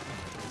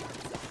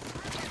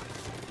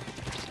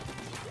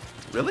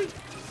 Really?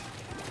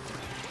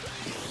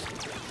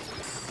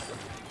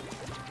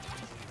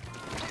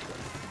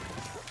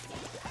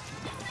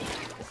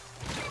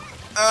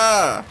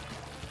 Ah!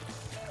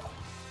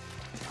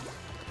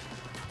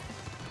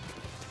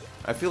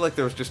 I feel like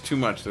there was just too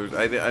much. There was,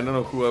 I don't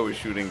know who I was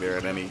shooting there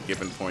at any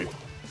given point.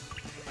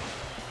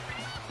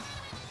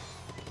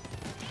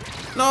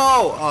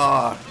 No!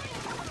 Ah!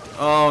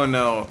 Oh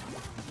no.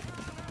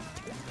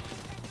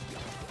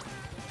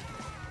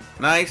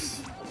 Nice.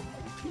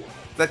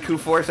 Is that Coup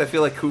Force? I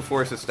feel like Coup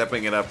Force is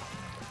stepping it up.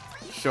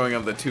 Showing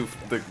him the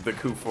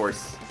Coup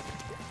Force.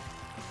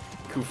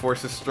 Coup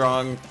Force is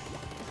strong.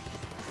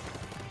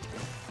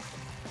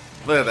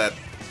 Look at that.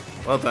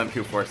 Well done,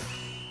 Coup Force.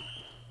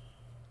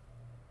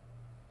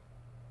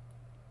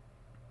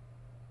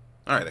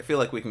 Alright, I feel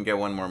like we can get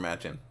one more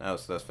match in. That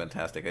was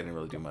fantastic. I didn't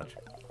really do much.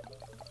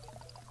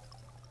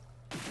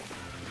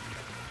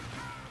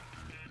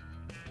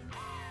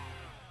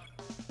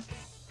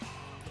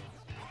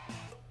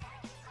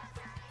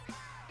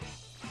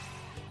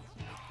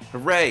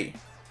 Hooray!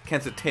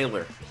 Kenza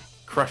Taylor.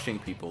 Crushing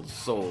people's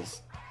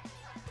souls.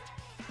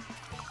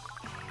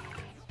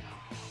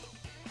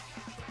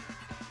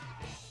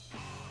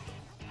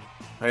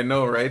 I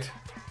know, right?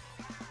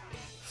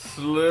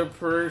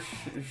 Slipper,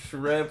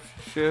 Shrep,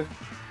 Shift,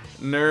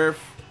 Nerf,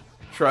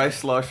 Try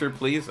Slosher,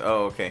 please?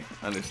 Oh, okay.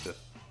 Understood.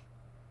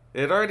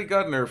 It already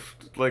got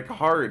nerfed, like,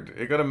 hard.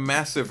 It got a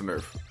massive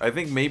nerf. I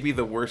think maybe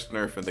the worst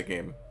nerf in the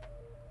game.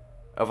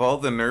 Of all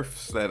the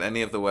nerfs that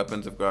any of the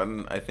weapons have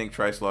gotten, I think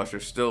Try Slosher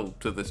still,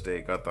 to this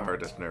day, got the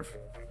hardest nerf.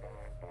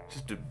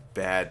 Just a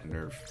bad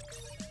nerf.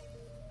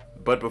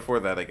 But before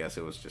that, I guess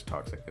it was just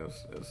toxic. It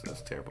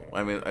was terrible.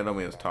 I mean, I don't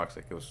mean it was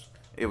toxic.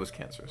 It was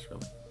cancerous,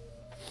 really.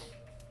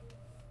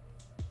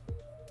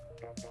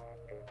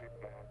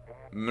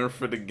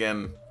 Nerf it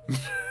again.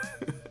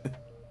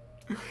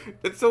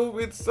 it's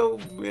so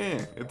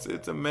meh.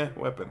 It's a meh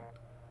weapon.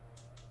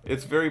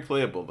 It's very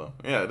playable though.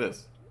 Yeah, it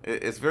is.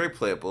 It's very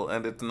playable,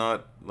 and it's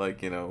not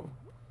like, you know,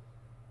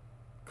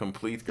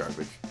 complete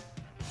garbage.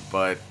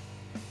 But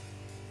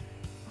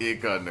it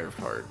got nerfed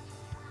hard.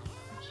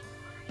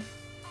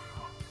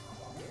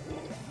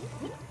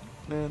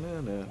 Na,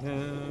 na, na,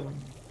 na.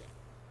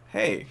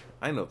 Hey,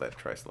 I know that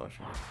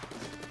Tri-Slosher.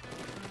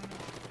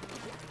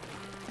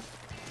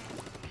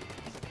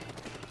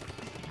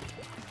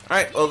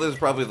 Alright, well this is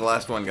probably the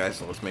last one, guys,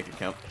 so let's make it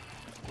count.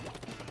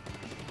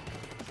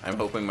 I'm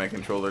hoping my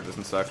controller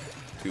doesn't suck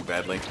too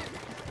badly.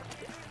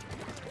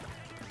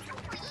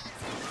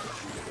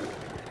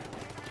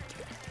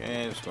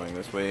 Okay, just going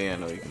this way. I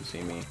know you can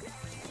see me.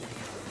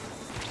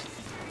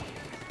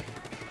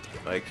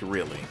 Like,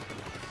 really.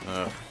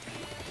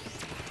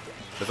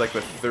 It's like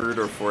the third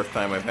or fourth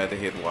time I've had to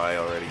hit Y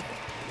already.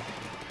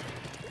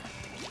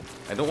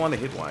 I don't want to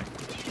hit Y.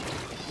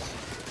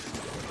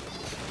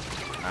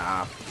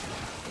 Ah.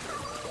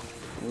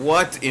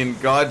 What in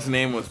God's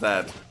name was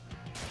that?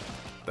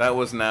 That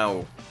was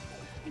now.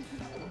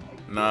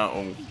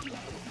 No.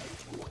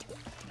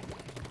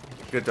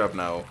 Good job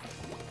now.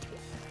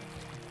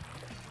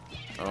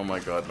 Oh my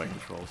god, my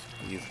controls.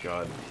 Please,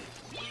 God.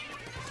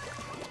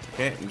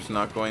 Okay, I'm just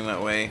not going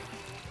that way.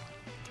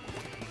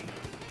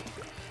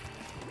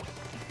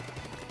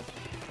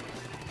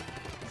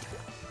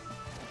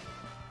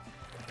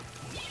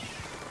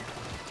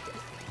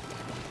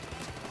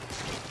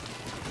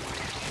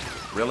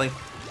 Really?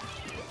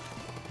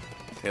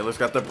 Taylor's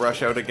got the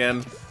brush out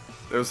again.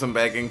 There was some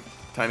begging.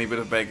 Tiny bit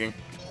of begging.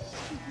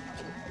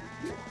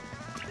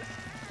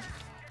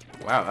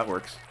 Wow, that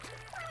works.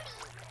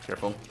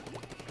 Careful.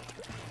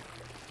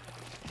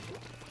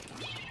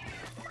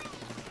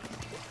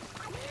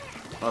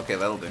 Okay,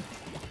 that'll do.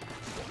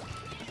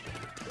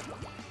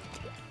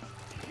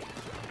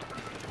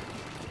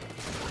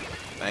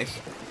 Nice.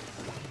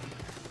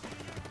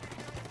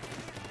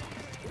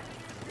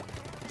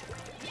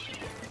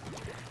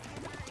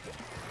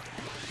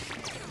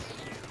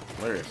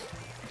 Hilarious.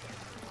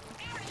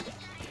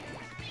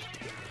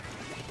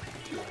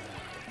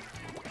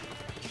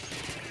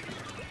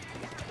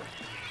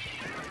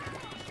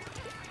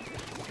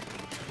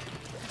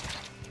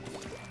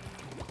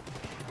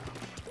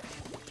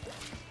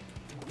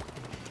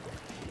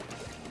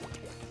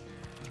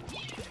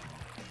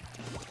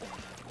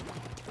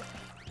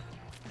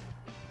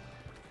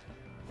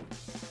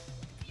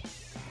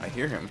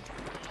 hear him.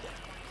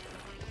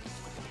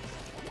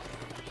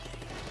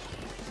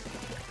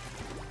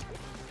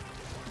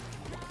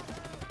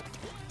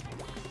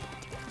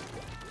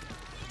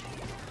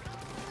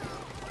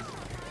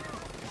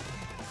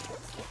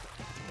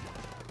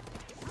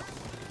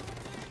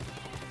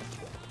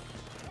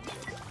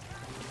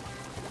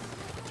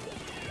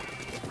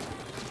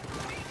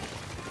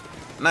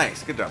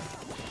 Nice, good job.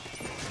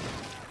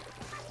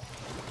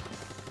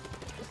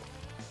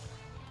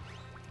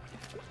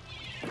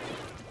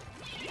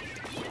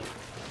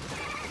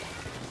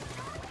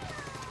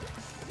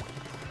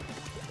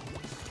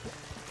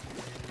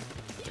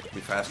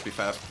 Be fast, be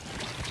fast.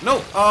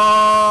 No!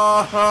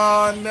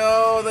 Oh,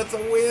 no, that's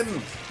a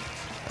win!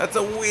 That's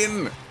a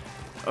win!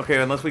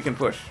 Okay, unless we can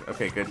push.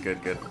 Okay, good,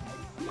 good, good.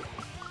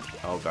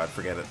 Oh god,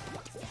 forget it.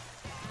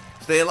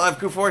 Stay alive,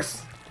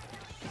 Q-Force!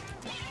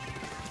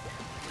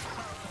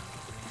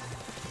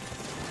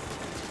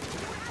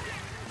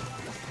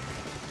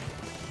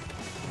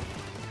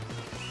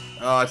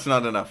 Oh, it's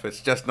not enough. It's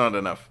just not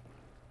enough.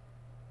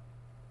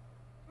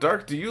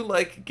 Dark, do you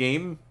like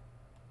game?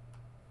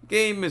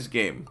 Game is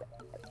game.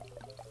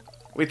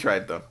 We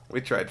tried, though.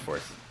 We tried,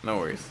 Force. No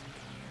worries.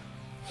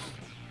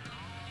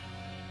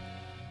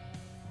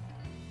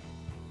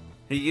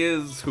 He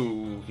is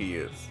who he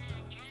is.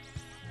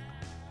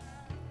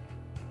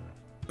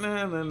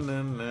 Na na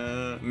na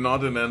na.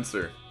 Not an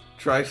answer.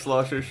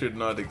 Tri-slosher should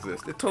not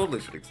exist. It totally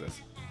should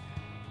exist.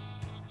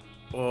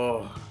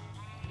 Oh.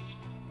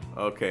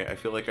 Okay, I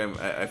feel like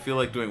I feel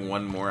like doing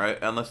one more.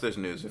 Unless there's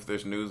news. If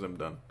there's news, I'm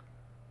done.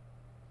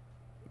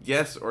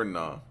 Yes or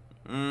no?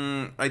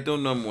 I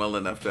don't know him well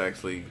enough to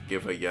actually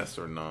give a yes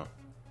or no.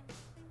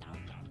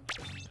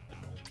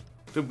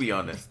 To be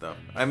honest, though.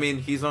 I mean,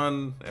 he's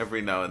on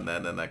every now and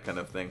then and that kind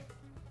of thing.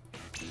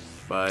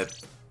 But...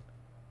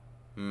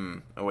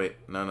 Oh,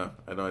 wait. No, no.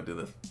 I don't want to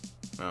do this.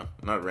 No,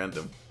 not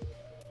random.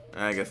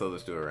 I guess I'll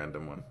just do a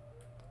random one.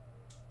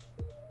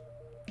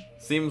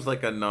 Seems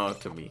like a no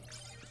to me.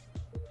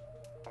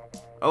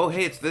 Oh,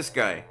 hey, it's this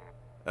guy.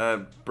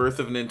 Birth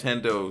of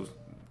Nintendo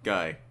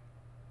guy.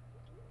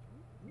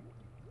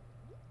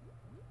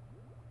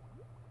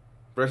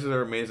 Brushes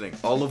are amazing.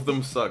 All of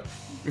them suck.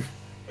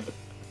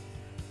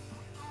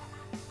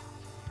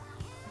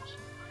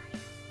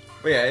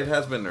 But yeah, it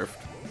has been nerfed.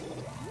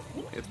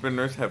 It's been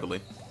nerfed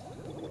heavily.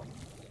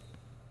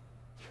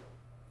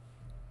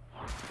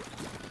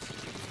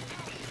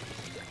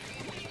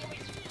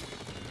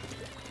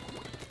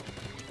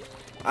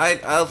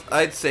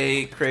 I'd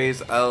say,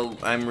 Craze,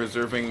 I'm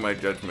reserving my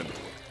judgment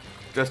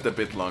just a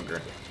bit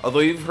longer. Although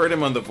you've heard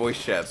him on the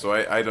voice chat, so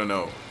I don't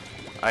know.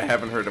 I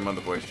haven't heard him on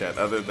the voice chat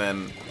other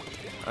than,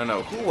 I don't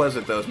know, who was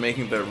it that was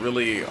making the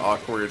really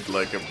awkward,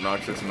 like,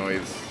 obnoxious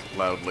noise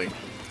loudly?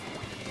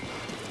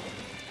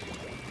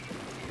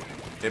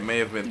 It may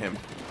have been him.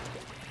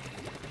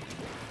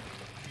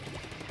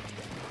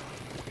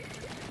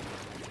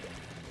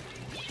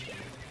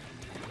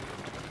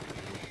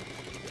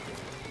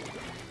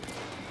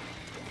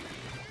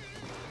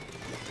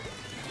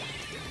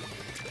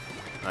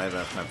 I don't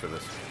have time for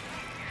this.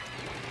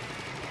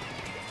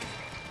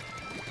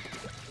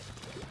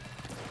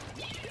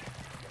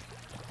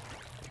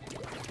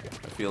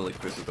 I feel like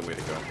this is the way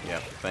to go. Yeah,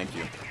 thank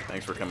you.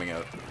 Thanks for coming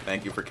out.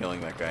 Thank you for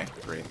killing that guy.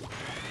 Great.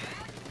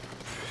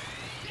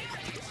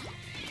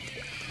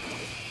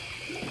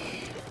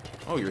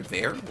 Oh, you're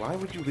there? Why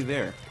would you be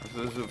there?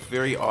 This is a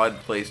very odd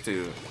place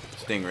to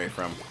Stingray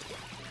from.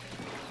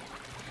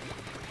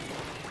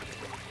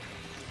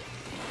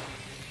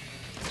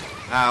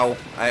 Ow.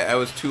 I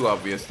was too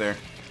obvious there.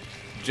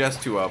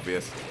 Just too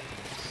obvious.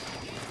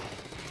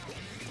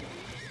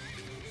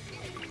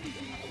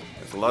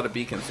 There's a lot of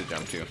beacons to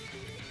jump to.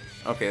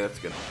 Okay, that's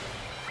good.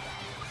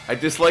 I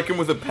dislike him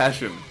with a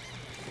passion.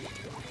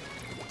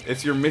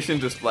 It's your mission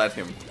to splat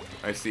him.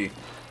 I see.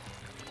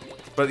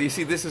 But you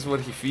see, this is what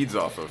he feeds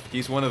off of.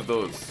 He's one of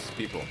those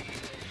people.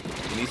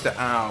 He needs to...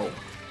 Ow.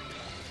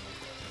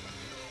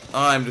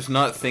 Oh, I'm just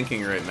not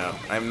thinking right now.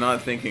 I'm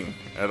not thinking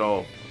at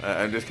all.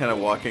 I'm just kind of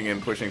walking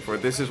and pushing for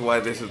it. This is why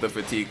this is the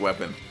fatigue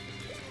weapon.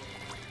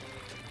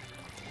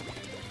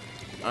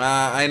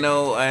 I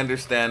know, I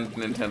understand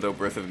Nintendo,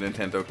 Birth of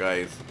Nintendo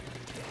guy's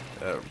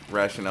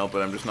rationale,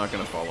 but I'm just not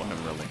going to follow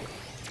him, really.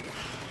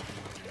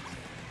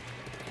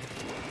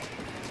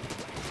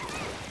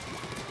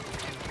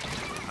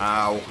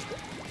 Ow.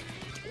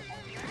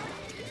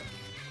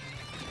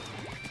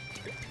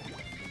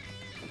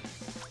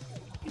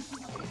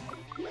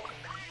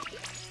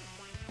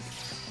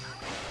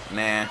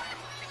 Nah.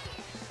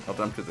 I'll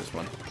jump to this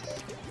one.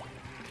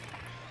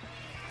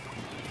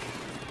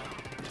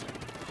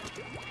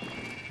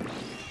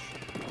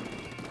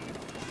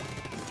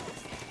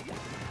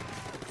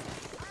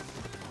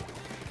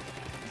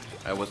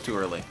 I was too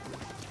early.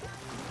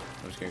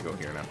 I'm just gonna go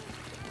here now.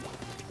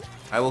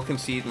 I will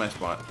concede my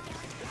spot.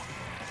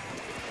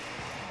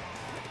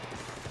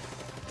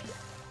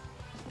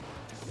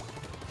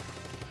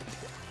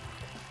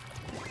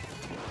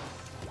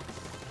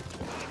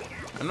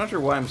 I'm not sure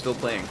why I'm still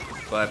playing,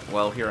 but,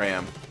 well, here I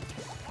am.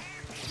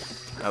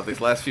 Oh,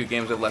 these last few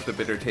games have left a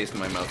bitter taste in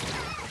my mouth.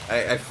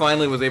 I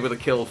finally was able to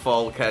kill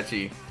Fall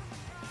Catchy.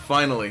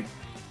 Finally.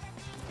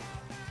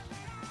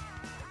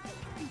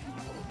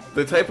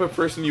 The type of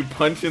person you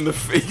punch in the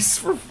face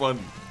for fun.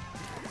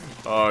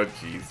 Oh,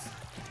 jeez.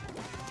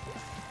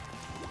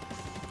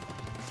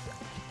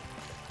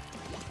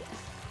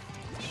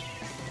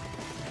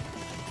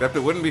 Except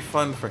it wouldn't be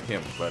fun for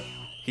him, but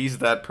he's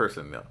that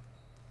person now.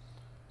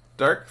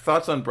 Dark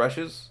thoughts on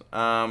brushes?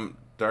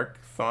 Dark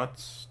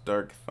thoughts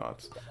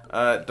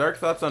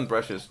on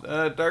brushes.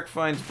 Dark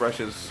finds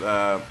brushes,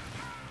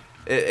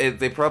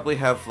 they probably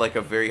have like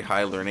a very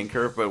high learning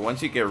curve, but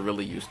once you get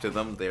really used to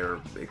them, they're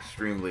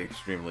extremely,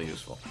 extremely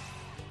useful.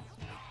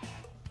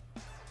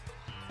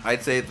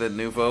 I'd say the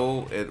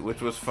Nouveau,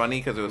 which was funny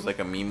because it was like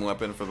a meme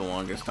weapon for the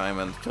longest time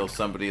until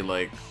somebody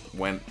like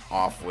went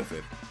off with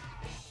it.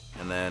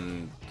 And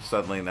then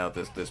suddenly now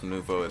this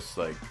Nouveau is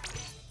like,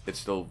 it's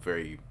still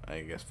very,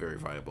 I guess, very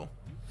viable.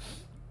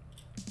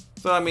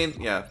 So I mean,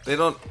 yeah, they're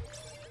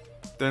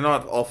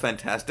not all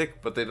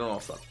fantastic, but they don't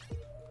all suck.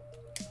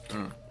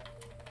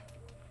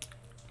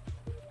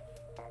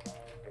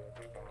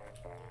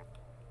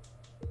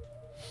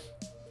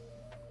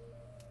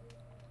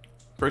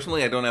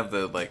 Personally, I don't have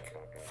the like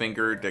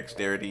finger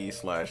dexterity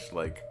 /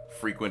 like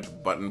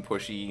frequent button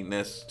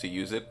pushiness to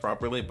use it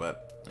properly,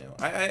 but you know,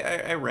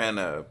 I ran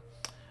a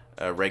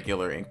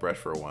regular ink brush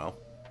for a while.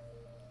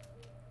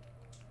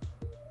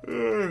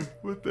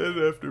 But then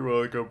after a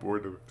while I got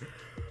bored of it.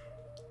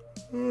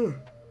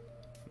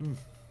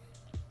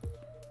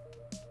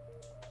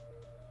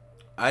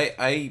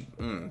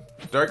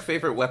 Dark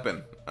favorite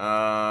weapon.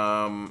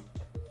 The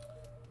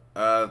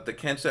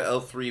Kensa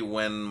L3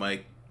 when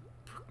my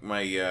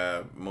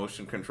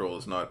motion control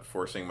is not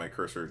forcing my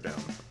cursor down.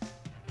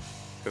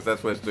 Because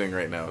that's what it's doing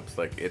right now. It's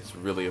like, it's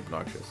really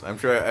obnoxious. I'm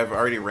sure I've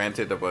already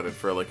ranted about it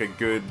for like a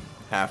good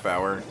half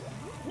hour,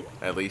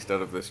 at least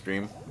out of the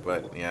stream.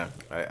 But yeah,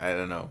 I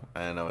don't know.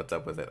 I don't know what's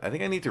up with it. I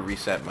think I need to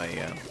reset my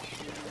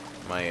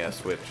my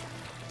Switch.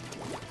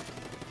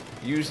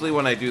 Usually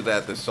when I do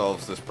that, this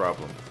solves this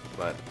problem,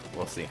 but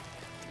we'll see.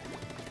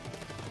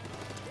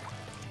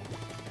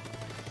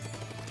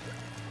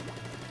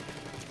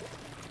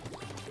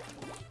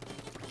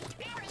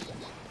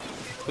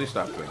 Please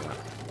stop doing that.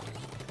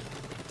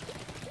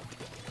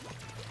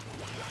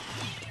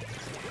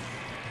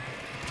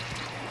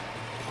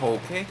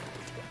 Okay.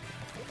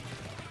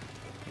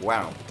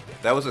 Wow.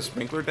 That was a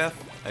sprinkler death,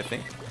 I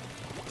think.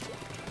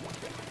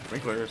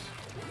 Sprinklers.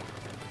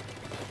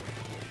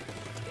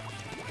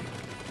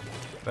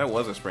 That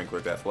was a sprinkler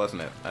death,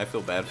 wasn't it? I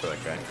feel bad for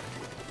that guy.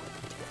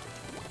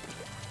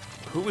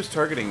 Who was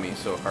targeting me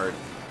so hard?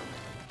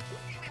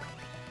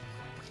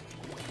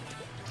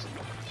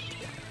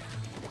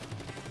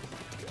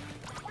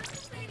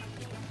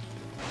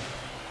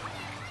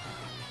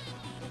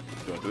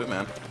 Don't do it,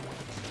 man.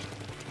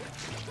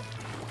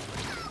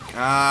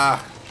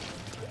 Ah!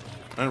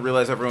 I didn't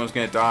realize everyone was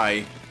gonna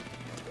die.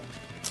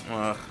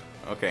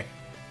 Okay.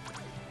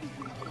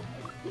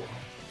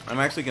 I'm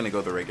actually gonna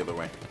go the regular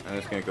way. I'm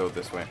just gonna go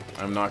this way.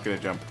 I'm not gonna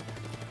jump.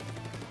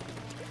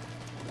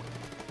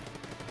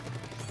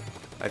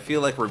 I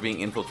feel like we're being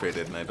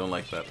infiltrated, and I don't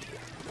like that.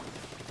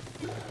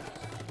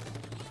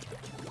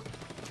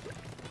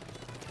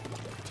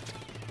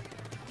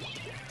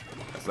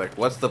 It's like,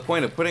 what's the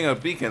point of putting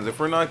out beacons if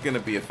we're not gonna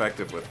be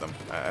effective with them?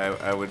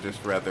 I would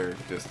just rather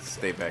just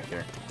stay back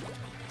here.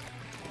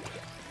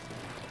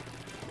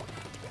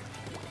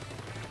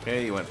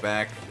 Okay, you went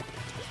back.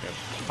 Just gonna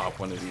pop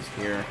one of these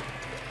here.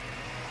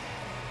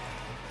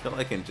 I feel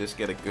I can just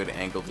get a good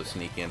angle to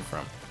sneak in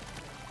from.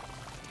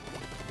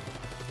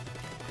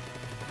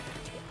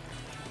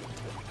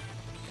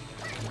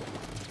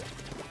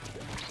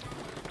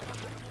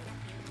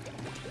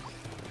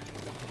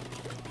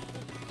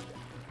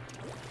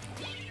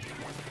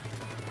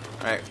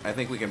 Alright, I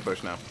think we can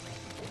push now.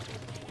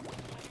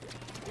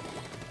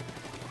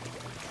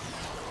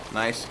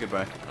 Nice,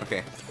 goodbye.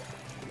 Okay.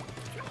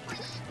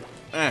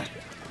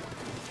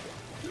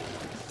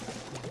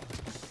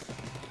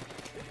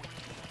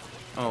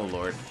 Oh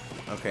lord.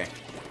 Okay.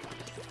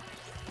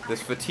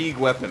 This fatigue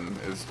weapon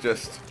is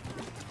just...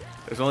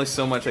 There's only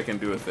so much I can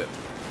do with it.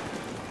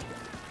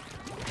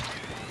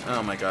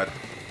 Oh my god.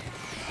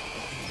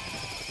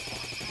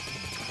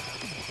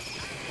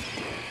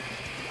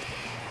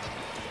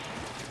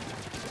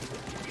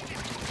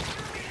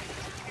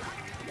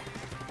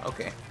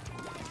 Okay.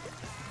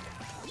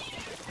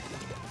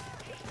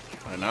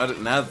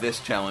 Now this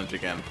challenge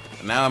again.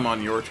 Now I'm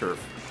on your turf.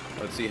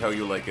 Let's see how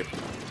you like it.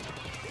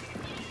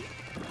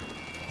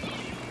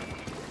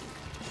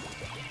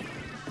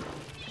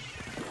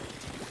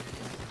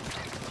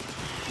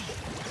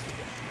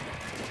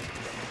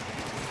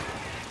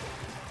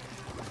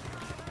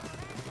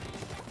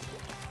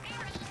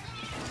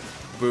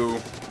 Boo.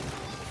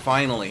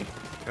 Finally.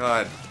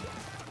 God.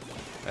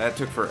 That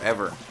took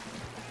forever.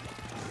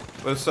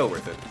 But it's so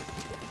worth it.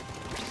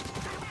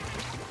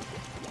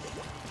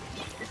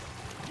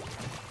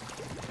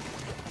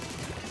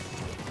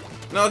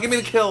 No, give me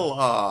the kill!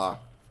 Aw.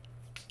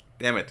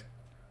 Damn it.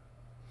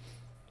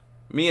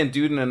 Me and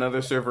Dude in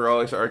another server are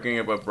always arguing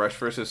about brush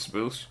versus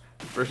sploosh.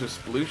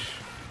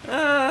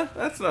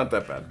 That's not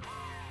that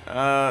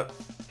bad.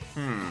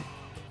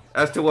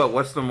 As to what?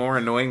 What's the more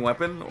annoying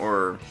weapon?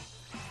 Or...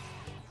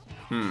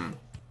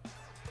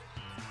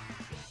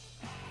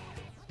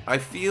 I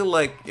feel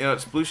like, you know,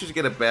 splooshes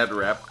get a bad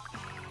rep.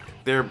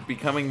 They're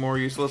becoming more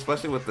useful,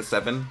 especially with the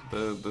 7,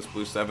 the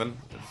Sploosh 7.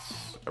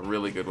 It's a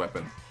really good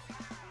weapon.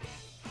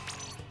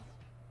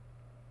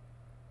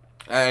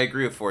 I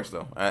agree with Force,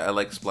 though. I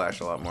like Splash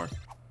a lot more.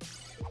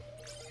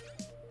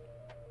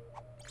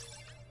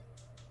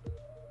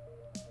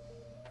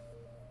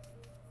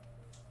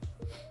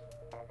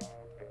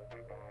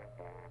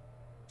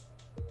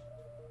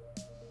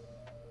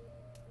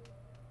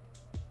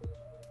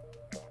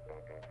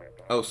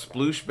 Oh,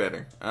 Sploosh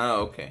better.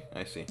 Oh, okay.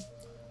 I see.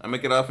 I'm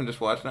gonna get off and just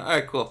watch now.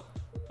 Alright, cool.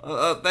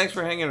 Thanks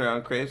for hanging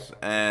around, Chris.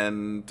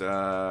 And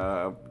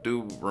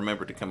do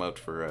remember to come out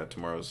for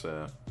tomorrow's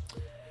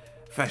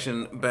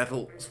Fashion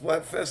Battle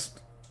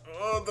Splatfest.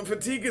 Oh, the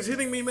fatigue is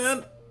hitting me,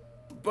 man.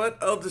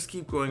 But I'll just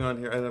keep going on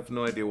here. I have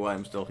no idea why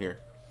I'm still here.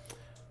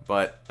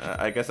 But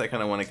I guess I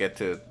kind of want to get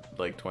to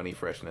like 20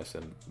 freshness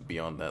and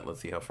beyond that.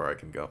 Let's see how far I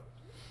can go.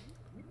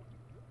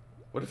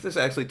 What if this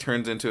actually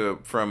turns into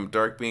from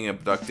Dark being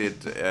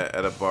abducted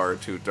at a bar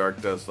to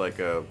Dark does like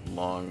a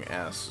long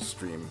ass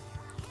stream?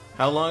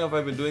 How long have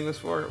I been doing this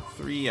for?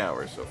 3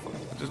 hours so far.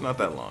 Which is not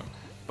that long,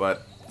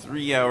 but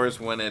 3 hours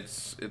when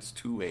it's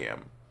 2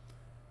 a.m.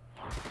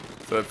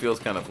 So it feels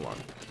kind of long.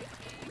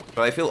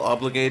 But I feel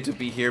obligated to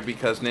be here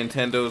because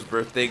Nintendo's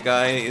birthday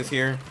guy is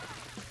here.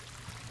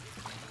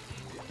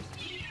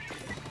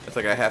 It's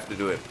like I have to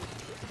do it.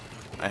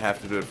 I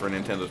have to do it for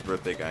Nintendo's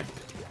birthday guy.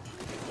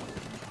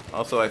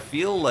 Also, I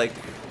feel like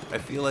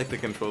the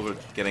controls are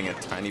getting a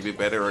tiny bit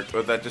better,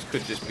 or that just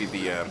could just be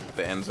the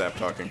NZAP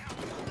talking,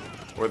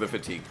 or the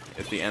fatigue.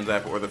 It's the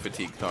NZAP or the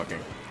fatigue talking.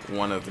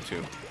 One of the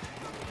two.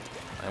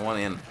 I want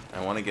in.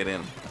 I want to get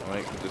in. I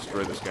want to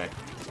destroy this guy.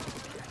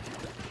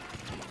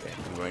 Okay,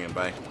 I'm going in.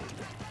 Bye.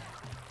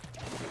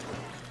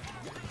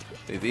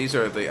 These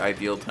are the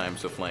ideal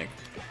times to flank.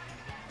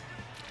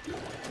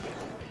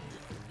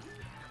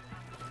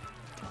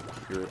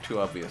 You're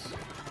too obvious.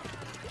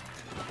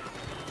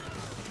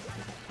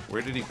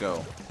 Where did he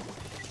go?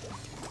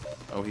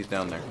 Oh, he's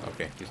down there.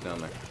 Okay, he's down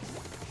there.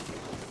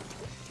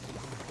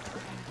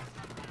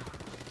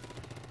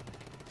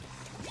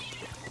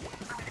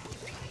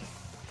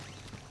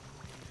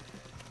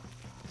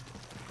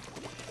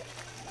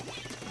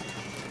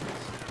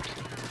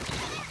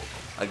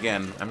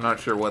 Again, I'm not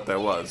sure what that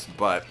was,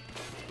 but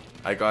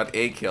I got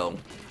a kill.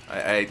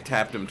 I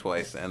tapped him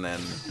twice, and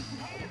then...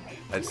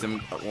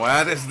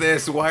 What is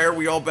this? Why are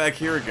we all back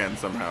here again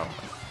somehow?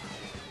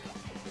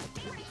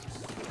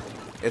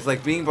 It's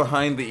like being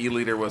behind the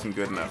E-leader wasn't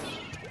good enough.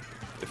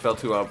 It felt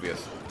too obvious.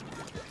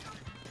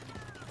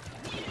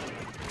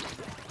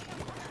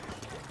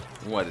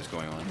 What is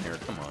going on here?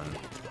 Come on.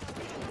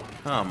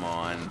 Come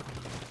on.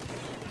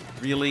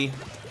 Really?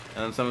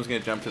 And then someone's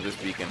gonna jump to this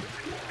beacon.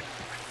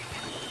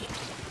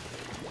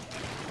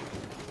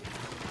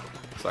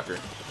 Sucker.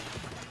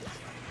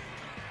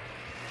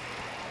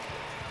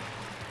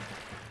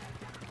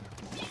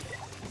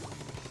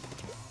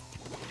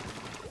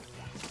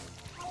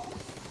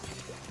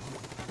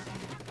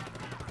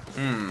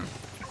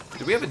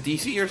 Do we have a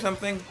DC or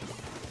something?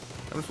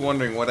 I'm just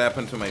wondering what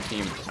happened to my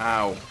team.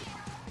 Ow.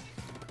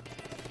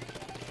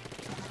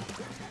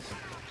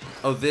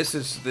 Oh, this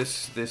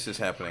is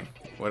happening.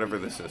 Whatever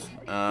this is.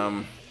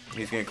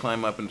 He's gonna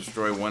climb up and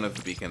destroy one of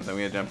the beacons. I'm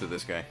gonna jump to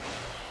this guy.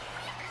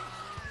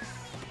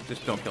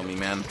 Just don't kill me,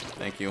 man.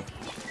 Thank you.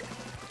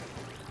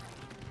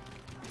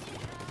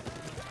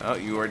 Oh,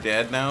 you are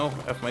dead now,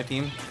 F my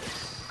team.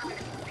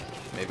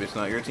 Maybe it's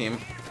not your team.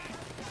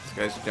 This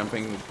guy's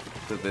jumping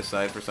to this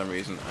side for some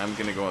reason. I'm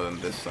gonna go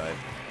on this side.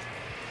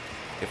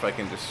 If I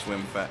can just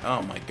swim fast.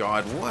 Oh my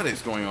god, what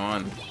is going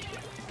on?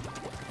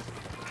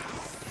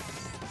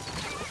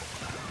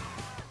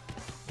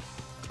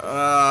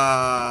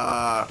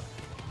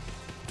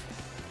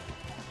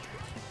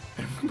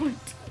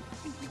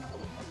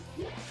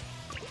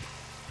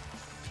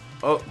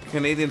 Oh,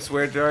 Canadian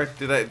swear jar?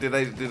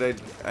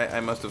 I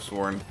must have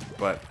sworn,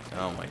 but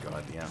oh my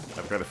god, yeah.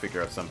 I've got to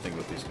figure out something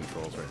with these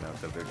controls right now,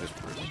 because they're just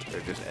brutal.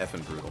 They're just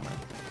effing brutal, man.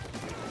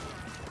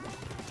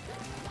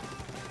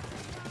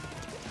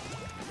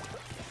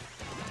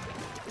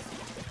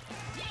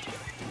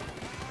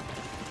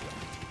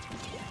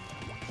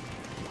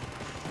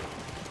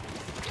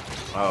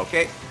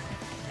 Okay.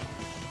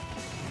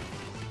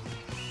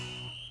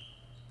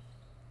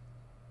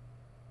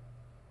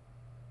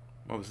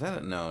 What was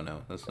that? No,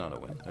 that's not a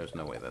win. There's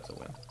no way that's a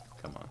win.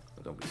 Come on,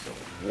 don't be silly.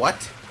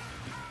 What?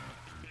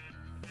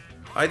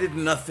 I did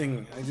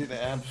nothing. I did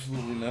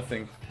absolutely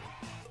nothing.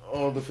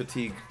 Oh, the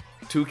fatigue.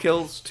 2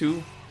 kills?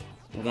 2?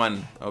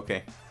 1.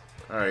 Okay.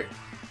 Alright.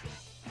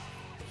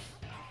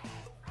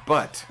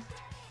 But,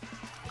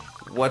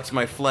 what's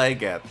my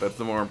flag at? That's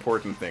the more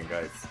important thing,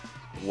 guys.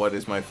 What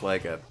is my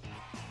flag at?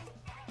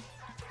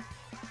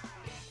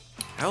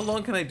 How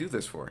long can I do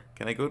this for?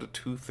 Can I go to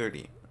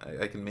 2:30?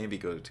 I can maybe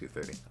go to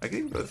 230. I can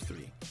even go to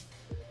 3.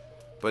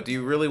 But do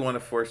you really want to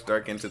force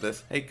Dark into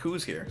this? Hey,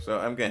 Koo's here, so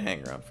I'm gonna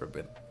hang around for a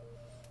bit.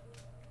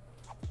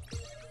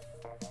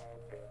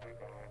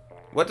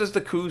 What does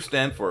the Koo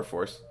stand for,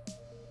 Force?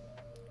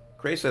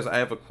 Cray says, I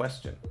have a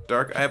question.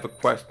 Dark, I have a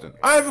question.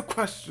 I have a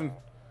question!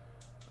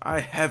 I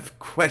have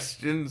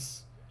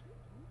questions.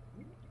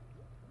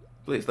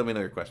 Please, let me know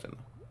your question.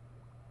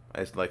 I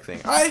just like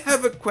saying, I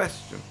have a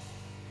question.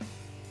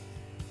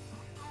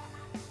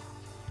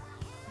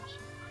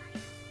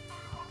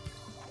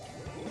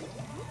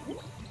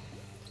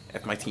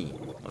 F my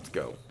team. Let's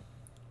go.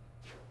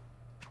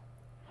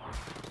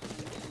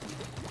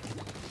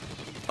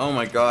 Oh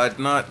my god,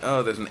 not...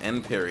 Oh, there's an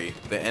end parry.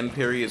 The end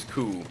parry is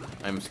cool.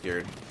 I'm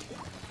scared.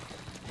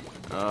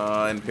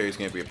 End parry's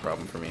gonna be a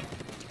problem for me.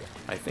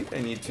 I think I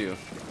need to...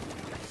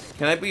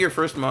 Can I be your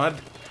first mod?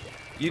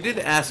 You did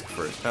ask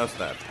first. How's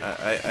that?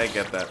 I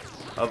get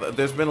that.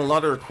 There's been a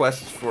lot of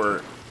requests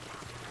for...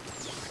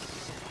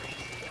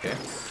 Okay.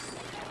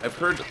 I've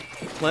heard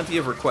plenty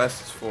of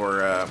requests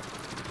for,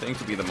 thing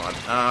to be the mod.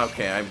 Ah,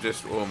 okay, I'm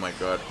just... Oh my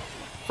god.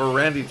 For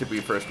Randy to be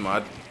first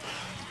mod.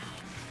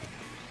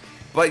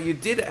 But you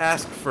did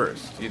ask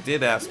first. You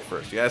did ask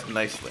first. You asked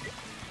nicely.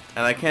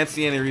 And I can't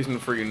see any reason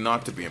for you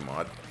not to be a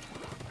mod.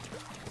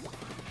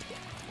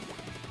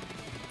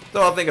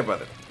 So I'll think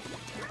about it.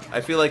 I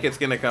feel like it's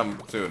gonna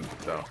come soon,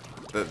 though.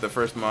 The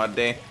first mod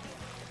day,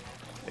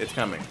 it's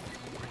coming.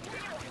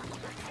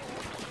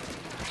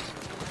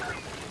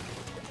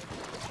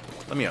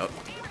 Let me out.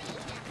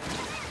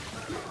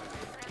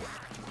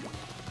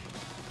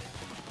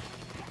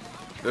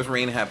 There's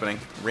rain happening.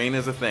 Rain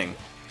is a thing.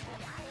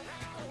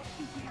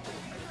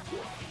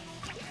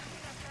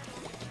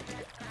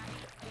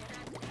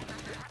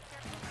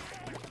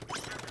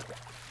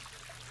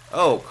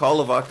 Oh, Call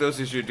of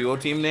Octos is your duo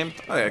team name?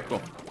 Oh yeah,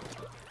 cool.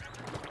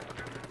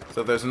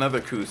 So there's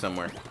another coup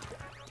somewhere.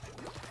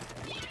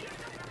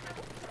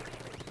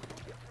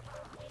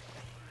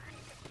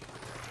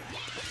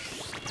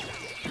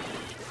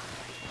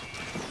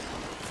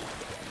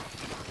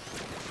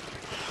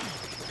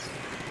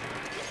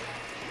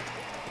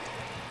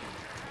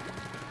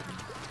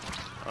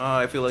 Oh,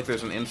 I feel like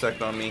there's an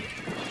insect on me.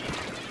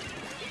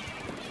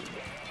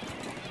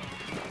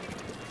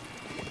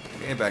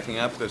 Okay, backing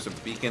up. There's a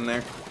beacon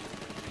there.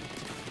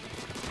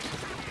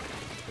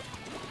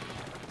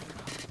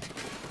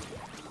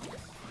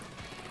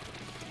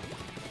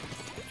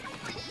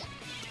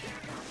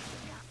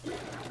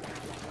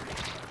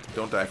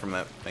 Don't die from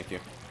that. Thank you.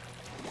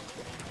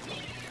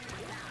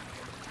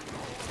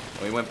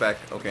 Oh, he went back.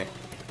 Okay.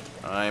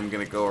 I'm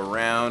gonna go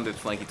around. It's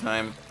flanky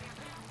time.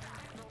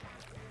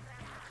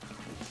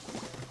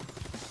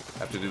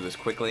 Have to do this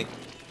quickly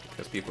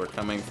because people are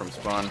coming from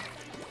spawn.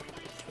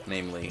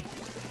 Namely,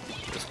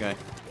 this guy.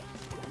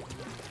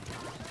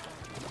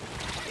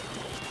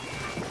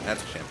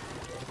 That's a shame.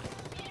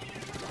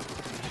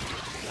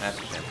 That's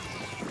a shame.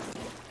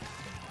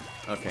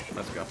 Okay,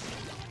 let's go.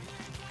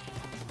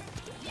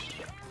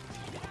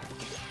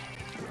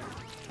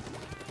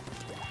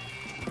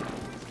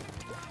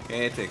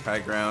 Okay, take high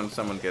ground.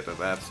 Someone get to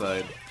that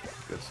side.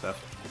 Good stuff.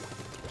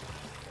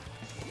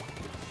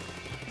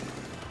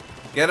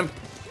 Get him.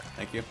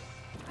 Thank you.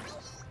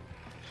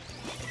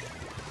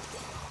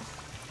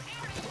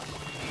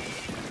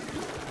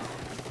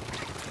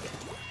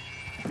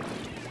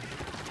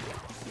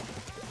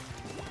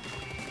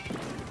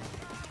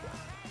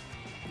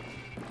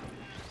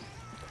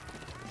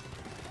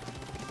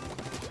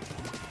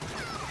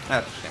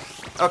 That's a shame.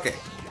 Okay.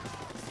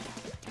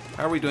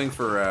 How are we doing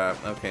for,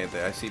 okay,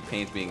 I see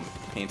paint being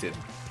painted.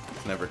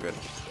 It's never good.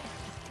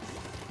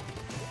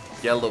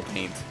 Yellow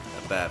paint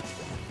at that.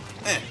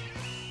 Eh.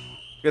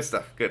 Good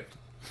stuff, good.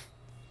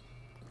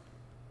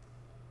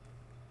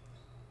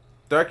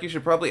 Dark, you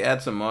should probably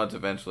add some mods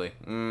eventually.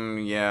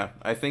 Yeah,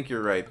 I think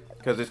you're right.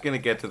 Because it's gonna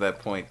get to that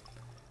point.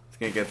 It's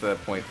gonna get to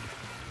that point.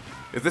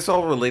 Is this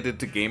all related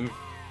to game?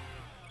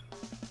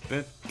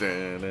 Da,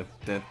 da, da,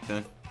 da,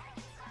 da.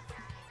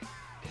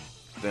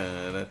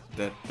 Da, da,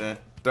 da, da.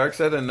 Dark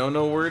said a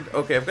no-no word?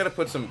 Okay, I've got to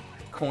put some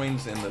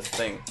coins in this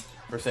thing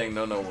for saying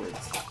no-no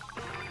words.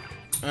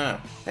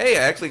 Hey,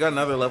 I actually got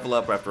another level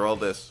up after all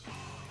this.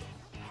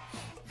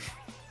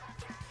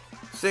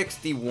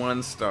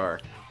 61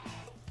 star.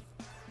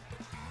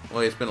 Well,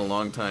 it's been a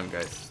long time,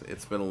 guys.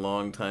 It's been a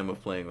long time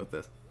of playing with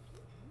this.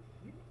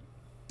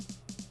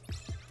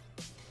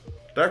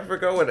 Dark,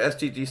 forgot what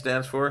STG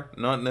stands for?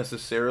 Not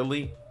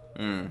necessarily.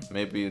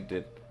 Maybe you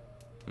did.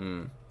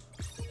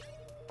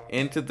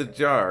 Into the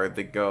jar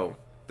they go.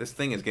 This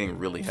thing is getting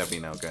really heavy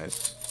now,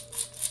 guys.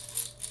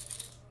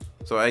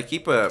 So I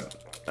keep a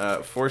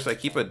I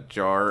keep a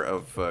jar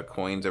of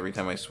coins every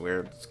time I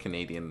swear. It's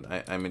Canadian.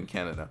 I'm in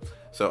Canada.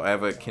 So I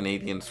have a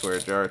Canadian swear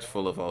jar. It's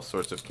full of all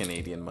sorts of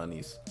Canadian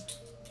monies.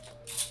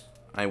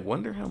 I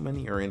wonder how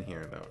many are in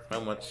here, though.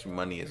 How much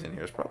money is in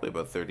here? It's probably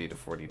about $30 to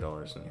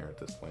 $40 in here at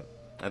this point.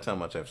 That's how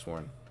much I've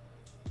sworn.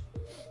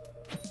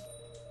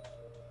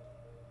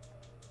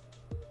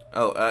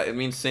 Oh, it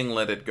means sing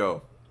Let It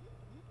Go.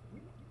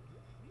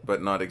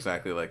 But not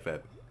exactly like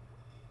that.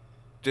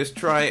 Just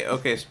try.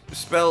 Okay,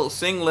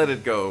 sing "Let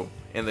It Go"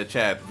 in the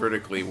chat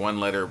vertically, one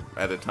letter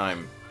at a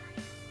time.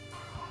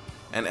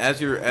 And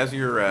as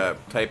you're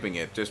typing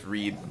it, just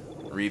read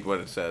what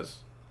it says.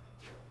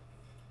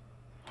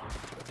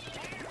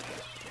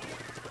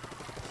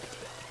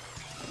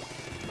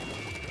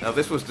 Now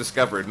this was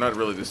discovered, not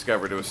really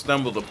discovered. It was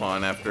stumbled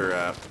upon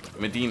after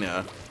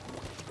Medina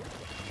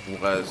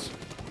was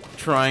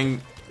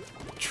trying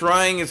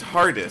his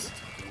hardest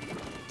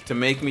to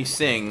make me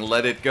sing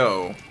 "Let It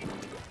Go"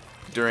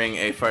 during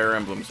a Fire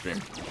Emblem stream.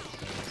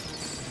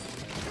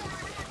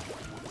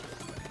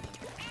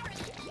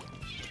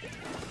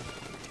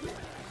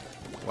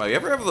 Wow, you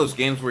ever have those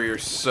games where you're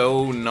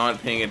so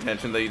not paying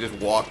attention that you just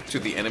walk to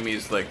the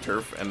enemy's like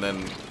turf and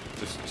then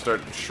just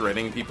start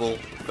shredding people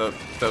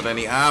without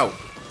any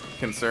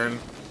concern?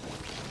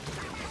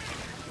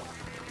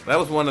 That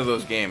was one of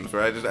those games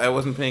where I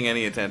wasn't paying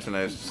any attention.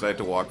 I just decided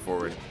to walk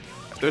forward.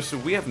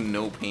 We have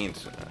no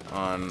paint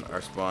on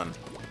our spawn.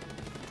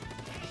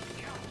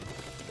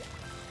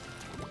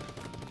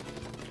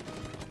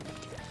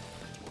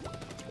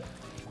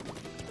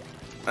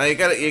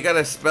 You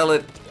gotta spell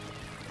it.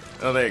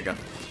 Oh, there you go.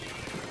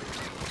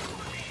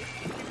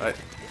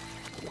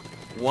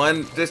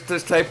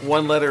 Just type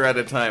one letter at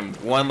a time.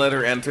 One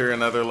letter, enter.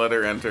 Another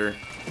letter, enter.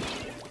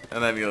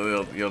 And then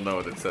you'll know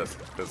what it says.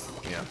 Cause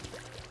yeah,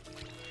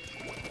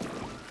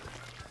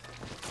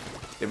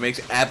 it makes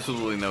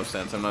absolutely no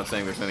sense. I'm not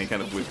saying there's any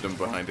kind of wisdom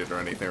behind it or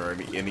anything or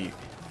any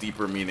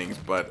deeper meanings,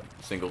 but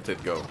single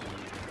tit go.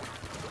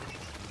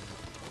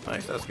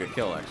 Nice, that was a good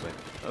kill actually.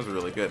 That was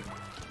really good.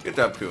 Good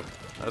job, Koo.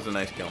 That was a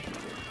nice kill.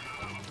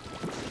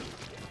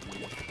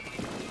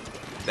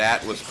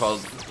 That was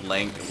called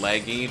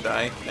laggy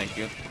die. Thank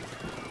you.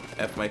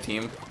 F my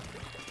team.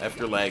 F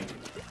your lag.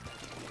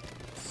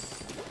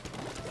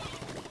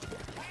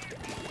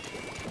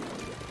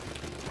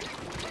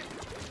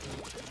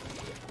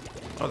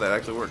 Oh, that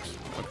actually works.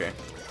 Okay.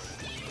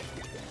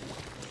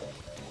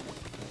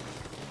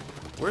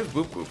 Where's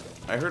Boop Boop?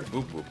 I heard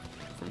Boop Boop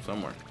from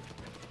somewhere.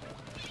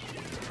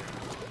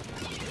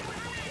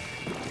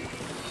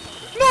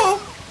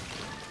 No!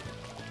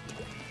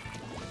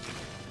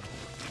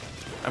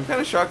 I'm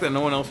kind of shocked that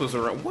no one else was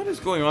around. What is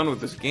going on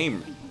with this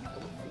game?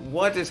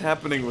 What is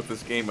happening with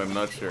this game? I'm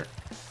not sure.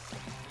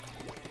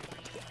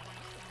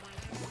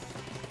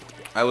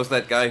 I was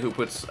that guy who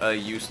puts a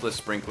useless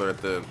sprinkler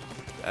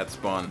at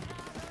spawn.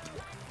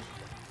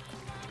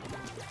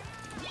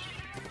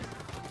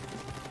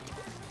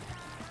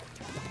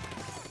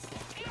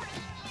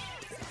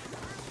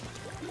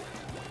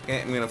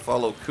 Okay, I'm gonna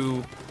follow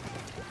Koo.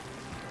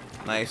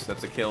 Nice,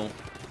 that's a kill.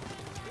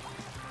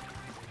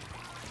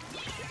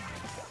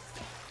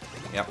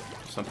 Yep,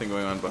 something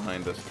going on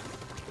behind us.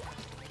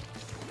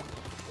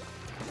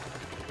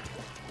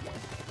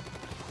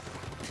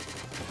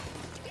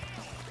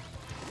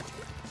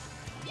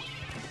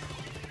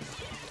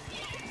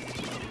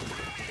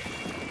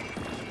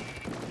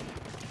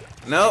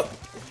 Nope.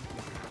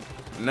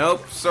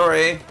 Nope,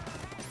 sorry.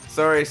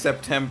 Sorry,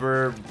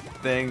 September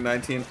thing,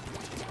 19.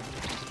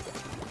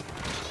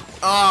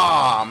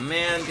 Aw,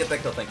 man, get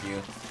that kill, thank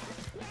you.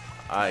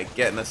 I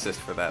get an assist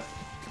for that.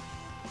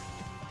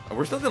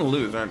 We're still gonna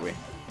lose, aren't we?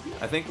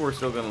 I think we're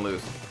still gonna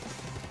lose.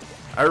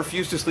 I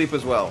refuse to sleep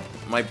as well.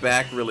 My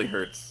back really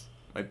hurts.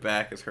 My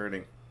back is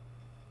hurting.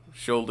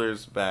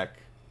 Shoulders, back,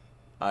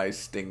 eyes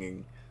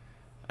stinging.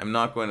 I'm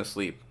not going to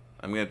sleep.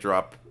 I'm gonna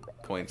drop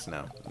points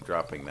now. I'm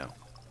dropping now.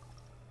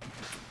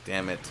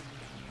 Damn it.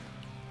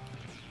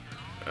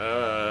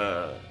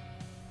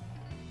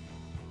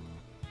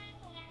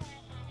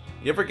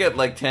 You ever get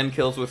like 10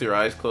 kills with your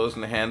eyes closed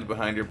and a hand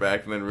behind your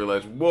back and then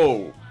realize,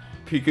 whoa,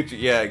 Pikachu.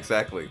 Yeah,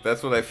 exactly.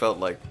 That's what I felt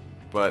like.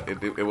 But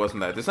it wasn't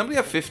that. Did somebody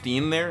have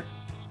 15 there?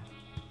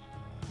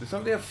 Did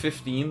somebody have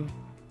 15?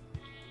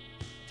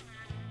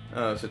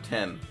 Oh, it's a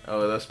 10.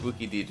 Oh, that's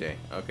Spooky DJ.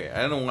 Okay,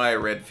 I don't know why I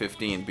read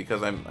 15,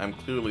 because I'm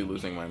clearly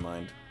losing my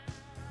mind.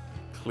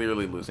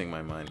 Clearly losing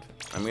my mind.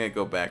 I'm gonna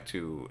go back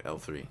to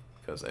L3,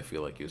 because I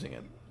feel like using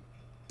it.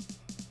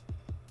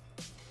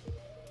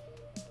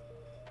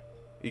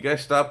 You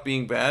guys stop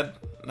being bad?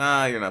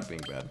 Nah, you're not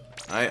being bad.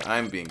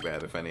 I'm being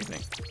bad, if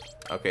anything.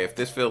 Okay, if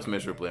this fails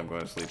miserably, I'm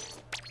going to sleep.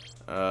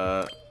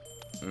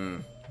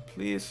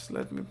 Please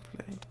let me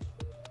play.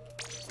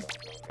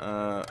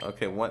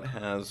 Okay, what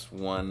has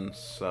 1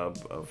 sub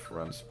of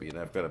run speed?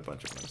 I've got a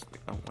bunch of run speed.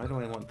 Oh, why do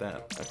I want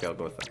that? Okay, I'll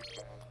go with that.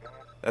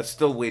 That's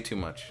still way too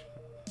much.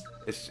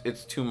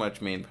 It's too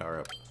much main power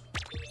up.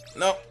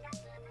 No!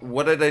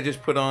 What did I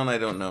just put on? I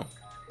don't know.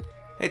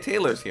 Hey,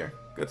 Taylor's here.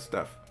 Good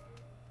stuff.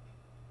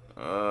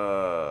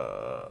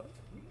 So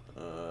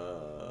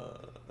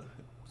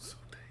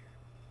tired.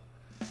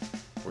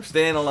 We're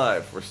staying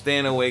alive. We're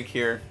staying awake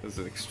here. This is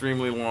an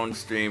extremely long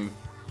stream.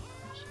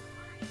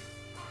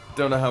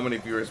 Don't know how many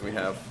viewers we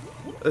have.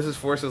 This is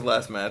Force's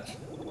last match.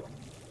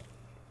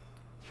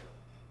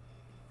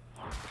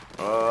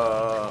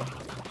 But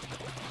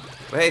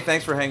hey,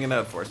 thanks for hanging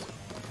out, Force.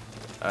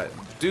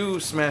 Do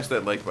smash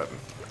that like button.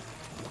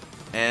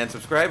 And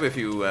subscribe if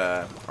you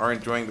are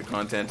enjoying the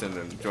content and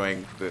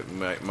enjoying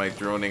my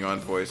droning on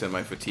voice and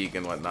my fatigue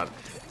and whatnot.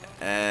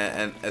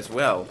 And as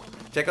well,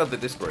 check out the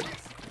Discord.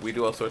 We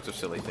do all sorts of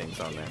silly things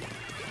on there.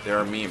 There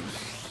are memes.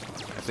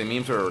 I say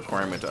memes are a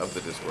requirement of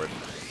the Discord.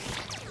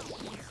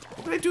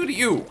 What did I do to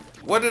you?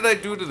 What did I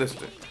do to this?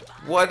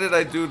 What did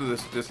I do to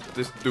this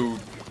dude?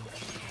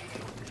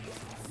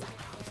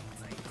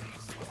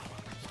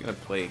 Just gonna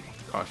play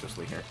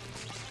cautiously here.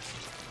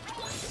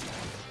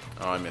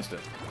 Oh, I missed it.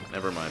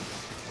 Never mind.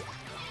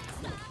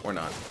 Or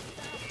not.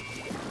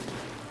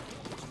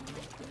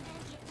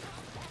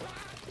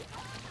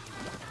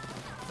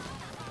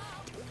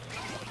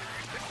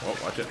 Oh,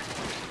 watch it.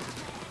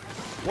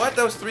 What?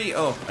 That was 3?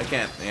 Oh, I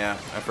can't. Yeah,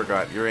 I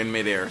forgot. You're in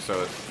midair,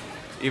 so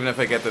even if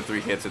I get the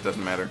 3 hits, it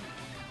doesn't matter.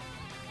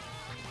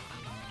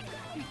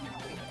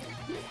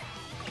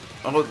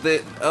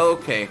 Oh,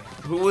 okay.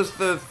 Who was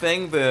the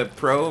thing? The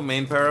pro?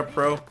 Main power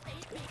pro?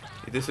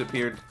 He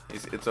disappeared.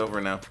 It's over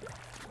now.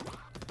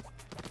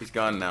 He's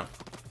gone now.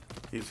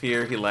 He's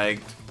here. He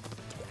lagged.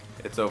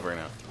 It's over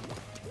now.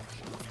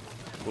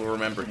 We'll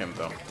remember him,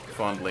 though.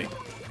 Fondly.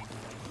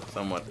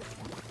 Somewhat.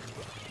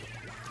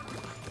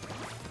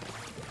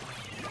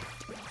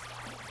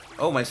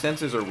 Oh, my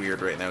senses are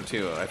weird right now,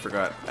 too. I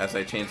forgot. As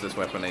I change this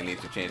weapon, I need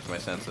to change my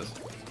senses.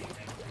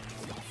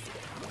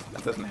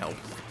 That doesn't help.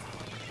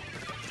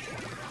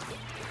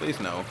 Please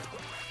no.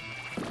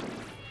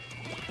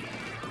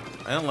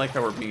 I don't like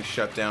how we're being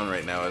shut down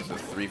right now as a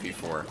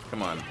 3v4.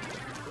 Come on.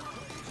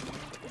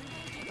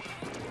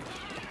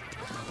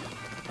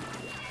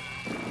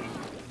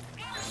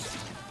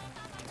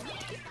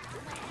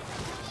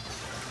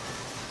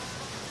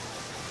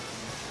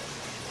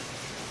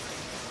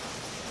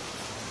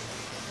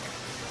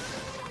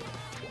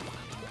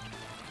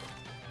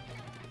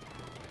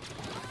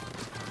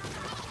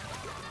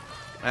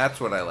 That's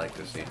what I like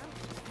to see.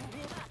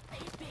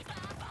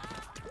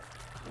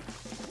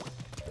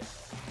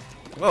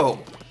 Whoa!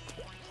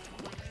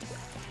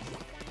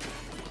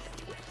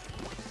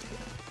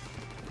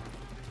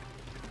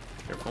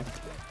 Careful.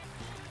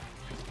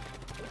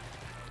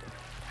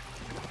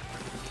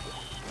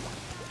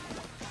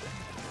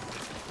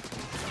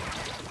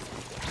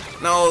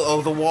 No!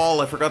 Oh, the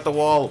wall! I forgot the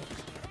wall!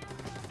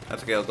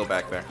 That's okay, I'll go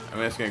back there. I'm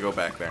just gonna go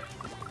back there.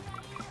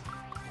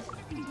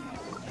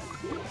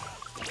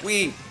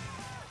 Whee!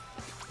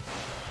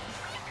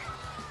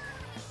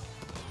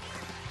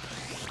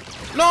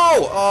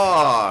 No!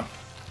 Aw!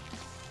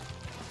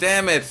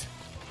 Damn it!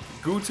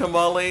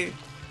 Guatemala.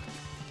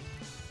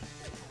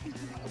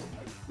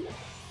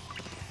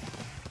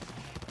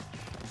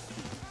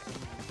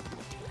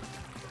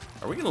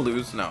 Are we gonna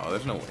lose? No,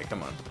 there's no way.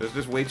 Come on. There's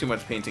just way too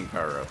much painting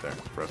power out there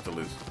for us to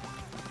lose.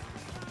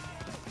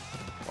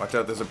 Watch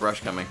out, there's a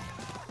brush coming.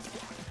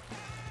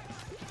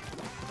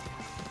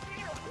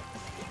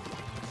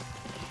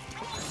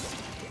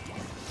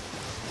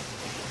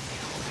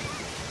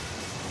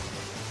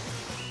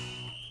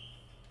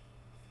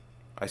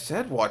 I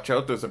said watch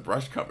out, there's a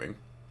brush coming.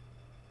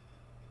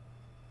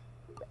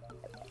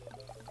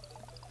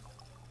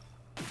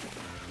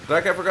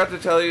 Doc, I forgot to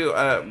tell you,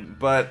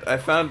 but I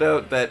found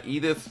out that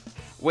Edith...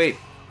 Wait,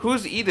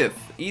 who's Edith?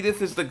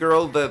 Edith is the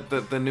girl,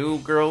 the new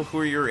girl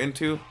who you're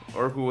into,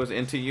 or who was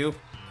into you.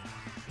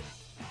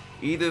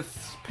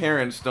 Edith's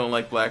parents don't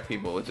like black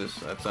people, which is...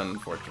 that's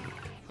unfortunate.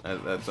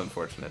 That's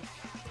unfortunate.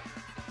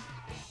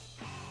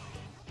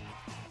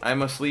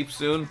 I'm asleep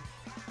soon.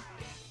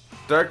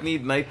 Dark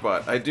need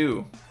Nightbot. I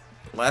do.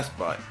 Last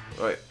bot.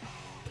 Wait.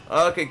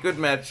 Okay, good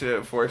match,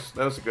 Force.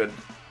 That was good.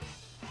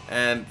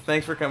 And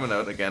thanks for coming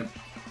out again.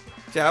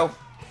 Ciao.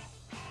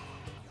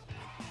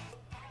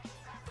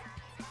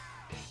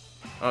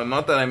 Oh,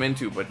 not that I'm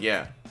into, but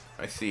yeah.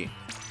 I see.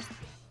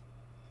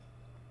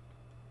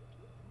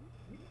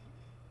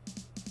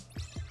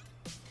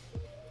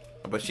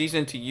 But she's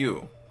into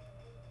you.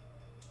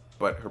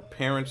 But her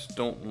parents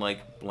don't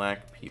like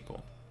black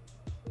people.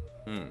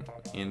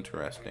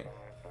 Interesting.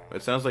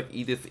 It sounds like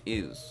Edith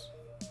is.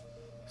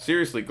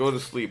 Seriously, go to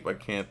sleep. I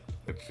can't.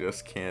 I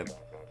just can't.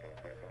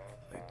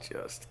 I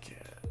just can't.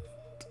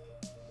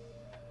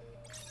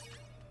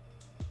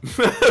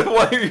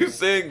 Why are you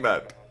saying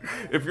that?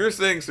 If you're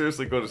saying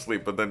seriously go to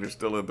sleep, but then you're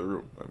still in the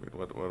room. I mean,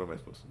 what am I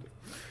supposed to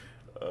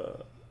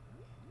do?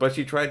 But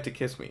she tried to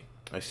kiss me.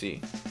 I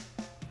see.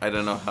 I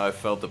don't know how I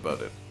felt about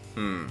it.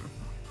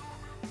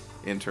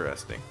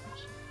 Interesting.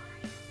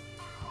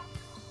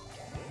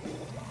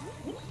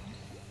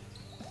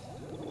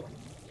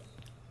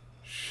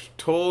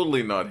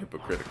 Totally not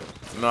hypocritical.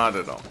 Not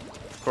at all.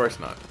 Of course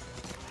not.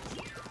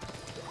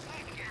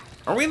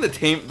 Are we in the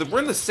team? We're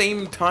in the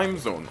same time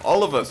zone.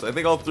 All of us. I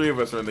think all 3 of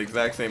us are in the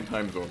exact same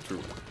time zone, too.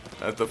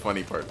 That's the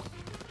funny part.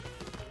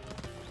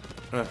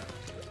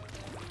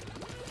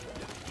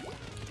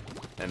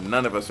 And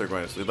none of us are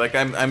going to sleep. Like,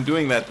 I'm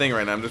doing that thing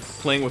right now. I'm just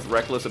playing with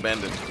reckless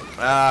abandon.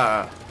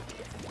 Ah.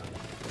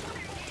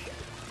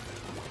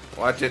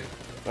 Watch it.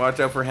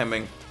 Watch out for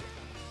Hemming.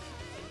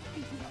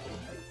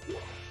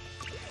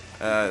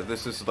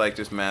 This is like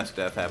just mass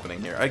death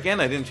happening here. Again,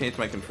 I didn't change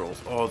my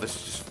controls. Oh, this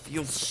just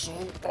feels so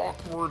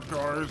awkward,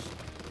 guys.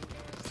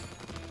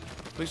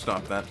 Please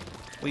stop that.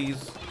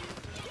 Please.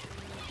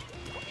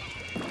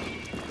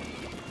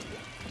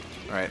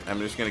 Alright, I'm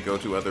just gonna go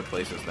to other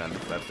places then,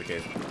 if that's the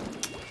case.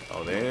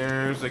 Oh,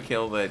 there's a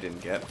kill that I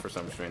didn't get for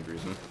some strange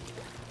reason.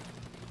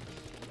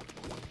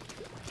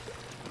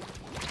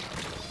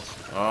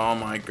 Oh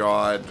my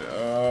god.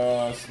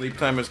 Sleep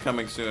time is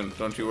coming soon,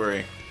 don't you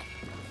worry.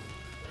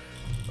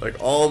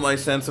 Like, all my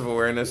sense of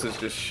awareness is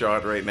just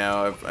shot right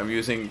now. I'm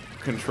using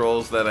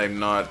controls that I'm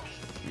not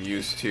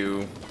used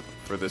to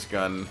for this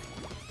gun,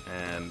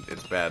 and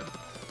it's bad.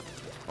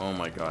 Oh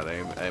my god,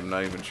 I'm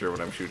not even sure what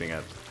I'm shooting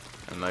at.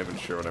 I'm not even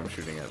sure what I'm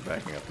shooting at.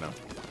 Backing up now.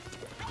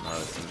 No, I'm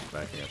just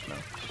backing up now.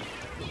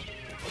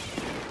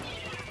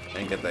 I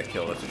didn't get that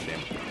kill, that's a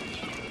shame.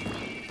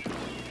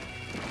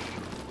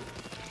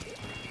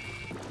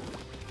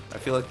 I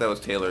feel like that was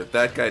Taylor.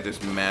 That guy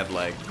just mad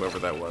lagged, whoever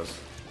that was.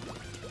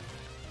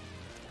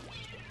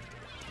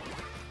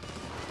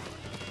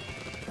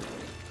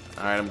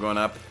 Alright, I'm going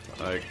up.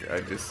 Like,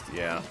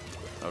 yeah.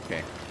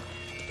 Okay.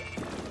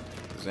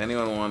 Does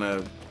anyone want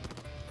to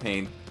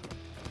paint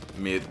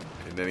mid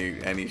in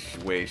any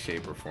way,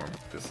 shape, or form?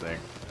 Just saying.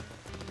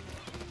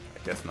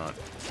 I guess not.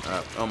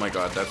 Oh my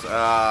god, that's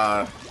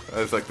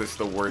like this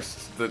the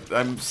worst.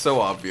 I'm so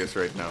obvious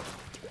right now.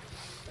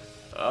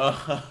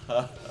 Oh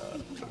god.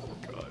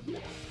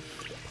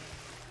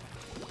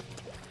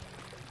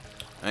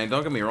 I mean,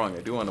 don't get me wrong,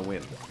 I do want to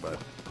win, but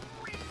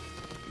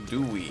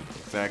do we?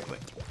 Exactly.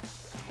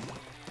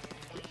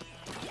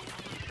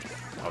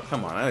 Oh,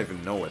 come on, I don't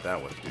even know what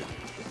that was, dude.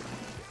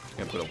 I'm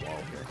gonna put a wall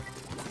here.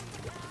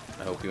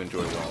 I hope you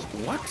enjoy walls.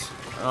 What?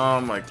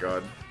 Oh my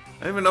god.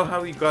 I don't even know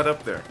how he got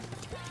up there.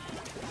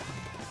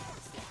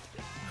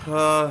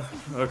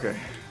 Okay.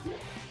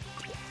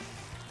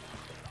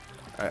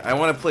 I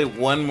want to play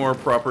one more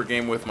proper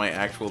game with my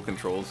actual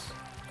controls.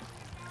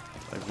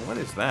 Like, what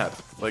is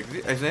that? Like,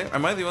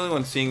 am I the only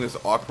one seeing this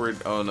awkward...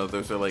 Oh no,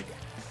 those are like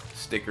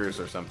stickers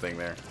or something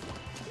there.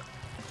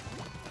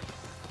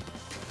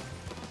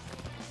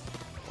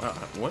 Wow,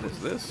 what is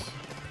this?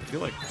 I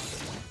feel like...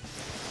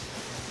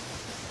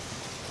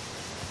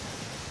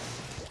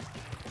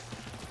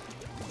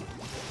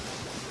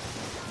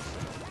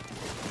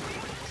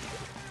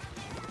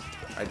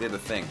 I did a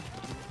thing.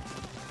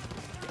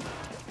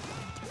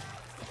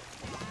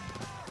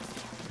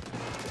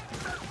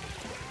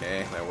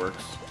 Okay, that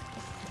works.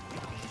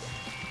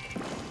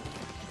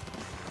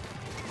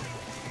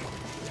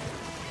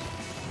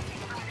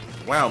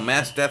 Wow,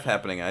 mass death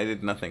happening. I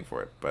did nothing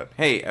for it. But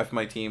hey, F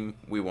my team,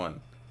 we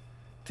won.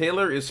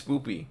 Taylor is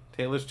spoopy.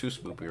 Taylor's too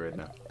spoopy right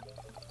now.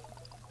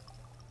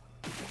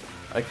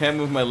 I can't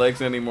move my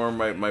legs anymore.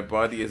 My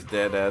body is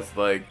dead as,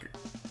 like,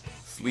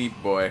 sleep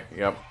boy.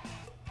 Yep.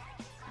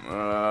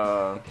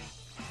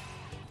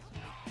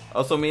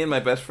 Also, me and my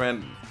best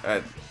friend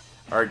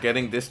are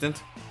getting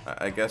distant.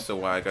 I guess so.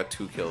 Wow, I got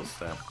 2 kills.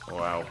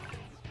 Wow.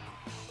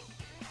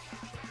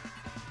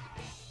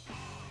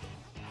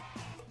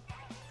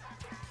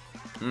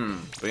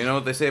 But you know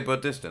what they say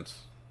about distance?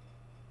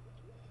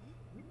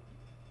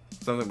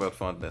 Something about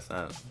fondness. I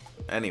don't know.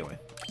 Anyway,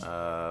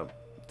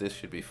 this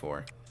should be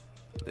 4.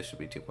 This should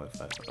be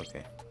 2.5.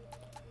 Okay.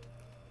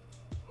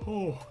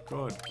 Oh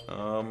god.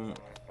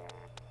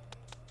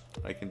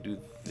 I can do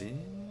this.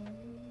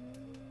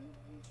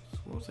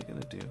 What was I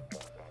gonna do?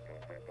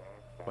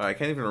 Wow, I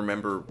can't even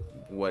remember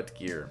what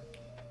gear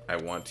I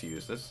want to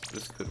use. This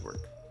could work.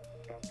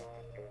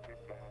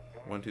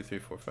 1, 2, 3,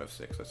 4, 5,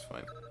 6. That's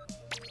fine.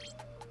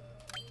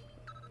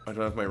 I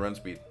don't have my run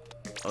speed.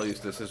 I'll use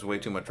this. This is way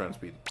too much run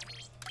speed.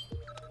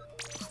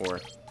 4,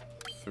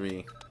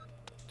 3,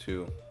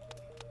 2,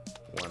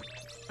 1.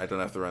 I don't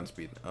have the run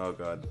speed. Oh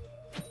god.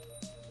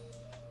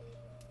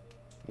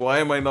 Why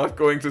am I not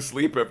going to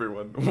sleep,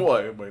 everyone?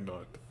 Why am I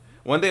not?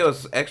 One day I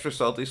was extra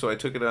salty, so I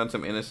took it on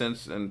some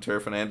innocence and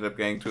turf, and I ended up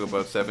getting to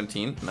about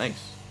 17.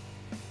 Nice.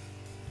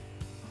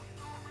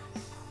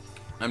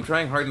 I'm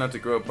trying hard not to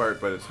grow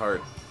apart, but it's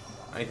hard.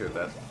 I hear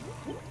that.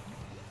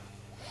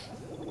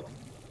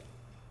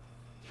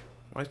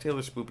 Why is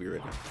Taylor spoopy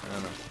right now? I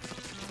don't know.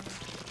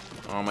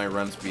 Oh, my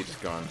run speed is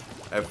gone.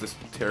 I have this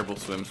terrible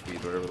swim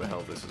speed, whatever the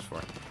hell this is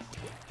for.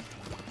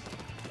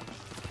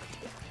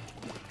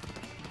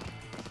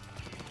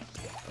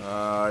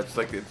 It's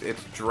like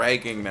it's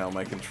dragging now.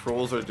 My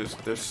controls are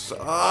just they're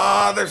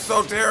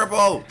so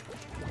terrible.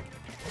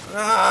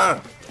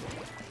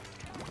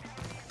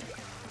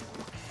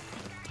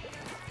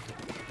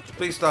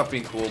 Please stop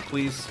being cool,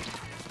 please.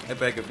 I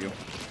beg of you.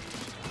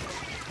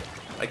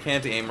 I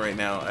can't aim right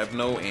now. I have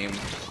no aim.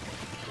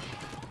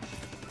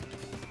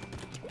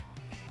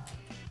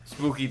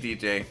 Spooky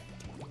DJ.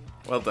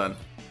 Well done.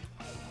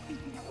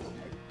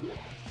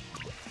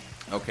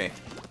 Okay.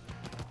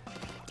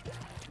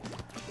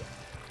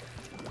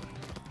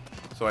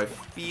 So I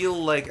feel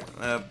like,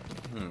 I'm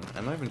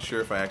not even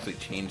sure if I actually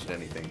changed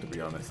anything, to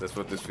be honest. That's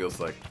what this feels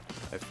like.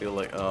 I feel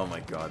like, oh my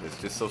god, it's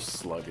just so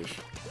sluggish.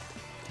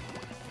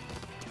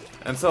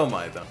 And so am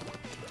I, though.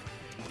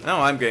 No,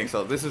 I'm getting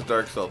salty. This is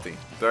Dark salty.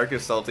 Dark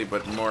is salty,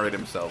 but more at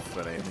himself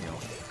than anything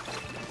else.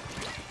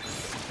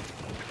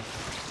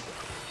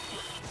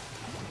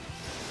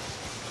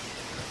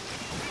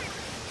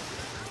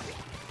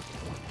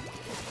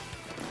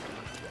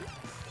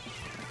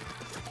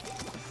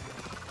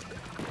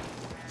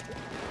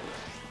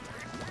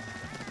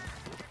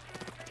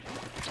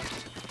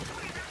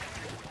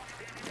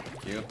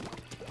 Cute.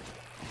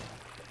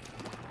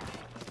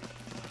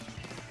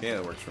 Yeah,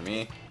 that works for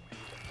me.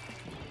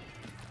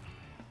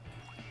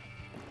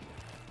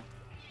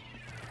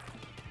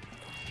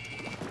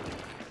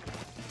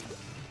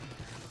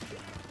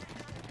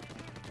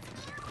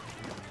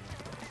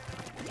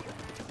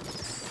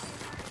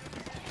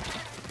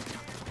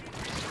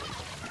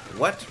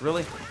 What?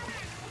 Really?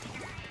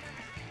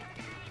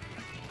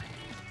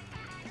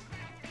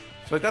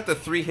 So I got the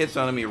 3 hits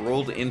on him, he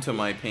rolled into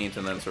my paint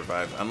and then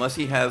survived. Unless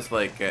he has,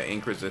 like,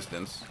 ink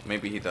resistance.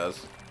 Maybe he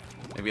does.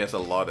 Maybe he has a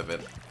lot of it.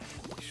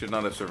 He should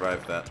not have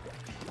survived that.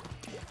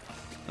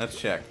 Let's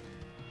check.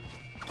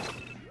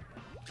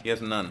 He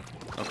has none.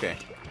 Okay.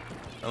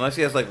 Unless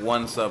he has, like,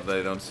 1 sub that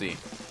I don't see.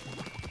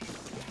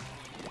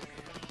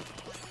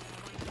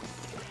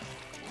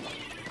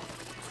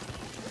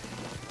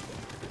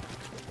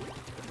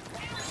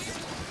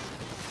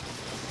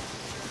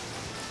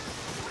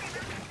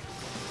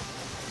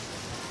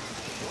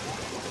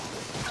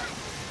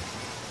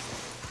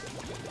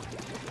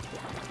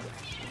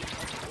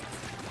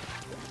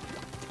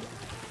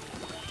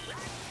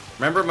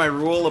 Remember my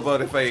rule about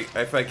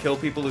if I kill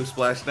people who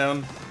splash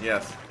down?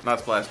 Yes, not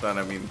splash down.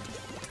 I mean,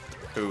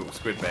 who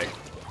squid bag.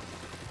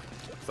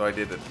 So I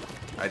did it.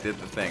 I did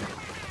the thing.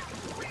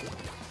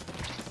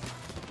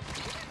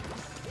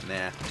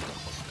 Nah.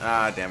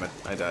 Ah, damn it!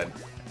 I died.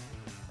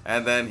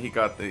 And then he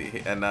got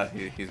the and now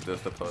he's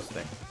just the post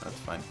thing. That's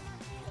fine.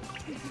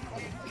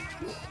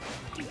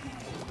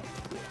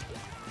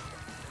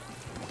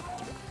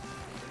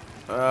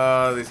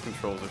 These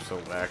controls are so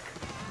whack.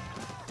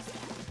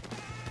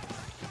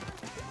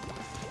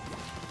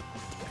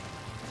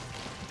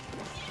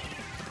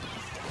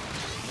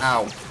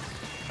 Ow.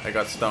 I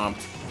got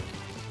stomped.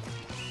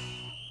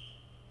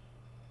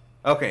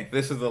 Okay,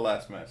 this is the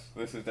last match.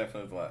 This is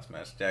definitely the last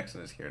match. Jackson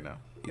is here now.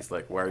 He's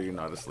like, why are you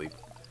not asleep?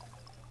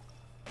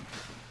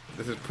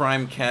 This is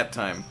prime cat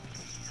time.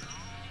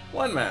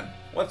 One man,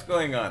 what's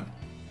going on?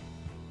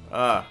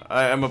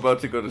 I'm about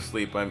to go to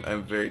sleep.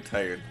 I'm very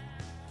tired.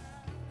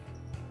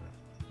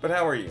 But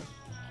how are you?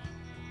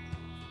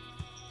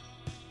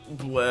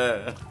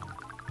 Blah.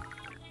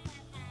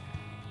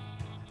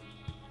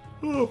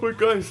 Oh, but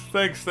guys,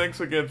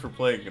 thanks again for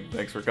playing, and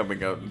thanks for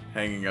coming out and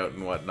hanging out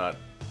and whatnot.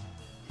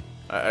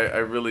 I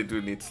really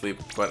do need sleep,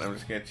 but I'm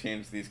just gonna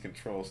change these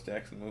controls.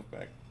 Jackson, move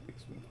back.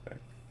 Please move back.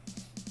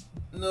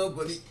 No,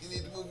 buddy, you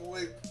need to move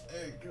away.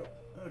 There you go.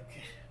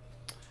 Okay.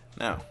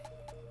 Now,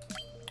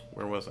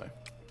 where was I?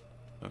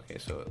 Okay,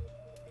 so...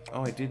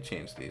 Oh, I did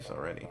change these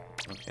already.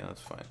 Okay,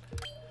 that's fine.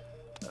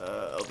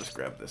 I'll just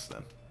grab this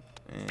then.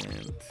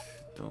 And...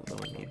 don't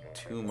really need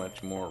too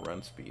much more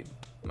run speed.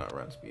 Not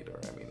run speed, or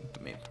I mean the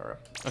main power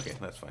up. Okay,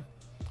 that's fine.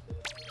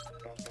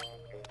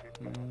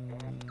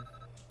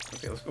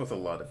 Okay, let's go with a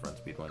lot of run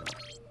speed. Why not?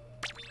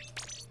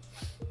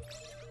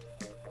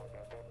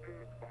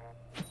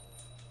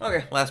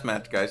 Okay, last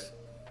match, guys.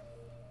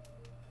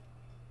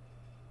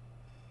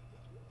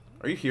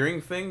 Are you hearing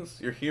things?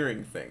 You're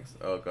hearing things.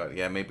 Oh god,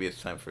 yeah, maybe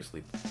it's time for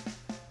sleep.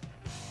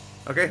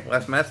 Okay,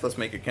 last match. Let's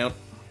make it count.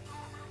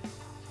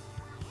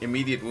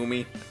 Immediate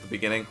Woomy at the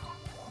beginning.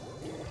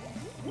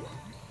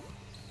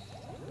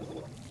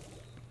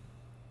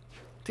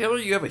 Taylor,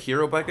 you have a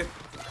hero bucket?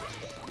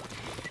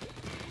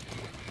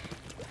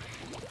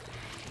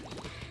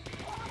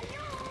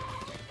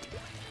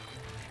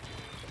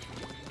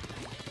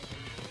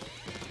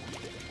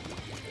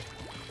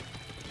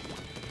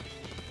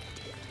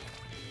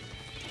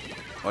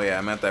 Oh yeah,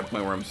 I'm at that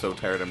point where I'm so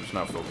tired I'm just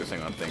not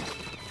focusing on things.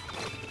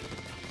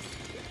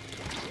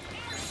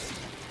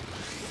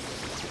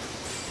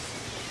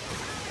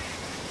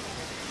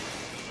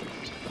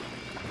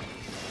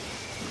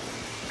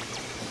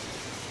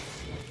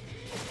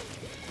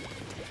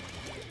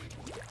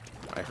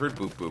 I heard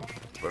boop boop,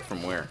 but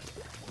from where?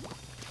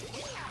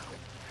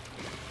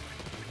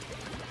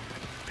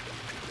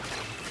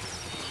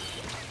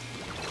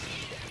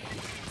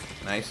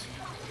 Nice.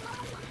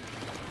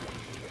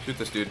 Shoot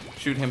this dude.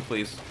 Shoot him,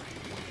 please.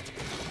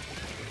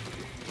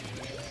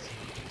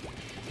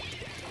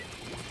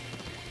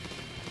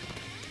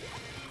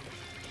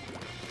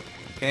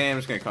 Okay, I'm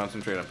just gonna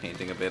concentrate on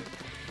painting a bit.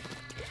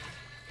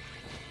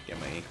 Get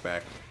my ink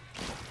back.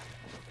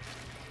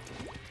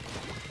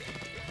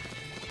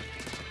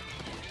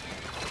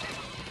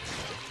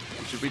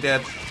 You should be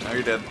dead. Now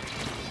you're dead.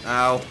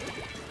 Ow.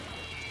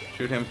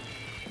 Shoot him.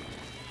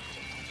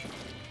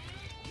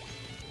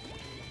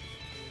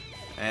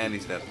 And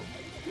he's dead.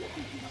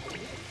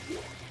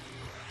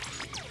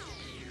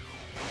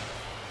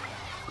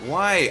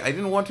 Why? I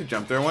didn't want to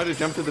jump there. I wanted to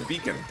jump to the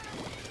beacon.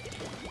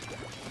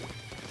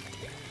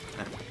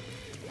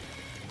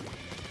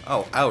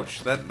 Oh,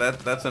 ouch.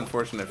 That's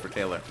unfortunate for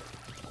Taylor.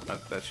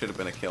 That should have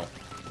been a kill.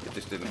 It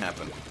just didn't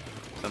happen.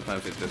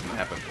 Sometimes it doesn't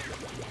happen.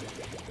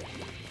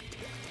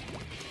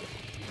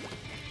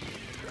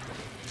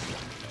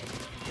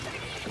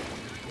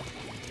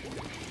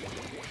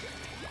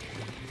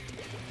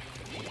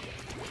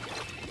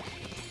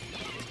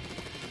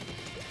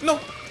 No!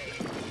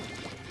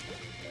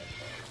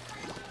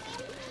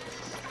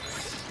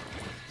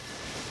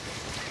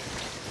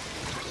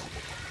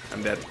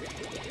 I'm dead.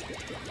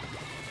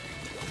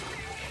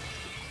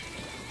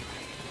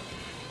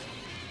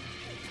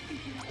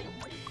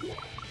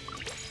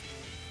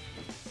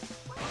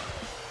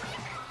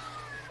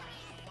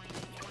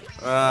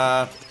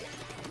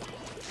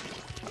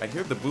 I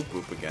hear the boop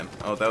boop again.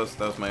 Oh, that was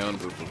my own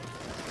boop boop.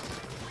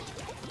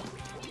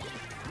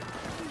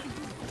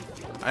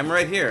 I'm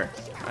right here.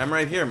 I'm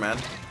right here, man.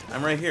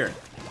 I'm right here.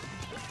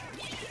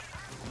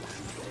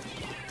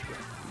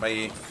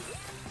 Bye.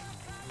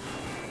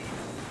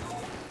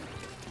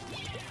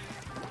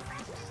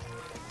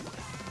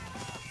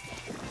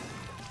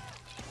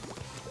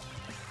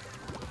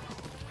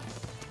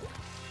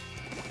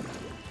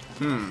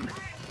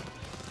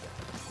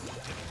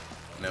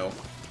 No.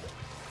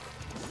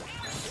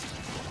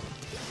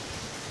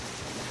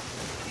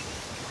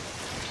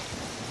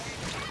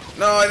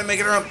 No, I didn't make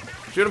it around.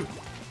 Shoot him.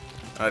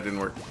 Oh, it didn't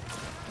work.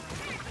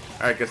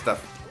 Alright, good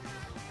stuff.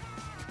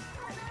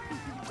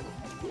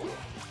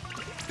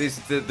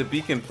 The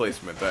beacon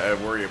placement, I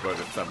worry about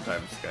it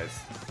sometimes, guys.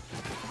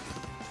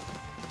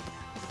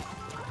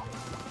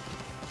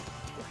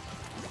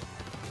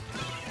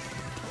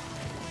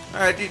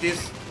 Alright,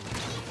 GG's.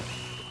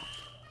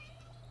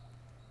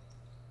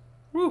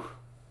 Whew.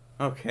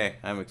 Okay,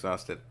 I'm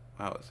exhausted.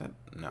 Wow, is that?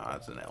 No,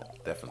 that's an L.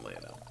 Definitely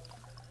an L.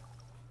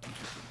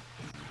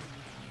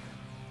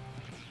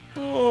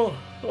 Oh,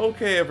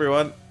 okay,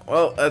 everyone.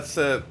 Well, that's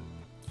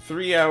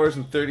 3 hours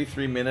and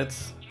 33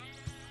 minutes.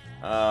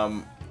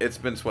 It's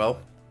been swell.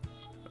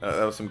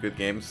 That was some good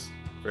games.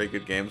 Very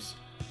good games.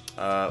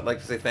 I'd like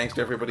to say thanks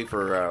to everybody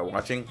for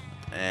watching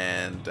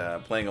and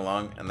playing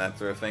along and that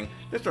sort of thing.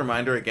 Just a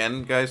reminder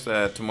again, guys,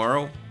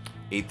 tomorrow,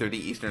 8:30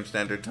 Eastern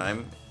Standard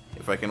Time.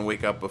 If I can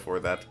wake up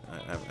before that,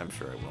 I'm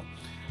sure I will.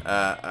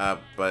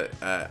 But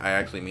I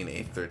actually mean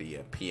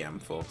 8:30 p.m.,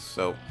 folks.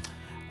 So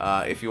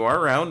if you are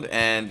around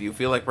and you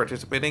feel like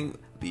participating,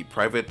 the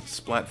private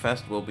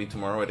Splatfest will be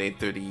tomorrow at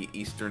 8:30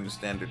 Eastern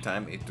Standard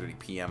Time, 8:30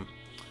 p.m.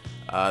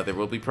 There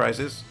will be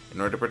prizes.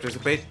 In order to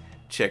participate,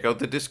 check out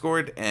the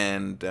Discord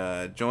and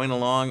join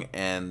along,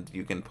 and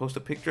you can post a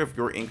picture of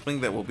your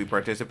Inkling that will be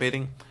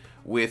participating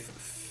with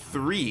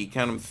three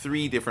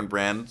different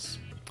brands.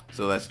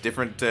 So that's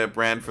different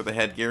brand for the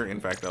headgear. In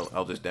fact,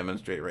 I'll just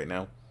demonstrate right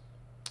now.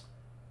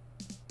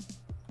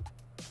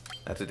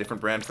 That's a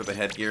different brand for the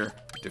headgear,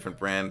 different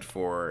brand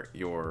for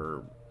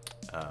your,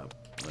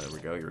 there we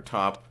go, your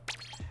top,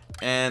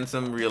 and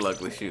some real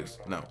ugly shoes.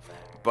 No.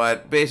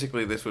 But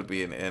basically, this would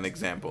be an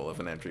example of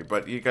an entry.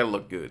 But you gotta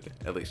look good.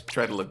 At least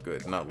try to look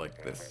good, not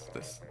like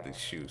these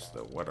shoes,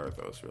 though. What are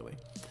those, really?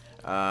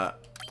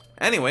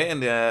 Anyway,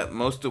 and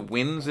most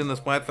wins in the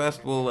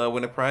Splatfest will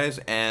win a prize,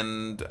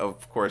 and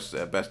of course,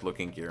 best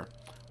looking gear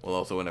will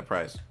also win a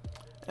prize.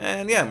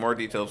 And yeah, more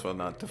details will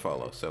not to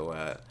follow.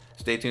 So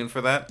stay tuned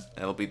for that.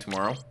 It'll be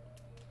tomorrow.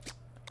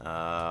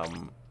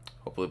 Hopefully,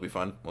 it'll be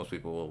fun. Most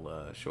people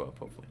will show up.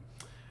 Hopefully.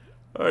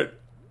 All right.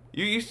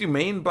 You used to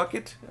main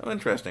bucket? Oh,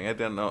 interesting. I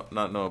didn't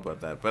not know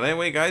about that. But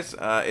anyway, guys,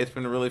 it's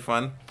been really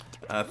fun.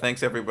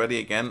 Thanks, everybody,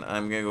 again.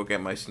 I'm going to go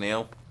get my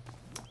snail.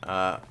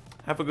 Have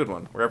a good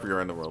one, wherever you're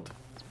in the world.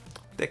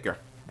 Take care.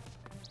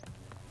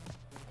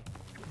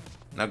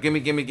 Now,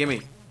 gimme. Give it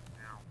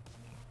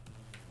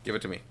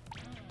to me.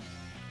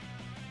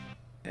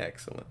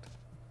 Excellent.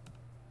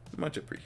 Much appreciated.